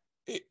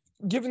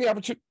 Given the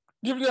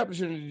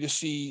opportunity to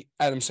see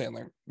Adam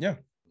Sandler. Yeah.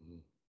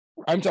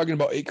 I'm talking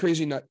about 8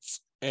 Crazy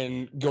Nuts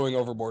and Going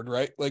Overboard,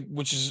 right? Like,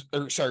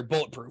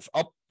 Bulletproof.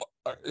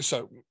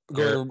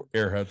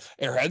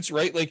 Airheads,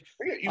 right? Like,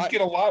 You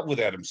get a lot with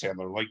Adam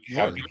Sandler, like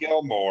Happy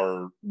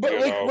Gilmore. but you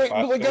like, know, right, but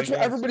Bob like that's what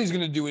Dylan. everybody's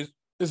gonna do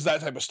is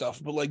that type of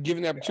stuff. But like,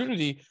 given the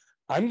opportunity,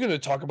 I'm gonna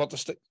talk about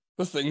the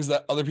things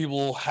that other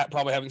people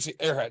probably haven't seen.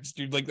 Airheads,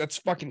 dude, like that's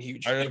fucking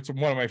huge. It's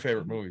one of my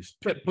favorite movies.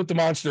 Put the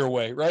monster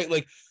away, right?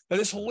 Like that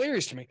is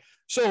hilarious to me.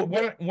 So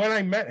When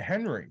I met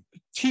Henry,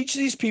 teach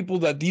these people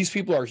that these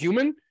people are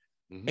human,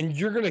 Mhm. and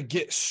you're gonna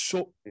get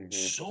so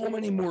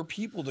many more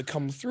people to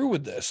come through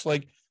with this.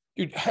 Like,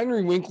 dude,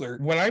 Henry Winkler.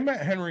 when I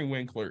met Henry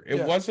Winkler, it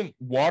Yeah. wasn't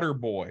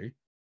Waterboy.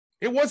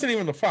 It wasn't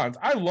even the Fonz.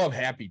 I love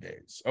Happy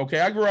Days. Okay.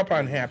 I grew up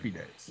on Happy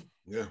Days.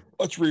 Yeah,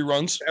 Let's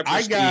reruns.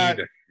 I got-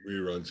 Epstein.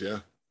 reruns. Yeah,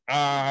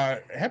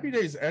 Happy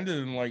Days ended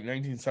in like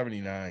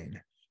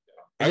 1979.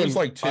 I was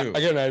like 2.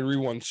 Again, I had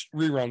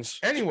reruns.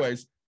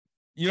 Anyways,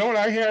 you know what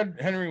I had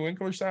Henry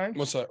Winkler sign?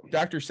 What's that?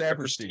 Dr.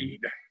 Saperstein. Epstein.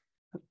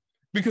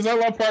 because I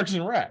love Parks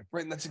and Rec.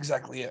 Right, and that's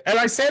exactly it. And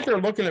I sat there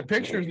looking at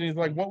pictures, and he's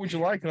like, "What would you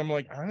like?" And I'm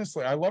like,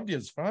 "Honestly, I loved you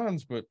as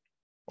Fonz, but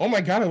oh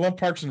my god, I love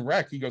Parks and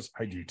Rec." He goes,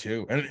 "I do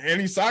too,"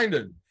 and he signed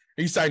it.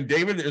 He signed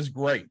David is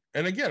great.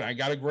 And again, I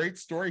got a great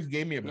story. He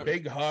gave me a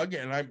big hug,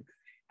 and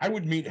I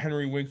would meet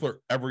Henry Winkler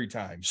every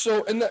time.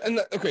 So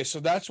okay, so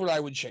that's what I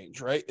would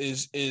change, right?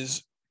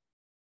 Is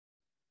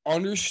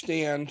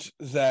understand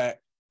that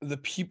the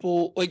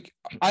people like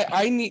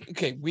I need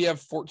okay, we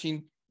have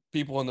 14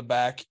 people in the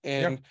back,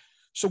 and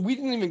so we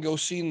didn't even go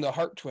seeing the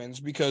Hart Twins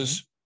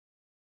because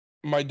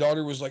my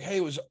daughter was like, "Hey,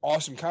 it was an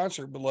awesome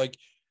concert," but like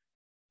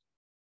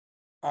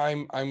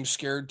I'm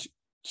scared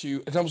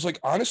to, and I was like,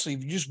 honestly,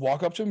 if you just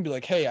walk up to him and be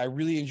like, "Hey, I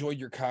really enjoyed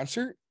your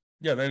concert."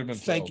 Yeah, they'd have been.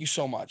 Thank you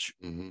so much.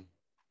 Mm-hmm.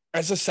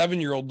 As a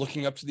 7-year-old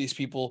looking up to these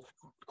people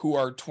who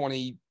are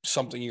 20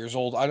 something years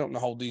old, I don't know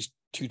how old these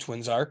two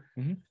twins are,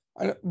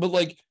 but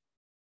like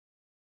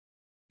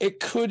it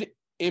could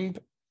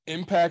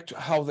impact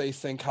how they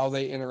think, how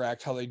they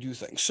interact, how they do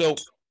things. So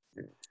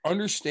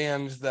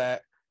understand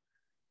that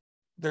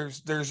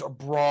there's a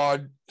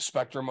broad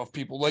spectrum of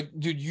people. Like,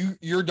 dude,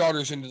 your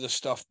daughter's into this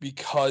stuff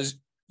because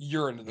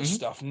you're into this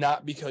stuff,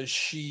 not because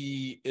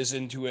she is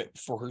into it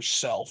for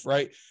herself,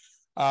 right?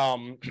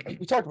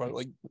 We talked about it,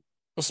 like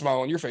a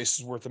smile on your face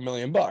is worth $1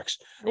 million.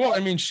 Well, I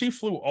mean, she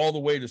flew all the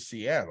way to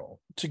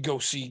Seattle to go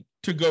see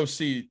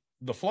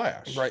the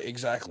Flash. Right,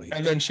 exactly.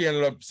 And then she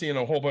ended up seeing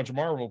a whole bunch of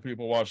Marvel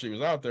people while she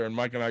was out there, and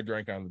Mike and I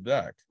drank on the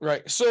deck.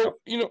 Right. So,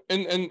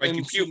 and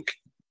puke.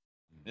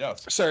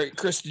 Yes. Sorry,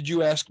 Chris, did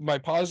you ask my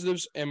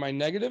positives and my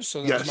negatives?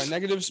 So that was my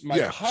negatives. My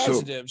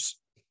positives.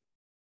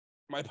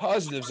 My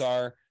positives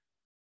are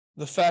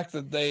the fact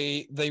that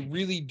they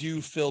really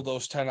do fill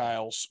those 10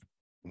 aisles.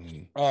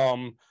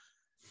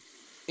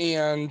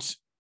 And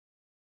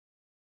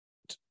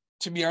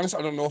to be honest,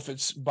 I don't know if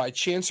it's by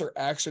chance or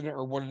accident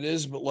or what it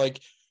is, but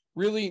like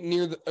really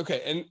near the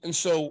and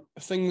so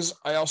things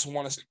I also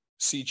want to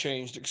see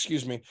changed,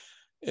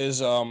 is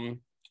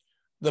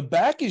the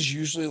back is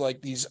usually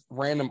like these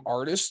random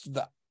artists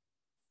that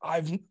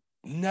I've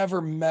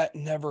never met,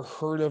 never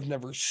heard of,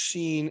 never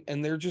seen,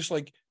 and they're just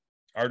like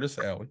Artist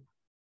Alley.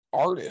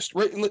 Artist,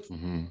 right?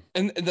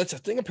 And that's a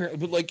thing apparently,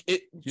 but like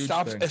it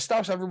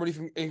stops everybody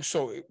from,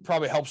 so it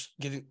probably helps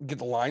get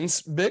the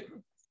lines big,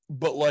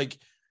 but like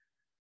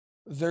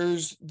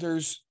there's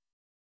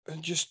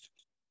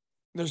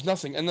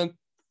nothing, and then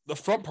the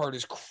front part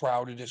is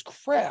crowded as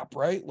crap,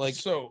 right? Like,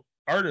 so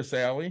Artist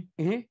Alley,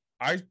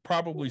 I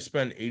probably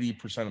spend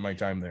 80% of my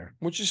time there,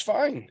 which is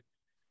fine,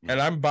 and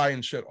I'm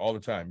buying shit all the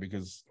time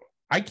because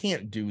I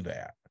can't do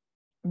that.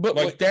 But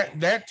like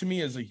that to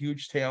me is a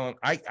huge talent.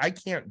 I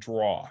can't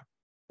draw.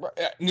 Right,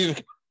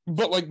 neither.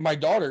 But like my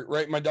daughter,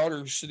 right? My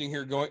daughter's sitting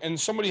here going, and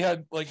somebody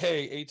had like,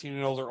 "Hey, 18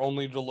 and older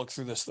only to look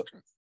through this."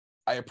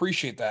 I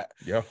appreciate that.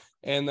 Yeah.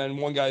 And then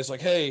one guy's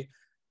like, "Hey,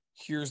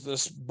 here's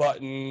this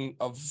button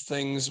of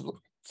things.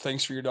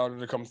 Thanks for your daughter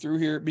to come through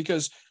here."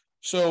 Because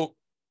so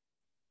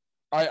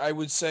I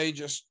would say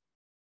just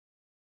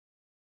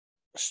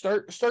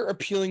start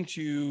appealing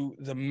to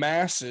the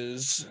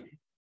masses,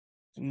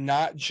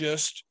 not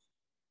just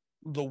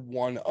the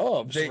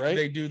one-ofs, right?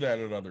 They do that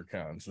at other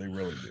cons. They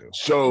really do.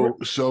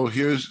 So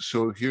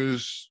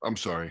here's I'm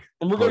sorry.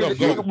 And we're going to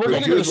go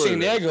to San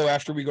Diego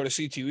after we go to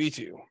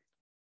C2E2.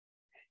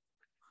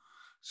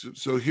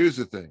 So here's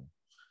the thing.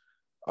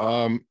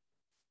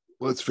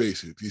 Let's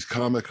face it, these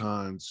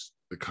Comic-Cons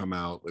that come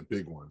out, the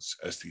big ones,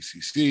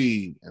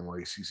 STCC,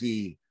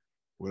 NYCC,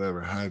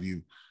 whatever have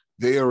you,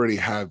 they already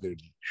have their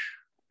niche.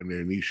 And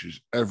their niche is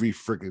every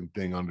freaking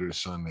thing under the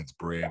sun that's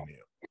brand new.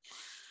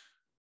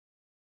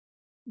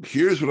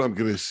 Here's what I'm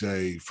going to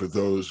say for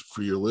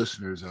your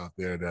listeners out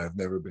there that have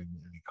never been to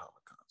any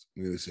Comic-Cons.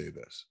 I'm going to say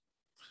this.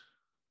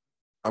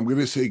 I'm going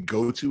to say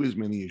go to as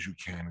many as you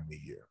can in a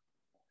year.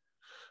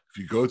 If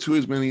you go to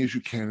as many as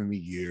you can in a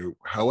year,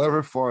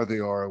 however far they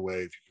are away,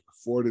 if you can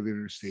afford an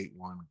Interstate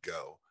 1,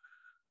 go.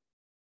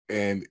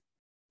 And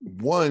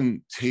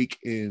one, take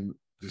in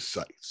the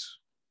sights.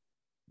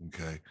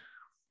 Okay.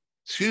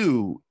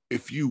 Two,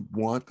 if you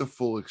want the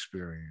full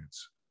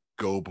experience,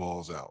 go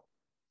balls out.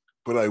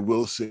 But I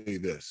will say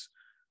this,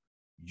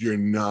 you're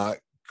not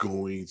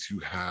going to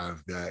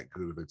have that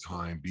good of a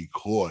time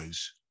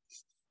because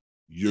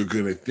you're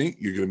going to think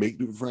you're going to make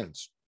new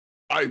friends.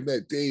 I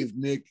met Dave,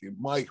 Nick, and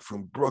Mike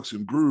from Brooks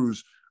and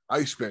Brews.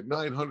 I spent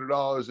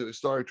 $900 at a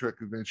Star Trek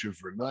convention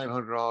for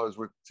 $900 worth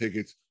of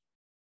tickets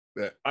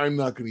that I'm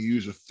not going to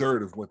use a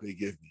third of what they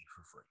give me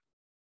for free.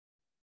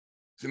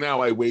 So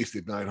now I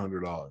wasted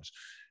 $900.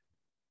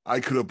 I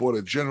could have bought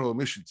a general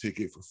admission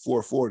ticket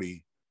for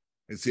 $440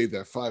 and saved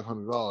that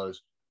 $500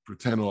 for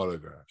 10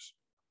 autographs.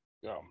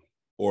 Yeah.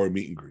 Or a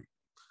meet and greet.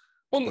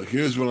 Well, but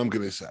here's what I'm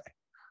going to say.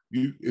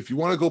 If you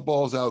want to go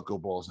balls out, go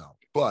balls out.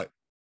 But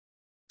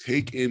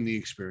take in the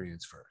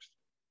experience first.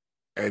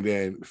 And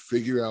then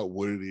figure out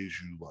what it is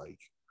you like.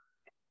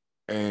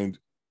 And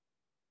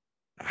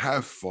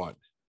have fun.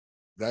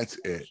 That's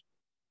it.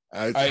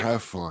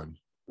 Have fun.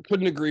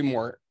 Couldn't agree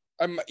more.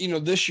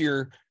 This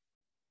year,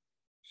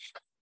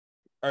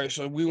 all right,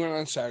 so we went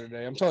on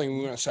Saturday. I'm telling you,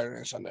 we went on Saturday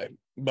and Sunday.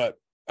 But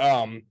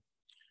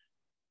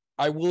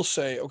I will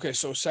say, okay,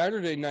 so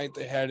Saturday night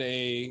they had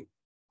a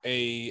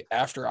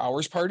after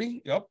hours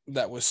party. Yep.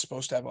 That was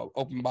supposed to have an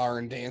open bar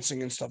and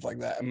dancing and stuff like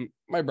that. And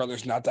my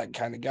brother's not that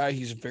kind of guy.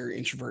 He's a very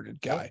introverted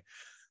guy. Yep.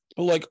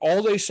 But like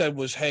all they said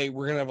was, hey,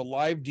 we're gonna have a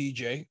live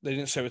DJ. They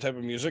didn't say what type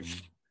of music.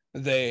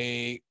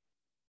 They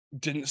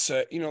didn't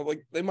say,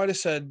 like they might have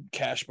said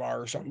cash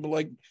bar or something, but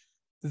like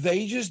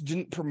they just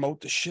didn't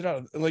promote the shit out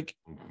of it. Like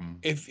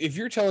if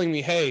you're telling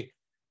me, hey,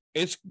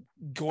 it's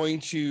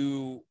going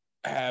to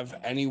have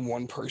any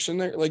one person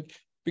there, like,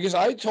 because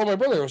I told my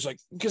brother, I was like,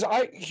 because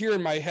I hear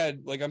in my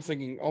head, like I'm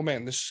thinking, oh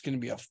man, this is going to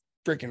be a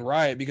freaking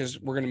riot because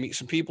we're going to meet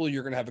some people.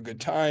 You're going to have a good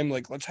time.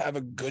 Like, let's have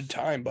a good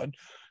time, bud.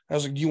 I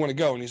was like, do you want to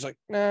go? And he's like,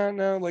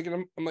 no. Like,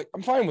 and I'm like,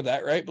 I'm fine with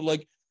that. Right. But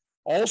like,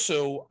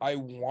 also I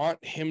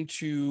want him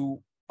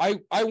to, I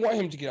want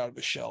him to get out of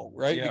his shell.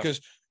 Right. Yeah.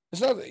 Because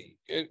it's not,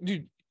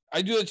 dude,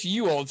 I do that to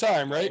you all the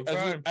time. Right.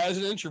 As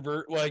an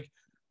introvert, like,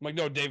 I'm like,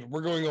 no, David,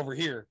 we're going over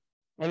here.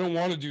 I don't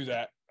want to do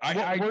that.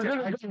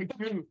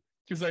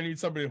 Because I need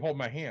somebody to hold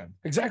my hand.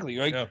 Exactly.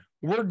 Like,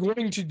 we're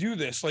going to do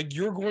this. Like,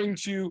 you're going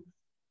to,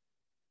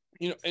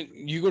 and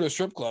you go to a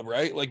strip club,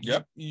 right? Like,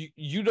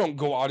 you don't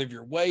go out of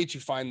your way to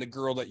find the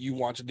girl that you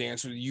want to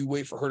dance with. You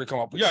wait for her to come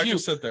up with you. I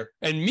just sit there.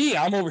 And me,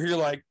 I'm over here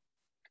like,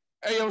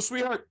 hey,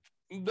 sweetheart,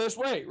 this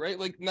way, right?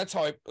 Like, and that's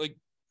how I, like,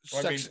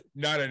 well, sex. I mean,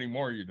 not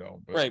anymore, you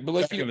don't. But right, but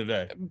like, back in the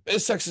day.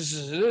 As sexist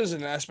as it is,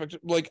 an aspect,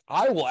 like,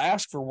 I will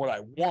ask for what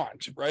I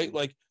want, right?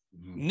 Like,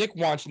 Nick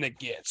wants, Nick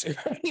gets,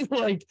 right?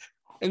 Like,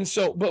 and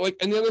so, but like,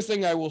 and the other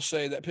thing I will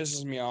say that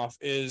pisses me off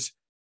is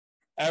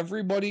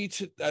everybody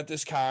at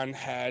this con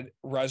had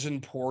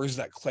resin pours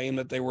that claim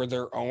that they were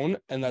their own,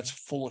 and that's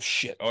full of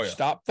shit. Oh, yeah.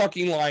 Stop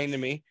fucking lying to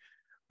me.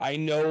 I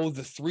know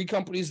the 3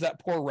 companies that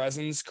pour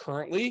resins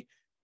currently.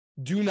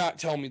 Do not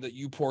tell me that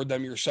you poured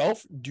them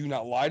yourself. Do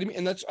not lie to me.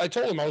 And I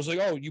told him, I was like,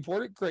 oh, you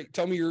poured it? Great.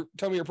 Tell me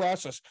your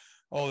process.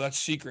 Oh, that's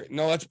secret.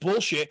 No, that's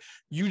bullshit.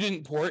 You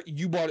didn't pour it.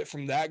 You bought it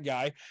from that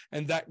guy.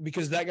 And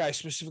because that guy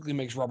specifically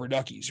makes rubber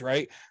duckies,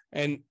 right?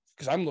 And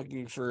because I'm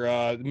looking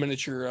for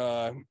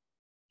miniature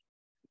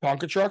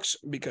Tonka trucks,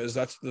 because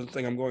that's the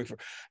thing I'm going for.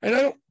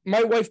 And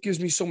my wife gives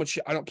me so much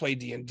shit. I don't play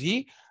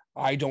D&D.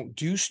 I don't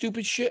do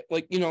stupid shit.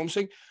 Like, you know what I'm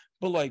saying?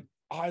 But like,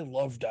 I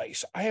love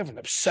dice. I have an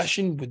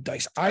obsession with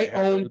dice. I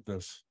own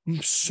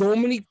so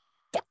many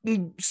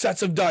fucking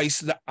sets of dice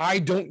that I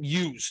don't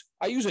use.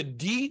 I use a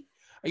D6,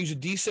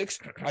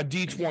 a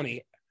D20.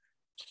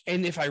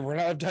 And if I run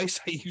out of dice,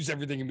 I use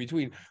everything in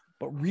between.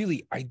 But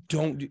really, I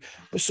don't do.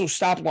 But so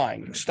stop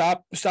lying.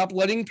 Stop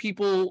letting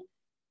people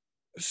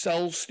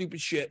sell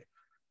stupid shit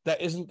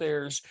that isn't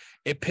theirs.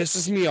 It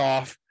pisses me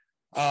off.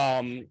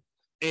 And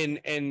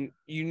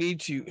you need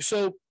to.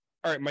 So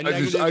all right,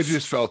 I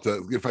just felt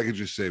that, if I could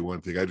just say one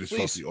thing, I just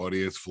felt the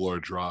audience floor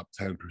drop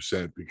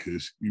 10%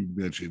 because you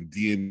mentioned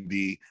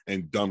D&D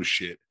and dumb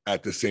shit in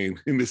the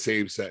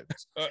same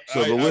sentence.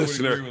 So the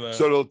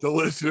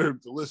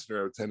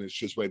listener attendance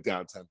just went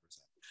down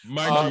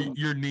 10%.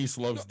 Your niece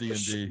loves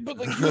D&D. But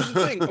like, here's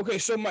the thing. Okay,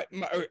 so my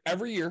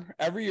every year,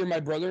 my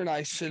brother and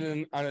I sit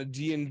in on a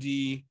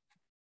D&D.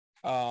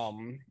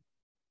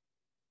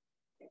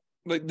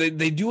 Like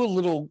they do a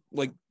little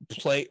like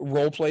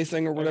role play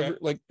thing or whatever. Okay.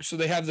 Like, so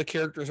they have the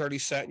characters already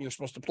set and you're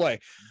supposed to play.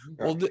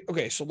 Okay.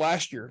 Well, so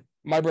last year,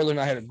 my brother and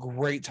I had a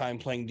great time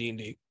playing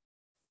D&D.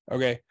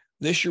 Okay.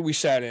 This year we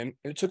sat in,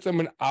 and it took them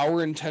an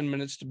hour and 10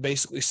 minutes to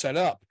basically set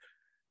up.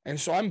 And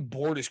so I'm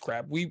bored as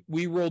crap. We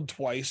rolled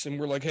twice and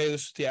we're like, hey,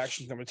 this is the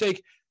action I'm going to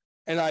take.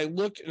 And I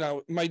looked,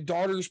 and my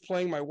daughter's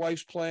playing, my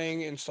wife's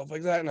playing and stuff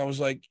like that. And I was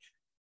like,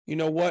 you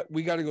know what?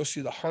 We got to go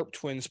see the Harp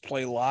Twins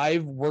play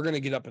live. We're going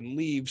to get up and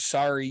leave.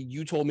 Sorry.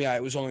 You told me I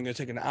was only going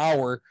to take an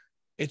hour.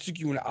 It took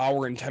you an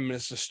hour and 10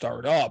 minutes to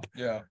start up.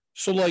 Yeah.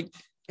 So like,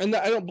 and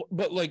I don't,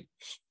 but like,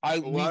 a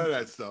lot of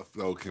that stuff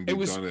though can be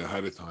done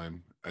ahead of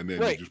time. And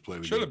then you just play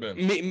the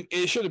game.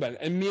 It should have been.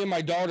 And me and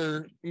my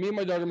daughter,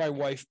 my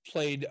wife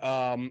played,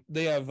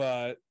 they have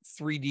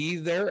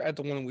 3D there at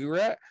the one we were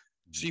at.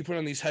 So you put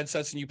on these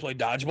headsets and you play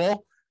dodgeball.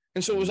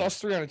 And so it was us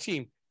 3 on a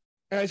team.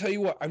 And I tell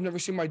you what, I've never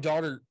seen my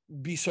daughter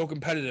be so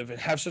competitive and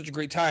have such a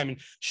great time. And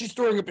she's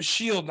throwing up a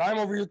shield, and I'm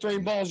over here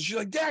throwing balls. And she's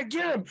like, Dad,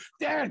 get him.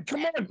 Dad,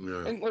 come on.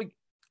 Yeah. And like,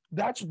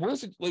 that's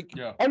worth it. Like,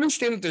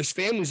 understand that there's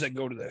families that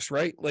go to this,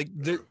 right? Like,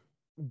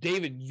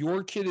 David,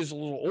 your kid is a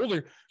little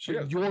older. So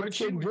your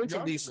kid went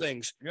to these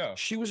things. Yeah.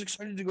 She was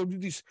excited to go do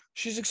these.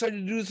 She's excited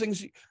to do the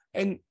things.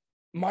 And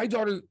my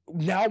daughter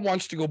now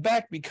wants to go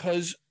back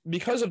because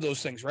of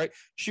those things, right?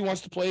 She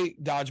wants to play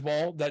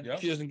dodgeball, that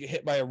she doesn't get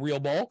hit by a real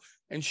ball,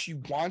 and she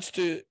wants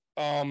to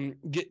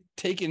get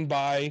taken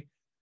by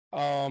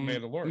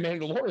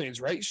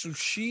Mandalorians, right? So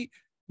she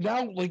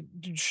now, like,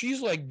 dude,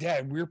 she's like,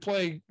 Dad, we're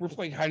playing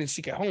hide and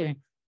seek at home.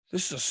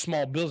 This is a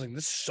small building.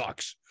 This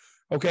sucks.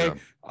 Okay.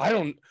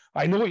 Yeah.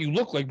 I know what you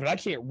look like, but I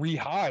can't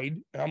re-hide.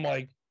 And I'm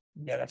like,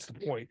 yeah, that's the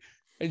point.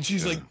 And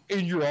she's like,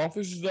 and your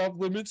office is off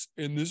limits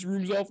and this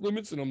room's off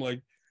limits. And I'm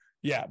like,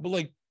 yeah, but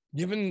like,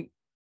 given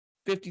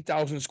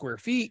 50,000 square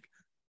feet,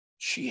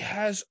 she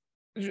has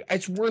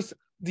it's worth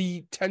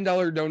the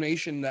 $10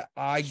 donation that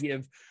I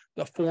give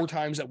the 4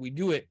 times that we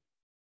do it.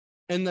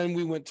 And then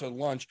we went to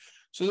lunch.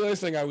 So the other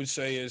thing I would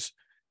say is,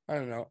 I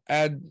don't know,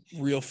 add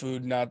real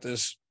food, not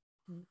this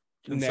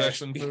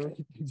Concession nasty- food.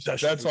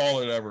 concession That's food. all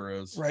it ever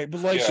is. Right.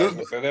 But like, Yeah,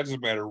 that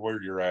doesn't matter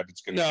where you're at.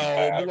 It's gonna be no,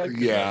 bad. but like,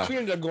 Yeah. we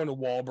ended up going to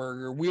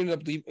Wahlburger. We ended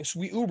up leaving. So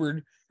we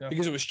Ubered Yeah.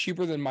 because it was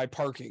cheaper than my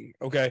parking.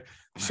 Okay.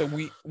 So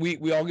we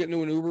all get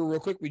into an Uber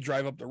real quick. We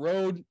drive up the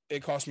road.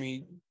 It cost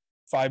me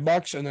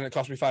 $5 and then it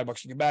cost me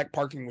 $5 to get back.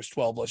 Parking was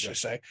 12, let's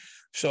just say.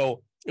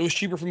 So it was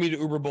cheaper for me to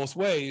Uber both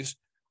ways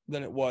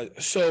than it was.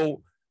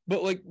 So,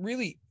 but like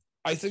really,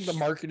 I think the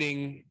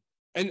marketing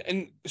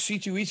and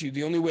C2E2,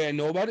 the only way I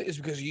know about it is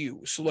because of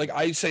you. So like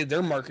I'd say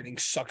their marketing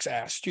sucks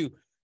ass too.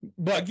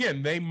 But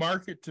Again, they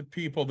market to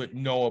people that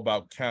know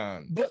about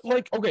cons. But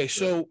like, okay,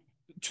 so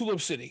Tulip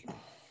City,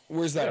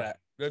 where's that Yeah. at?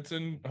 That's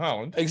in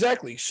Holland.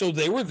 Exactly. So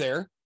they were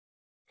there.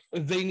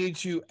 They need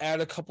to add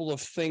a couple of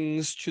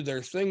things to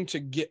their thing to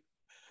get.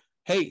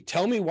 Hey,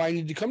 tell me why I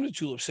need to come to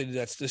Tulip City.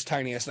 That's this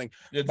tiny ass thing.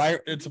 It's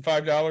Byron- a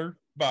 $5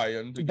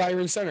 buy-in. To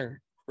Byron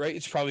Center, right?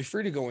 It's probably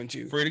free to go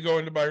into. free to go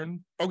into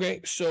Byron. Okay,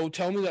 so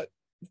tell me that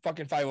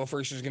fucking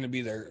 501st is going to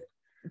be there.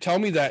 Tell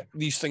me that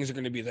these things are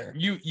going to be there.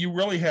 You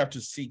really have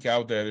to seek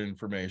out that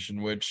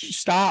information, which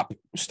Stop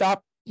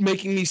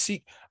making me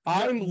seek.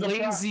 I'm the pro-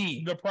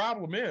 lazy. the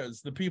problem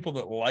is the people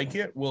that like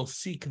it will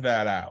seek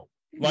that out.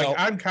 Like No.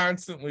 I'm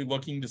constantly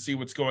looking to see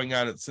what's going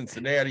on at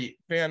Cincinnati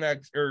Fan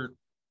X or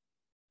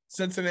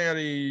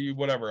Cincinnati,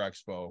 whatever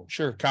expo,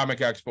 Sure. Comic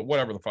Expo,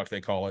 whatever the fuck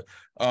they call it.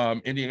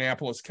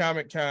 Indianapolis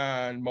Comic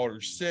Con, Motor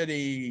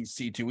City,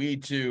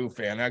 C2E2,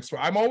 Fan Expo.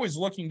 I'm always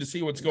looking to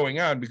see what's going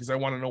on because I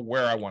want to know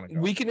where I want to go.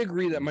 We can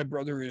agree that my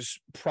brother is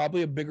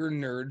probably a bigger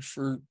nerd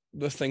for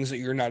the things that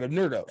you're not a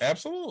nerd of.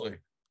 Absolutely.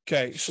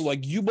 Okay, so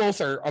like you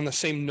both are on the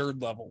same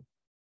nerd level.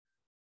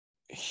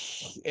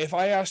 If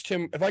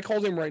I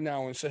called him right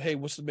now and said, "Hey,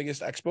 what's the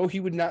biggest expo?" He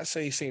would not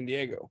say San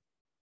Diego.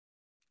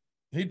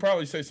 He'd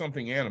probably say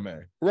something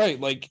anime. Right,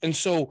 like, and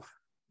so,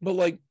 but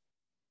like,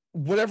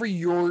 whatever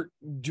you're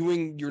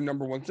doing, your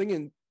number one thing,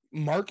 and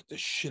mark the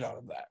shit out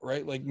of that,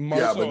 right? Like,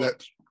 mark Yeah, so-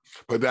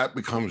 but that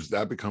becomes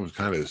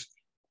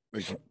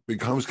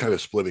kind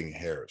of splitting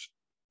hairs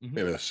Mhm.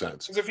 in a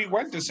sense. Because if he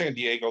went to San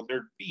Diego,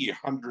 there'd be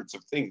hundreds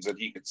of things that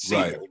he could see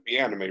Right. that would be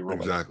anime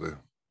related. Exactly.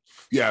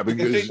 Yeah, The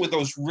because thing with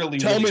those really,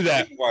 Tell really me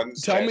that. big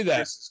ones Tell me that.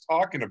 Chris is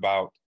talking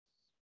about,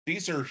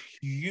 these are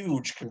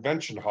huge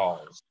convention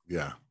halls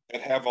yeah,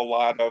 that have a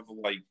lot of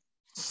like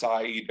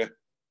side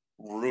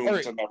rooms All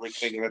right. and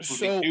everything. And that's what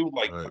So- they do,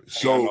 like Right. the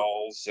So-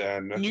 panels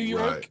and New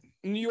York, Right.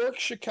 New York,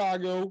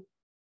 Chicago,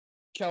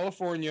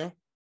 California,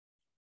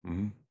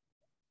 Mhm.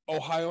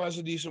 Ohio has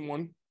a decent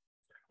one.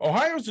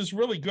 Ohio's just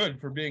really good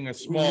for being a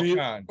small Re-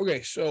 con.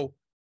 Okay, so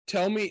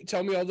tell me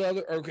all the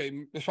other. Okay,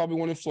 there's probably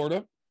one in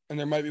Florida, and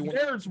there might be one.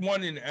 There's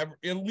one in every,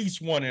 at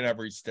least one in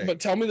every state. But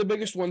tell me the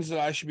biggest ones that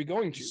I should be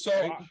going to. So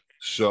right?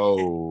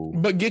 So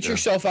But get Yeah.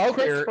 yourself out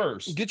Chris there.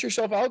 first Get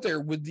yourself out there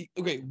with the.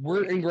 Okay,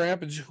 we're in Grand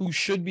Rapids, who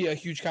should be a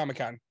huge Comic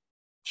Con.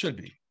 should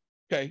be,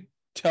 Okay,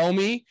 tell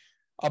me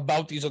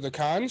about these other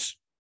cons.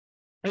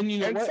 And you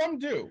know and what, some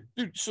do.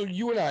 dude? So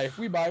you and I, if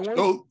we buy one,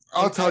 so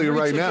I'll if tell you every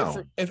right ticket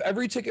now. if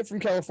every ticket from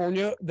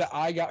California that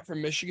I got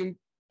from Michigan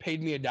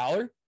paid me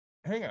 $1,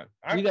 Hang on,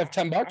 we'd have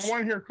 $10. I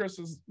want to hear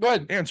Chris's Go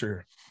ahead. answer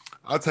here.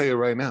 I'll tell you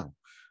right now.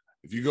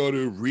 If you go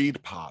to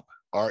Reed Pop,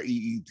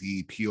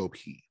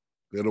 REEDPOP,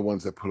 they're the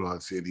ones that put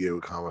on San Diego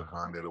Comic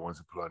Con. They're the ones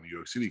that put on New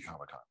York City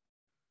Comic Con.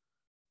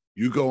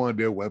 You go on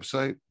their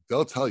website,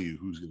 they'll tell you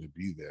who's going to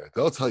be there.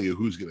 They'll tell you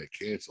who's going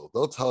to cancel.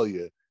 They'll tell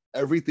you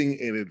everything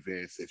in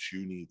advance that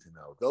you need to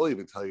know. They'll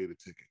even tell you the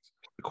tickets.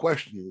 The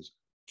question is,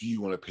 do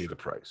you want to pay the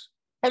price?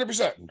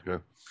 100%.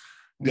 Okay.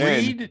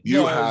 Then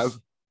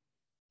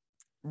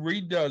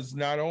Reed does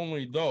not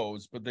only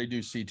those, but they do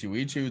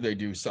C2E2. They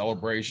do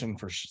Celebration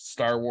for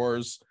Star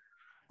Wars.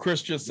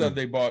 Chris just said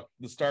they bought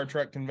the Star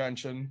Trek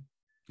convention.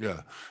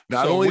 yeah.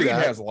 Not So only Reed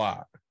that, has a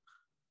lot.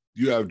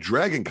 you have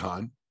Dragon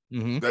Con.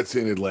 That's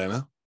in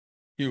Atlanta.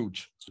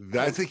 Huge.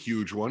 That's a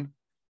huge one.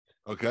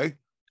 Okay.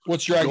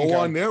 What's Dragon Go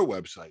Con? on their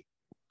website.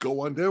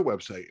 Go on their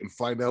website and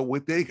find out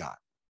what they got.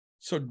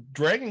 So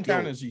Dragon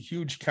Con Yo. is a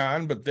huge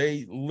con, but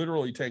they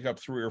literally take up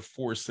 3 or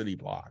 4 city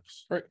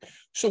blocks. Right.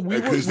 So we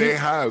were, Because we- they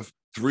have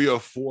 3 or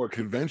 4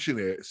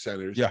 convention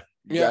centers Yeah.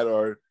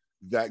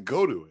 that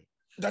go to it.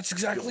 that's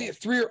exactly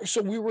it.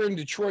 So we were in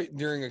Detroit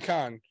during a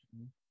con,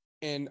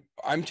 and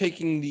I'm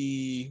taking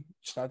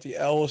it's not the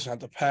L, it's not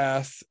the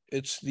path,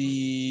 it's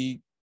the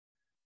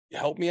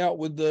help me out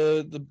with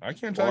the I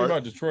can't tell you Bart.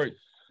 about Detroit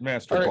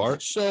Master. all right,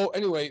 Bart? so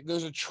anyway,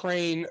 there's a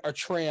tram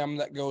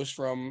that goes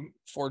from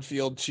Ford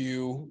Field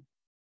to,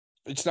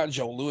 it's not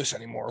Joe Louis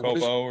anymore. What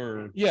is- Kobo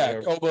or Yeah,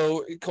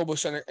 whatever. Kobo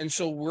Center. And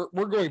so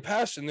we're going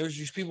past, and there's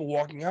these people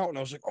walking out, and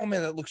I was like, oh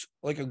man, that looks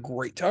like a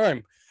great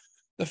time.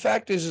 The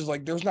fact is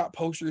like there's not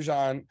posters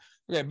on.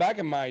 Okay, back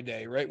in my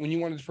day, right, when you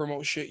wanted to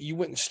promote shit, you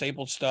went and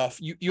stapled stuff.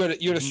 You had a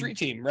Mhm. street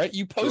team, right?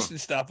 You posted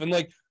stuff, and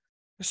like,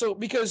 so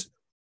because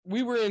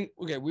we were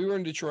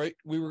in Detroit,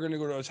 we were going to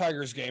go to a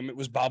Tigers game. It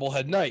was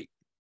bobblehead night.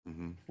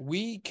 Mhm.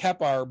 We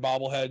kept our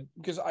bobblehead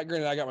because I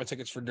got my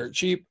tickets for dirt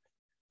cheap.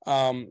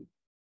 And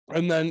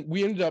then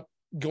we ended up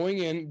going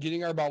in,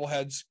 getting our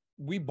bobbleheads.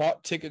 We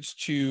bought tickets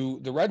to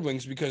the Red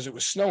Wings because it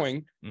was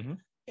snowing. Mhm.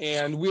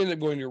 And we ended up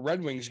going to a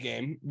Red Wings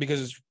game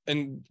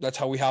and that's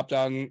how we hopped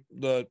on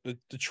the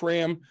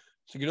tram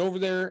to get over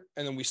there.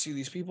 And then we see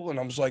these people, and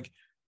I was like,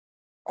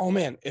 oh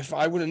man, if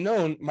I would have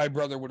known, my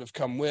brother would have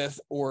come with,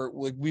 or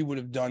like we would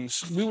have done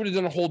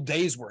a whole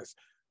day's worth.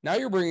 Now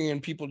you're bringing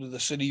in people to the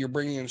city. You're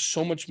bringing in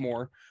so much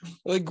more.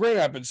 Like Grand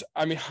Rapids,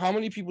 I mean, how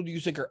many people do you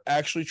think are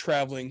actually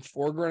traveling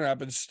for Grand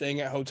Rapids, staying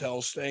at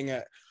hotels,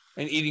 and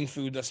eating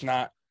food that's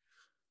not?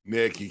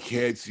 Nick, you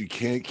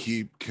can't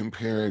keep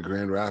comparing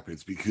Grand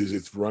Rapids because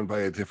it's run by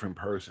a different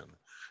person.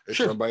 It's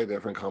Sure. run by a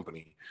different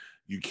company.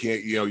 You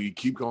can't, you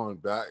keep going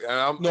back. And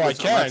I I'm not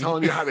can.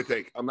 telling you how to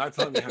think. I'm not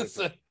telling you how to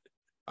think.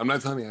 I'm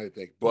not telling you how to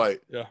think,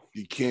 but Yeah.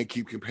 you can't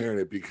keep comparing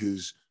it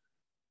because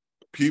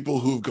people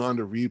who've gone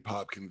to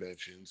Repop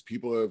conventions,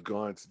 people who have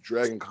gone to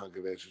Dragon Con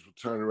conventions will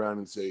turn around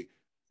and say,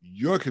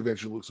 your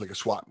convention looks like a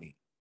swap meet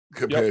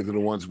compared to the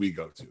ones we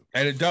go to.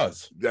 And it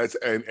does. That's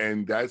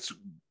the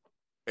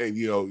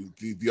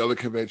other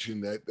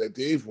convention that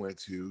Dave went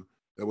to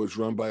that was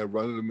run by a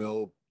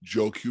run-of-the-mill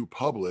Joe Q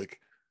public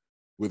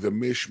with a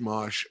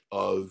mishmash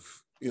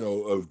of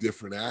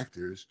different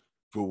actors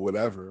for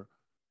whatever.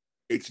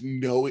 It's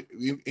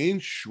in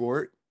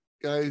short,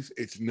 guys,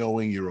 it's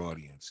knowing your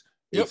audience.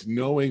 Yep. It's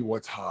knowing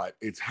what's hot.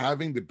 It's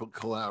having the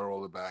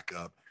collateral to back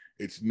up.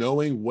 It's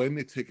knowing when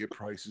the ticket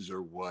prices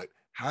are what,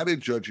 how to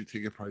judge your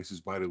ticket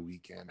prices by the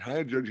weekend, how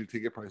to judge your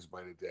ticket prices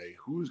by the day,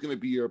 who's going to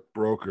be your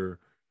broker,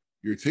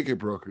 your ticket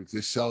broker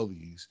to sell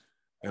these,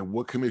 and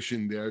what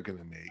commission they're going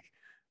to make,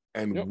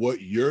 and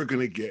what you're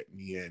going to get in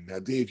the end. Now,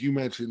 Dave, you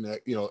mentioned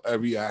that,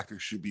 every actor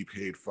should be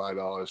paid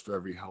 $5 for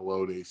every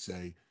hello they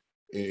say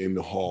in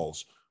the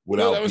halls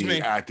without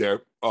being at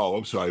their,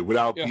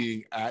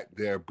 being at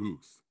their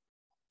booth.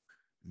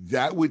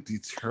 That would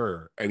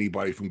deter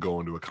anybody from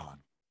going to a con.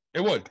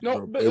 It would.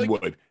 No, but It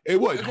would.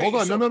 Okay, Hold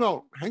on. so-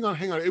 No. Hang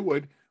on. It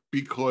would,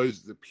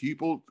 because the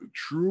people,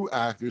 true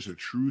actors or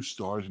true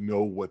stars,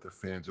 know what the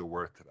fans are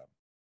worth to them.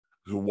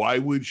 So why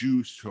would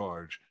you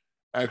charge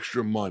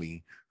extra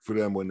money for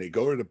them when they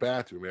go to the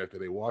bathroom after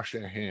they wash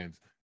their hands?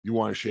 You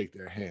want to shake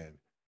their hand.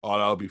 Oh,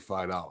 that'll be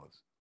 $5.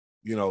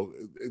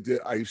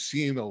 I've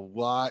seen a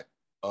lot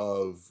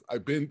of.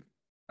 I've been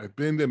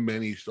to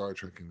many Star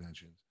Trek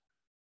conventions.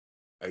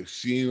 I've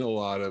seen a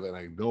lot of, and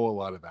I know a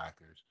lot of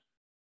actors.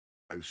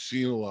 I've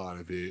seen a lot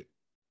of it,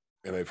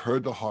 and I've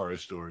heard the horror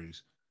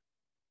stories.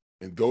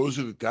 And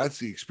that's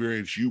the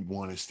experience you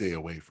want to stay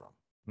away from.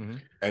 Mm-hmm.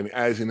 And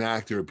as an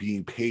actor,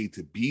 being paid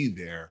to be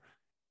there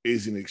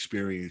is an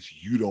experience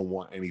you don't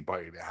want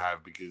anybody to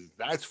have, because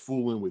that's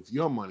fooling with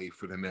your money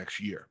for the next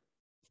year.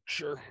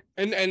 Sure.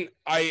 And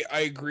I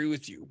agree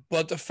with you.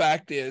 But the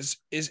fact is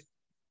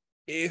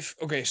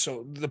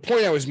so the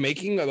point I was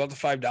making about the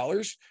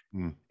 $5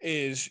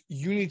 is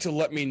you need to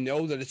let me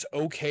know that it's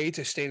okay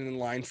to stand in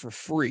line for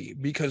free,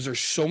 because there's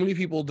so many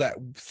people that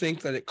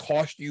think that it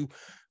cost you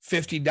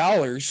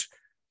 $50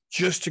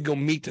 just to go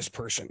meet this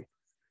person.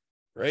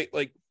 Right.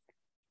 Like,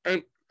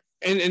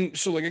 and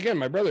so like, again,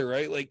 my brother,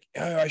 right. Like,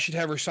 I should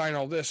have her sign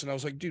all this. And I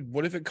was like, dude,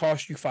 what if it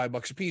costs you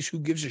 $5 a piece? Who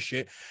gives a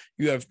shit?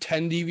 You have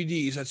 10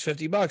 DVDs. That's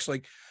 $50.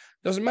 Like,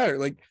 doesn't matter.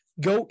 Like,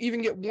 go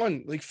even get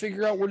one, like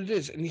figure out what it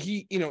is. And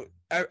he,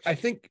 I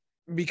think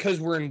because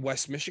we're in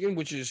West Michigan,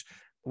 which is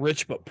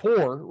rich, but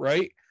poor,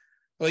 right?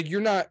 Like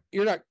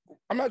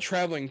I'm not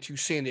traveling to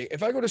San Diego.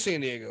 If I go to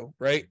San Diego,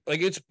 right?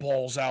 Like, it's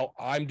balls out.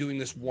 I'm doing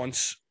this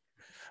once.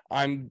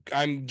 I'm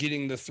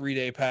getting the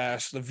 3-day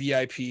pass, the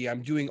VIP.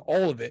 I'm doing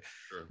all of it.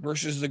 Sure.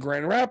 Versus the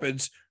Grand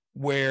Rapids,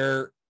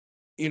 where,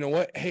 you know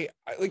what? Hey,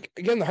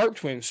 again, the Harp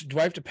Twins. Do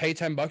I have to pay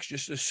 $10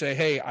 just to say,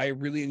 hey, I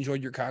really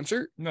enjoyed your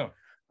concert? No.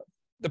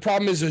 The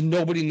problem is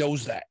nobody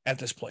knows that at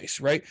this place,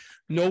 right?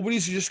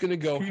 Nobody's just going to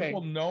go,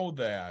 People know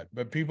that,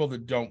 but people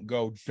that don't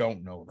go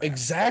don't know that.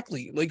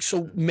 Exactly. Like,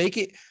 so make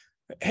it,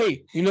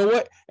 hey, you know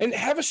what? And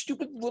have a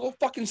stupid little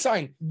fucking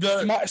sign.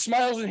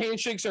 Smiles and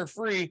handshakes are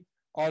free.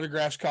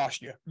 Autographs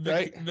cost you,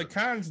 right? The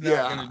con's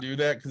not going to do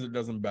that because it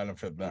doesn't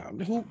benefit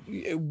them.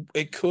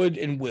 It could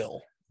and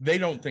will. They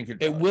don't think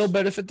it will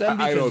benefit them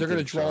because they're going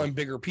to draw so. in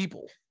bigger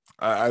people.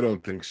 I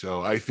don't think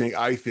so. I think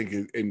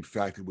in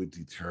fact it would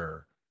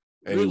deter.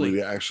 And Really? it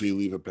would actually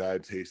leave a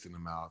bad taste in the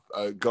mouth.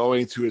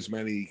 Going to as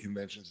many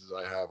conventions as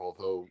I have,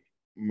 although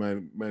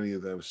many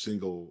of them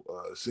single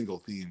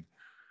themed,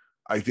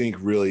 I think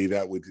really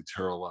that would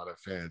deter a lot of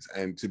fans.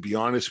 And to be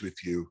honest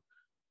with you,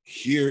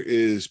 here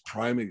is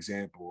prime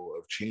example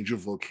of change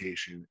of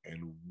location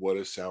and what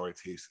a sour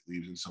taste it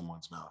leaves in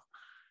someone's mouth.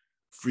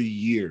 For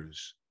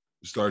years,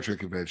 the Star Trek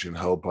convention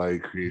held by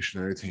Creation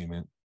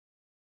Entertainment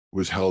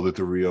was held at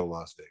the Rio,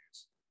 Las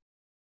Vegas.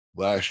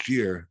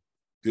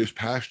 This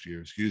past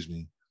year,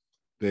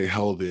 they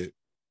held it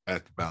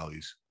at the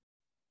Bally's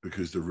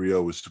because the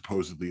Rio was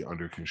supposedly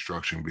under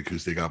construction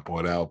because they got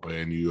bought out by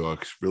a New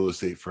York real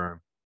estate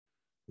firm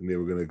and they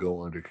were going to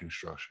go under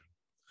construction.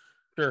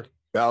 Sure.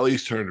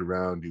 Bally's turned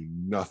around, do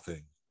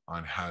nothing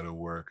on how to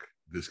work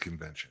this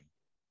convention.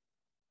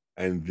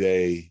 And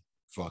they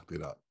fucked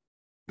it up.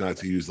 Not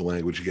to use the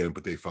language again,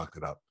 but they fucked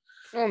it up.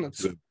 Oh,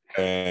 that's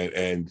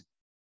And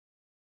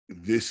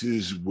this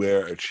is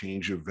where a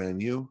change of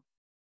venue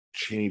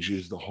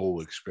changes the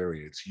whole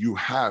experience. You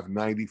have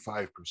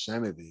 95%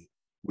 of it,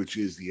 which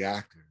is the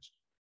actors,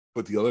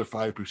 but the other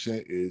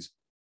 5% is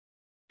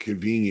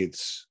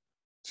convenience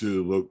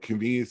to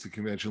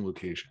convention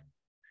location,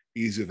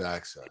 ease of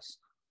access,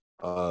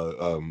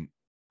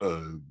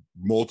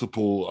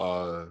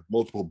 multiple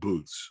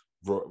booths,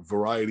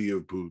 variety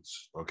of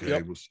booths. Okay,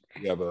 Yep.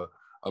 You have a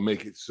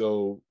Make It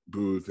So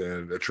booth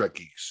and a Trek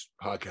Geeks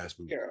podcast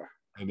booth, Yeah.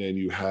 and then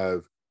you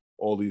have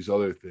all these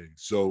other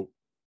things. So,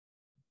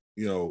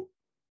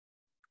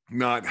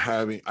 not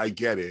having, I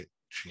get it,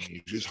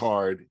 change is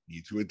hard,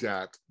 need to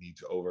adapt, need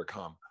to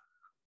overcome.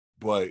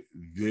 But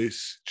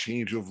this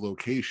change of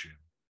location,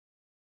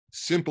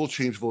 simple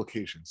change of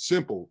location,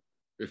 simple.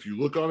 If you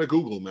look on a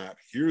Google map,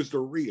 here's the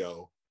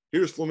Rio,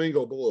 here's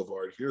Flamingo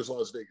Boulevard, here's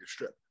Las Vegas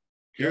Strip,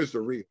 here's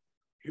the Rio,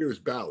 here's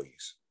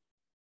Bally's.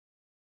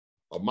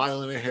 A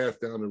mile and a half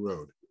down the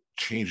road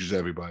changes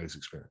everybody's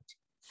experience.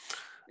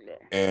 Yeah.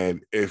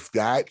 And if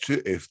that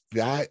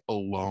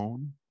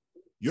alone,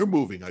 you're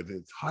moving an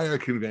entire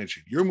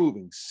convention, you're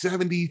moving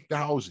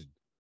 70,000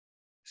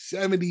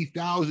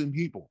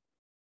 people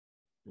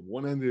from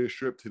one end of the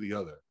strip to the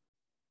other.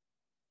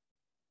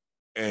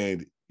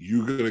 And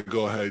you're going to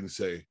go ahead and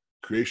say,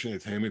 Creation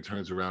Entertainment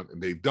turns around,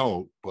 and they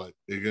don't, but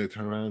they're going to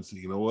turn around and say,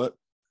 you know what?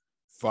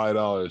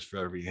 $5 for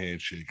every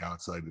handshake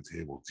outside the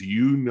table. Do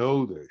you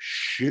know the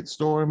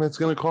shitstorm that's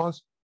going to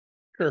cause?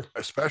 Sure.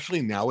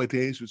 Especially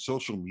nowadays with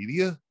social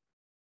media,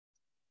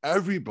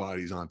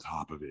 everybody's on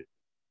top of it.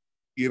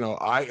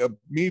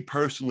 Me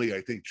personally,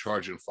 I think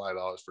charging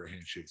 $5 for a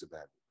handshake's a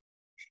bad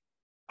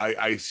move.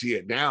 I see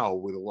it now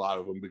with a lot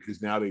of them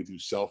because now they do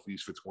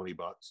selfies for $20.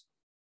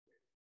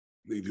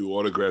 They do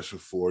autographs for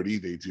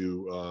 $40. They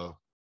do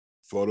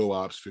photo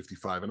ops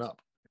 55 and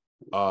up.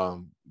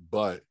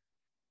 But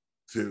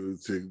to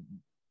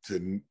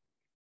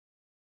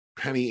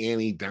penny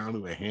ante down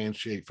to a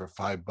handshake for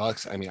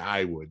 $5, I mean,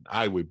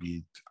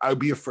 I'd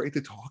be afraid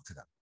to talk to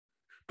them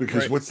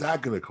because what's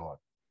that going to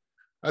cost?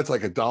 That's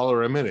like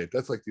 $1 a minute.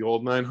 That's like the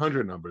old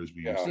 900 numbers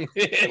we used to.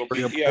 It'll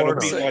be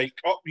like,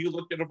 oh, you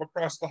looked at them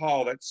across the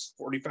hall. That's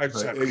 45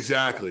 cents.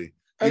 Exactly.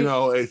 I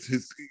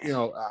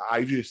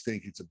just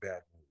think it's a bad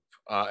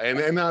move.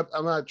 And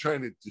I'm not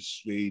trying to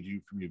dissuade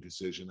you from your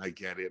decision. I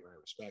get it and I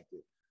respect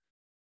it.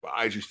 But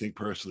I just think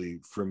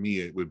personally, for me,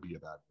 it would be a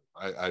bad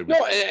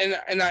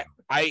move.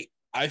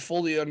 I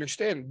fully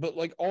understand. But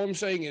like all I'm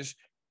saying is,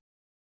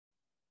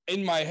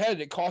 in my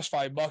head, it costs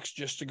 $5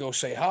 just to go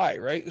say hi,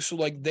 right? So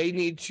like they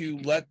need to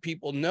let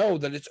people know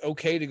that it's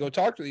okay to go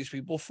talk to these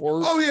people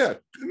for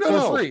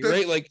free,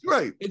 right? Like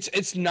right.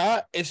 It's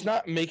not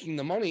making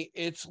the money.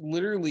 It's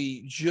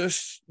literally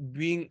just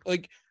being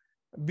like,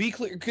 be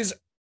clear. Because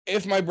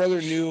if my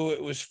brother knew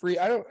it was free,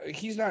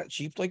 he's not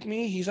cheap like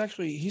me. He's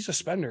a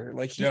spender.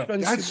 Like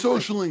that's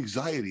social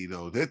anxiety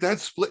though.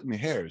 That's splitting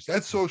hairs.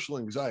 That's social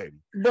anxiety.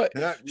 But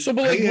let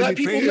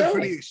people know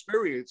for the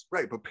experience,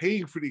 right? But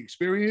paying for the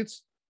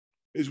experience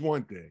is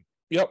one thing.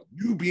 Yep.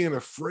 You being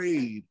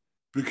afraid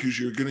because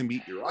you're going to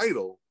meet your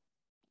idol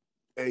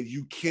and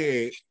you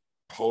can't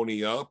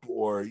pony up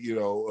or,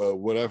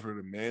 whatever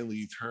the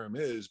manly term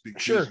is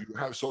because you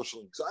have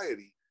social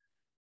anxiety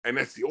and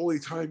that's the only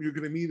time you're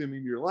going to meet him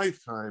in your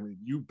lifetime and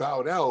you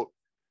bowed out.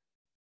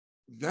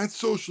 That's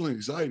social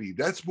anxiety.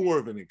 That's more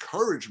of an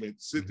encouragement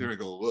to sit there and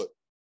go, look,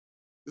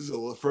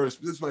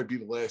 this might be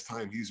the last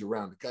time he's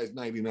around. The guy's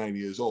 99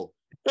 years old.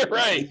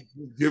 Right.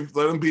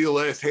 Let him be the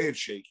last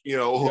handshake, in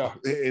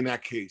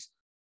that case.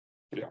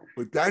 Yeah.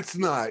 But that's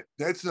not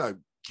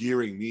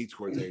gearing me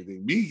towards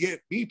anything.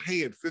 Me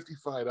paying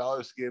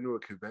 $55 to get into a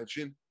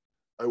convention,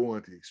 I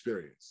want the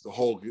experience, the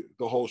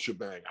whole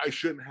shebang. I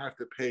shouldn't have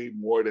to pay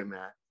more than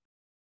that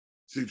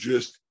to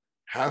just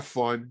have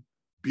fun,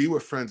 be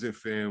with friends and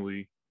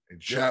family, and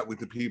chat with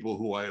the people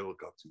who I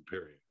look up to,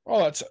 period. Oh,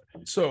 that's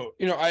so,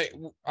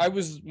 I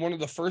was one of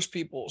the first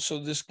people. So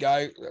this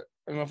guy, I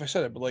don't know if I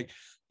said it, but like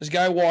this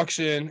guy walks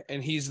in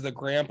and he's the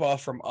grandpa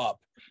from Up.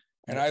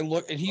 And I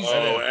look and he's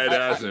Ed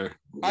Asner.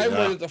 I'm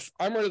right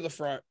at the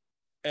front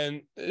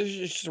and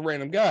it's just a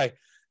random guy.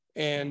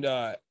 And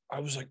I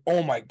was like,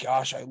 oh my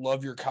gosh, I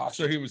love your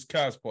costume. So he was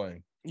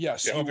cosplaying.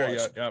 Yes. Yeah, he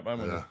was. I'm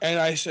with you. And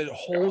I said,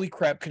 holy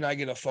crap, can I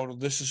get a photo?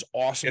 This is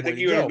awesome. I think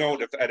you would have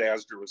known if Ed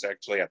Asner was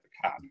actually at the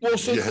con. Well,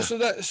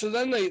 so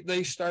then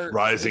they start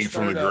rising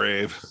from the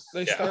grave.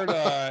 They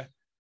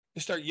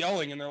start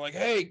yelling and they're like,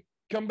 hey,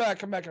 come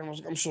back. And I was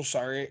like, I'm so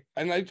sorry.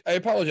 And I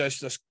apologize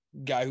to this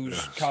guy who's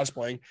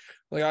cosplaying.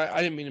 Like,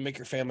 I didn't mean to make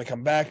your family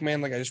come back,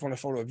 man. Like, I just want a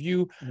photo of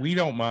you. We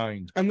don't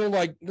mind. And they're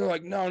like,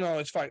 no,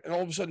 it's fine. And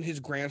all of a sudden his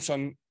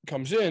grandson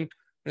comes in.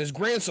 And his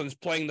grandson's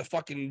playing the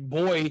fucking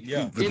boy.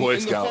 Yeah. The Boy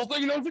Scout. The full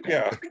thing, like,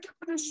 yeah.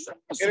 This is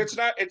awesome. And it's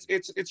not,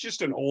 it's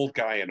just an old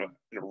guy and a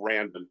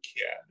random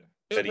kid.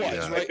 It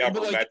was, right?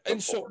 But like,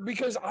 and so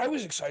because I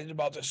was excited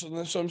about this,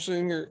 and so I'm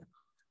sitting here,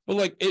 But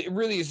like, it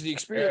really is the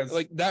experience. As-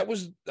 Like that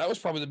was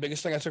probably the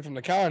biggest thing I took from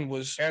the con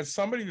was As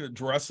somebody that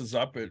dresses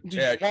up do you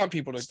at want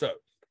people to stuff,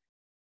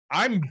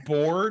 I'm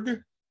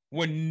bored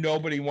when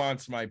nobody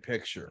wants my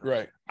picture.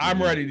 right. I'm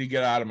Mhm. ready to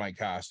get out of my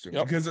costume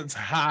Yep. because it's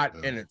hot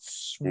and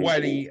it's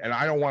sweaty and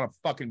I don't want to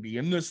fucking be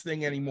in this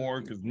thing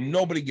anymore because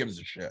nobody gives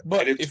a shit.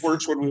 But And it's if,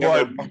 worse when we but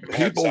have our bucket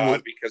hats people on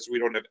would- because we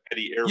don't have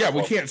any air. Yeah, we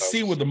flow can't with see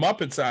those. with the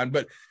Muppets on,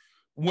 but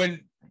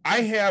when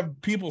I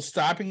have people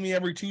stopping me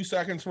every 2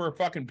 seconds for a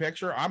fucking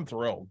picture, I'm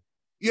thrilled.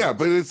 Yeah,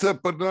 but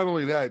but not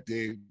only that,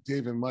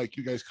 Dave and Mike,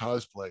 you guys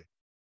cosplay.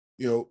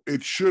 You know,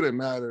 it shouldn't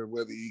matter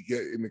whether you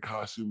get in the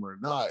costume or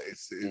not.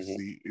 It's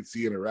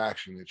the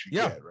interaction that you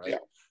Yeah, get, right? yeah.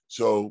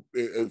 So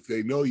if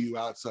they know you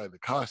outside the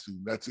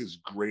costume, that's as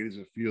great as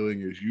a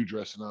feeling as you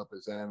dressing up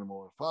as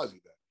Animal and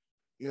Fozzie then.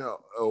 You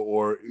know,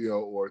 or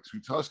two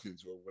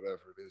Tuscans or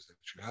whatever it is that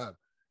you have.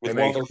 with And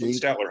I Waldorf and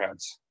think- Statler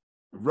heads.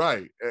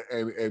 Right.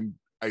 And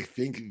I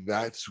think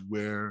that's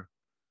where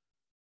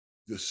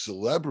the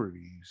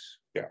celebrities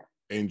Yeah.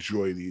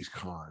 enjoy these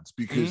cons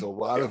because a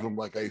lot of them,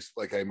 like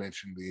I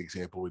mentioned the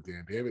example with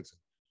Dan Davidson,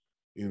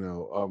 you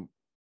know,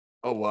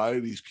 a lot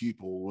of these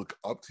people look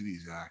up to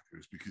these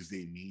actors because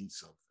they mean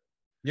something.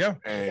 Yeah.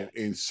 And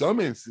in some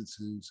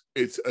instances,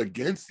 it's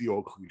against the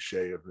old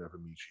cliche of never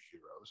meet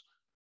your heroes.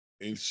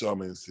 In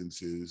some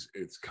instances,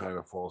 it's kind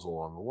of falls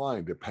along the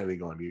line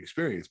depending on the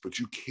experience, but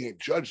you can't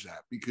judge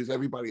that because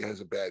everybody has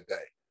a bad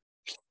day,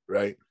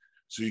 right?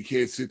 So you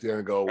can't sit there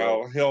and go,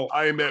 well, Well,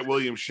 I met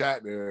William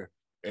Shatner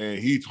and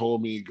he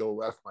told me to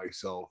go F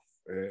myself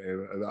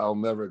and I'll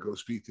never go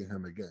speak to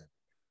him again.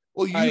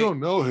 Well, you don't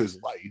know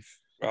his life.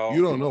 well,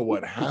 You don't know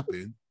what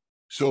happened.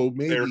 So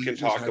maybe There he can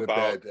just talk had a about-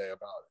 bad day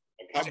about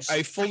it.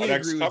 I fully an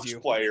agree with ex-Cubs you.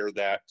 player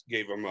that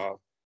gave him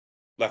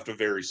left a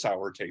very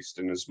sour taste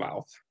in his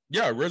mouth.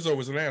 Yeah, Rizzo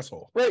was an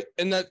asshole. Right.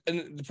 And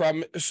the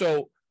problem,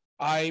 so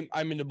I'm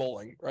into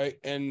bowling, right?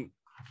 And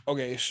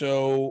okay,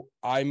 so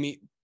I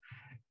meet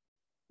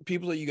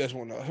people that you guys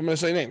won't know. I'm gonna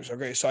say names.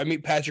 Okay, so I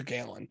meet Patrick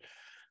Allen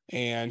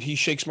and he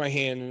shakes my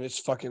hand and it's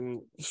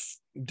fucking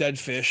dead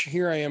fish.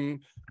 Here I am,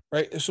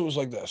 right? So it was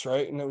like this,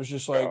 right? And it was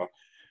just like, Yeah.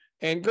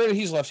 and granted,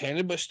 he's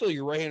left-handed, but still,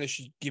 your right-handed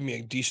should give me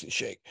a decent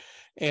shake.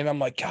 And I'm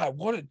like, God,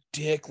 what a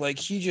dick! Like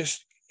he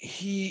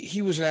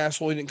was an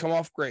asshole. He didn't come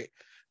off great,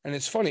 and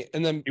it's funny.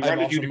 And then He I've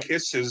wanted also you to met-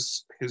 kiss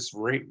his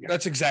ring.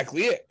 that's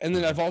exactly it. And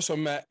then I've also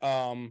met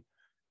oh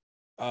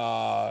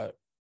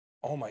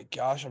my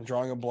gosh, I'm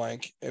drawing a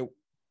blank.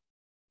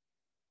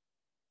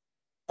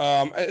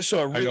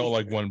 So I know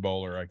like one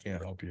bowler. I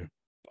can't help you.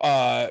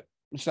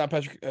 it's not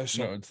Patrick.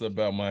 So No, it's the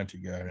Belmonte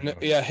guy.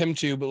 yeah, him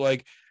too. But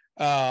like,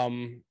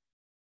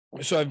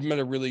 so I've met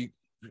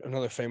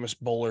another famous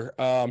bowler,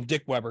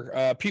 Pete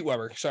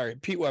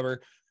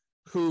Weber,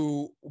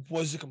 who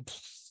was a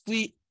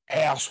complete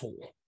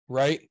asshole,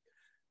 right?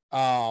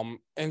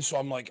 And so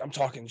I'm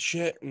talking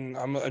shit, and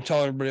I'm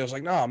telling everybody, I was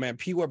like, nah, man,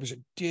 Pete Weber's a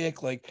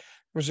dick. Like, I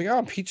was like,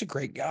 oh, Pete's a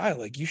great guy.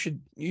 Like, you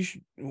should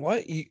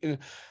what?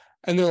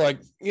 And they're like,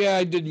 yeah,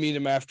 I did meet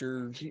him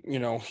after,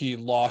 he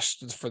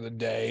lost for the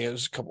day. It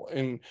was a couple,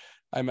 and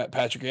I met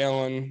Patrick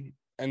Allen,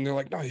 and they're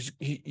like, no,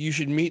 you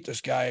should meet this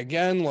guy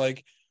again.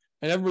 Like,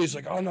 and everybody's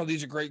like, oh no,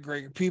 these are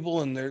great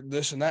people, and they're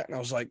this and that. And I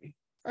was like,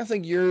 I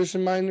think yours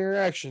and my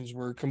interactions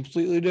were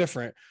completely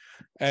different.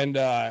 And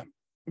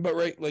but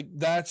right, like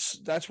that's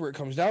where it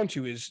comes down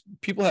to is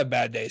people have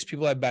bad days,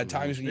 people have bad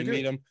times when They you do.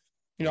 meet them.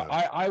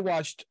 I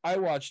watched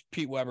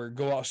Pete Weber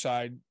go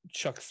outside,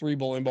 chuck 3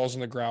 bowling balls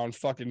on the ground,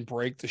 fucking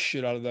break the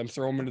shit out of them,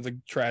 throw them into the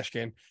trash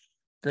can.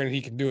 Granted,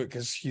 he can do it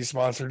because he's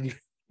sponsored.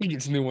 He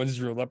gets new ones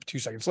drilled up 2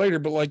 seconds later.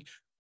 But like,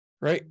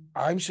 right,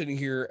 I'm sitting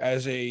here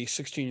as a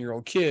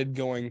 16-year-old kid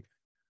going,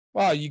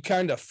 wow, you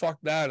kind of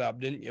fucked that up,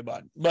 didn't you,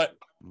 bud? But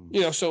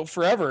so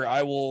forever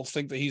I will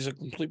think that he's a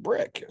complete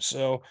brick.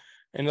 So,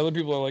 and other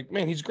people are like,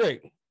 man, he's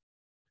great.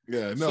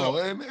 Yeah, no, So-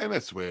 and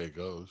that's the way it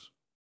goes.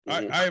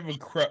 I have a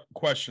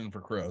question for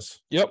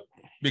Chris Yep.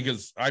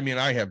 because I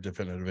have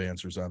definitive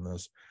answers on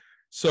this.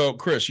 So,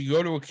 Chris, you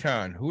go to a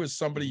con. Who is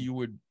somebody you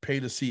would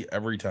pay to see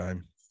every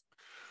time?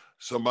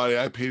 Somebody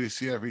I pay to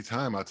see every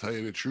time. I'll tell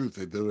you the truth.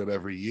 I do it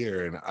every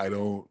year, and I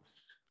don't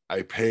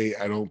pay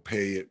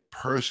it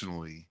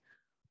personally.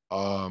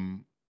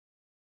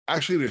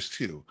 Actually, there's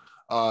two.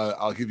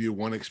 I'll give you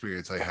one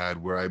experience I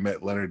had where I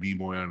met Leonard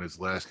Nimoy on his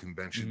last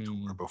convention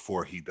tour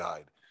before he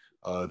died.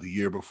 The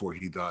year before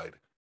he died,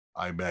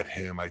 I met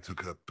him. I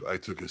took a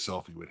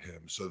selfie with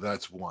him. So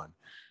that's one.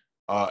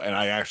 And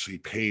I actually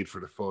paid for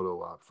the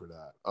photo op for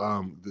that.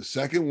 The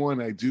second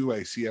one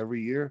I see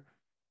every year,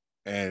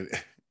 and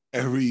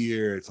every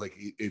year it's like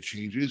it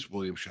changes.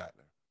 William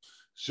Shatner.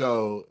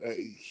 So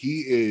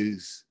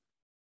he's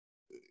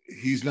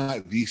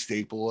not the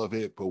staple of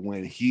it, but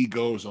when he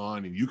goes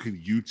on, and you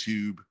can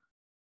YouTube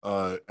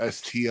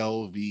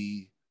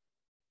STLV,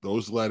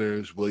 those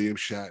letters, William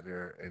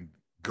Shatner, and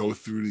go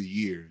through the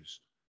years.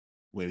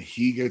 When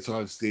he gets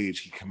on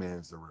stage, he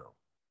commands the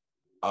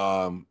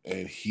room.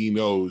 And he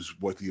knows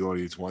what the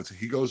audience wants.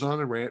 He goes on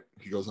a rant,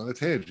 he goes on a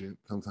tangent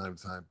from time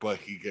to time, but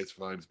he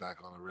finds back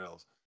on the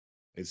rails.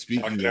 And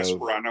speaking Like of,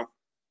 Desperado.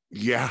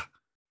 yeah,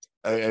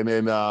 And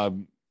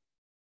then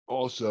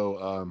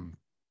also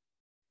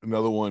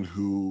another one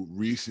who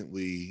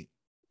recently,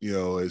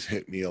 has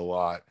hit me a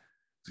lot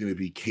is going to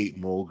be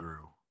Kate Mulgrew,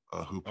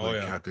 who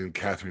played Captain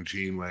Catherine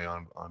Janeway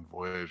on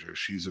Voyager.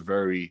 She's a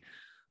very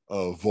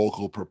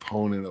vocal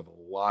proponent of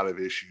a lot of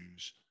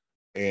issues,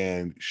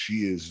 and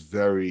she is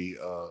very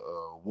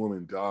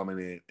woman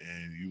dominant.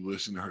 And you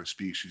listen to her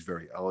speak; she's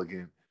very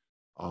elegant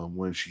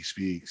when she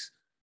speaks,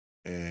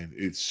 and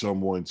it's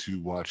someone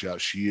to watch out.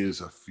 She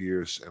is a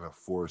fierce and a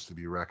force to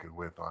be reckoned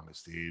with on the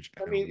stage.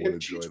 I mean,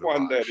 and she's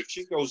one that if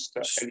she goes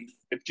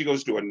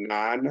to a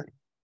non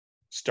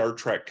Star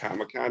Trek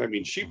Comic-Con, I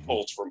mean, she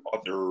pulls from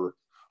other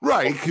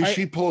right, because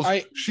she pulls.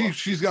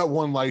 She's got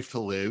One Life to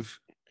Live,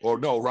 or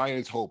no,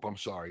 Ryan's Hope. I'm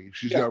sorry,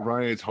 she's got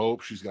Ryan's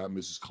Hope. She's got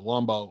Mrs.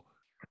 Columbo.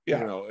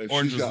 Yeah, and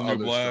Orange she's is got the New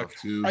other Black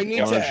stuff too. I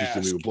need Orange to is ask.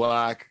 the New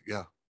Black.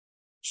 Yeah.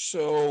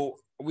 So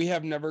we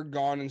have never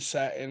gone and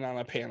sat in on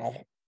a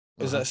panel.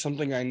 Is that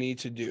something I need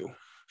to do?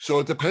 So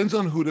it depends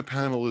on who the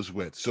panel is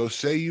with. So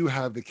say you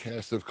have the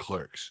cast of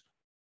Clerks.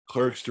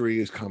 Clerks 3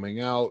 is coming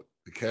out.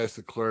 The cast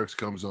of Clerks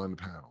comes on the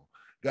panel.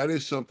 That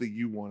is something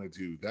you want to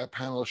do. That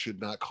panel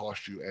should not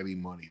cost you any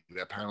money.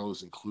 That panel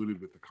is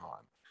included with the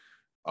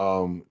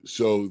con.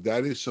 So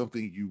that is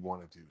something you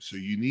want to do. So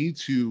you need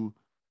to,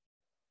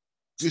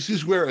 this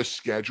is where a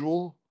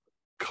schedule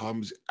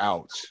comes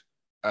out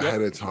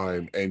ahead of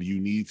time, and you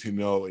need to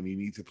know, and you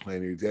need to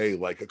plan your day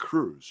like a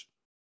cruise.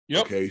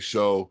 Yep. Okay,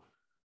 so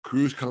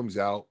cruise comes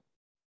out,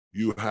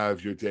 you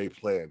have your day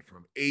planned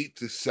from 8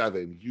 to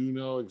 7. You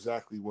know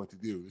exactly what to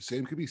do. The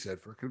same could be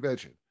said for a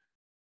convention.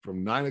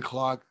 From 9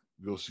 o'clock,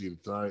 you'll see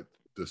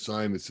the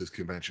sign that says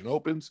convention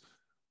opens.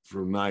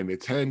 From 9 to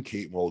 10,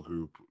 Kate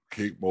Mulgrew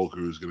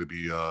is going to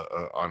be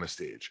on a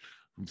stage.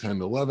 From 10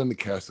 to 11, the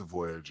cast of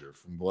Voyager.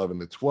 From 11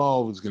 to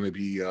 12 is going to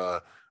be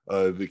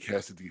the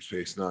cast of Deep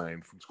Space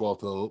Nine. From 12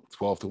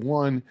 to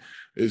 1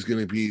 is going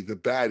to be the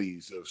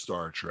baddies of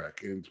Star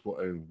Trek. And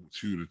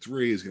 2 to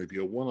 3 is going to be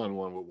a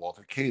one-on-one with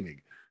Walter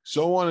Koenig.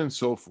 So on and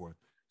so forth.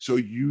 So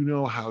you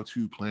know how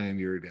to plan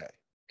your day.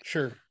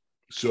 Sure.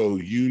 So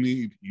you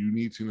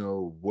need to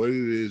know what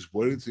it is,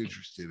 what it's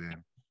interested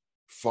in.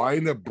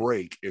 Find a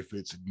break. If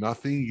it's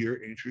nothing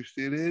you're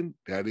interested in,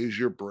 that is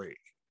your break.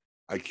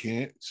 I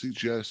can't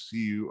suggest to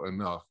you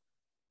enough.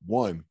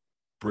 1,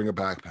 bring a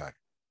backpack.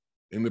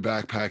 In the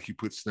backpack, you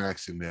put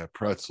snacks in there,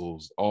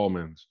 pretzels,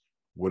 almonds,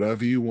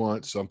 whatever you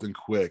want, something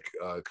quick.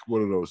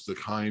 What are those? The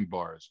Kind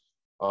bars,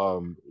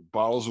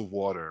 bottles of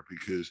water,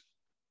 because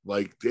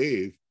like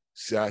Dave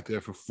sat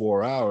there for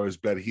 4 hours,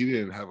 bet he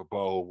didn't have a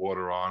bottle of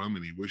water on him,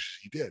 and he wishes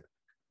he did.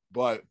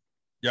 But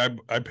yeah,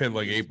 I paid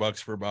like $8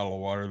 for a bottle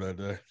of water that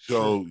day.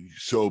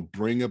 So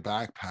bring a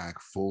backpack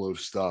full of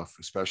stuff,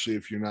 especially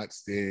if you're not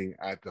staying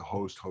at the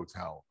host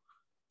hotel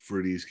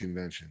for these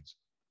conventions.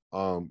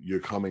 You're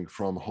coming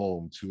from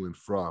home to and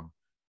from.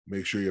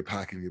 Make sure you're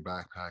packing your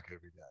backpack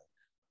every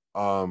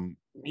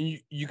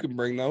day. You can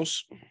bring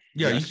those.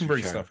 Yeah, Yes, you can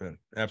bring stuff in.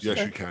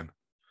 Absolutely. Yes, you can.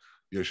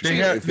 Yes, They can.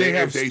 have, If they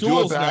have if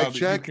stools do a now bag that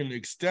check, you can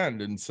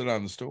extend and sit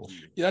on the stool.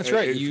 Yeah, that's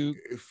right.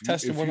 If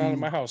Tested one out at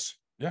my house.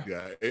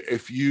 Yeah,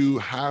 if you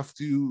have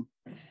to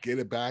get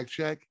a bag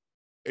check,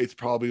 it's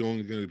probably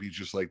only going to be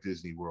just like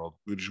Disney World.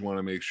 We just want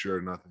to make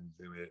sure nothing's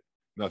in it,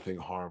 nothing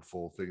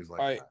harmful, things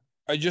like that.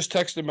 I just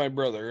texted my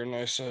brother and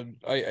I said,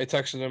 I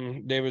texted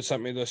him, David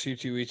sent me the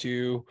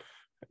C2E2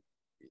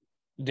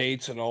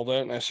 dates and all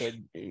that. And I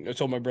said, I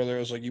told my brother, I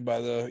was like, you buy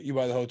the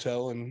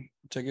hotel and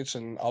tickets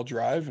and I'll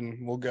drive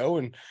and we'll go.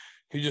 And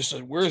he just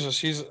said, where is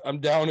this? I'm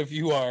down if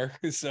you are.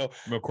 So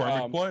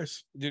McCormick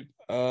Place. Dude,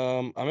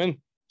 I'm in.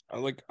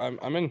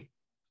 I'm in.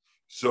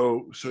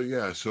 So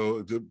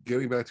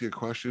getting back to your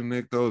question,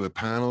 Nick, though, the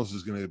panels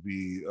is going to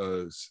be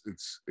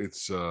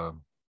it's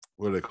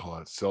what do they call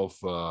it? Self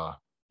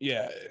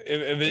yeah,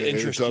 if it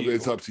interests you.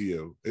 It's up to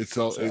you. It's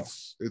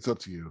up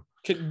to you.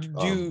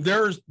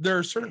 There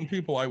are certain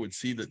people I would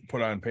see that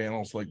put on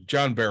panels, like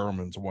John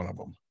Barrowman's one of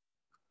them.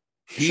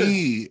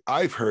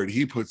 I've heard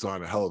he puts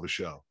on a hell of a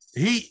show.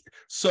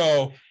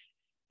 So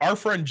our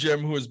friend Jim,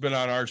 who has been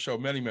on our show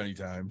many, many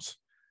times,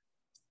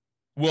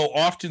 will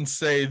often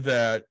say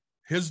that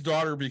his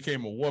daughter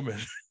became a woman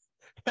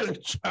at a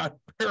John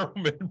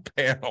Barrowman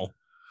panel.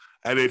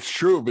 And it's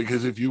true,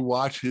 because if you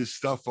watch his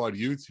stuff on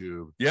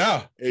YouTube,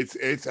 yeah,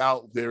 it's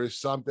out. There is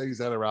some things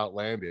that are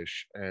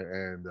outlandish,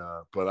 and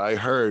but I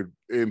heard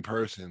in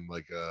person,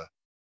 like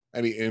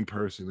any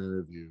in-person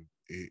interview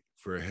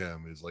for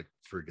him is like,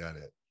 forget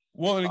it.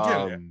 Well, and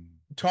again,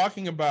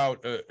 talking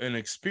about an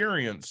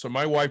experience. So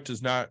my wife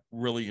does not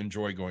really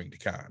enjoy going to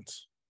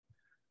cons,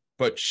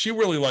 but she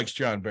really likes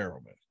John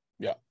Barrowman.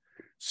 Yeah.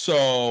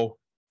 So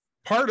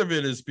part of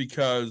it is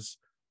because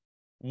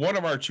one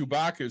of our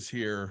Chewbacca's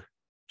here,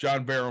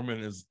 John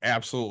Barrowman is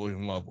absolutely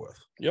in love with.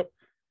 Yep.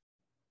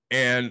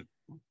 And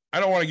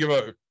I don't want to give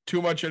out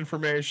too much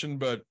information,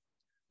 but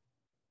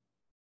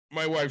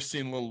my wife's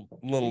seen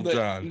little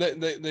John.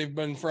 They've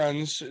been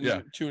friends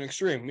to an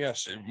extreme.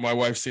 Yes. My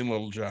wife's seen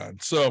little John.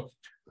 So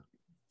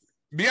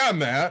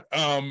beyond that,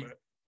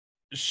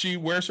 she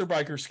wears her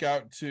biker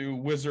scout to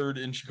Wizard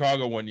in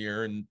Chicago one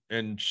year,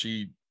 and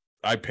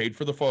I paid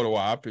for the photo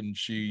op, and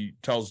she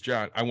tells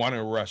John, I want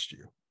to arrest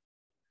you.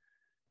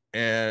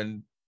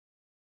 And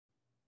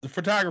the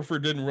photographer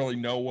didn't really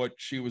know what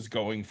she was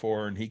going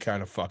for, and he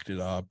kind of fucked it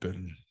up.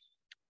 And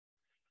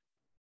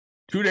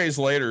 2 days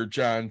later,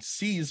 John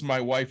sees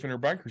my wife in her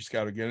biker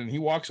scout again, and he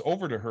walks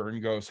over to her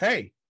and goes,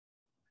 hey,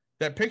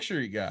 that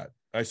picture you got,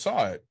 I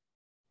saw it.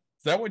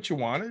 Is that what you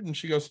wanted? And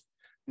she goes,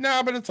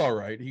 nah, but it's all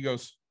right. He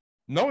goes,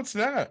 no, it's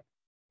not.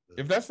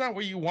 If that's not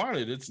what you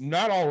wanted, it's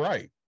not all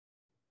right.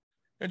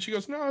 And she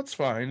goes, no, it's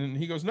fine. And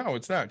he goes, no,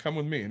 it's not. Come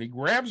with me. And he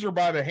grabs her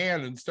by the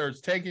hand and starts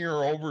taking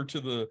her over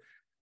to the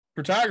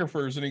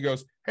photographers. And he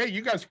goes, hey,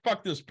 you guys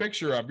fucked this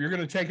picture up. You're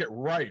going to take it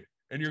right.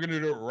 And you're going to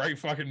do it right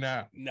fucking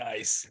now.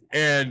 Nice.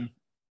 And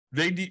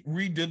they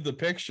redid the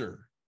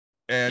picture.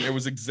 And it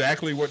was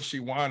exactly what she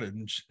wanted.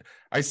 And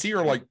I see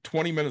her like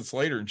 20 minutes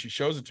later, and she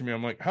shows it to me.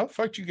 I'm like, how the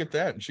fuck did you get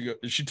that?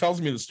 And she tells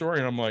me the story,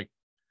 and I'm like,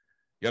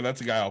 yeah,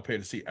 that's a guy I'll pay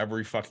to see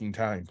every fucking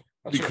time.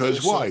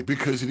 Because why?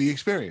 Because of the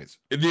experience.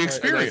 The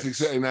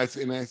experience. And that's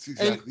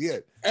exactly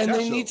it. And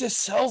they need to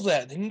sell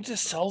that. They need to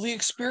sell the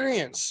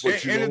experience.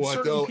 But you know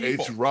what, though?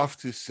 People. It's rough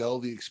to sell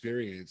the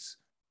experience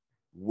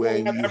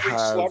when Not you every have...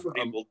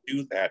 celebrity will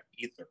do that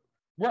either.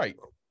 Right.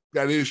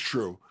 That is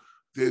true.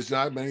 There's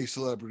not many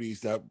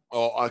celebrities that...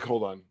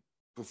 hold on.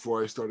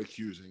 Before I start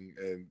accusing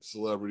and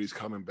celebrities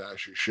come and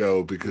bash your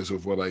show because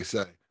of what I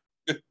say.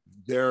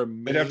 They'd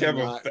have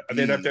to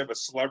have a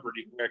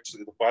celebrity who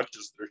actually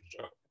watches their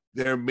show.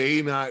 There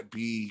may not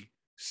be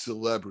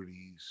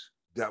celebrities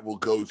that will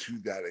go to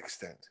that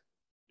extent,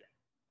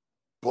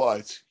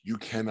 but you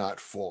cannot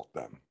fault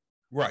them.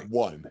 Right.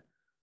 1,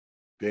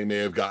 they may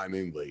have gotten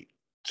in late.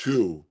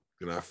 2,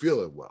 they're not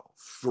feeling well.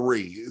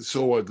 3,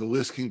 so the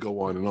list can go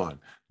on and on.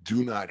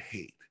 Do not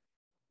hate.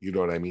 You know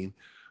what I mean?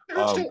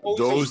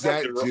 Those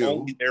that do,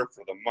 only there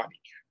for the money.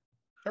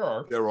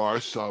 There are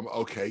some.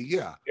 Okay,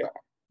 yeah.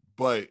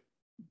 But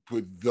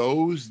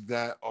those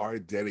that are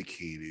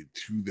dedicated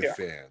to the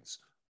fans,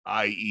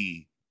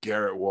 i.e.,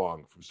 Garrett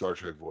Wong from Star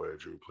Trek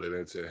Voyager, who played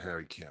Ensign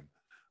Harry Kim.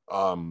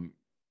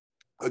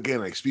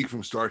 Again, I speak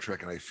from Star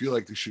Trek, and I feel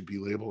like this should be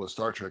labeled a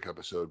Star Trek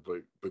episode,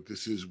 but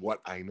this is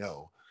what I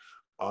know.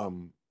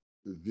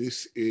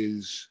 This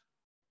is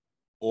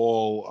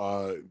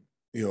all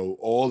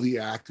all the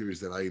actors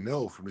that I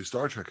know from the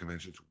Star Trek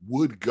conventions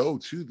would go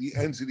to the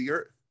ends of the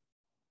earth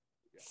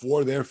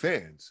for their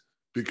fans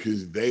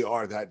because they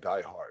are that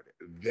diehard.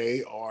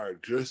 They are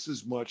just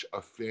as much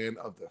a fan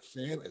of the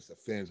fan as the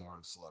fans are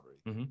of celebrity.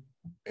 Mm-hmm.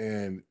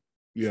 And,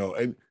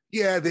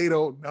 they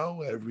don't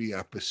know every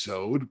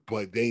episode,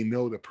 but they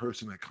know the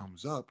person that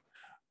comes up.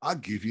 I'll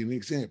give you an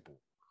example.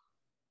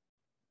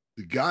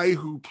 The guy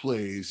who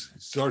plays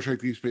Star Trek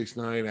Deep Space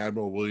Nine,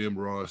 Admiral William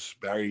Ross,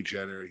 Barry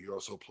Jenner, he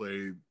also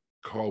played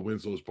Carl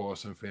Winslow's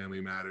boss on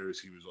Family Matters.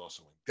 He was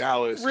also in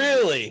Dallas.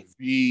 Really?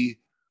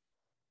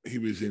 He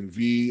was in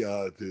V,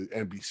 the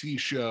NBC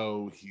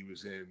show. He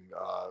was in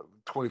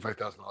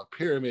 $25,000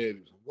 Pyramid.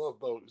 He was in Love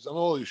Boat. He was on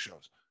all these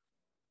shows.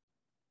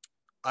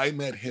 I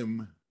met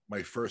him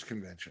my first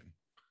convention.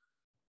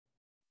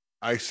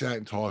 I sat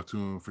and talked to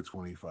him for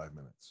 25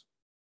 minutes.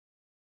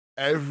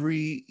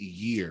 Every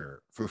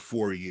year for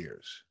 4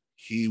 years,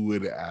 he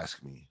would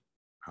ask me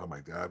how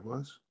my dad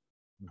was,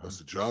 how's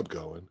the job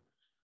going,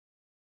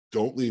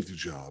 don't leave the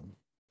job,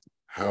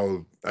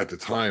 how, at the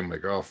time, my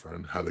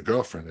girlfriend, how the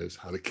girlfriend is,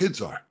 how the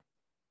kids are.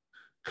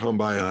 Come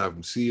by and have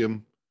them see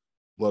him.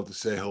 Love to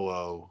say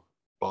hello.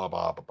 Blah,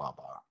 blah, blah, blah,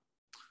 blah.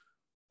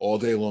 All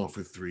day long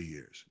for 3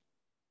 years.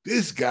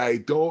 This guy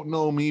don't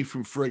know me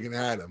from friggin'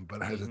 Adam,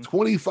 but has a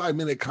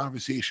 25-minute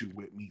conversation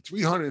with me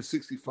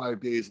 365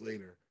 days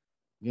later,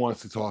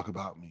 wants to talk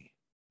about me.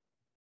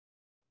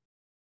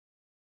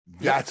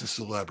 That's a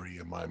celebrity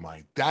in my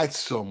mind. That's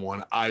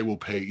someone I will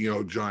pay.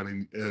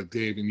 John and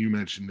Dave, and you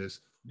mentioned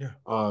this. Yeah.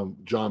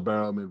 John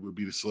Barrowman would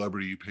be the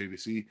celebrity you pay to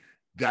see.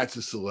 That's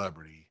a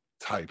celebrity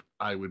type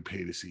I would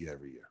pay to see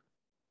every year.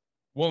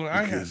 Well,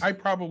 I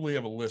probably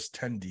have a list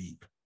 10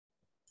 deep.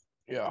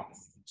 Yeah.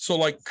 So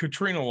like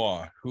Katrina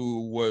Law,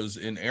 who was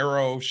in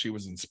Arrow, she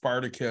was in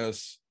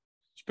Spartacus.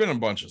 She's been in a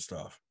bunch of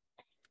stuff.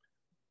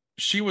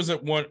 She was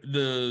at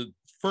the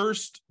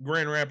first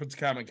Grand Rapids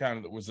Comic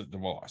Con that was at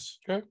DeVos.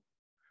 Okay.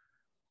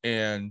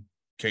 And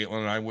Caitlin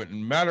and I went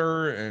and met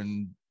her,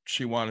 and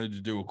she wanted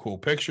to do a cool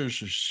picture.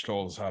 She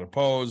told us how to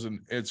pose,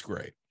 and it's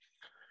great.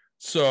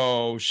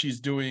 So she's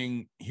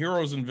doing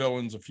Heroes and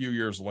Villains a few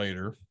years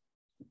later.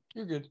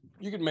 You're good.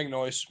 You can make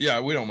noise. Yeah,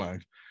 we don't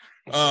mind.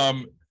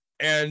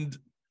 And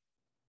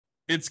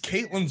it's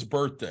Caitlin's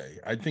birthday.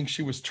 I think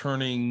she was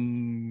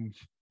turning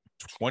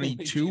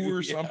 22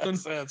 or something.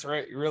 Yes, that's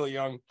right. You're really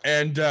young.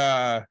 And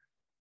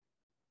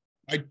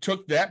I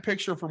took that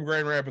picture from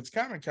Grand Rapids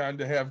Comic Con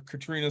to have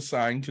Katrina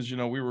sign because,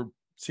 we were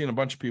seeing a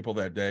bunch of people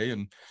that day.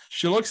 And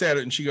she looks at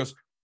it and she goes,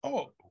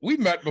 oh, we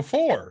met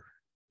before.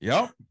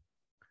 Yep.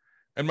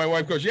 And my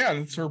wife goes, yeah,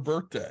 and it's her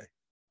birthday.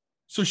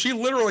 So she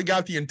literally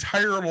got the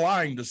entire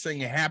line to sing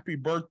happy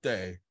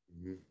birthday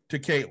to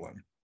Caitlin,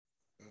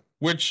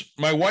 which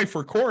my wife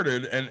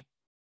recorded. And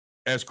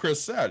as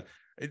Chris said,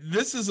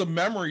 this is a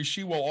memory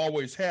she will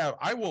always have.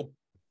 I will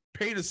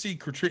pay to see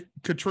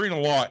Katrina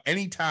Law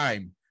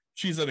anytime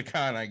she's at a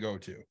con I go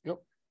to. Yep.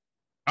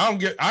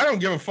 I don't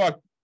give a fuck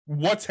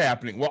what's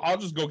happening. Well, I'll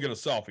just go get a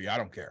selfie. I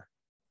don't care.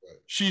 Right.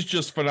 She's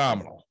just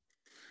phenomenal.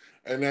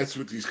 And that's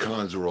what these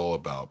cons are all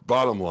about.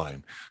 Bottom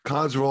line,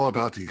 cons are all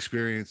about the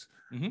experience.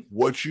 Mhm.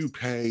 What you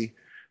pay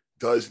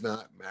does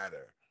not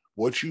matter.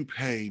 What you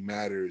pay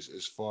matters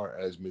as far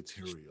as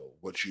material.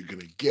 What you're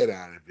going to get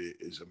out of it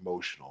is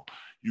emotional.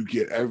 You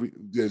get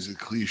there's a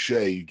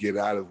cliche, you get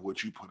out of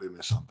what you put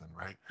into something,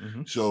 right?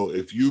 Mhm. So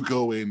if you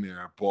go in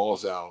there,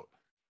 balls out,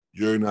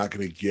 you're not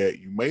going to get,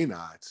 you may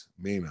not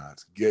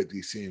get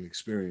the same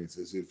experience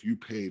as if you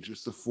paid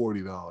just the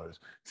 $40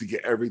 to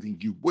get everything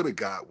you would have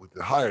got with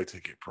the higher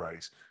ticket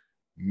price,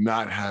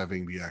 not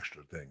having the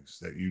extra things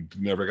that you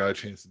never got a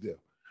chance to do.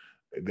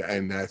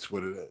 And that's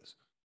what it is.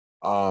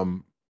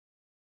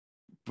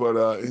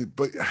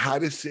 But how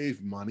to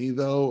save money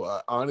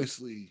though,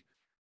 honestly,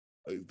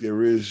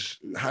 there is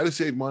how to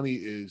save money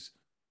is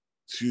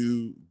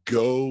to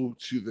go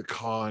to the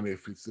con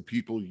if it's the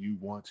people you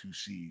want to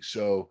see.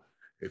 So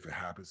if it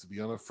happens to be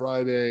on a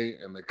Friday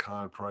and the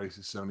con price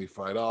is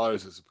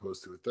 $75 as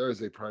opposed to a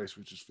Thursday price,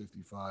 which is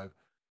 $55,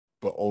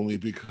 but only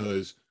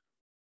because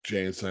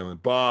Jay and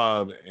Silent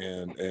Bob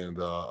and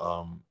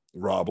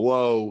Rob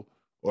Lowe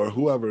or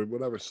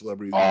whatever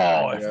celebrities.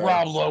 Oh, if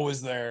Rob Lowe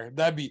was there,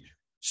 that'd be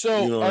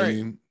so. You know all what right, I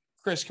mean?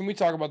 Chris, can we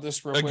talk about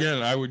this real quick?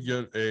 Again, I would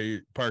get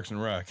a Parks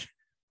and Rec.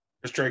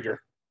 Chris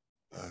Traeger.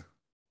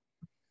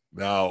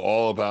 Now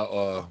all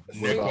about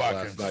Nick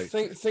last night.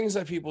 Things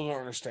that people don't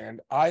understand.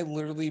 I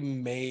literally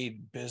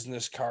made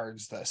business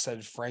cards that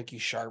said Frankie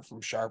Sharp from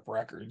Sharp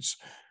Records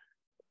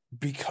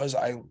because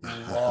I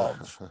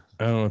love.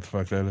 I don't know what the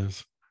fuck that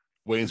is.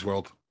 Wayne's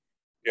World.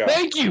 Yeah.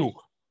 Thank you.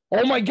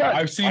 Oh my God.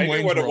 I've seen I knew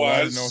Wayne's what it World. I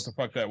didn't was. know what the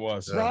fuck that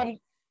was. Yeah. Rob.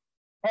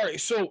 All right,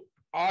 so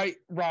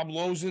Rob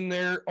Lowe's in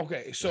there.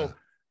 Okay, so Yeah.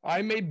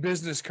 I made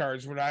business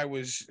cards when I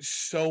was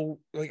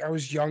I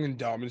was young and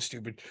dumb and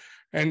stupid.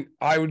 And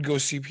I would go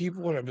see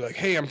people and I'd be like,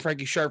 hey, I'm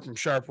Frankie Sharp from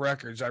Sharp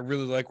Records. I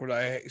really like what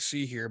I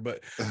see here,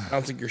 but I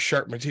don't think you're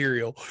sharp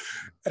material.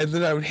 And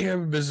then I would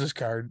hand a business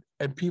card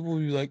and people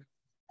would be like,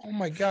 oh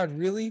my God,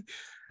 really?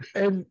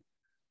 And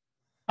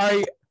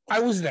I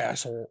was an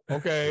asshole.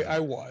 Okay. I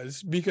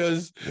was,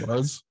 because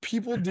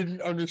people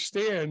didn't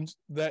understand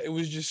that it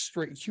was just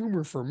straight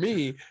humor for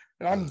me.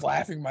 And I'm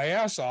laughing my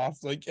ass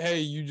off. Like,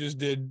 hey, you just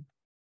did,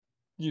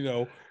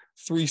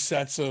 3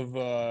 sets of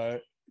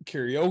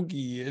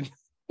karaoke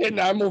and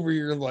I'm over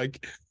here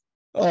like,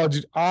 oh,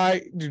 dude,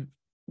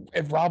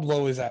 if Rob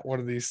Lowe is at one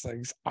of these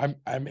things, I'm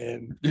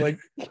in. Like,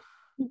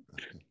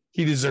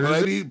 he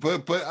deserves it.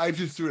 But I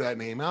just threw that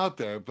name out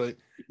there. But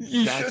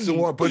You that's the shouldn't.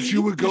 one. But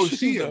you would go You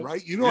see shouldn't it, though.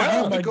 right? You don't Yeah,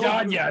 have oh to my go.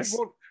 God, yes.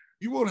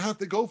 You won't have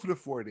to go for the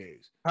 4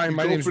 days. Hi, You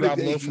my go name's for the Rob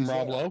Lowe daisies from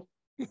Rob there.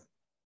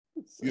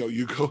 Lowe.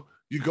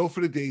 You go for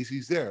the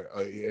daisies there,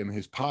 and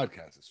his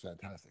podcast is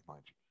fantastic,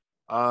 mind you.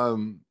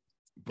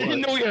 I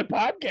didn't But know he had a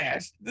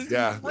podcast. This is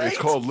yeah, great.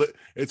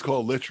 it's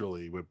called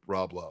Literally with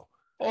Rob Lowe.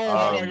 Oh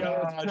my um,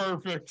 God, that's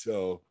perfect.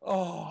 So Oh,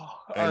 all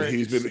and right.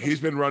 he's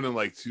been running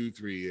like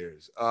 2-3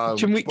 years.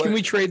 Can we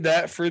but trade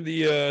that for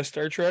the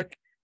Star Trek?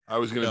 I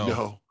was gonna No.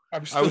 know.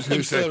 I'm was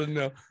gonna say-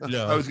 no.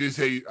 No. I was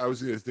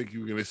gonna think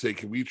you were gonna say,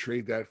 can we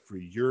trade that for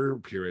your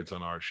appearance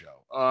on our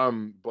show?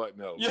 But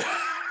no.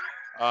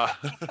 Yeah.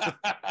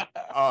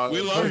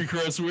 We love you,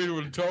 Chris. We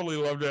would totally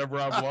love to have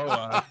Rob Lowe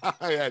on.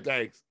 Yeah,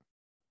 thanks.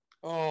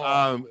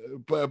 Oh,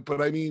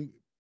 But I mean,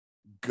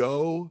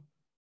 go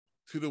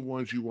to the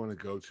ones you want to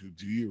go to.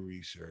 Do your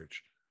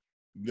research.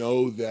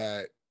 Know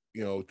that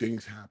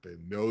things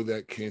happen. Know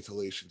that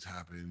cancellations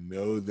happen.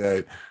 Know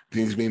that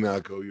things may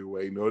not go your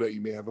way. Know that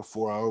you may have a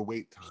 4-hour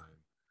wait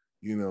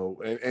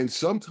time. And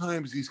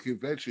sometimes these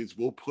conventions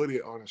will put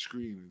it on a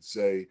screen and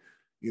say,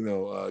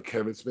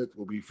 Kevin Smith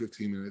will be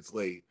 15 minutes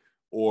late,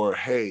 or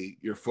hey,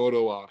 your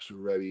photo ops are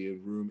ready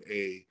in room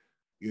A,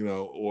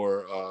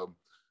 or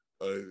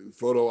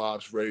photo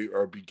ops ready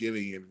are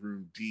beginning in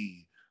room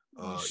D.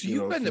 so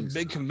you've been to things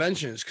big like that.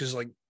 conventions because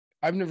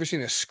I've never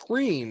seen a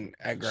screen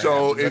at Grand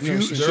So Rapids. I've if never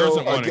you- seen- There So,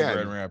 isn't one in again-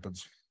 Grand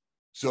Rapids.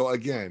 So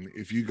again,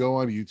 if you go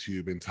on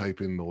YouTube and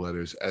type in the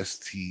letters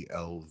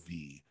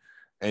STLV,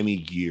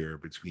 any year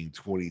between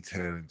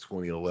 2010 and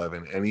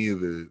 2011, any of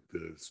the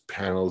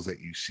panels that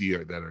you see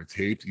that are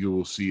taped, you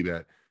will see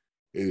that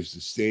there's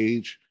the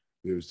stage,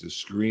 there's the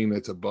screen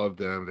that's above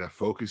them that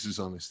focuses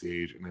on the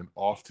stage, and then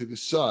off to the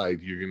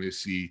side, you're going to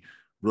see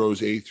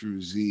rows A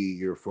through Z,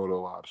 your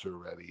photo ops are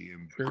ready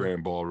in Sure.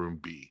 Grand Ballroom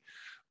B,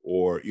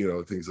 or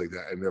things like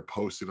that, and they're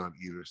posted on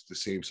the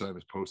same side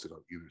is posted on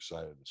either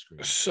side of the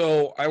screen.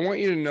 So I want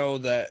you to know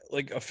that,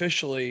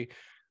 officially,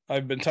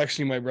 I've been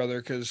texting my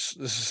brother because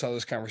this is how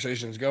this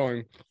conversation is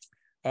going.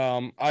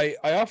 I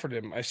offered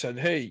him. I said,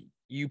 "Hey,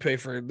 you pay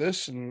for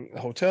this and the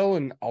hotel,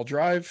 and I'll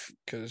drive."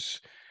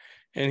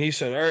 And he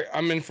said, "All right,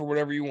 I'm in for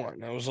whatever you want."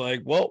 And I was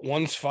like, "Well,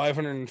 one's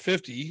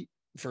 $550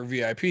 for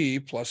VIP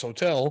plus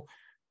hotel,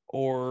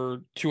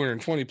 or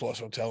 $220 plus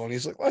hotel." And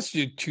he's like, "Let's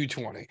do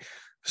 $220."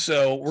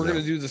 So we're So-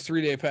 gonna do the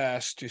 3-day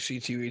pass to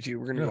C2E2.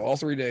 We're gonna Yeah. go all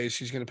 3 days.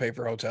 She's gonna pay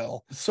for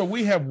hotel. So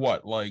we have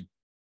what, like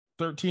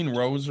 13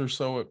 rows or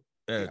so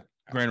at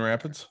Grand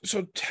Rapids?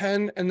 So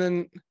 10 and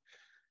then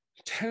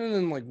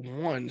like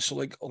 1. So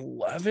like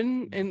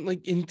 11 and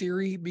like in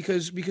theory,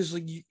 because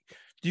like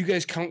do you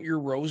guys count your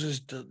rows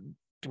as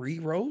 3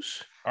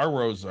 rows? Our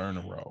rows are in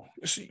a row.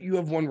 So you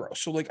have 1 row.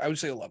 So like I would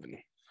say 11.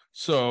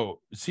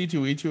 So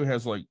C2E2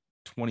 has like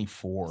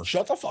 24.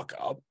 Shut the fuck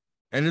up.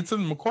 And it's in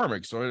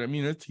McCormick. So I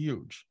mean, it's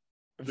huge.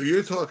 So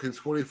you're talking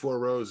 24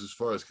 rows as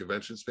far as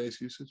convention space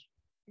usage?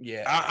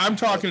 Yeah. I'm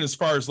talking as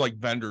far as like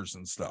vendors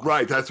and stuff.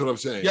 Right, that's what I'm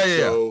saying.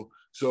 Yeah.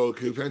 So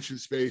convention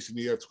space, and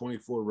you have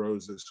 24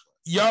 rows this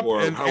Yep.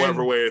 or and- however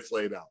and- way it's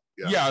laid out.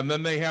 Yeah. And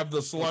then they have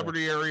the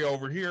celebrity area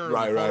over here.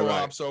 Right, and the right, photo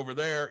right. ops over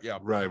there. Yeah.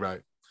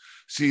 Right.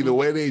 See, the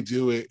way they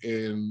do it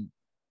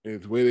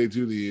the way they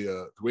do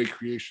the way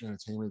Creation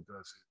Entertainment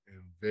does it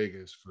in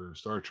Vegas for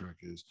Star Trek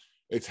is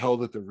it's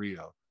held at the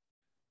Rio,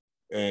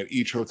 and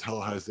each hotel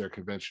has their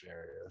convention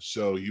area.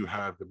 So you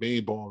have the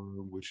main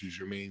ballroom, which is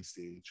your main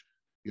stage.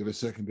 You have a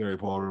secondary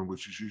ballroom,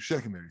 which is your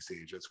secondary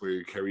stage. That's where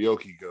your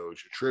karaoke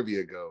goes, your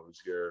trivia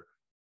goes, your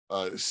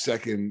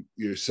second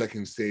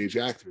stage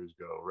actors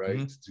go, right,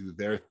 Mhm. to do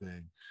their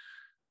thing.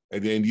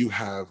 And then you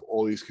have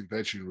all these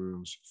convention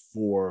rooms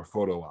for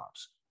photo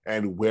ops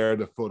and where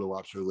the photo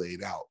ops are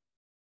laid out,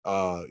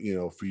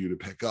 for you to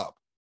pick up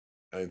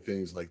and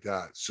things like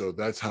that. So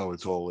that's how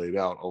it's all laid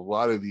out. A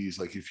lot of these,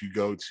 like if you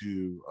go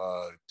to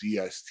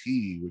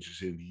DST, which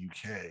is in the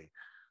UK,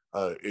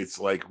 it's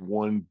like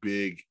one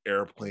big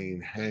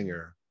airplane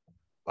hangar,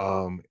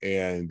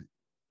 and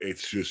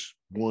it's just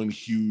one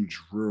huge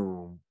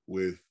room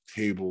with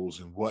tables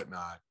and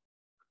whatnot,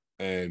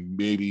 and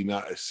maybe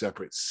not a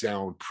separate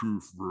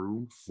soundproof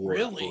room for a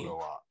Really? photo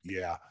op.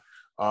 Yeah.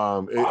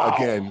 Wow.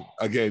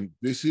 Again,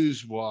 this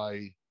is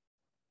why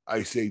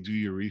I say do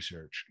your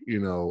research.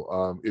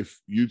 If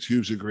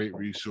YouTube's a great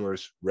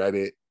resource,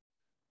 Reddit,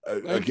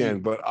 again,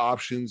 you. but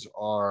options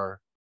are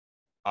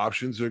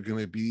going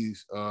to be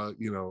are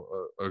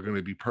going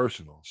to be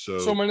personal.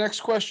 So my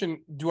next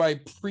question, do I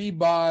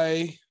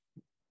pre-buy?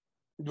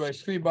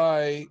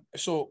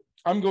 So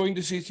I'm going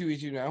to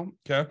C2E2 now.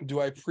 Okay. Do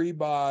I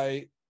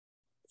pre-buy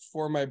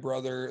for my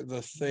brother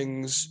the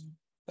things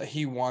that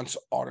he wants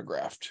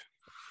autographed?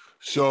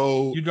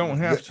 So You don't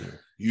have to.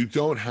 You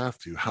don't have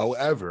to.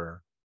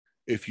 However,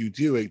 if you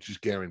do, it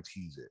just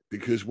guarantees it,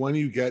 because when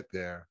you get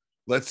there,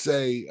 let's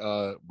say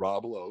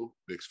Rob Lowe,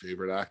 Nick's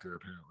favorite actor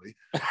apparently,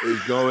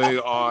 is going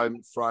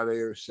on Friday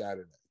or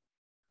Saturday.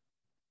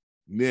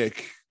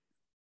 Nick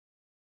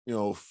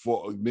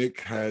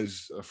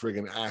has a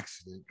friggin'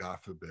 accident, God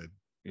forbid.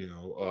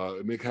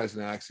 Nick has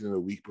an accident a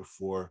week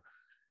before.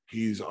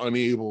 He's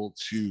unable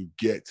to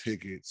get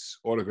tickets,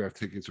 autograph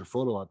tickets or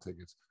photo op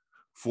tickets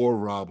for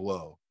Rob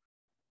Lowe.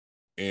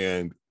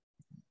 And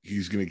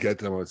he's going to get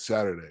them on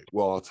Saturday.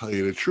 Well, I'll tell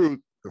you the truth.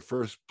 The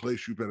first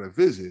place you better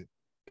visit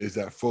is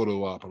that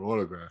photo op and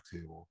autograph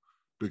table,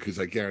 because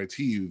I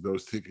guarantee you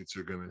those tickets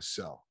are going to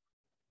sell.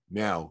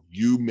 Now,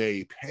 you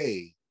may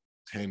pay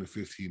 $10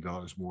 to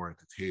 $15 more at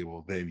the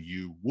table than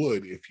you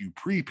would if you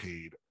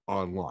prepaid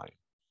online.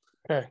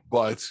 Okay.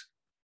 But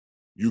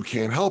you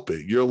can't help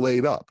it. You're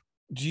laid up.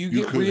 Do you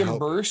You get couldn't help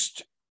it.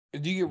 reimbursed?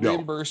 Do you get No.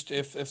 reimbursed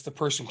if the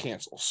person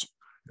cancels?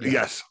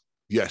 Yes,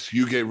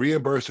 you get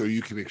reimbursed or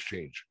you can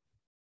exchange.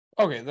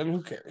 Okay, then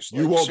who cares?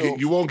 You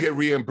Like, won't get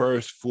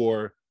reimbursed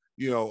for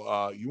you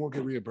won't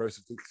get reimbursed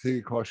if the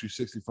ticket costs you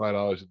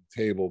 $65 at the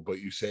table, but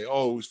you say,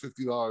 oh, it was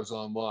 $50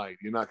 online.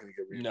 You're not going to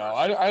get reimbursed.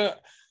 No, I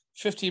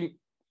 15.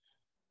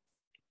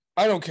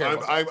 I don't care.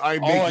 about that.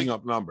 I'm All making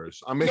up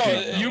numbers. I'm making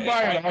up You numbers. buy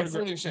I an fully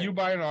autograph. understand. You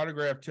buy an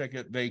autograph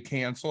ticket. They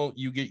cancel.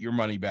 You get your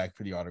money back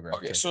for the autograph.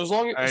 Okay, ticket. so as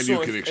long as And so you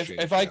if, can if,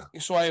 exchange, if I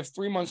so I have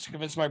 3 months to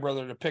convince my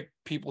brother to pick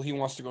people he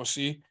wants to go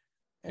see.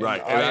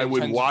 Right. And I would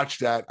intend- watch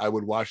that. I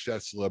would watch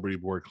that celebrity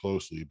board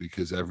closely,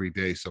 because every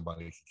day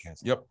somebody can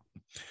cancel. Yep.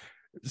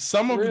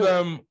 Some of Really?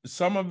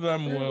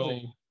 them will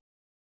Really?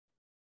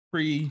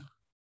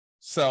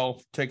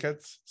 pre-sell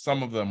tickets.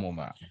 Some of them will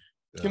not.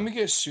 Can we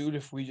get sued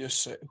if we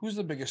just say who's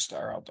the biggest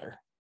star out there?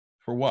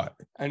 For what?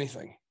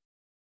 Anything.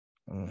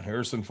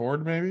 Harrison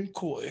Ford, maybe?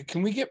 Cool.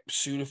 Can we get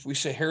sued if we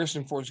say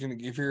Harrison Ford's going to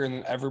give here and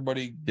then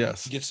everybody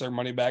Yes. gets their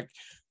money back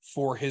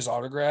for his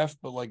autograph,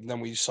 but like then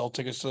we sell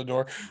tickets to the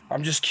door?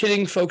 I'm just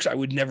kidding, folks. I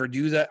would never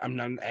do that. I'm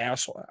not an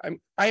asshole.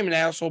 I am an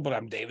asshole, but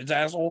I'm David's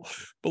asshole.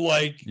 But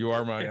like, You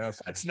are my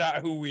asshole. that's not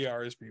who we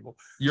are as people.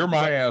 You're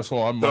my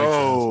asshole. I'm Mike's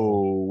asshole.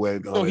 So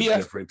went on So a he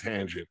has- different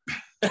tangent.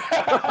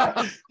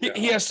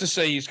 he has to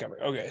say he's coming.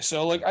 Okay,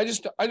 so like I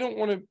don't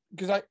want to,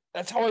 because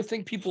that's how I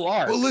think people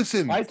are. Well,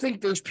 listen, I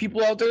think there's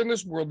people out there in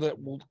this world that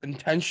will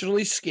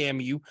intentionally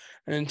scam you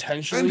and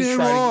intentionally And there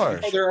try are.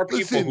 to Oh, there are people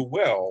Listen, who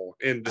will,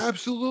 and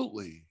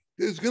absolutely.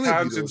 There's going to be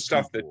towns and those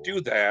stuff people. that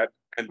do that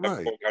end up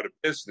Right. going out of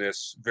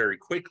business very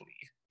quickly.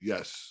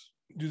 Yes.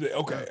 do they.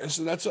 Okay,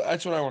 so that's what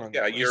I want to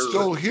Yeah, know. you're-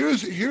 So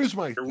here's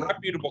my Your thing.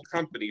 reputable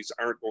companies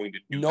aren't going to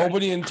do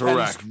Nobody intends.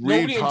 Correct.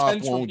 Nobody Reed Pop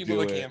intends for won't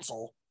people to do it.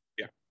 cancel.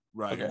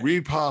 Right. Okay.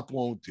 Reed Pop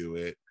won't do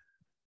it.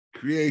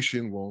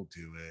 Creation won't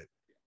do it.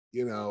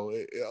 You know,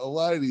 a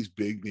lot of these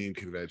big name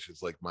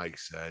conventions, like Mike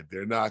said,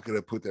 they're not going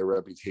to put their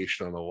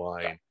reputation on the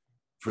line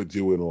for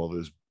doing all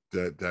this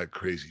that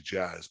crazy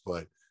jazz.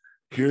 But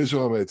here's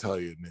what I'm going to tell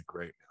you, Nick,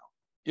 right now.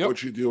 Yep.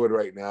 What you're doing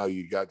right now,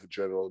 you got the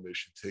general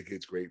admission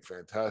tickets, great,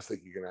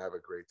 fantastic. You're going to have a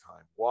great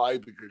time. Why?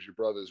 Because your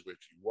brother's with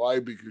you. Why?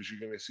 Because you're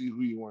going to see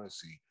who you want to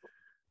see,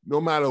 no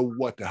matter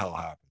what the hell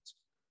happens.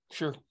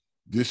 Sure.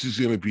 This is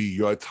going to be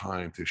your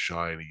time to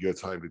shine and your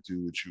time to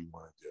do what you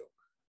want to do.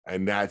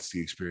 And that's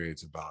the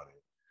experience about it.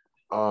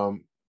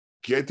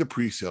 Get the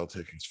pre-sale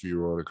tickets for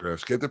your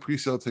autographs. Get the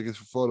pre-sale tickets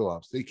for photo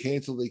ops. They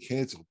cancel,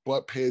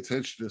 but pay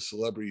attention to the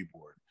celebrity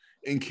board.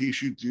 In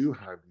case you do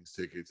have these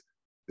tickets,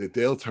 that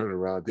they'll turn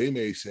around. They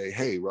may say,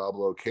 hey, Rob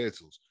Lowe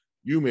cancels.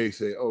 You may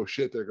say, oh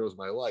shit, there goes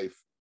my life,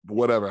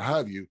 whatever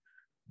have you.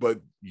 But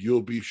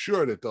you'll be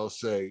sure that they'll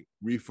say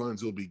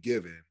refunds will be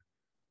given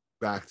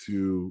back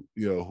to,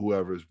 you know,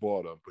 whoever's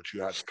bought them, but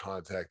you have to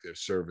contact their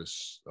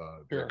service,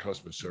 their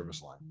customer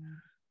service line.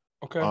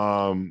 Okay.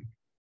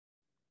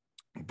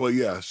 But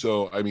yeah,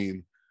 so I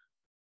mean,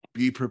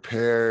 be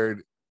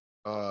prepared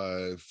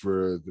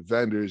for the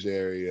vendors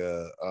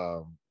area.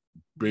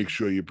 Make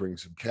sure you bring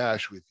some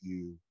cash with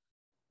you.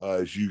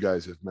 As you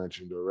guys have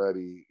mentioned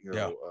already, you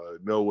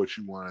know what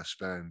you want to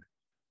spend,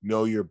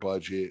 know your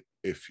budget.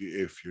 If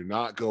you're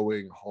not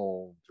going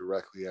home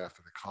directly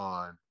after the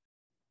con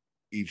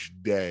each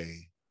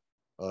day,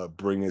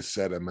 bring a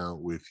set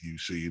amount with you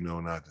so you know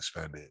not to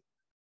spend it.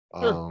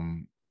 Sure.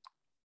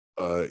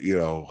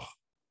 You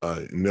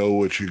know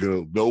what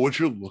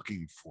you're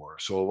looking for.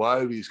 So a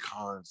lot of these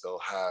cons, they'll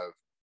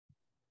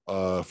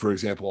have, for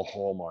example, a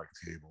Hallmark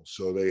table.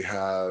 So they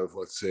have,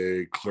 let's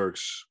say,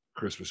 Clerks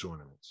Christmas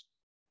ornaments.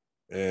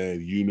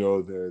 And you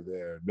know they're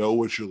there. Know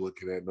what you're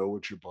looking at, know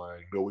what you're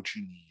buying, know what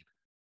you need.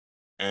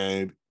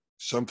 And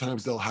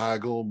sometimes they'll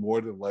haggle. More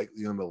than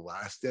likely on the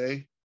last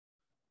day,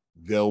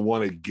 they'll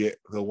want to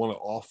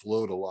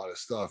offload a lot of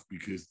stuff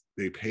because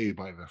they pay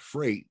by the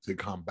freight to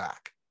come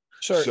back.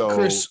 Sorry, So,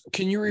 Chris,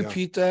 can you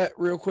repeat that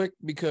real quick?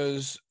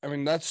 Because I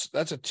mean that's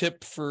a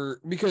tip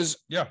because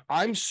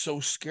I'm so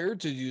scared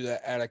to do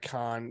that at a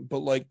con, but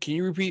like, can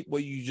you repeat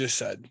what you just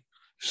said?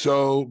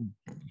 So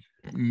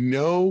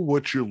know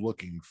what you're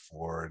looking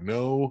for,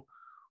 know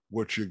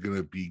what you're going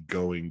to be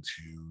going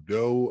to,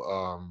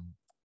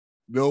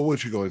 know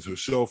what you're going to.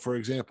 So for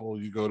example,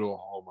 you go to a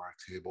Hallmark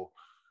table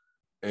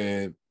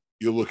and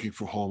you're looking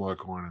for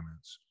Hallmark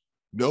ornaments.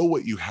 Know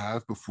what you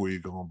have before you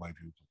go and buy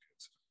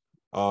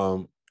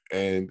duplicates.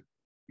 And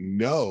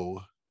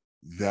know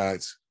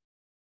that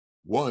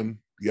one,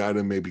 the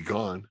item may be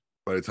gone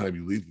by the time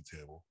you leave the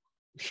table.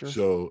 Sure.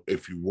 So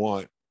if you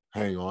want,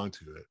 hang on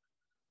to it.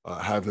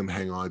 Have them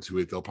hang on to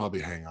it. They'll probably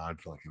hang on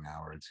for like an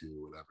hour or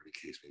two, whatever the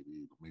case may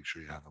be. Make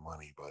sure you have the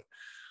money. But,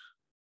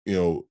 you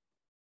know,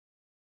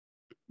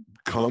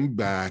 come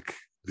back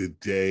the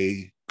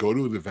day, go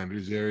to the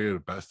vendors area. The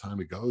best time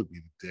to go would be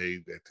the day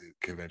that the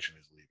convention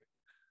is leaving,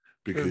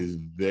 because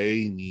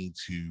they need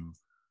to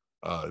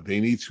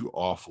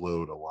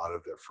offload a lot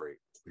of their freight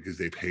because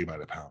they pay by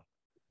the pound.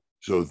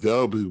 So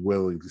they'll be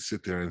willing to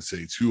sit there and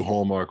say 2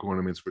 Hallmark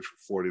ornaments, which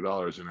were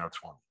 $40, are now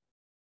 $20.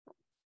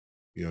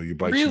 You know, you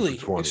buy 2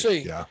 for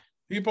 $20. Yeah.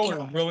 People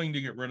are willing to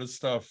get rid of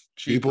stuff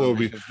cheaper. People will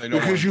be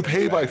because you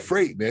pay by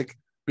freight, Nick,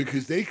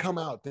 because they come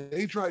out,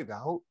 they drive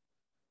out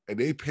and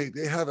they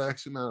have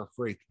X amount of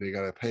freight that they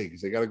got to pay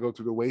because they got to go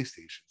through the weigh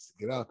stations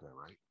to get out there,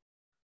 right?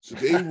 So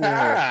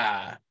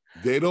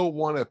they don't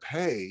want to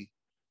pay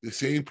the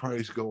same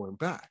price going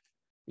back.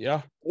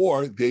 Yeah.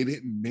 Or they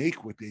didn't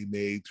make what they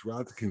made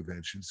throughout the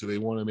convention, so they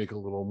want to make a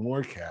little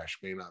more cash.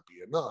 May not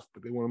be enough,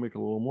 but they want to make a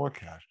little more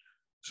cash.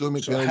 So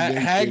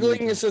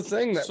haggling is a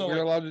thing that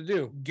we're allowed to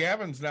do.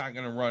 Gavin's not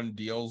going to run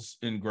deals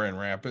in Grand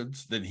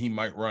Rapids that he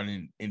might run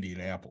in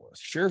Indianapolis.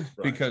 Sure.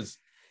 Because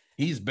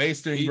he's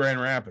based in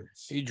Grand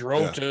Rapids. He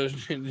drove to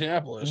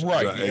Indianapolis.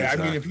 Right. Yeah.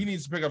 Exactly. I mean, if he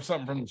needs to pick up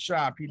something from the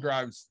shop, he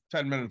drives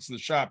 10 minutes to the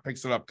shop,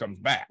 picks it up, comes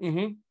back.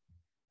 Mm-hmm.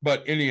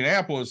 But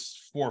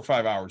Indianapolis, 4 or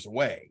 5 hours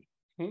away.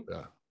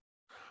 Yeah.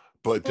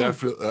 But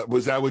definitely,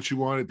 was that what you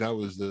wanted? That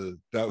was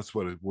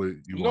what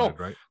you wanted,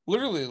 right?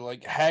 Literally,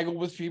 like haggle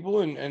with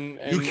people and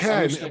you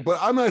can, but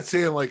I'm not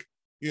saying like,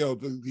 you know,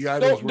 the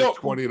item's worth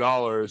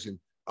 $20 and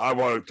I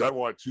want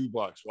 $2.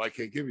 Well, I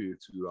can't give you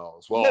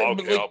 $2. Well,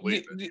 okay, I'll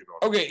leave it.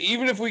 Okay,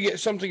 even if we get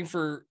something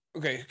for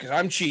because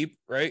I'm cheap,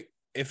 right?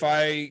 If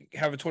I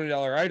have a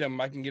 $20 item,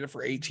 I can get it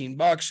for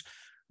 $18.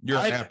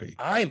 I'm happy.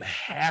 I'm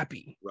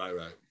happy. Right.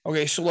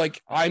 Okay, so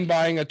like I'm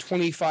buying a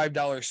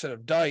 $25 set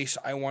of dice.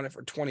 I want it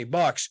for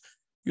 $20.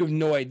 You have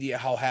no idea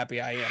how happy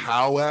I am.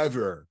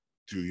 However,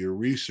 do your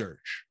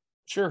research.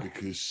 Sure.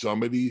 Because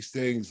some of these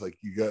things, like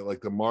you got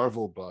like the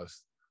Marvel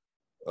bust,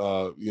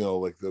 you know,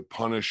 like the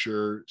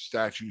Punisher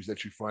statues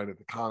that you find at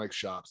the comic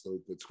shops, the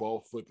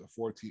 12 foot to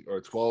 14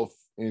 or 12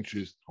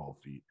 inches, 12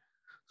 feet,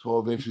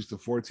 12 inches to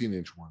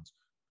 14-inch ones.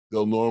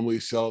 They'll normally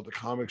sell at the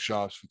comic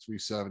shops for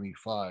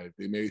 $375.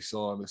 They may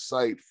sell on the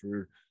site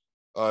for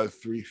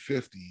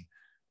 $350.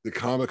 The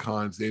Comic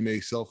Cons, they may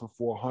sell for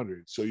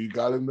 $400. So you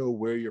got to know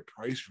where your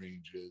price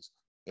range is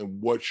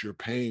and what you're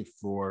paying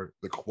for,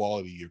 the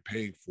quality you're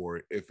paying for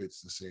it, if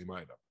it's the same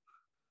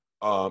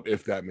item.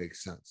 If that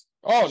makes sense.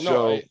 Oh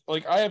So- no,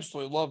 I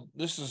absolutely love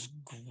this. Is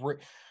great.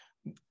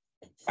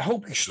 I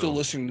hope you're still So-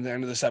 listening to the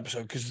end of this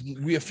episode because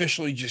we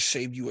officially just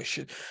saved you a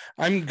shit.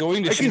 I'm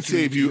going to. I can shoot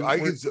save you. I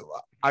We're- can.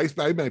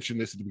 I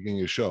mentioned this at the beginning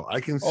of the show. I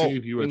can Oh,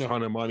 save you a no.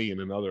 ton of money in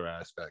another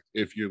aspect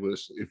if you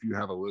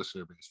have a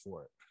listener base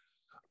for it.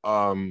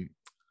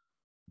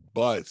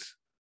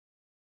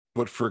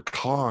 But for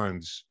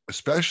cons,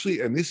 especially,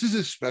 and this is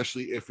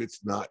especially if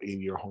it's not in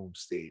your home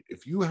state,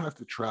 if you have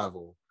to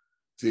travel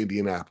to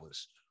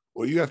Indianapolis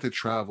or you have to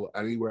travel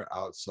anywhere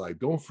outside,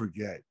 don't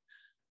forget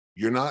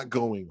you're not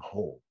going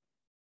home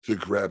to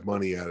grab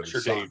money out of Sure,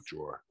 the sock Dave.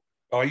 drawer.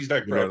 Oh, he's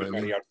not You know what grabbing I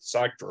money mean? out of the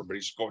sock drawer, but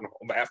he's going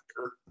home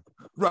after.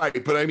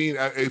 Right. But I mean,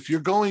 if you're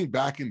going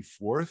back and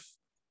forth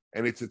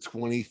and it's a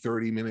 20,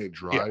 30-minute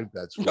drive,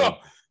 that's one. No,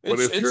 But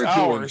it's, if you're it's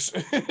doing- hours.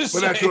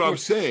 But that's what I'm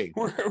saying.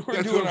 We're That's doing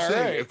what I'm all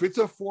saying. right. If it's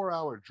a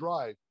 4-hour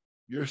drive,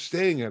 you're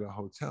staying at a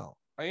hotel.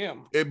 I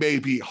am. It may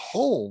be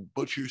home,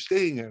 but you're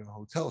staying at a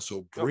hotel.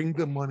 So bring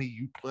the money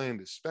you plan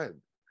to spend.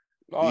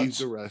 Oh, Leave it's-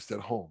 the rest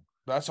at home.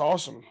 that's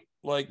awesome.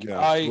 Like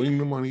Yeah, bring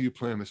the money you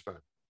plan to spend.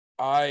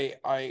 I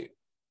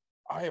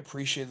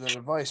appreciate that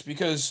advice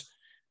because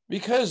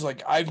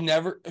like I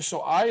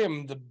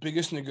am the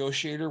biggest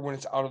negotiator when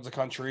it's out of the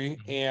country,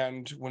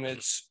 and when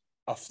it's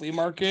a flea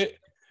market,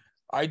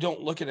 I don't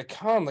look at a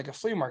con like a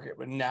flea market.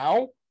 But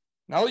now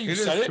that It you've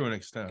is said it, to an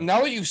extent.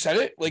 now that you've said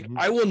it, like Mhm.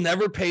 I will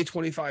never pay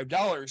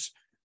 $25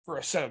 for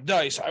a set of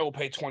dice. I will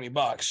pay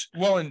 $20.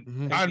 Well, and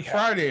Mhm. on Yeah.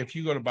 Friday, if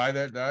you go to buy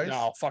that dice,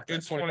 No, fuck that.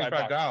 it's $25.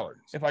 $25.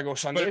 If I go But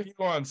Sunday, if you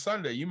go on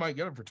Sunday, you might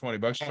get it for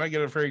 $20. You might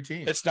get it for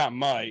 18. it's not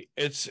my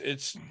it's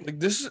like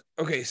this is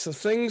okay. So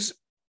things,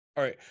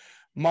 all right.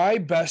 My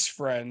best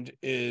friend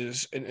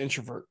is an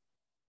introvert.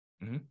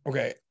 Mhm.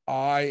 Okay,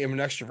 I am an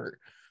extrovert.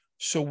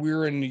 So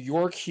we're in New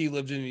York. He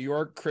lived in New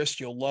York. Chris,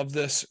 you'll love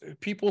this.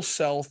 People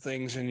sell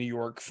things in New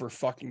York for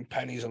fucking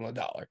pennies on the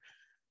dollar.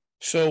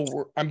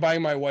 So I'm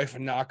buying my wife a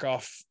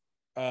knockoff,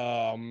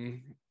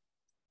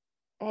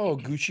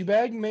 Gucci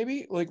bag,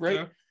 maybe, like, right?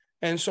 Yeah.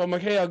 And so I'm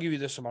like, hey, I'll give you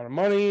this amount of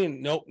money.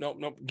 And nope.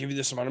 Give you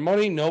this amount of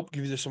money. Nope.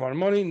 Give you this amount of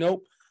money.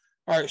 Nope.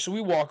 All right. So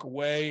we walk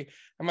away.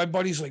 And my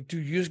buddy's like,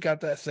 dude, you just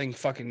got that thing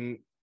fucking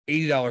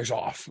 $80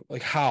 off.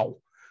 Like, how?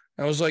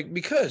 And I was like,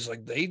 because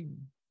like they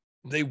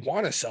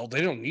want to sell.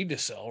 They don't need to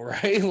sell,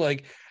 right?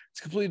 Like, it's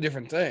a completely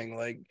different thing.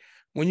 Like,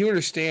 when you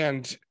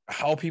understand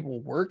how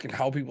people work and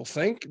how people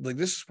think, like,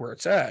 this is where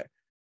it's at.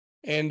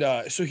 And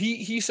so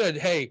he said,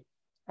 hey,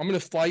 I'm going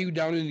to fly you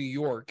down to New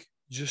York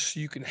just so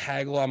you can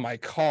haggle on my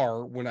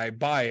car when I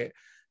buy it,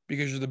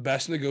 because you're the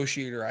best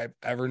negotiator I've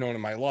ever known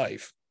in my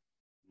life.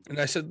 And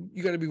I said,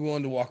 you got to be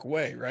willing to walk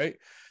away, right?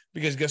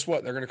 Because guess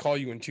what? They're going to call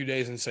you in 2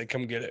 days and say,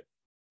 come get it,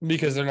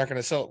 because they're not going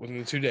to sell it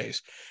within 2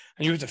 days.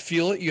 And you have to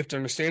feel it. You have to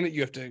understand it.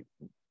 You have to,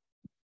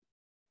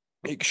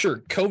 sure,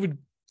 COVID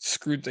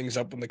screwed things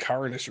up in the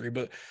car industry,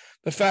 but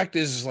the fact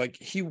is like,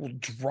 he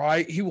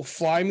will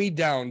fly me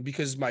down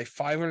because my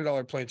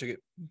 $500 plane ticket,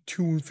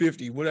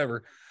 $250,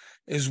 whatever,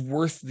 is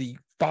worth the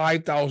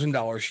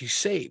 $5,000 he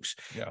saves.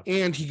 Yeah.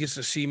 And he gets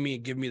to see me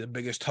and give me the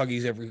biggest hug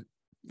he's ever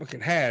fucking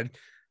had.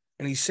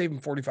 And he's saving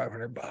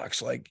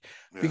 $4,500, like,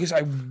 Yeah. because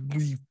I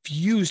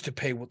refuse to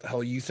pay what the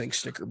hell you think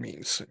sticker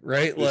means,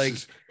 right?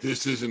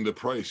 This isn't the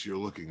price you're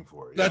looking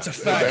for. That's a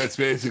fact. That's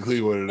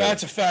basically what it is.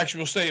 That's a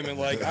factual statement.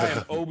 Like, I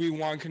am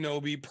Obi-Wan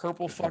Kenobi,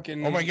 purple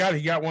fucking. Oh my God,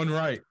 he got one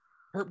right.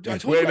 I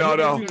told Wait, you, I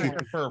no. didn't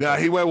do that. Now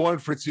he went 1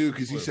 for 2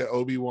 because he said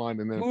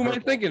Obi-Wan and then Who am I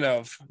purple. thinking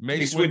of?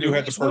 Mace Mace Windu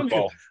had the Mace Windu.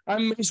 purple.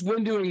 I'm Mace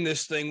Winduing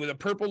this thing with a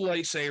purple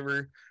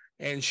lightsaber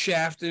and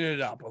shafting it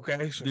up.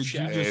 Okay, so Did you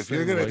shaft- Hey, just if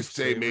you're say gonna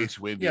say lifesaver? Mace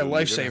Windu, yeah, you're gonna-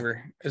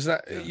 lifesaver. Is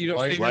that Yeah. you don't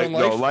Life- favorite on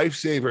No, life?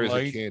 lifesaver is a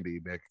Light- candy,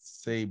 Nick.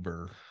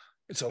 Saber.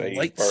 It's a Saber.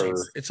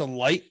 lightsaber. It's a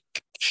light.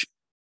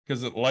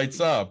 Because it lights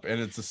up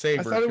and it's a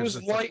saber thought it because was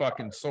it's light- a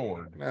fucking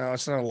sword. No,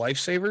 it's not a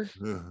lifesaver.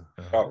 Ugh.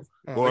 Oh,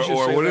 Oh, Or they should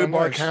say what that did on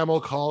Mark lives.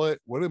 Hamill call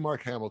it? What did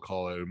Mark Hamill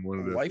call it in one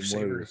of A the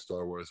lifesaver.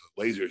 Star Wars? A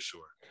laser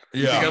sword.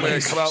 Yeah. I'm gonna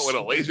come out with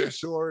a laser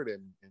sword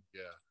and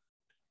yeah.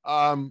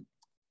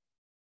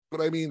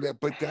 But I mean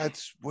but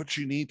that's what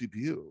you need to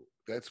do.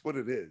 That's what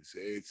it is.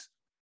 It's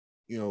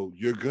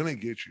you're gonna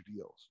get your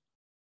deals,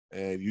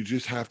 and you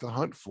just have to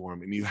hunt for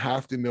them, and you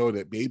have to know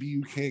that maybe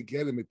you can't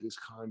get them at this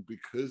con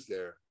because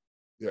they're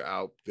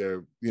out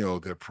there,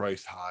 they're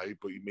priced high,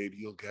 but maybe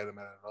you'll get them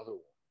at another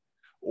one,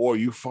 or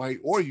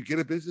you get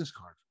a business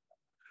card.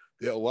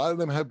 A lot of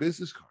them have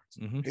business cards.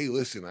 Mhm. Hey,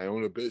 listen, I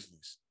own a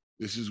business.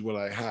 This is what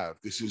I have.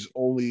 This is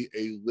only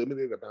a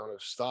limited amount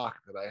of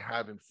stock that I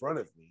have in front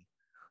of me,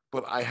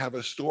 but I have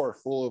a store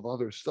full of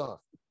other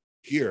stuff.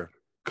 Here,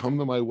 come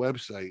to my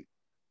website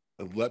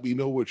and let me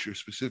know what you're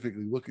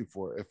specifically looking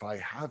for. If I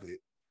have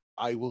it,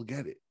 I will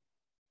get it.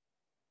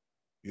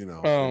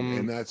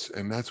 And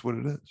that's what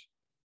it is.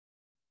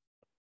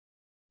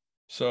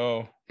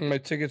 So My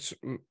tickets,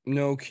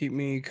 no, keep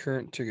me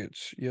current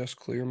tickets. Yes,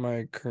 clear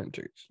my current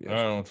tickets. I Yes.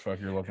 don't know what the fuck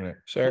you're looking at.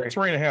 Sorry.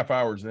 3.5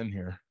 hours in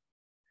here.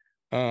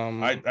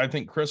 I I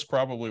think Chris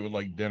probably would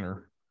like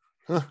dinner.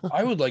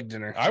 I would like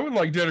dinner. I would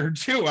like dinner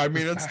too. I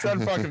mean, it's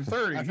 10 fucking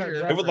 30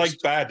 here. I would like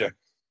bed.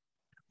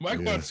 Mike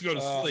Yeah. wants to go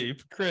to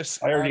sleep. Chris,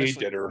 I already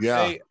honestly, ate dinner.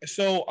 Yeah. Hey,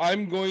 so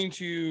I'm going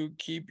to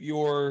keep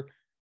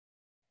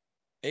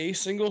a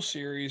single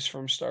series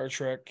from Star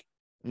Trek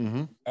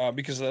Mm-hmm.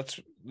 because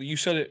you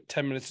said it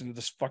 10 minutes into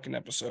this fucking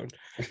episode.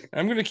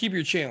 I'm going to keep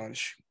your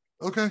challenge,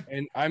 Okay.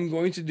 and I'm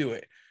going to do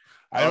it.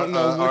 I don't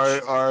know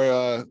which.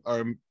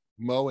 Are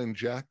Mo and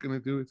Jack gonna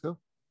do it too?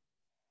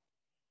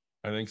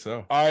 I think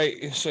so.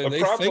 They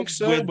think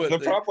so, but the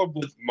problem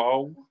with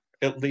Mo,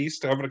 at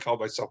least I'm going to call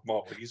myself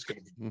Mo, and he's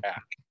going to be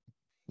back.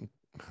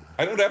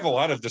 I don't have a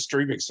lot of the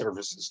streaming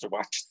services to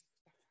watch.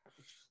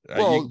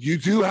 Well, you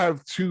do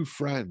have 3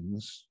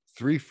 friends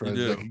do.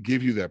 that can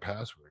give you their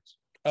passwords.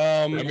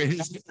 I mean,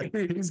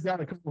 he's got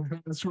a couple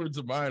of passwords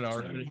of mine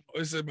already.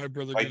 I said my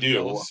brother I gives me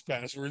all do. his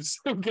passwords.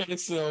 Okay,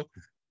 so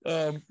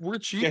we're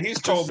cheap. Yeah,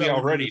 he's told me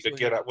already to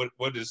get out.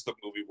 What is the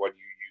movie one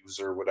you use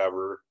or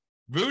whatever?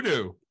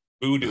 Voodoo.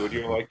 Voodoo, and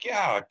you're like,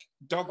 yeah,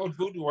 download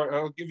Voodoo.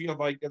 I'll give you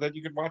and then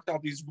you can watch all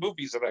these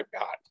movies that I've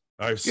got.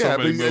 I have so Yeah,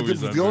 many but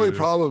movies on the only Voodoo.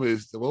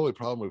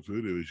 problem with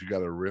Voodoo is you got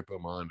to rip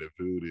them onto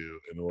Voodoo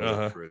in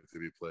order for it to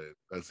be played.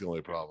 That's the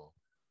only problem.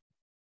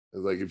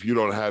 It's like if you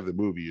don't have the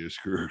movie, you're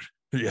screwed.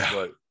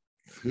 Yeah.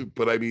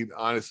 But I mean,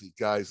 honestly,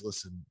 guys,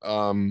 listen.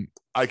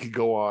 I could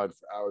go on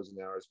for hours and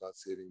hours about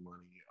saving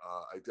money.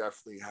 I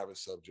definitely have a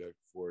subject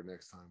for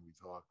next time we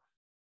talk.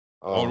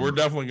 And we're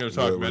definitely going to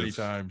talk where many with-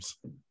 times.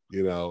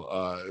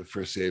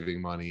 For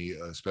saving money,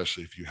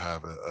 especially if you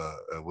have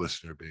a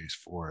listener base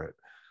for it.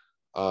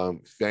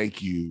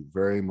 Thank you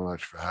very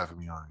much for having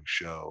me on your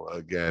show.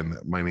 Again,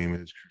 my name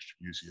is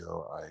Chris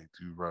Tribuzio. I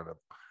do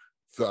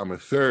I'm a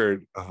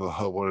third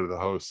of one of the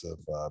hosts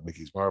of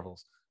Mickey's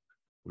Marvels,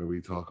 where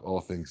we talk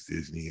all things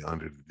Disney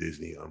under the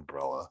Disney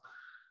umbrella.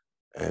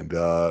 And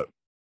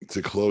to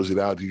close it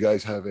out, do you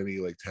guys have any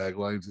like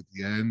taglines at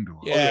the end? Or?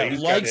 Yeah, he's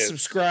got like, his.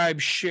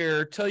 subscribe,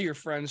 share, tell your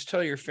friends,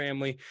 tell your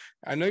family.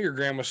 I know your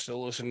grandma's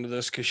still listening to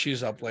this because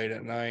she's up late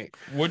at night.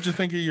 What'd you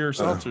think of your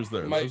seltzers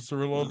there? My- Those are a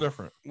little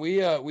different. We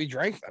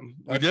drank them.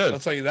 We did. I'll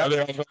tell you Are they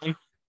that. all fun?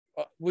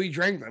 We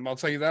drank them. I'll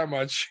tell you that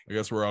much. I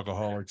guess we're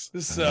alcoholics.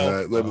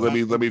 So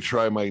let me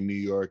try my New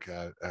York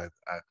at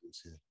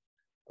this here.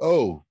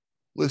 Oh,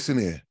 listen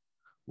here.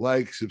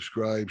 Like,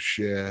 subscribe,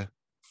 share,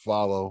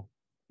 follow,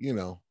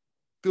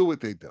 do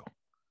what they do.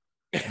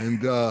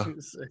 And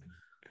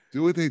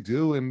do what they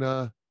do.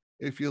 And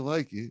if you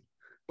like it,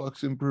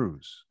 Bucks and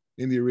Brews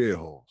in your ear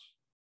holes.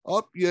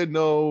 Up your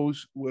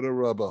nose with a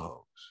rubber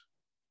hose.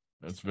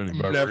 That's Vinny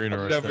never, Barbarino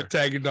right never there.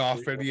 tagging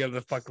off any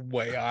other fucking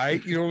way.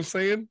 You know what I'm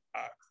saying?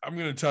 I'm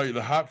going to tell you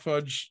the hot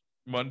fudge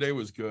Monday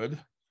was good.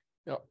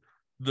 Yep.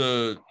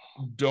 The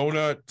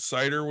donut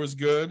cider was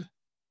good.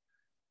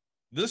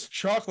 This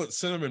chocolate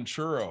cinnamon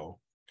churro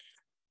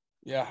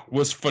Yeah,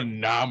 was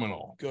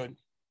phenomenal. good.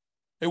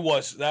 It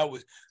was. That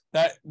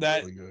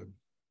Really good.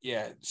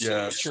 yeah.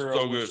 Yeah, churro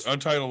so good. was-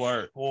 Untitled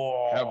Art.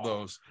 Whoa. Have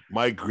those.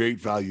 My Great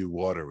Value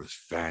water was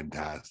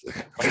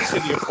fantastic. My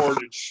City of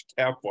Portage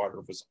tap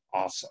water was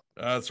awesome.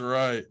 That's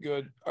right.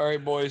 Good. All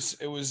right, boys.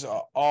 It was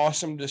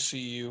awesome to see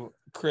you,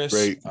 Chris.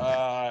 Great.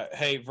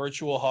 Hey,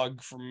 virtual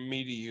hug from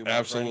me to you. my friend.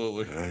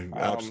 Absolutely.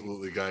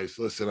 Absolutely, guys.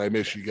 Listen, I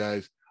miss you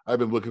guys. I've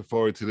been looking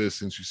forward to this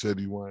since you said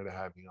you wanted to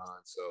have me on.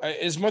 So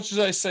As much as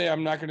I say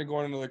I'm not going to go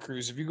on another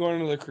cruise, if you go on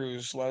another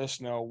cruise, let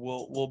us know.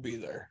 We'll be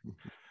there.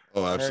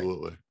 oh,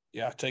 absolutely.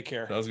 Yeah. Take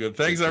care. Sounds good.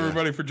 Thanks, Take care.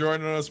 everybody, for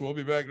joining us. We'll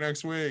be back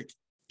next week.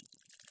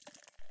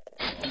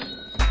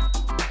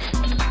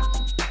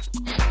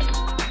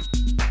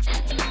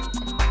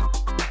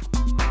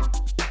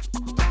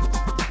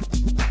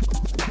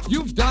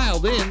 You've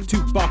dialed in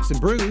To Box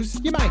and Brews,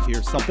 you might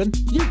hear something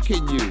you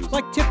can use.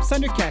 like tips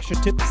on your cash or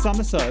tips on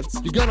the suds.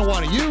 You're gonna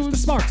want to The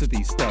use smarts of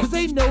these because stuff.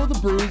 they know the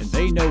And brews.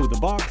 they know the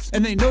box,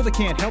 and they know they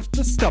can't help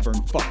the stubborn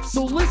fucks.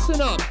 So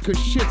listen up, cause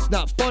shit's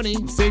not funny.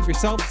 Save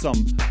yourself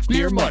some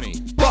Beer money,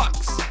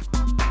 bucks,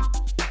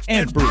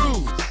 and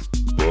brews.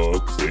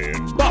 Bucks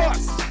and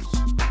Bucks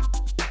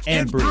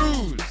and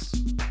brews.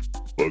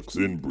 Bucks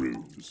and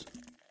Brews.